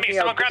rocket on me.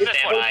 Someone grab this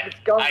one. I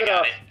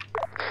got it.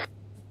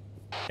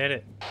 Hit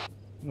it.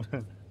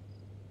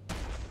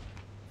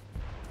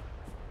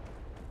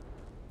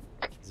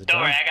 Is it Don't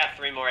done? worry, I got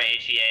 3 more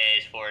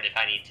HEAs for it if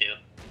I need to.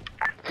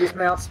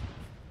 Dismounts.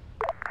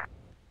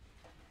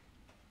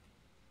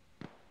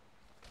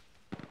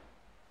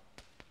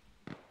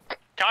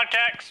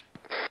 Contacts.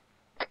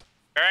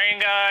 Bearing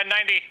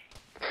 90.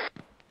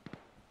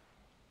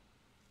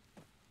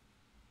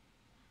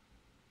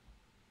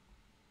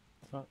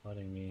 It's not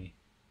letting me.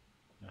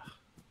 Ugh.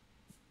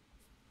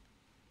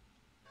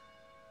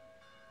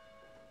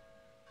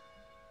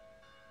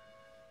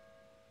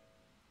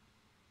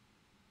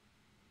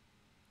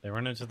 They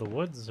run into the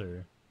woods,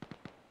 or?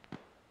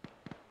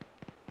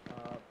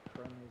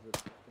 Friendly's in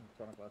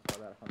front of us by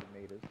about 100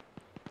 meters.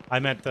 I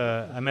meant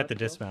the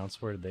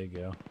dismounts. Where did they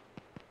go?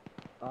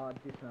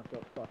 Dismount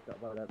got fucked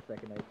up by that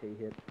second AT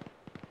hit.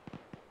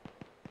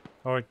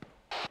 Or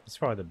it's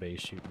probably the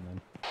base shooting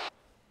then.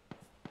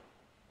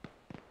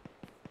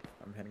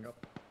 I'm heading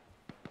up.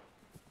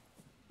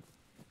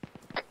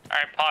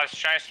 Alright, pause.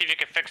 Try and see if you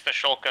can fix the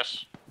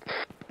shulkus.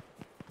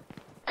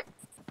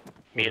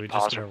 Me We and just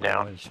pause gonna are down.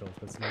 run and show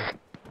us now.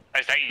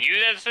 Is that you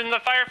that's in the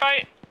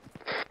firefight?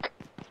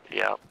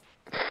 Yeah.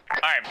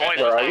 Alright, boys,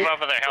 Where are let's move you?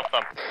 over there. Help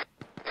them.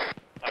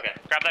 Okay.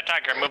 Grab that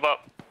tiger. Move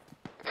up.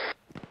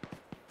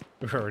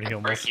 We're already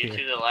almost Break you here.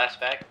 to the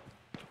last bag.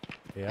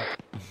 Yeah.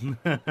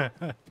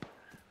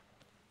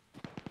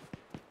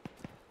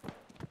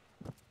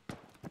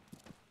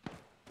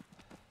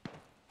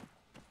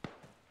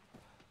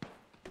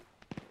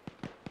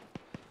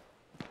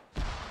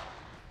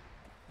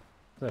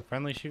 Is that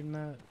friendly shooting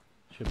that?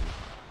 Should be.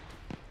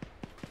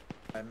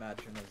 I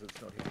imagine as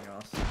it's not hitting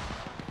us.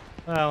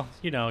 Well,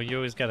 you know, you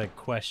always gotta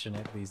question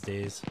it these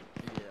days.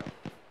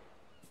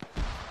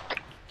 Yeah.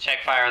 Check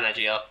fire on that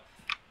GL.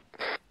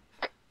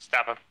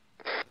 Stop him.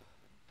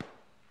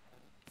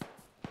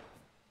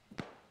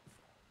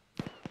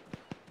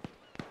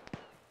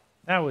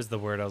 That was the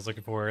word I was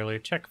looking for earlier.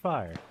 Check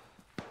fire.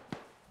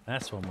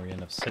 That's when we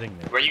end up sitting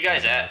there. Where you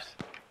guys at?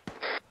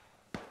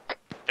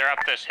 They're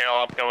up this hill.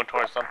 I'm going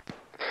towards them.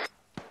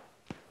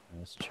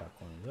 Let's chuck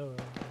one of those.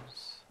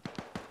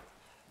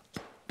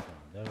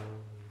 One of those.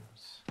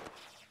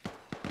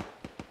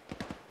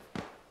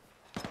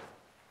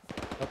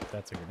 Oh,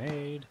 that's a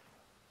grenade.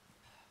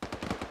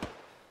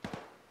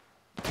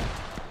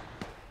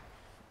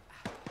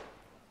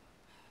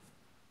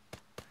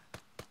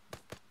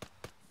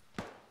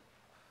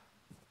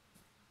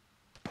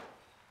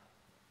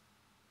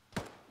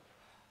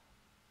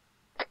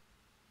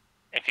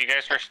 If you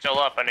guys are still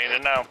up, I need to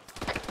know.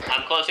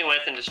 I'm closing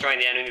with and destroying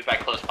the enemy by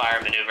close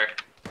fire maneuver.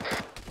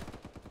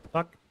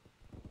 Fuck.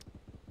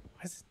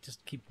 Why does it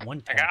just keep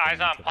one I got eyes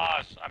tapping on into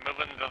pause. I'm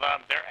moving to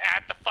them. They're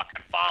at the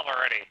fucking fob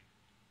already.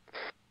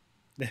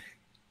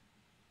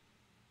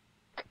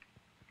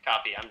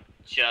 Copy. I'm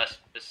just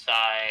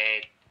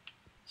beside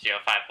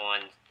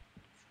 051.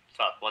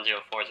 Fuck,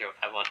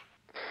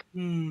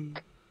 104051.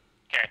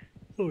 Okay.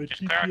 Oh,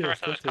 Just clear out the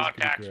rest of those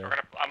contacts.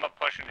 I'm gonna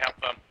push and help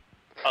them.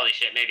 Holy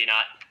shit, maybe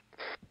not.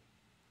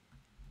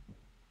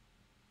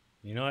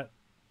 You know what?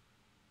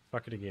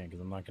 Fuck it again, because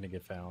I'm not going to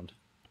get found.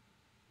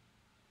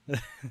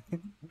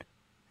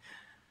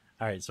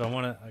 Alright, so I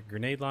want a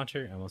grenade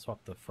launcher, and we'll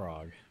swap the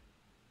frog.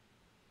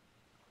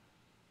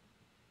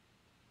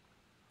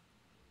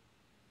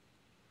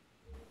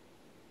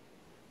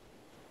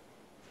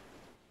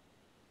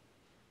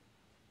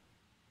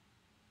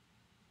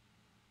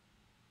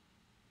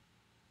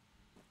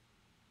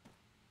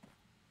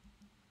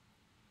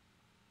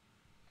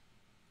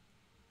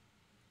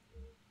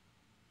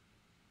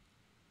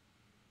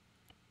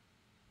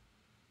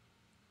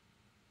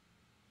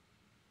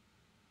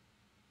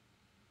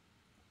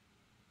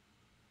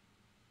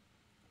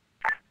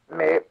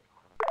 Me.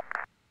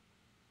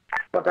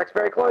 Contact's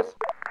very close.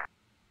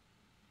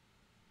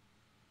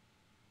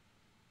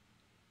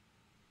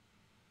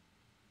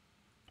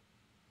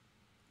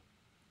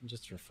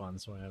 Just for fun,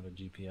 so I have a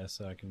GPS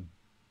so I can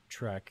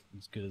track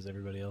as good as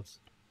everybody else.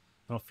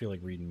 I don't feel like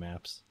reading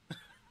maps.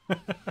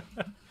 I've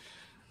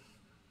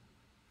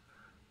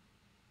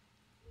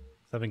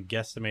been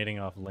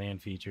guesstimating off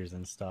land features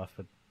and stuff,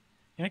 but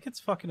it gets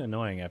fucking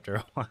annoying after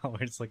a while.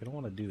 Where it's like, I don't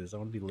want to do this. I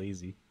want to be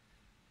lazy.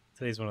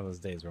 Today's one of those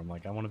days where I'm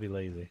like, I want to be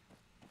lazy.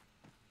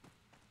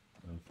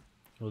 So,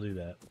 we'll do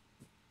that.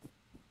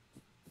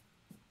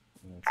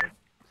 And that's like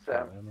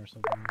Sam. M or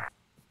something.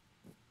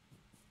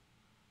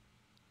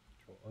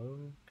 Control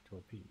O,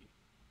 Control P.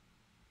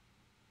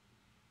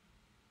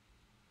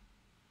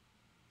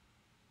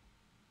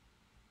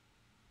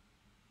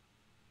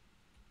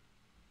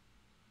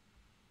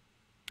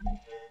 I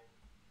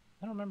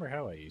don't remember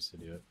how I used to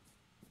do it.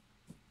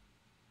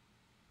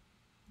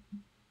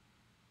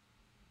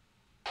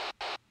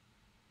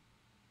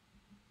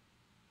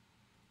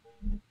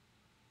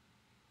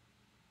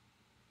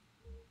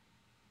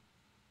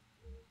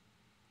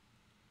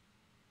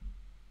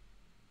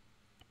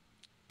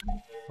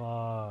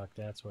 Fuck,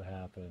 that's what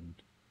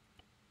happened.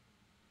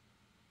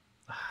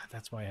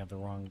 That's why I have the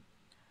wrong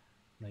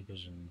night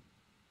vision.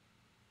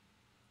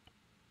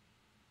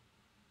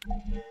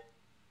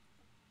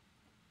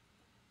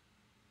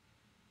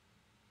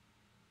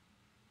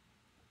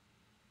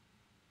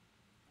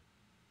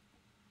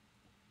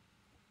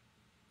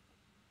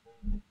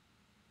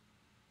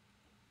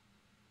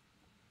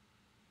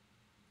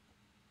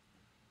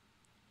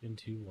 In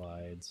two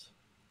wides.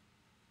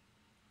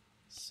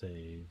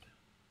 Save.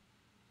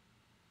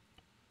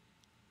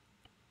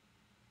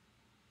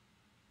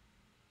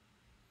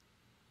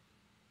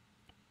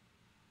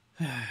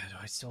 Do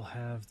I still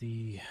have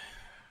the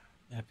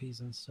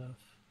epis and stuff?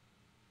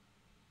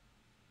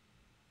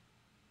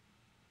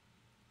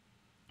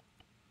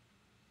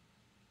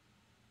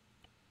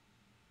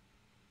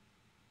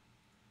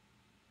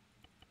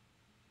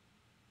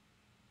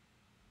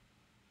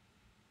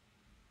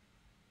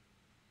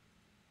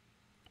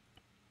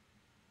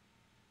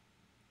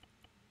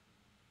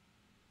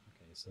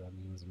 Okay, so that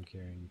means I'm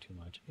carrying too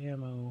much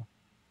ammo.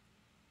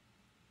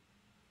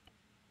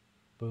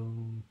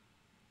 Boom.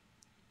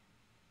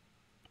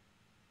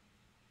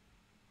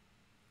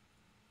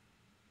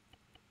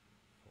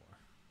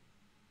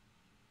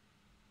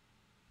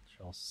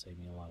 Should also save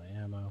me a lot of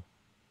ammo.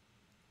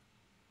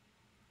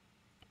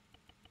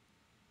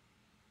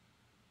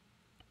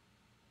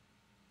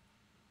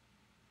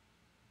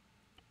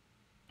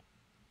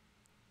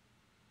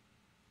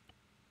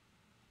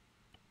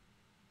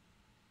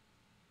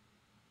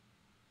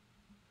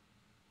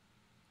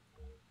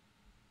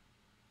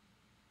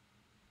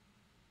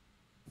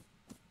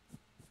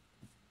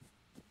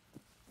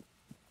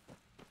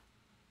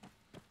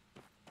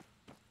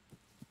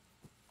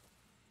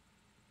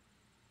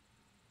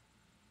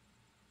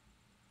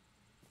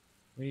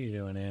 What are you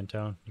doing,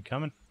 Anton? You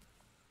coming?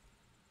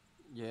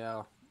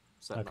 Yeah,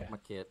 setting Okay. up my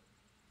kit.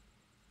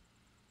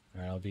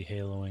 Alright, I'll be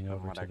haloing I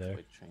over might to there.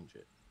 actually change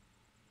it.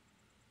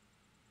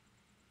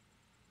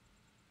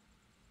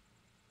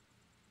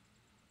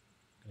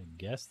 I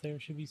guess there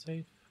should be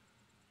safe.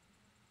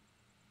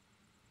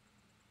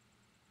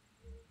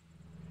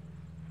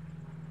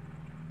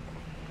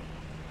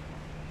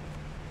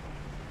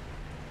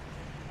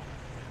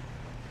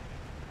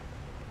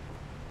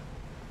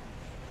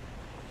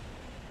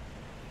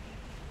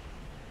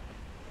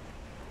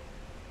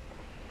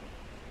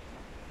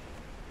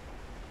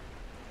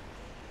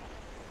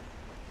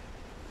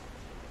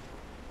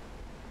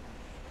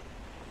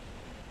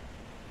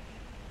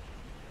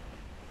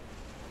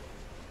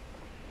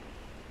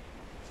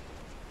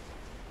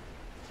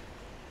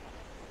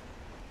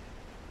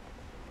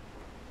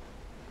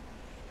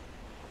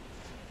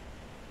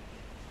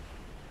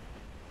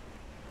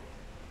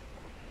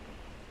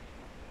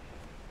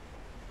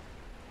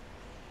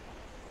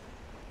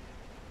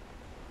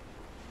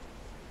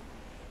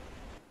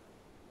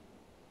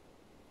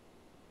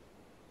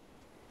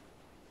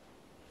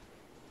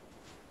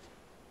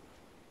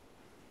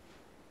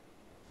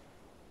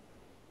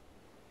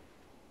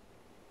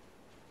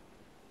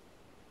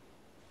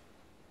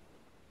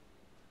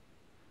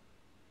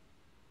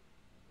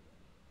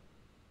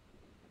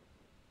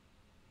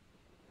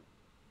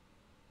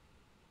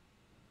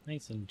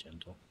 Nice and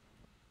gentle.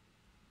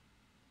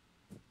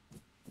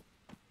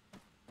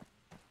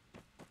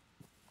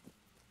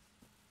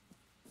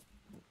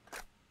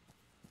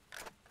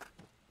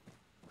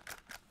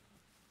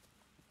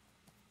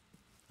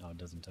 Oh, it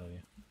doesn't tell you.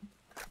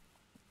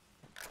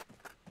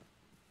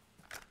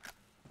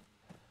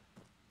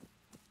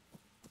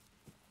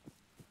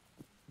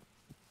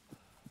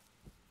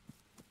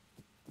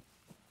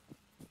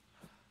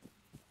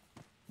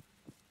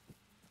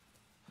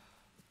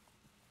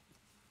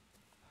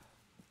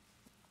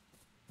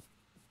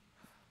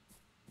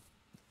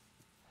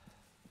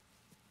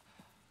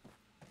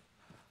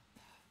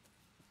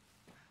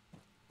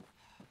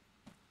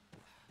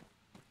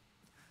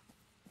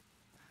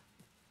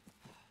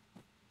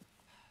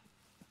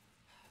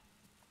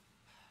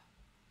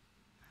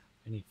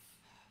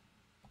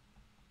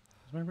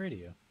 Where's my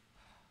radio?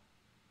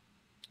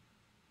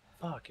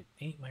 Fuck, it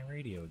ain't my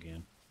radio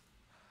again.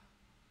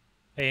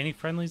 Hey, any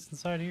friendlies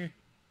inside here?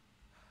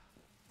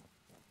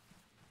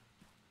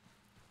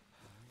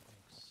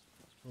 Thanks.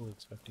 Fully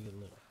expect to get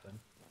lit up then.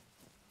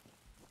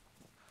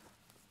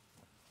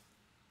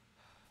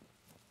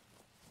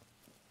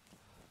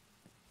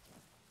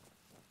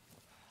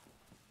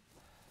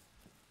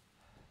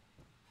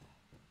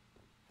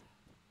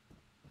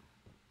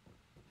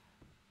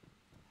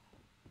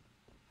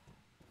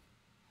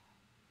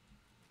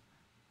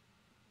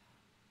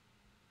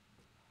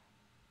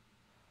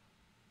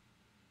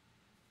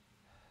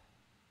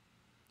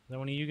 Is that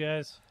one of you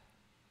guys?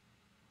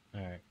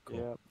 Alright,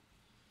 cool.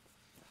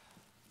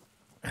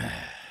 Yep.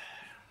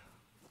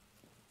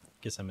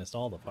 Guess I missed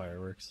all the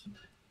fireworks.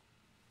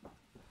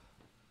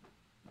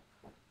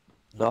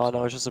 No,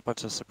 it's just a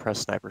bunch of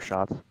suppressed sniper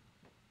shots.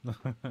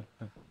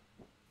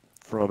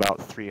 From about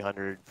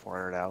 300,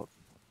 400 out.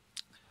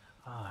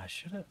 Ah,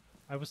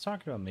 I was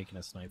talking about making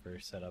a sniper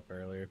setup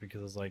earlier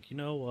because I was like, you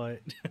know what?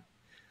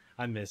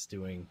 I miss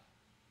doing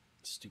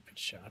stupid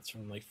shots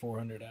from like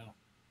 400 out.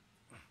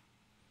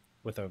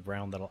 With a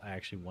round that'll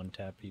actually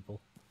one-tap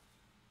people.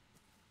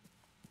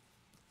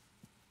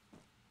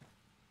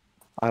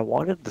 I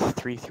wanted the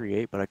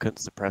 338, but I couldn't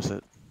suppress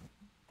it.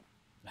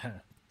 You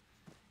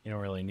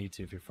don't really need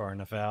to if you're far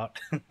enough out.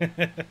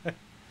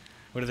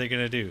 What are they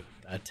gonna do?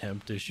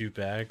 Attempt to shoot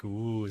back?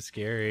 Ooh,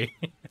 scary.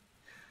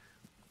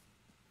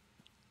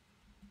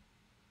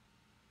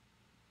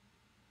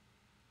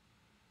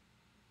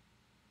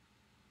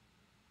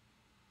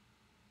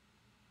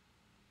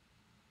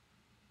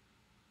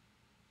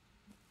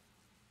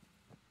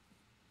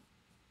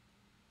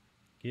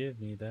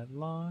 Give me that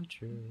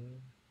launcher.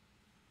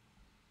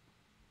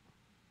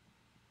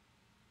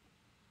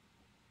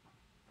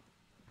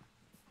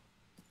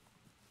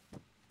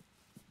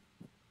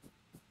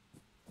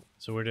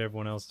 So where did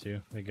everyone else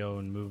do? They go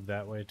and move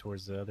that way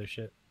towards the other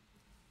shit?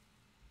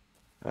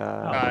 No,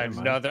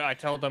 I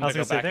told them to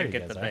go back and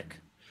get the Vic.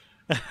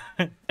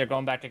 They're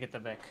going back to get the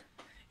Vic.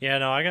 Yeah,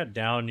 no, I got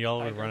down.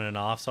 Y'all were running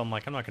off, so I'm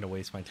like, I'm not going to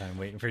waste my time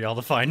waiting for y'all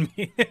to find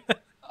me.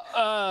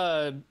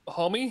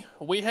 Homie,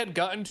 we had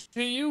gotten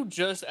to you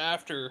just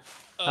after.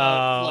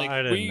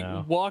 I didn't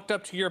know. Walked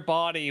up to your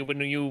body when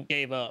you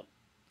gave up.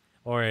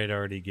 Or I had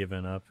already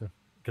given up.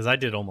 Because I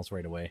did almost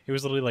right away. It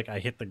was literally like I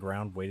hit the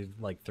ground, waited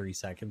like 3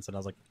 seconds, and I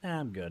was like,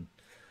 I'm good.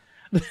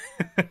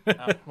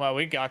 Well,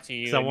 we got to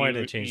you. So I wanted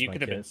to change my You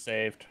could have been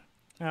saved.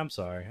 I'm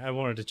sorry. I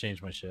wanted to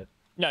change my shit.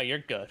 No, you're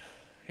good.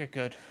 You're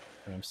good.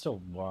 I'm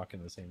still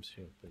walking the same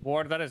shit. But...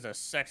 Ward, that is a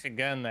sexy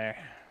gun there.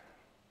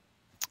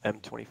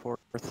 M24 or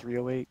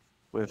 308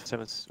 with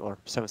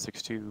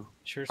 7.62.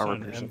 Sure, it's not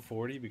an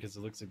M40 because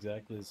it looks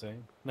exactly the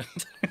same.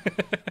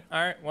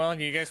 All right. Well,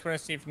 you guys want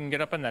to see if we can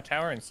get up in that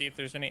tower and see if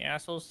there's any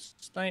assholes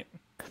tonight?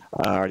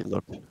 I already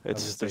looked.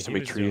 There's so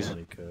many trees.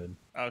 Could.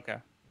 Okay.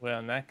 Well,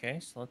 in that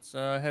case, let's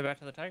head back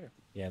to the Tiger.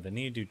 Yeah, they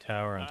need to do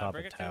tower on top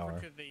bring of it tower.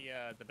 Over to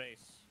the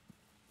base.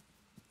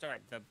 Sorry,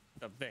 the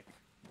Vic.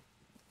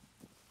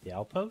 The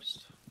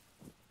outpost?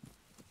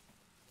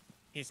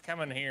 He's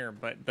coming here,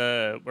 but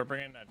we're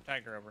bringing a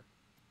Tiger over.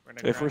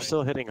 If we're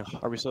still hitting,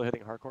 are we still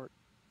hitting Harcourt?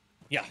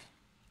 Yeah.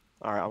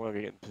 All right, I'm gonna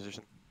get in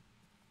position.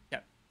 Yeah.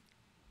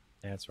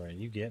 That's right.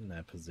 You get in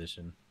that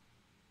position.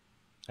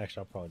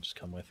 Actually, I'll probably just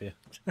come with you.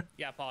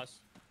 Yeah. Pause.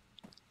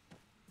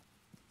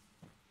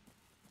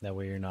 That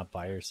way you're not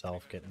by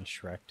yourself getting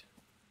shreked.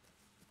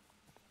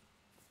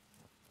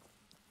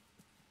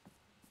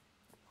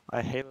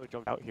 I Halo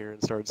jumped out here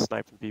and started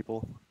sniping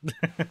people.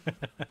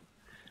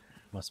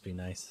 Must be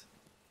nice.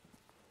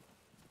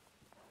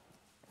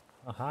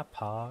 Oh, hi,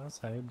 Pause.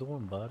 How you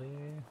doing, buddy?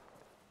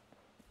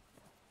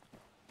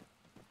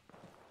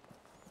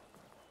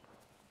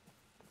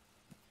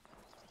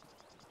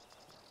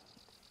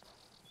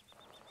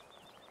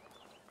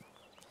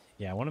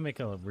 Yeah, I want to make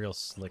a real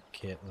slick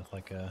kit with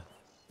like a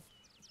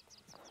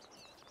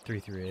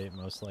 338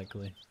 most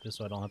likely, just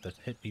so I don't have to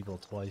hit people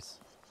twice.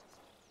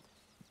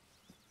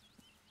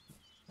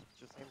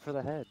 Just aim for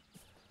the head.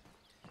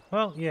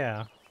 Well,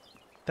 yeah.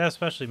 That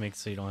especially makes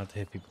it so you don't have to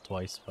hit people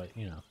twice, but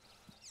you know.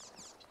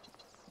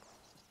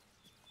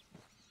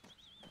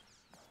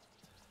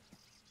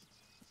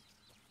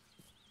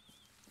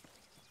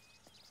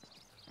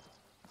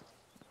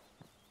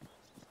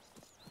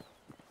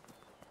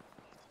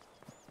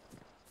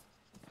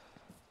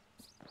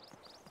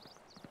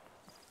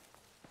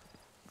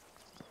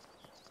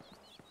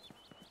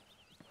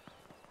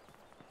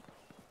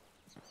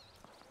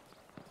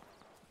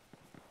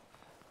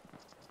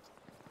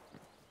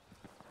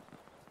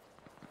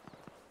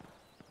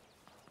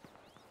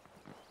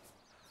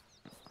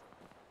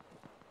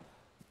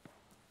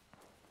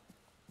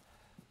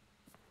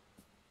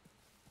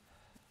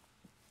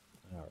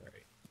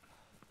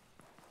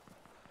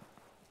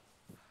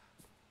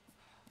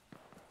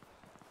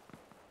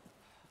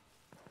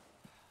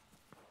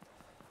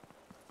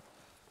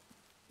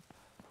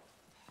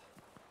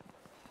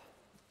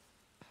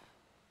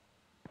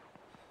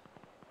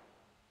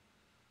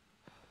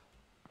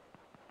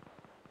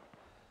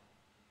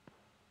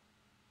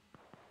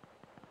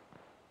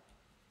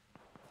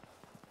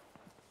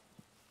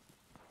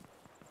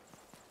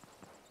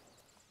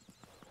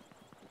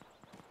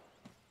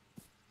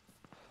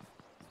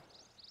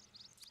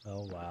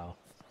 Oh wow.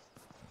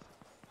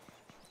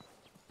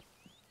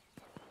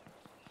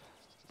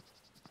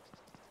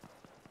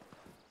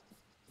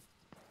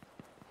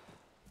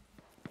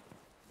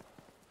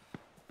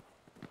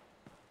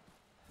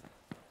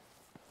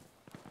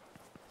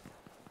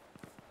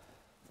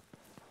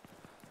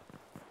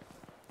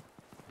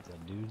 Is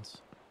that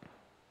dudes?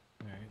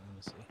 Alright, let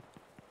me see.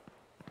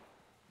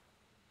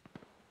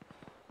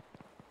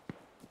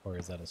 Or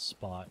is that a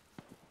spot?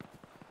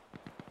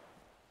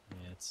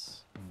 Yeah,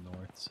 it's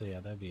north, so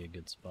yeah, that'd be a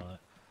good spot.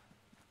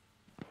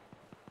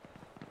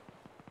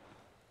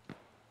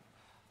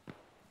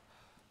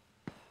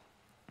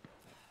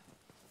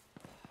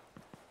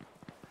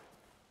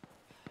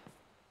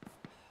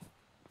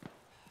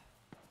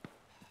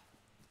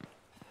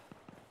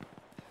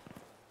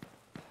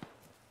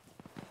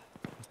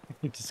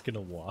 You're just gonna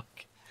walk.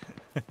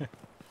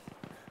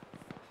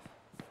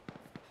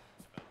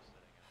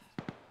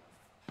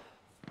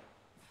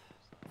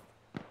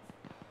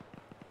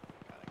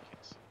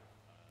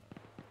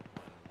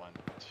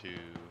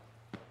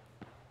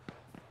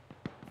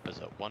 Is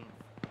that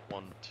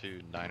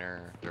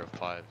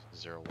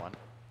 112-9er-0501?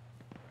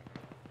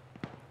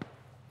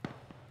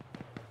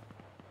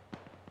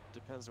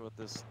 Depends on what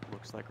this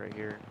looks like right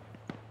here.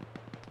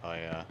 Oh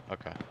yeah,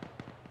 okay.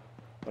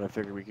 But I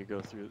figured we could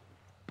go through.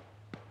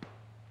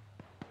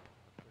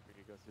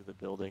 The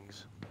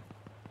buildings.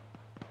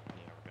 Yeah,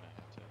 we're gonna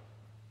have to.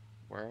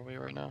 Where are we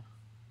right now?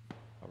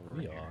 Over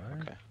We here. are.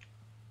 Okay.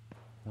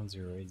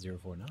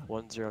 108049.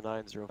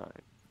 10909.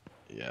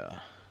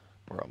 Yeah,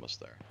 we're almost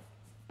there.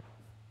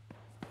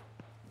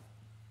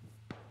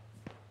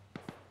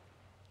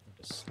 We're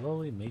just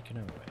slowly making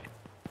our way.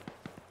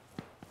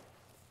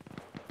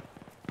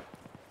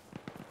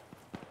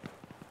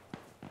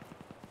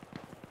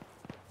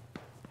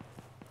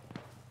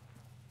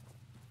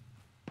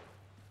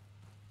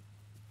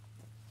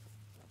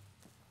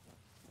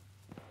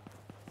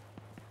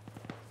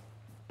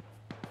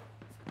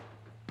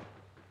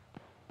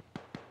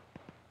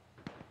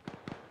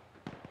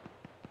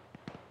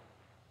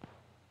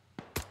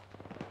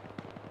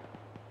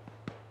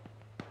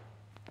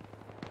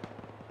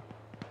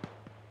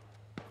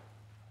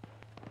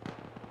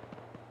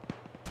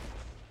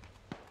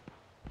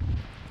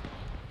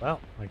 Well,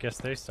 I guess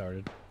they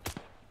started.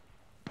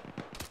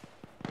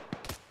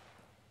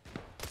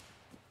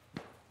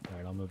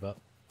 Alright, I'll move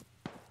up.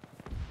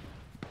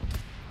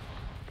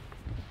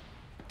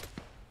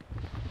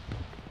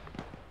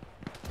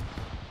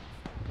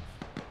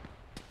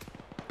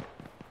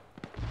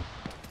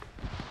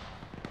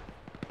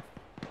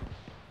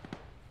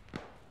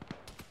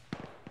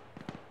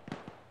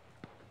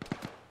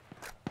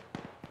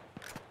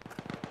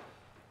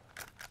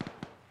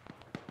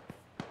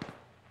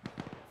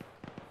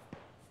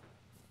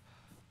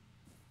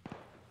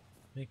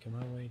 Making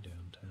my way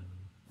downtown,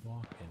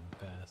 walking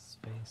past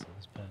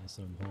faces, past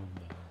some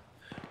homebound.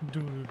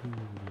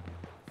 Doo-doo-doo-doo-doo.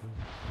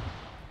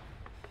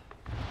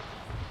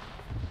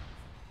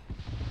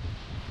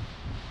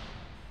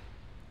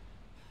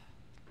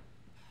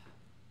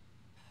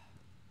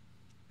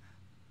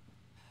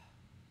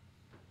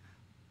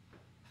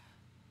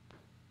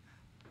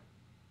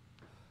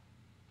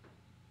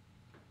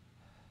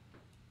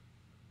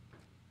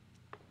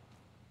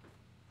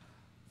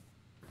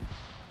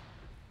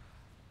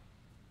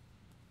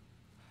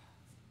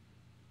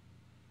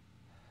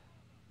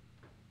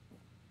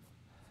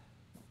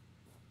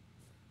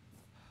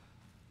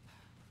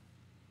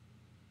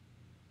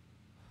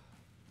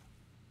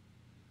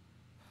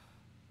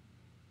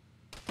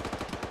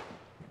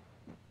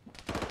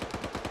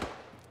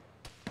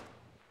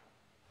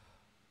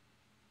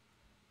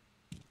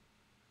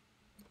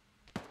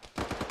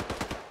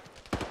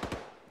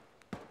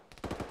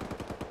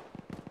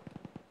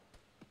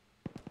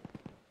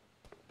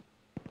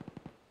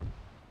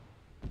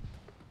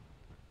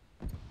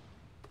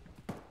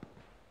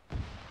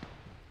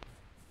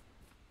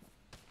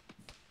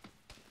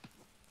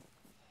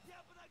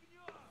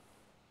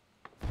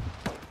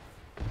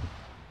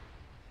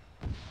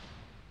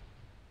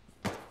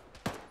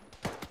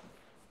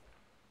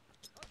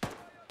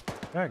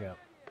 There I go.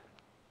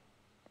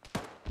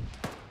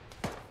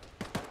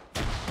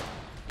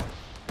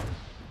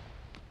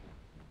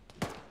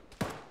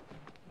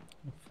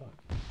 Oh, fuck.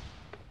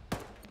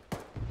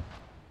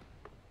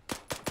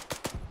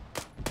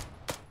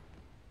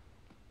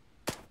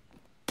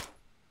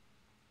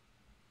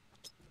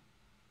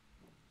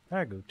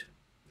 Very good.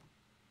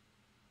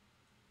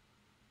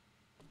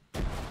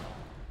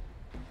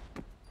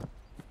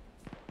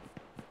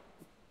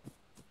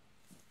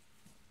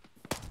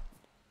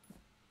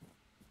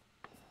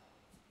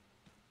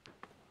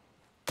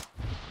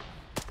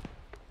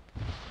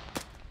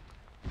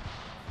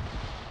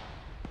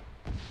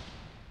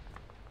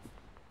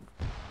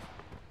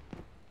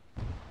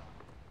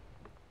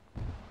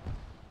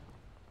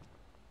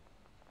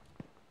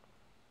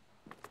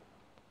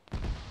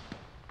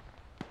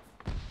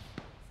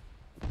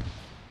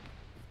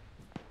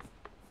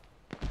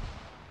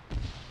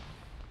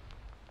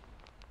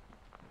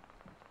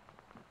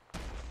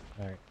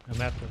 Alright,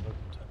 I'm at the...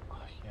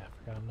 Oh yeah, I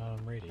forgot I'm not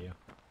bottom radio.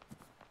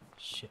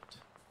 Shit.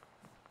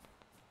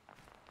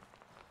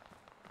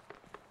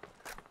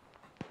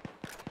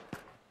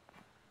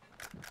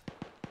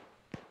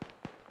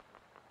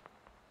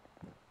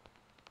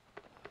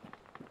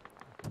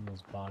 And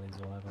those bodies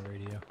will have a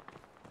radio.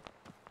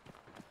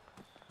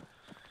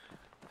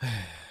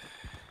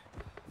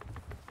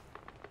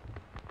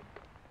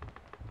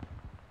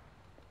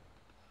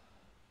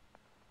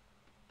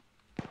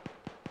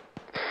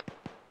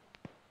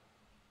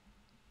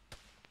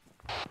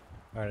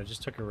 Alright, I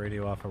just took a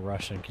radio off of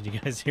Russian. Can you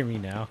guys hear me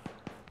now?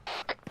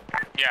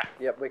 Yeah.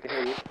 Yep, we can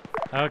hear you.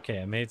 Okay,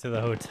 I made it to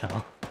the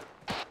hotel.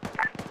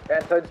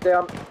 Antone's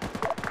down.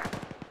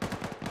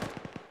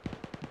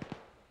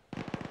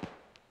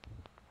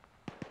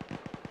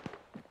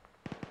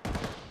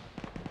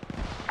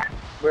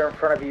 We're in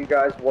front of you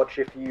guys. Watch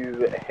if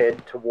you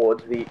head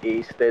towards the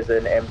east. There's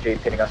an MG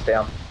pinning us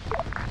down.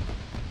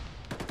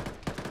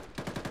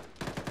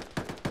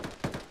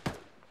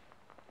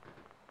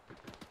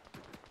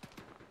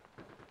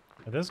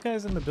 Are those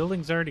guys in the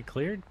buildings already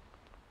cleared?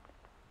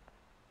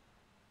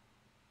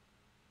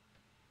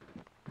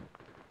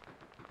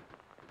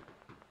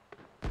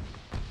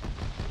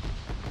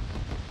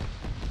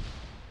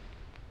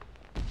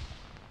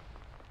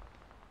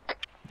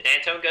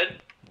 Antone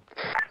good?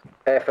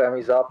 AFM,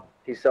 he's up.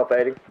 He's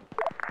self-aiding.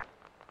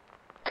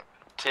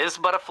 'Tis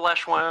but a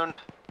flesh wound.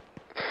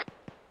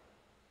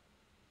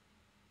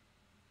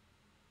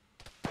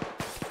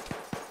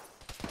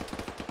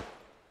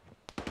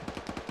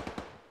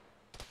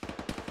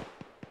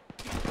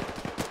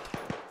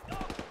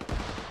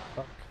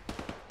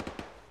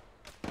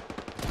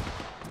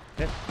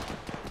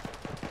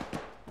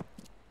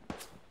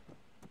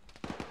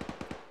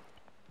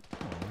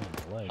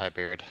 Hi,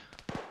 Beard.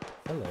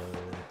 Hello.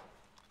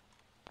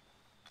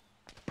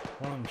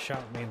 One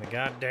shot me in the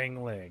goddamn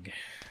leg.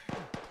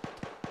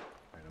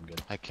 Alright, I'm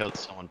good. I killed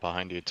someone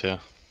behind you, too.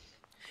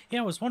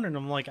 Yeah, I was wondering.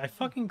 I'm like, I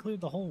fucking cleared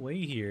the whole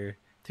way here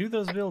to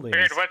those buildings.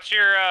 Beard, what's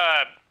your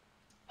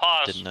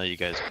pause? Didn't know you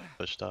guys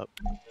pushed up.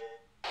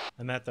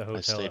 I'm at the hotel.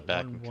 I stayed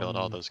back and killed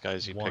all those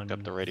guys you picked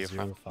up the radio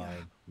from.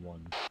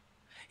 051.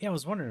 Yeah, I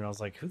was wondering. I was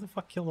like, who the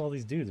fuck killed all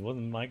these dudes? It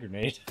wasn't my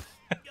grenade.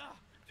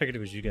 Figured it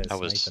was you guys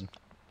sniping.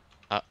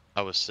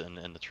 I was sitting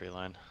in the tree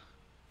line.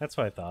 That's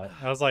what I thought.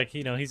 I was like,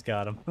 you know, he's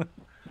got him.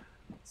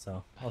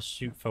 So I'll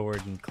shoot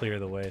forward and clear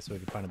the way so we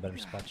can find a better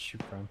spot to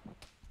shoot from.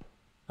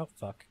 Oh,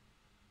 fuck.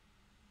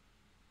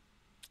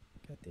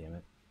 God damn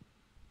it.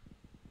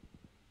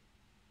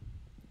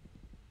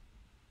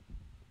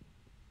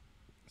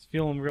 It's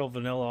feeling real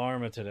vanilla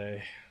Arma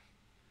today.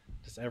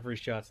 Just every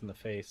shot's in the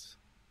face.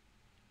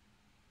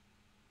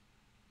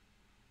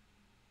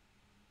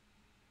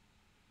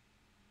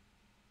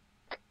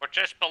 We're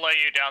just below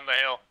you down the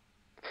hill.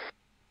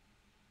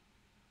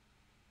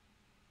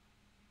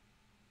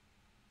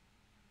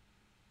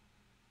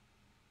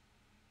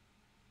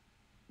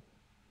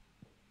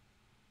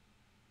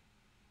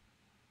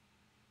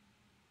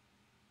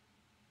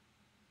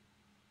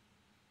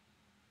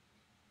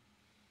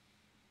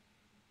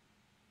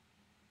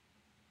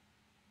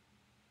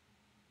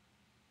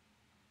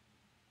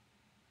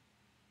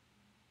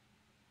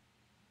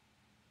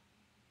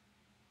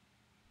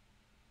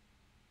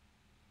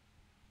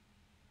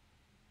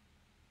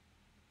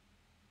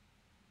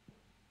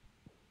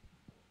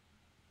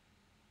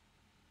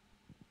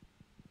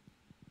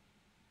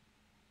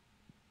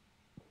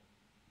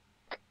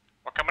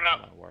 We're coming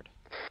up. Ward.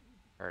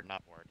 Or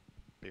not Ward.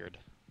 Beard.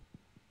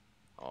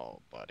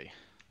 Oh, buddy.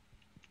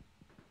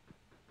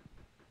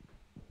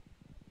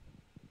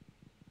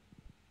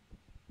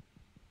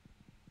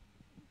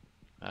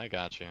 I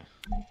got you.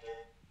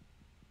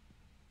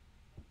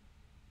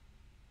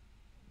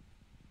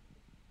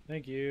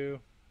 Thank you.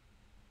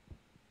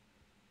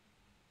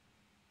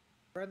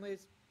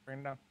 Friendlies.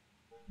 Bring them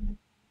down.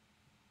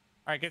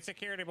 Alright, get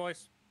security,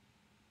 boys.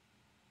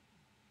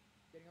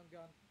 Getting on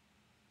gun.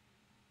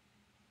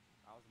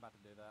 I was about to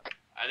do that.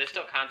 Are there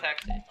still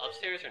contacts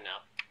upstairs or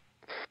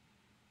no?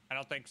 I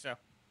don't think so.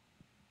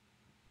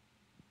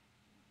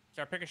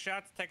 Start picking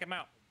shots, take him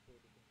out.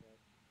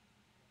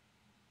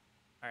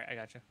 Alright, I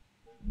got you.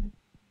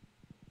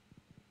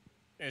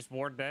 Is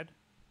Ward dead?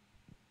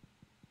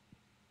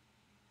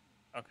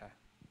 Okay.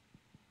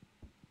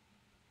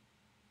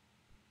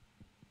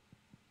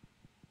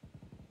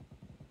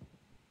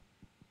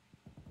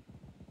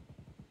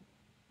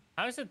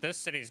 How is it this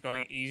city's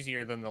going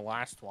easier than the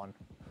last one?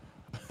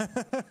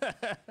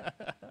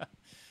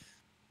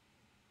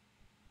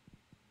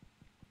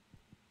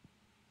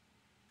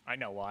 I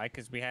know why,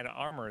 because we had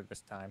armor this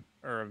time,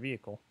 or a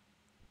vehicle.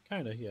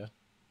 Kinda, yeah.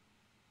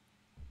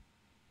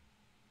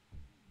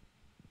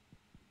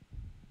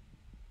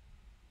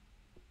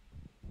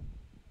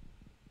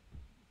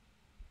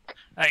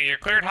 Hey, you're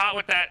cleared hot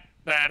with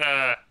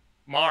that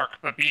mark,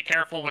 but be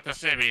careful with the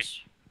civvies.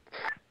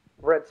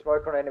 Red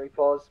smoke on enemy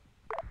pause.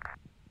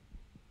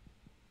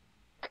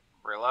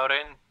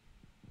 Reloading.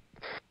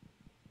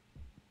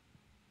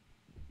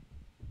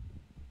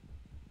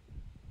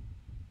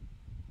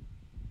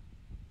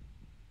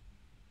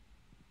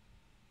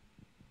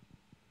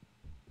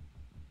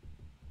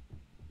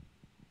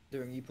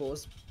 Doing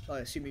E-pause. I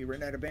assume you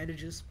ran out of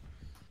bandages.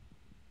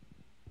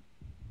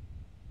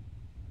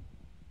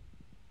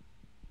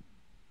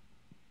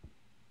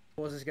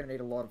 Pause is gonna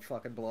need a lot of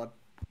fucking blood.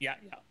 Yeah.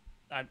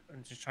 I'm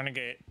just trying to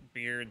get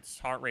Beard's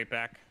heart rate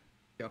back.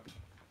 Yep.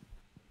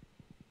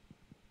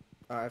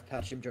 I've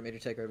patched him. Do you want me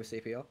to take over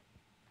CPR?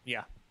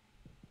 Yeah.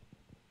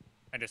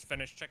 I just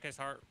finished check his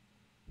heart,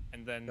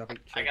 and then...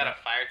 I got a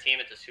fire team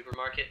at the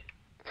supermarket.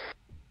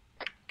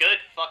 Good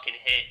fucking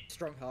hit.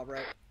 Strong heart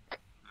rate.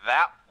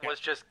 That was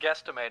just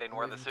guesstimating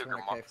where the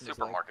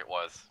supermarket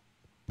was.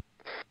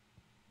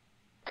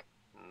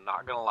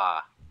 Not gonna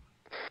lie.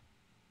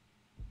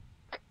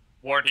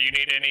 Ward, do you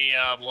need any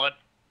blood?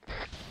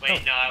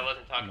 Wait, no, I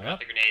wasn't talking about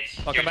the grenades.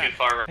 Welcome You're back. too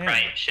far Yeah.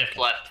 right. Shift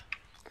left.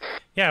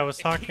 Yeah, I was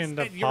talking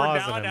to You were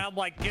Pause down, and him. I'm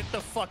like, get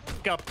the fuck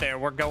up there.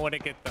 We're going to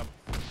get them.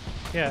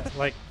 Yeah,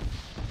 like,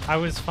 I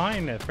was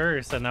fine at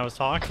first, and I was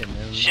talking, and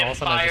all of a Shift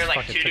sudden I fire just like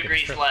fucking 2 took a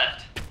degrees trip.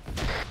 left.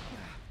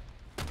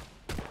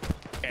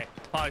 Okay,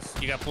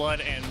 pause. You got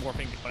blood and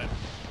morphine going in.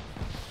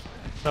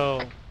 So,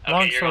 Okay,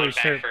 long you're story going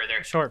back short,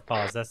 further. short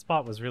pause, that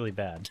spot was really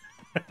bad.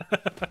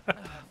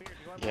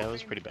 Yeah, it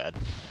was pretty bad.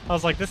 I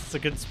was like, this is a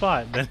good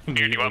spot. Then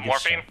Here, do you want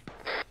morphine?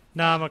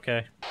 No, I'm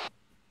okay.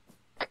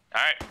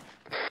 Alright.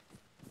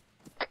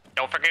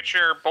 Don't forget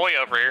your boy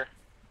over here.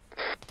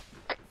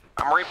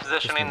 I'm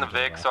repositioning the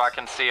Vic so I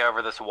can see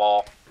over this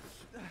wall.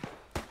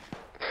 From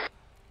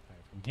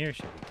here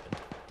should be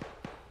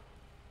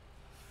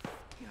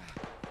good.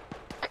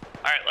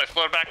 Alright, let's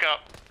load back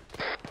up.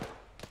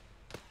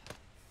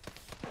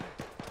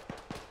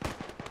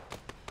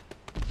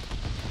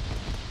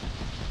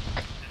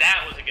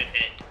 That was a good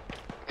hit.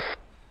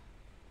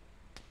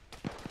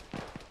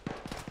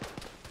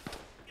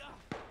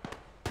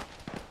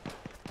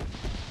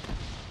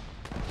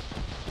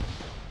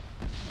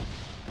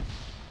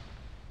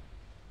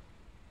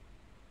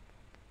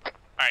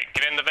 Alright,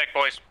 get in the Vic,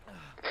 boys.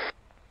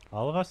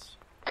 All of us?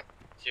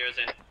 Zero's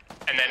in.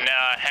 And then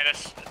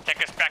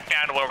take us back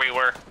down to where we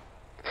were.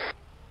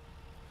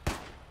 Did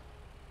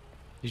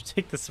you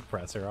take the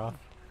suppressor off?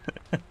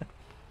 Yeah.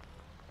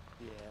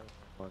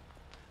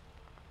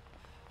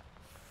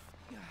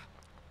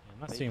 I'm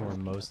not seeing where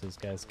most of these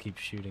guys keep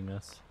shooting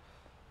us.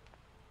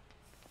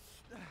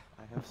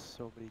 I have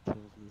so many kills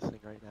with this thing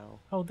right now.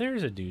 Oh,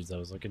 there's a dudes I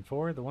was looking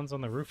for. The ones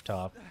on the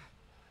rooftop.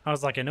 I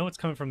was like, I know it's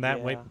coming from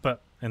that way, Yeah.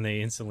 but... And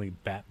they instantly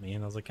bat me,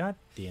 and I was like, God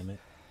damn it.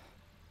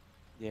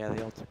 Yeah,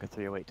 they all took a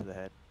 308 to the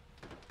head.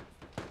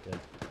 Good.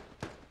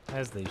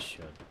 As they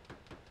should.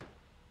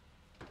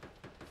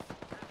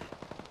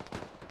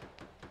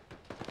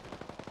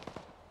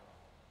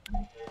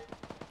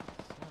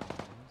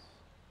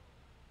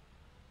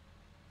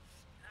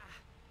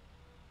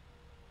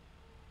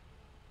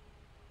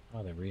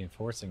 Oh, they're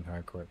reinforcing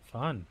hardcore.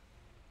 Fun.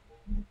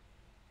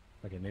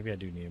 Okay, maybe I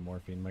do need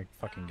morphine. My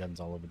fucking gun's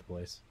all over the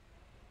place.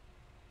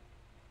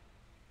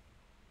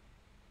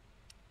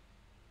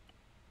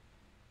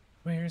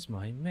 Where's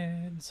my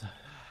meds?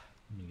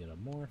 Let me get a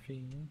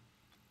morphine.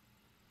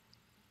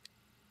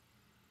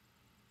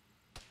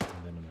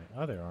 And then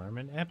my other arm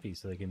an epi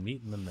so they can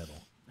meet in the middle.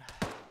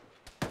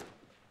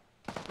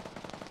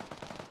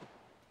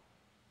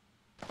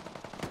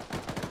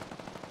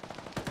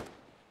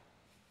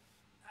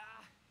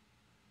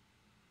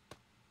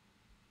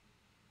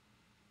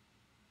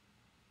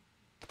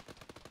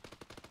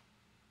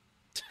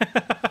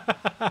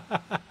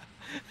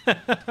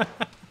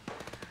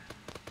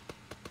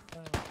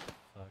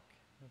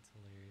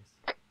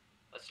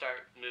 Let's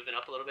start moving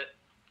up a little bit.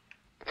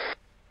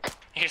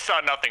 You saw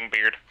nothing,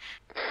 Beard.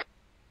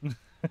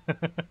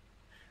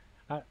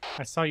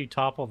 I saw you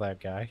topple that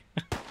guy.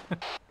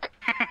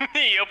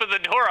 He opened the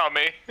door on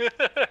me. Yeah,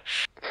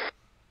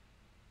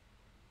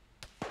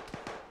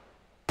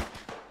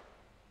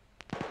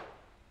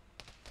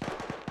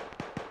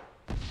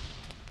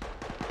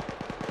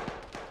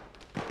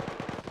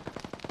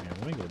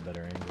 let me get a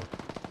better angle.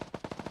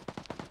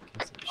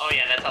 Oh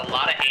yeah, that's a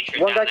lot of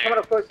hatred One down guy there. coming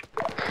up close.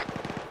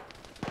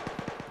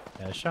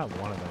 Yeah, I shot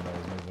one of them that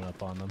was moving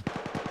up on them.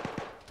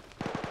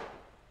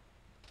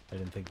 I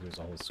didn't think there was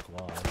a whole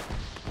squad.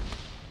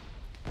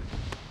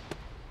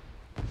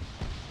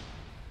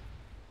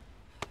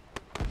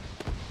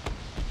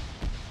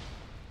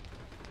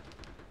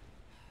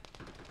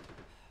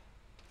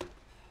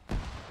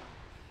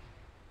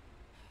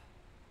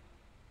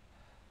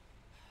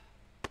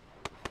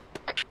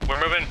 We're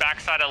moving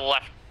backside of the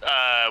left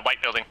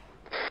white building.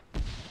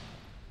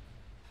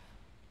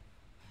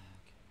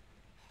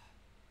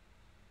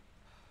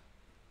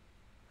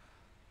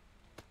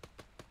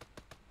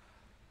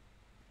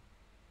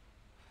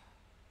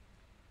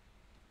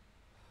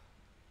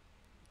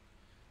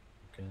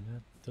 Looking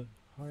at the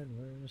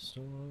hardware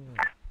store.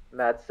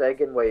 Matt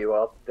Sagan, where you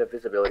are, the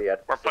visibility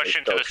at. We're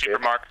pushing to the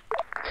supermarket.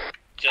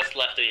 Just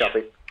left of you.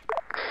 Copy.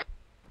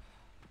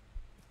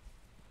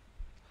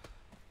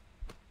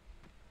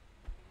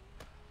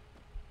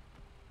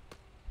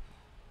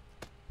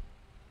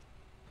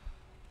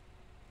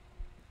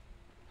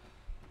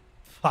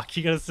 Fuck,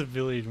 you got a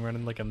civilian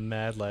running like a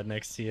mad lad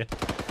next to you.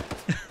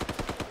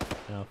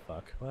 Oh,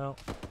 fuck. Well,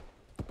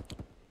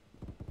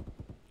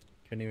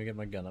 Couldn't even get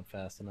my gun up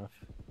fast enough.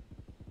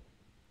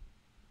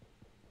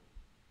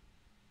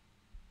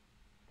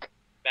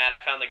 Matt,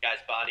 I found the guy's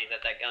body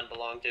that gun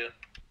belonged to.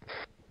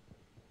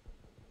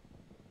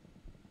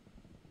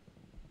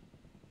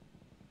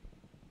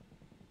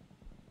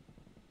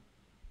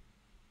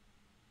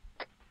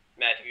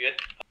 Matt, you good?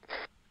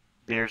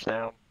 Beer's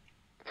down.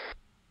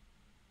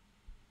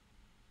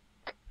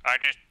 I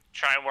just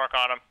try and work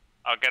on him.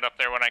 I'll get up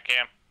there when I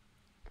can.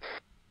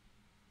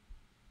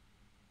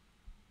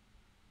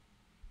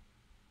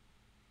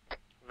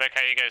 Vic,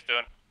 how you guys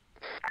doing?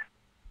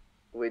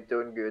 We're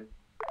doing good.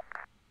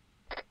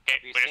 Okay,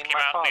 we just came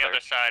out on the other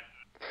side.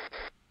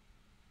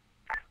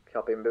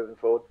 Copy, moving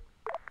forward.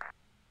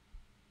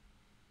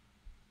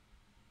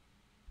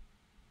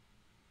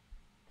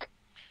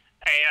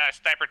 Hey,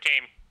 sniper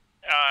team.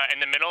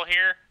 In the middle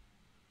here,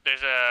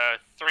 there's a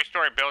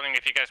 3-story building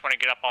if you guys want to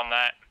get up on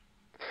that.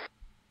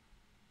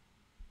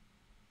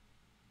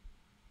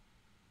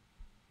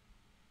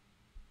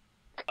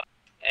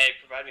 Hey,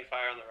 provide me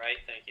fire on the right,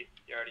 thank you.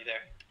 You're already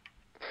there.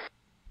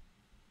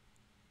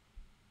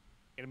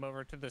 Get him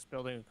over to this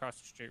building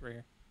across the street right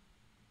here.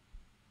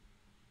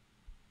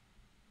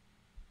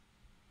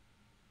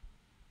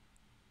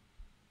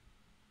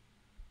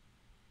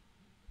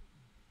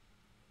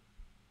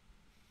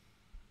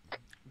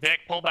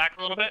 Vic, pull back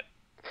a little bit.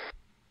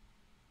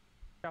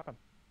 Drop him.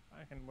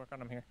 I can work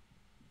on him here.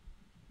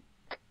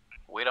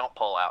 We don't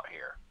pull out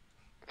here.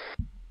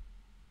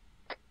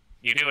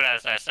 You do it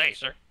as I say,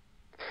 sir.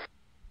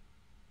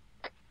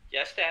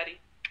 Yes, Daddy?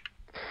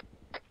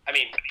 I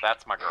mean...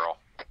 That's my girl.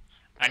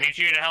 I need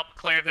you to help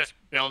clear this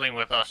building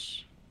with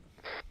us.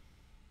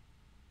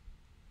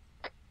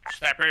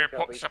 Sniper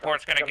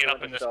support's gonna get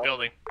up in this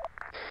building.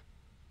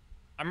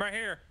 I'm right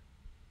here.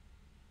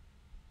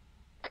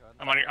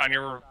 I'm on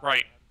your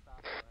right.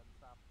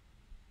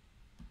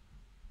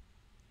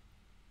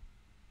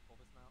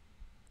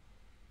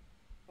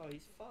 Oh,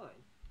 he's fine.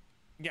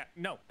 Yeah,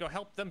 no, go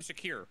help them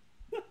secure.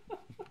 Alright,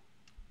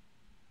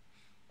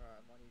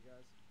 I'm on you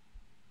guys.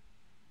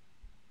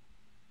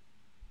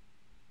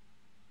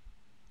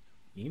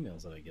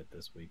 Emails that I get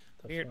this week.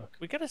 What the Weird. fuck?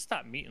 We gotta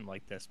stop meeting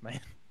like this, man.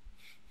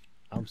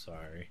 I'm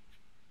sorry.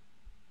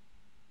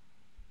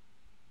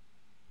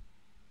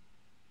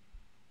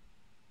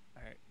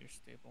 Alright, you're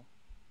stable.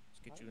 Let's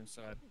get you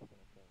inside.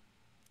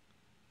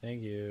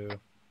 Thank you.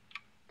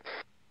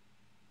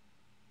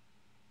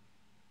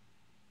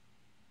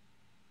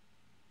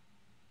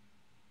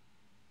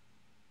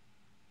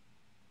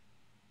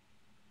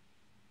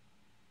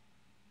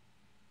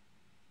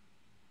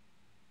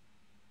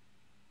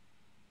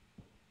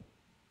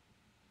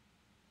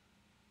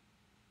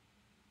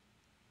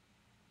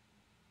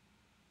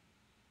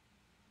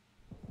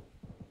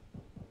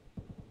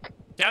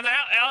 Down the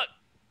out.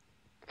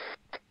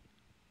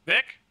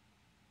 Vic?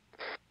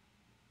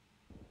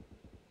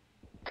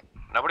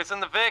 Nobody's in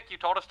the Vic. You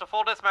told us to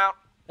full dismount.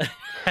 Okay,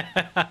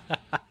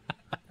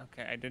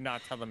 I did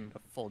not tell them to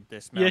full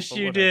dismount. Yes, but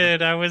you whatever.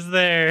 did. I was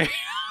there.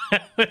 I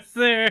was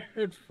there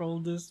at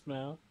full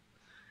dismount.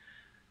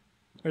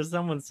 Or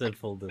someone said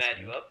full dismount.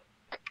 Matt, you up?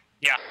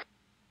 Yeah.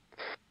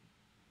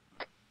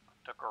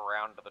 Took her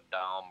around to the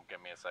dome.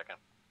 Give me a second.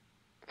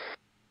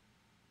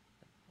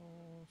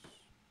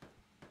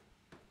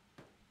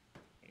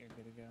 You're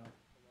good to go.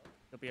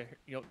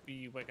 You'll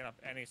be waking up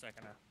any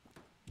second now.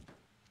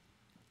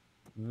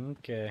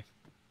 Okay.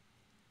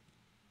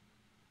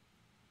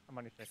 I'm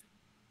on your stick.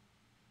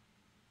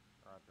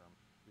 Alright, I'm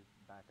just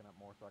backing up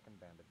more so I can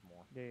bandage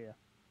more. Yeah.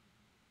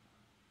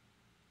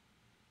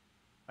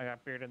 I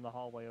got Beard in the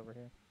hallway over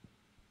here.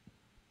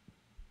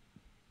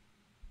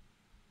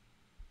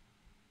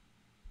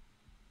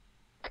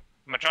 I'm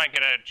gonna try and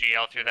get a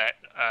GL through that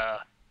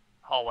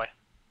hallway.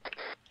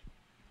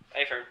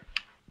 Hey, Fern.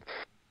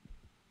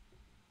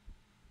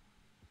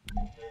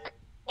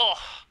 Oh!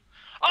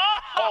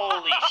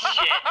 Holy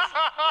shit!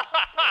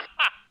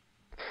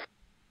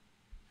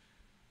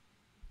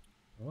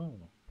 Oh.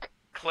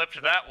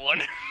 Clipped that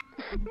one.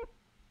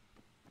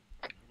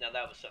 Now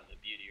that was something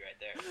of beauty right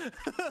there.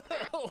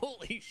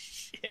 Holy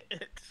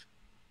shit.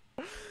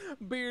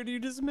 Beard, you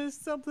just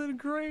missed something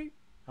great.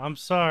 I'm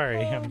sorry.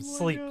 Oh I'm my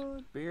asleep.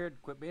 God. Beard,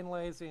 quit being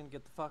lazy and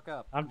get the fuck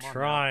up. I'm Come on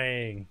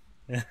trying.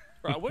 Bro,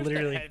 I wish the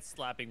Literally head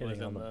slapping was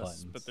hitting in on the this,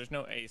 buttons. but there's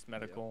no ace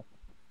medical.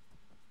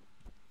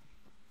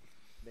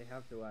 They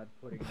have to add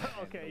pudding in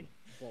Okay.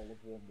 a bowl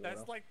of warm water.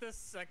 That's like the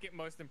second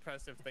most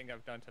impressive thing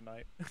I've done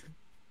tonight.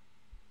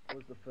 What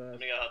was the I'm first?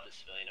 gonna go help this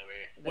civilian over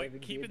here. Wait,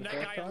 Saving keeping you that the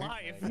guy first time?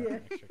 alive. I got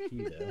an extra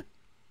key though.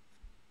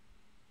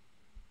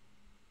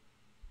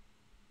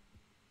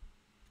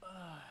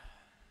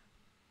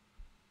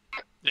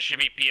 There should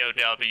be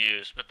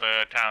POWs, but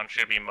the town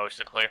should be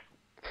mostly clear.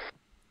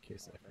 In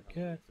case I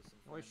forget.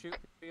 We shoot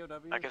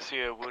POW. I can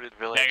see a wounded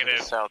village to Negative.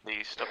 the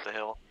southeast up the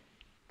hill.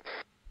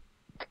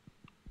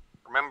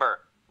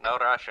 Remember, no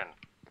Russian.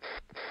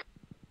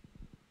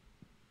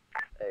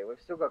 Hey, we've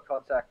still got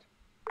contact.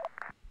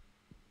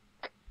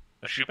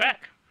 Let's shoot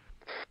back.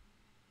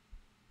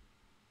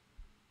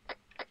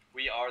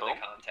 We are the Boom.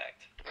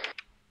 contact.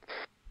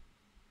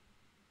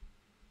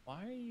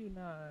 Why are you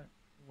not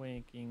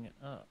waking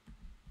up?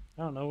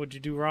 I don't know. What'd you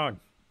do wrong?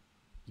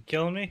 You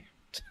killing me?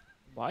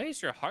 Why is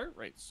your heart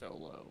rate so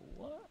low?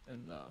 What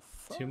in the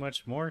fuck? Too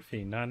much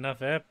morphine, not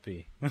enough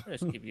epi.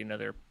 Let's give you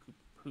another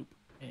poop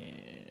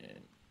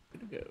and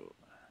good to go.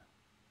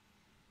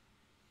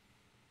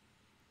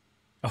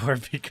 Or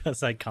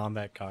because I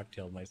combat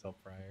cocktailed myself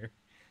prior.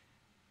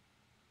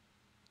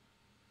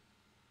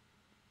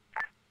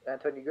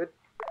 Anton, you good?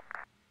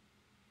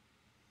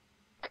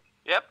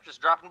 Yep,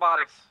 just dropping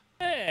bodies.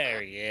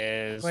 There he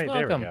is. Wait,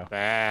 Welcome there we go.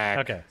 back.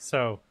 Okay,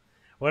 so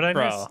what I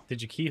Bro. missed?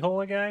 Did you keyhole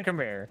a guy? Come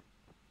here.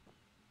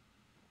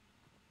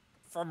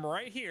 From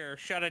right here,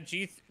 shot a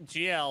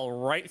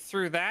GL right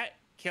through that,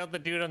 killed the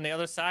dude on the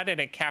other side, and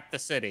it capped the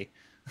city.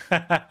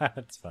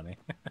 That's funny.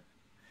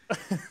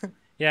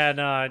 Yeah,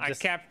 no, I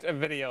capped a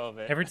video of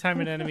it. Every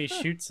time an enemy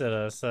shoots at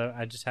us,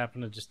 I just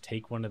happen to just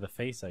take one to the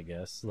face, I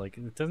guess. Like,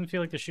 it doesn't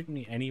feel like they're shooting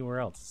me anywhere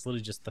else. It's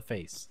literally just the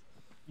face.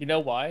 You know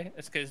why?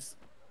 It's because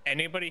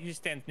anybody who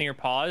stands near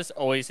pause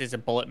always is a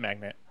bullet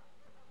magnet.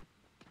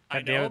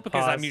 I know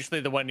because I'm usually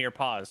the one near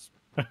pause.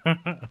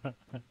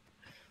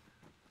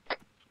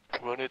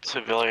 Wounded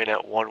civilian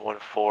at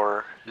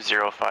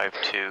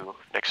 114052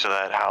 next to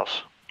that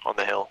house on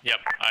the hill. Yep,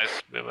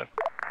 eyes moving.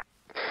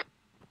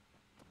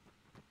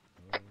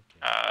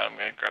 I'm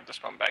gonna grab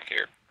this one back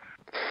here.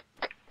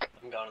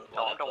 I'm going to the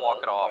Tell him to walk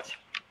it off.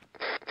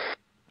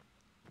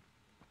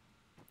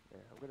 Yeah,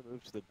 I'm gonna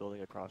move to the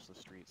building across the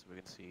street so we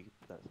can see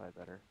that side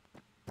better.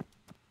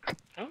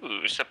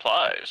 Ooh,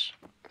 supplies.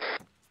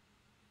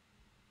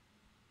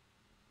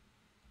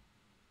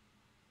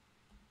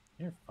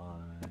 You're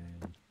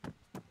fine.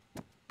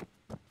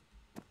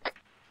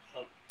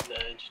 Oh,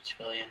 the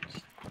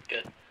civilians.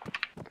 Good.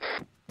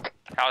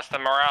 How's the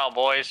morale,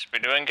 boys? We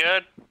doing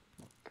good?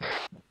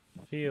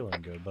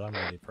 Feeling good, but I'm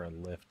ready for a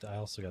lift. I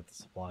also got the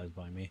supplies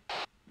by me.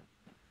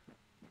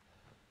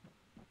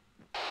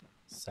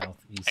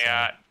 Southeast. I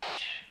got...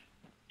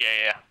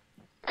 Yeah.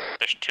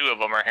 There's 2 of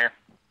them right here.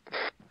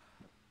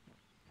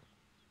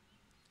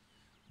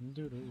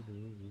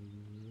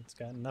 It's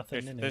got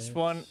nothing in it. This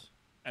one,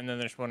 and then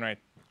there's one right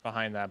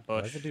behind that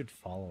bush. Why is the dude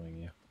following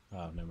you?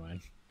 Oh, never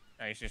mind.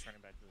 No, he's just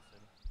running back to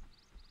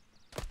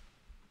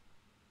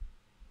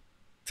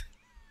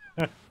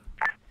the city.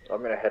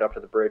 I'm gonna head up to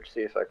the bridge,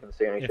 see if I can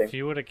see anything. If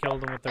you would have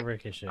killed him with the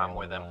ricochet, I'm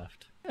with him.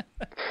 Left.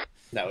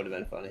 That would have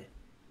been funny.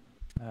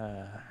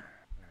 Alright.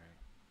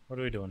 What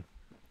are we doing?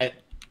 Oh,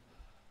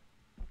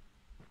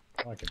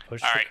 I can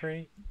push All the right.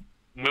 crate?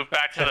 Move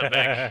back to the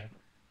Vic.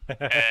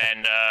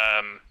 And,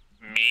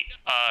 meet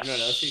us. You know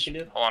what else you can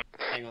do? Hold on.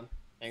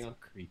 Hang on.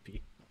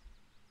 Creepy.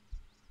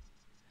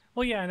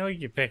 Well, yeah, I know you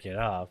can pick it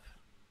up.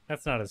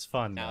 That's not as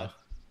fun, though.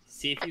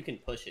 See if you can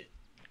push it.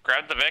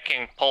 Grab the Vic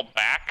and pull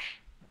back.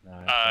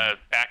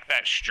 Back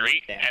that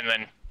street, and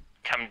then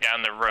come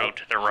down the road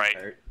to the right.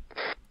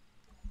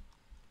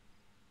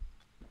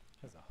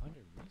 Has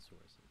 100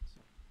 resources.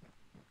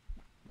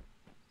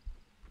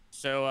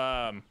 So,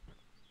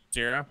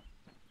 Zero?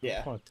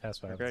 Yeah. We're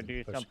gonna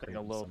do something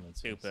a little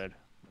stupid.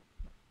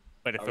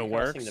 But if Are it we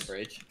works, crossing the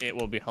bridge? it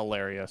will be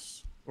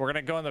hilarious. We're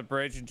gonna go on the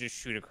bridge and just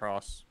shoot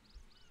across.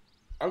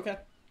 Okay.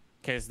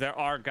 Because there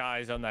are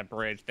guys on that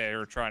bridge that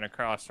are trying to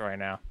cross right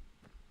now.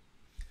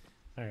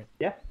 Alright.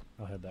 Yeah.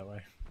 I'll head that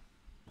way.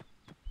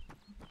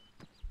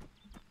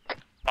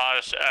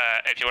 Boss,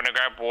 if you want to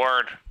grab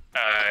Ward,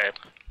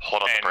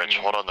 hold on the bridge,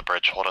 hold on the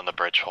bridge, hold on the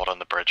bridge, hold on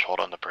the bridge, hold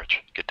on the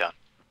bridge. Get down.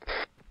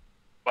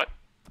 What?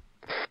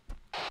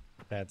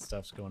 Bad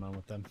stuff's going on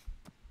with them.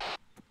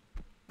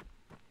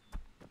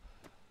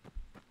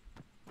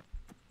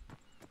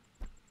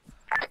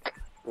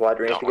 Wide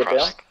range to get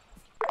down?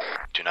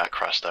 Do not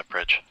cross that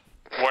bridge.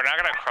 We're not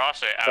gonna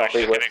cross it. I was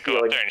just gonna go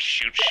up there and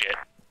shoot shit.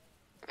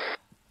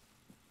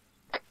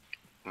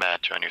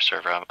 Matt, join your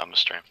server. I'm a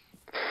stream.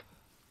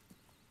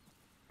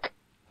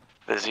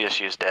 The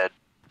ZSU is dead.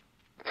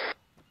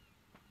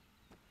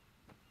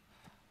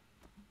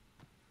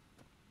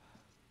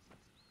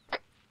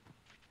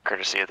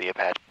 Courtesy of the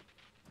Apache.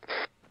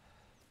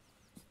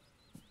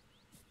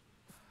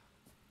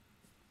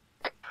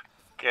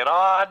 Get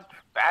on!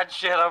 Bad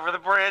shit over the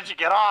bridge,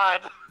 get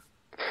on!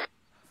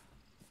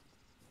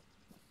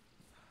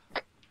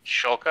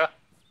 Shulka?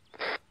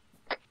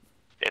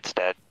 It's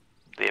dead.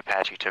 The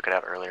Apache took it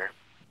out earlier.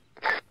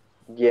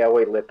 Yeah,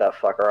 we lit that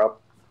fucker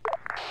up.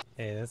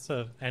 Hey, that's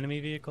a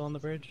enemy vehicle on the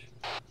bridge?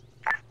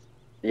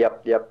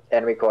 Yep.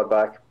 Enemy quad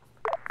back.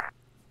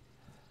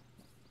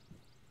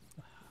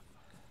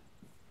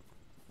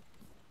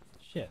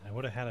 Shit, I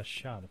would have had a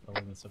shot if I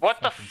wasn't so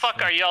What the fucking fuck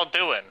slow. are y'all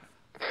doing?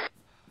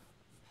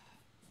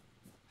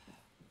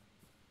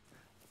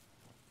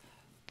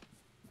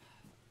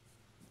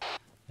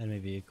 Enemy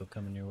vehicle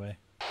coming your way.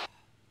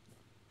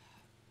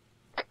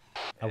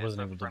 I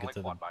wasn't able to get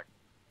to the...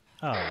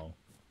 Oh,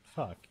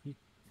 fuck.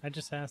 I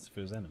just asked if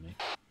it was enemy.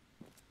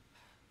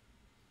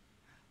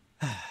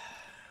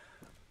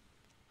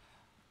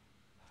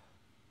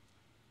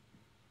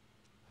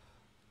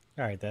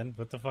 Alright then,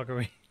 what the fuck are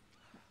we...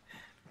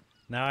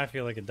 Now I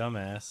feel like a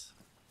dumbass.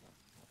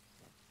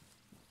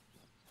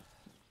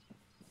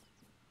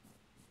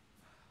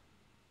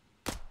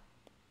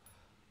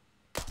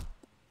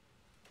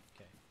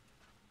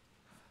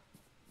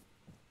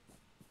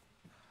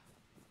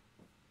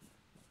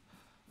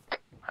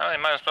 I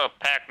might as well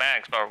pack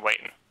mags while we're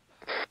waiting.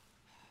 Yeah,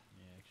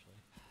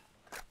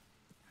 actually.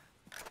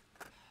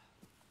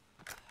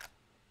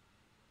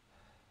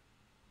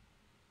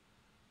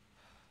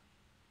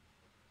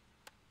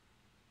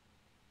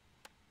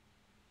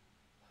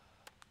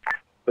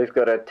 We've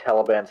got a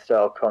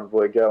Taliban-style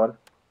convoy going.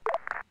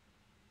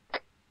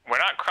 We're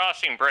not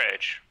crossing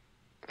bridge.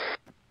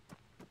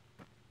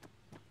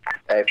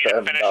 Hey, We need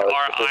to finish our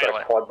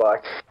island. Quad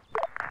bike.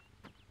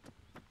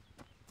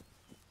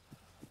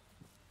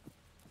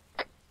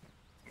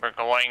 We're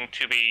going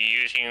to be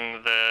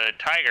using the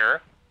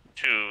Tiger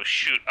to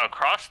shoot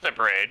across the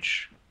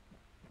bridge,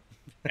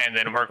 and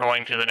then we're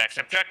going to the next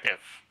objective.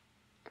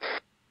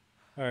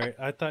 Alright,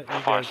 I thought you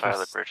Far guys side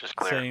were of the bridge is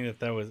clear. saying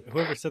that was...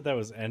 Whoever said that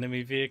was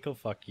enemy vehicle,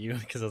 fuck you,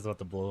 because I was about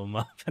to blow them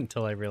up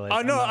until I realized...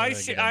 Oh, no, I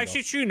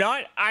shit you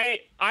not. I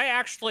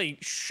actually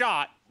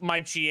shot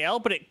my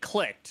GL, but it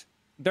clicked.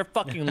 They're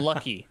fucking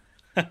lucky.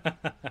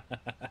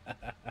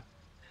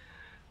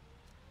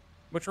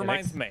 Which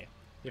reminds me.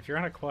 If you're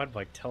on a quad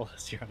bike, tell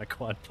us you're on a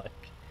quad bike.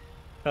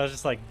 I was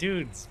just like,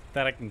 dudes,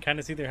 that I can kind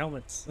of see their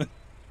helmets.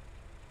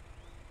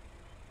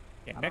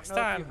 Yeah, I next don't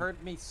know time, if you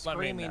heard me let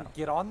me screaming, know.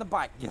 "Get on the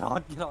bike! Get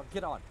on! Get on!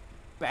 Get on!"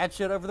 Bad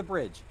shit over the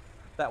bridge.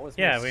 That was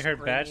Yeah, me we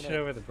heard bad screaming shit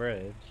over the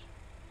bridge.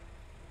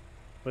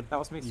 But that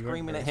was me you weren't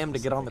screaming very at him to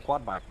get on the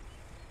specific. quad bike.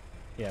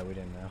 Yeah, we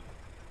didn't know.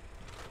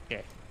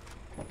 Okay.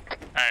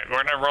 Alright,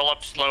 we're gonna roll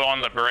up slow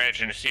on the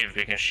bridge and see if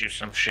we can shoot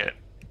some shit.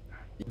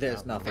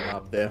 There's nothing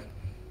up there.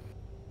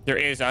 There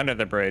is under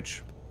the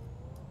bridge.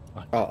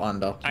 Oh,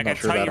 under. I Not can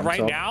sure tell you about on right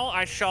top. now,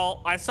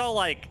 I saw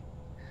like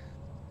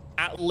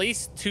at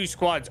least 2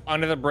 squads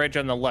under the bridge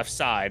on the left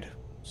side.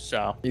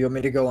 So. You want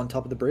me to go on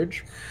top of the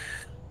bridge?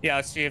 Yeah,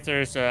 let's see if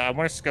there's. I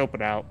want to scope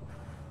it out.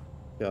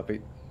 Copy.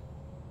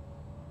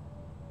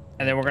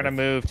 And then we're gonna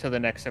move to the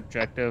next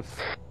objective.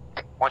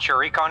 Want your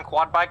recon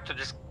quad bike to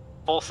just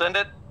full send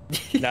it?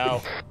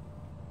 No.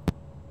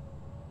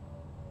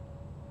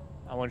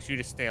 I want you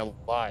to stay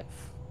alive.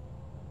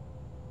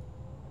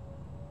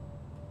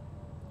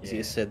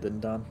 Easier said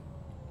than done.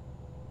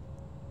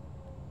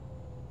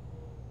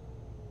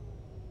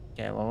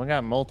 Okay, well, we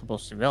got multiple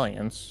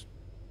civilians.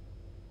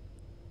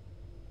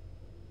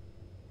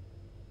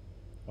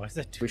 Why is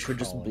that We should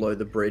just crawling? blow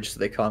the bridge so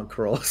they can't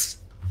cross.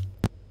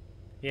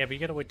 Yeah, but you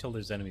gotta wait till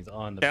there's enemies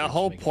on the The bridge to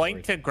whole make it point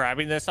break. to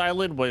grabbing this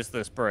island was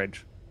this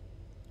bridge.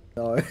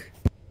 No.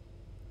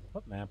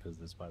 What map is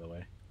this, by the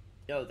way?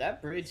 Yo,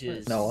 that bridge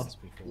is Noah.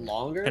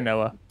 longer.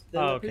 Noah.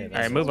 than Oh, the okay, previous that's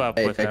Alright, move one. up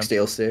with him. Apex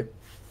DLC.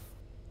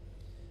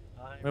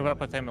 Move up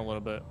with him a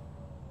little bit.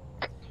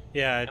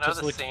 Yeah, it You know just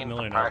the looks scene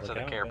familiar. from and I was Pirates of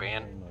like, the I haven't been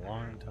Caribbean? here in a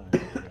long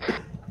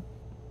time.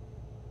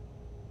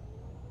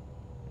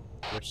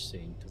 Which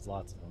scene? There's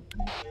lots of them.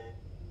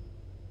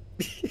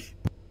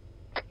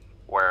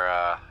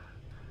 Where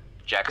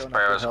Jack Going up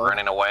Sparrow's the hill.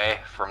 running away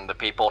from the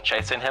people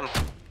chasing him.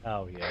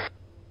 Oh yeah.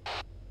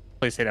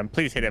 Please hit him.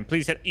 Please hit him.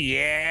 Please hit.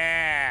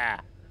 Yeah.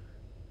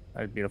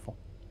 That was beautiful.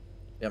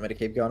 You want me to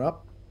keep going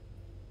up?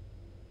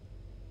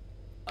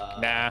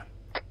 Nah.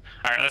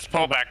 Alright, let's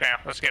pull back now.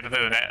 Let's get to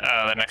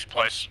the next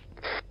place.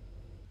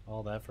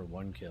 All that for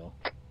one kill.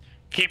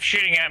 Keep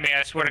shooting at me,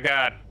 I swear to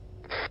God.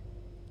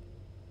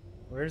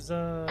 Where's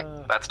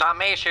That's not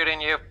me shooting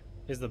you.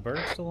 Is the bird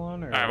still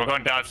on? Or Alright, we're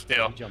going down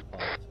still. Did he jump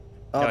off?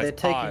 Oh, No, they're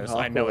it's taking pause.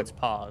 Harcourt. I know it's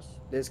pause.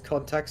 There's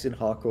contacts in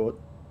Harcourt.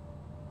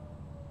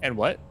 And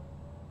what?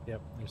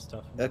 Yep, there's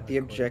stuff. At the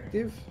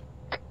objective?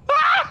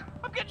 Ah!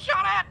 I'm getting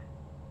shot at!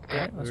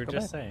 Yeah, let's we were go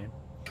just back. saying.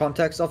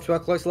 Contacts off to our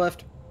close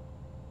left.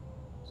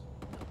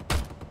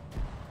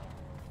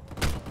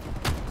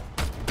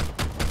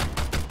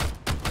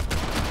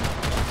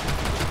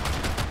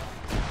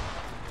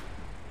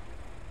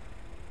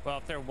 Well,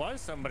 if there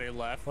was somebody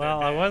left. Well,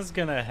 then, I was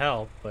gonna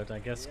help, but I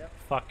guess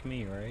fuck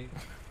me, right?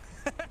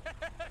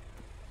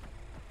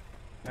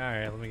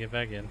 Alright, let me get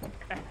back in.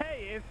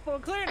 Hey, it's full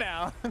clear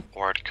now.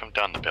 Ward, come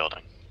down the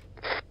building.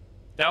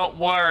 Don't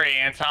worry,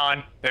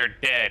 Anton. They're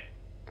dead.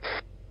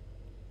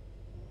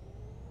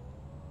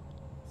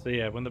 So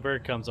yeah, when the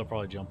bird comes, I'll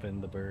probably jump in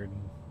the bird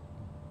and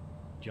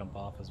jump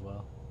off as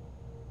well.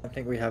 I don't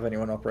think we have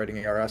anyone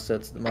operating our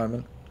assets at the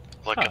moment.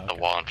 Look at the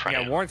wall in front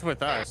of Yeah, you. Ward's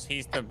with us.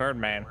 He's the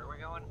Birdman. Where are we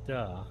going?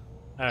 Duh.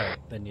 Alright,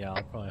 then yeah,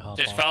 I'll probably hop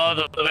Just off.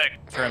 follow the Vic.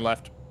 Turn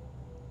left.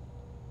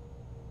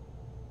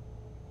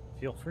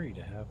 Feel free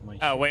to have my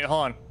Oh, wait,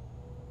 hold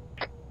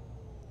on.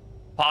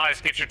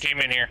 Pause, get your team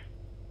in here.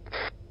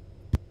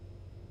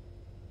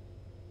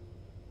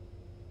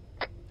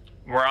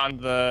 We're on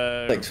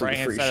the Thanks for the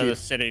right-hand free side of the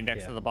shit. city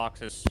next Yeah. to the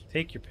boxes.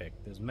 Take your pick.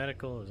 There's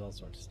medical, there's all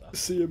sorts of stuff.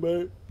 See you,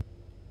 mate.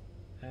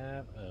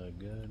 Have a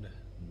good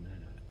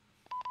night.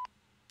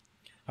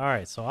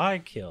 Alright, so I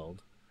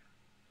killed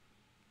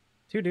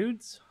 2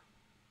 dudes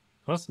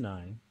plus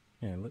 9.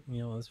 Yeah,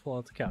 let's pull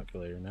out the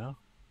calculator now.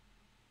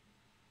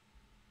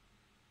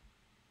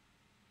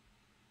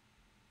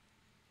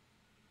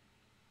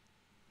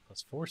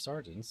 Plus 4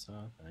 sergeants.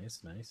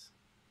 Nice, nice.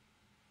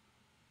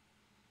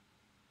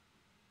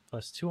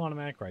 Plus 2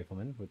 automatic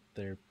riflemen with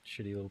their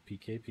shitty little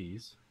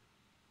PKPs.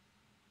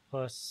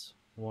 Plus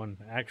 1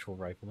 actual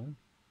rifleman.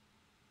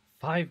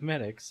 5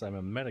 medics. I'm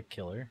a medic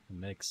killer, a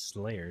medic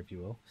slayer, if you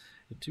will,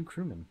 and 2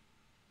 crewmen.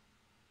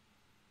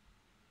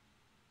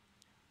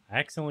 I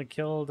accidentally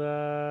killed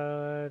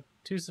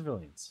 2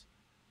 civilians.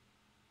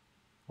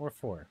 Or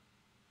 4.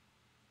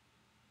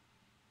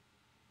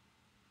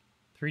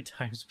 3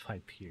 times by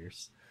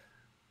Pierce.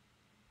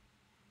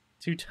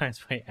 2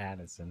 times by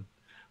Addison.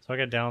 So I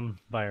got down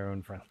by our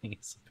own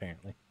friendlies,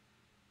 apparently.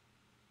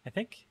 I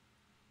think.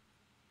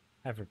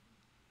 I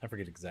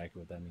forget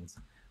exactly what that means.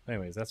 But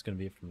anyways, that's going to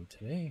be it for me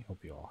today.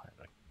 Hope you all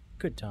had a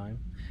good time.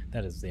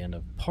 That is the end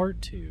of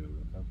part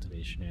 2 of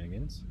today's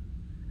shenanigans.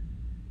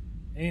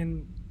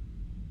 And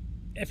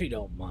if you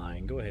don't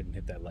mind, go ahead and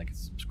hit that like and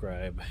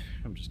subscribe.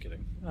 I'm just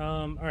kidding.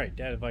 Alright,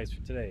 dad advice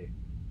for today.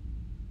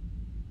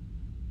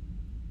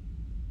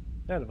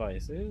 Dad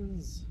advice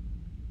is,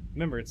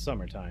 remember it's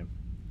summertime.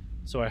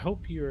 So I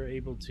hope you're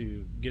able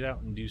to get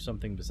out and do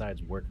something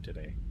besides work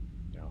today.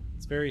 You know,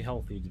 it's very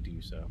healthy to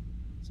do so.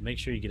 So make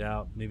sure you get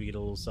out, maybe get a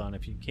little sun.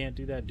 If you can't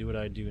do that, do what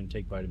I do and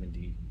take vitamin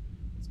D.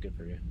 It's good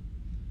for you.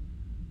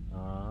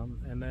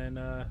 And then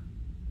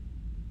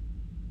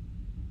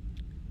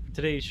for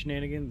today's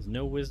shenanigans,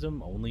 no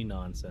wisdom, only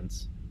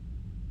nonsense.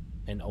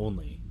 And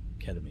only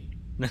ketamine.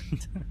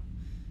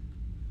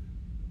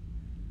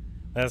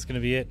 That's going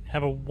to be it.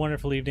 Have a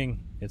wonderful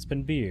evening. It's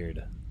been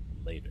Beard.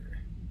 Later.